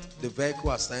 know that the vehicle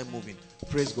has started moving.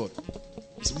 Praise God.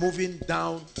 It's moving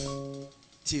down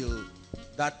till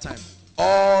that time.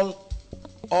 All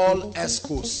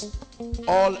escorts,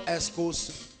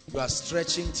 you are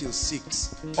stretching till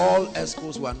 6. All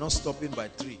escorts, we are not stopping by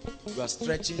 3. You are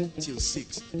stretching till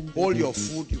 6. Hold your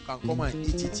food. You can come and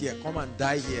eat it here. Come and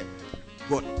die here.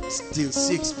 But till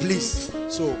 6, please.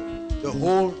 So the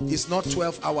whole is not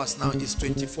 12 hours now. It's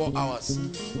 24 hours.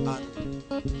 And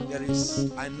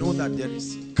I know that there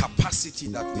is capacity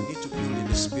that we need to build in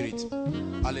the spirit.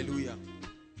 Hallelujah.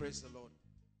 Praise the Lord.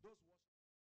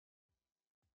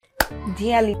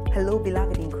 Dearly, hello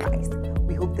beloved in Christ.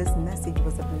 We hope this message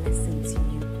was a blessing to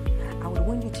you. I would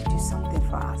want you to do something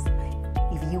for us.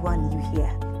 If you are new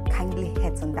here, kindly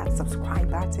hit on that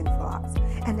subscribe button for us,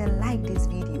 and then like this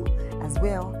video as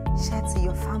well. Share to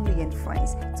your family and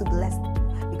friends to bless them,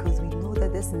 because we know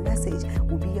that this message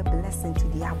will be a blessing to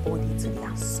their body, to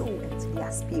their soul, and to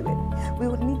their spirit. We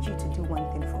would need you to do one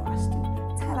thing for us too.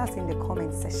 Tell us in the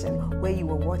comment section where you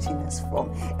were watching us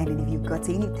from, and then if you've got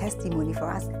any testimony for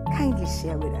us, kindly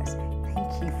share with us.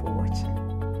 Thank you for watching.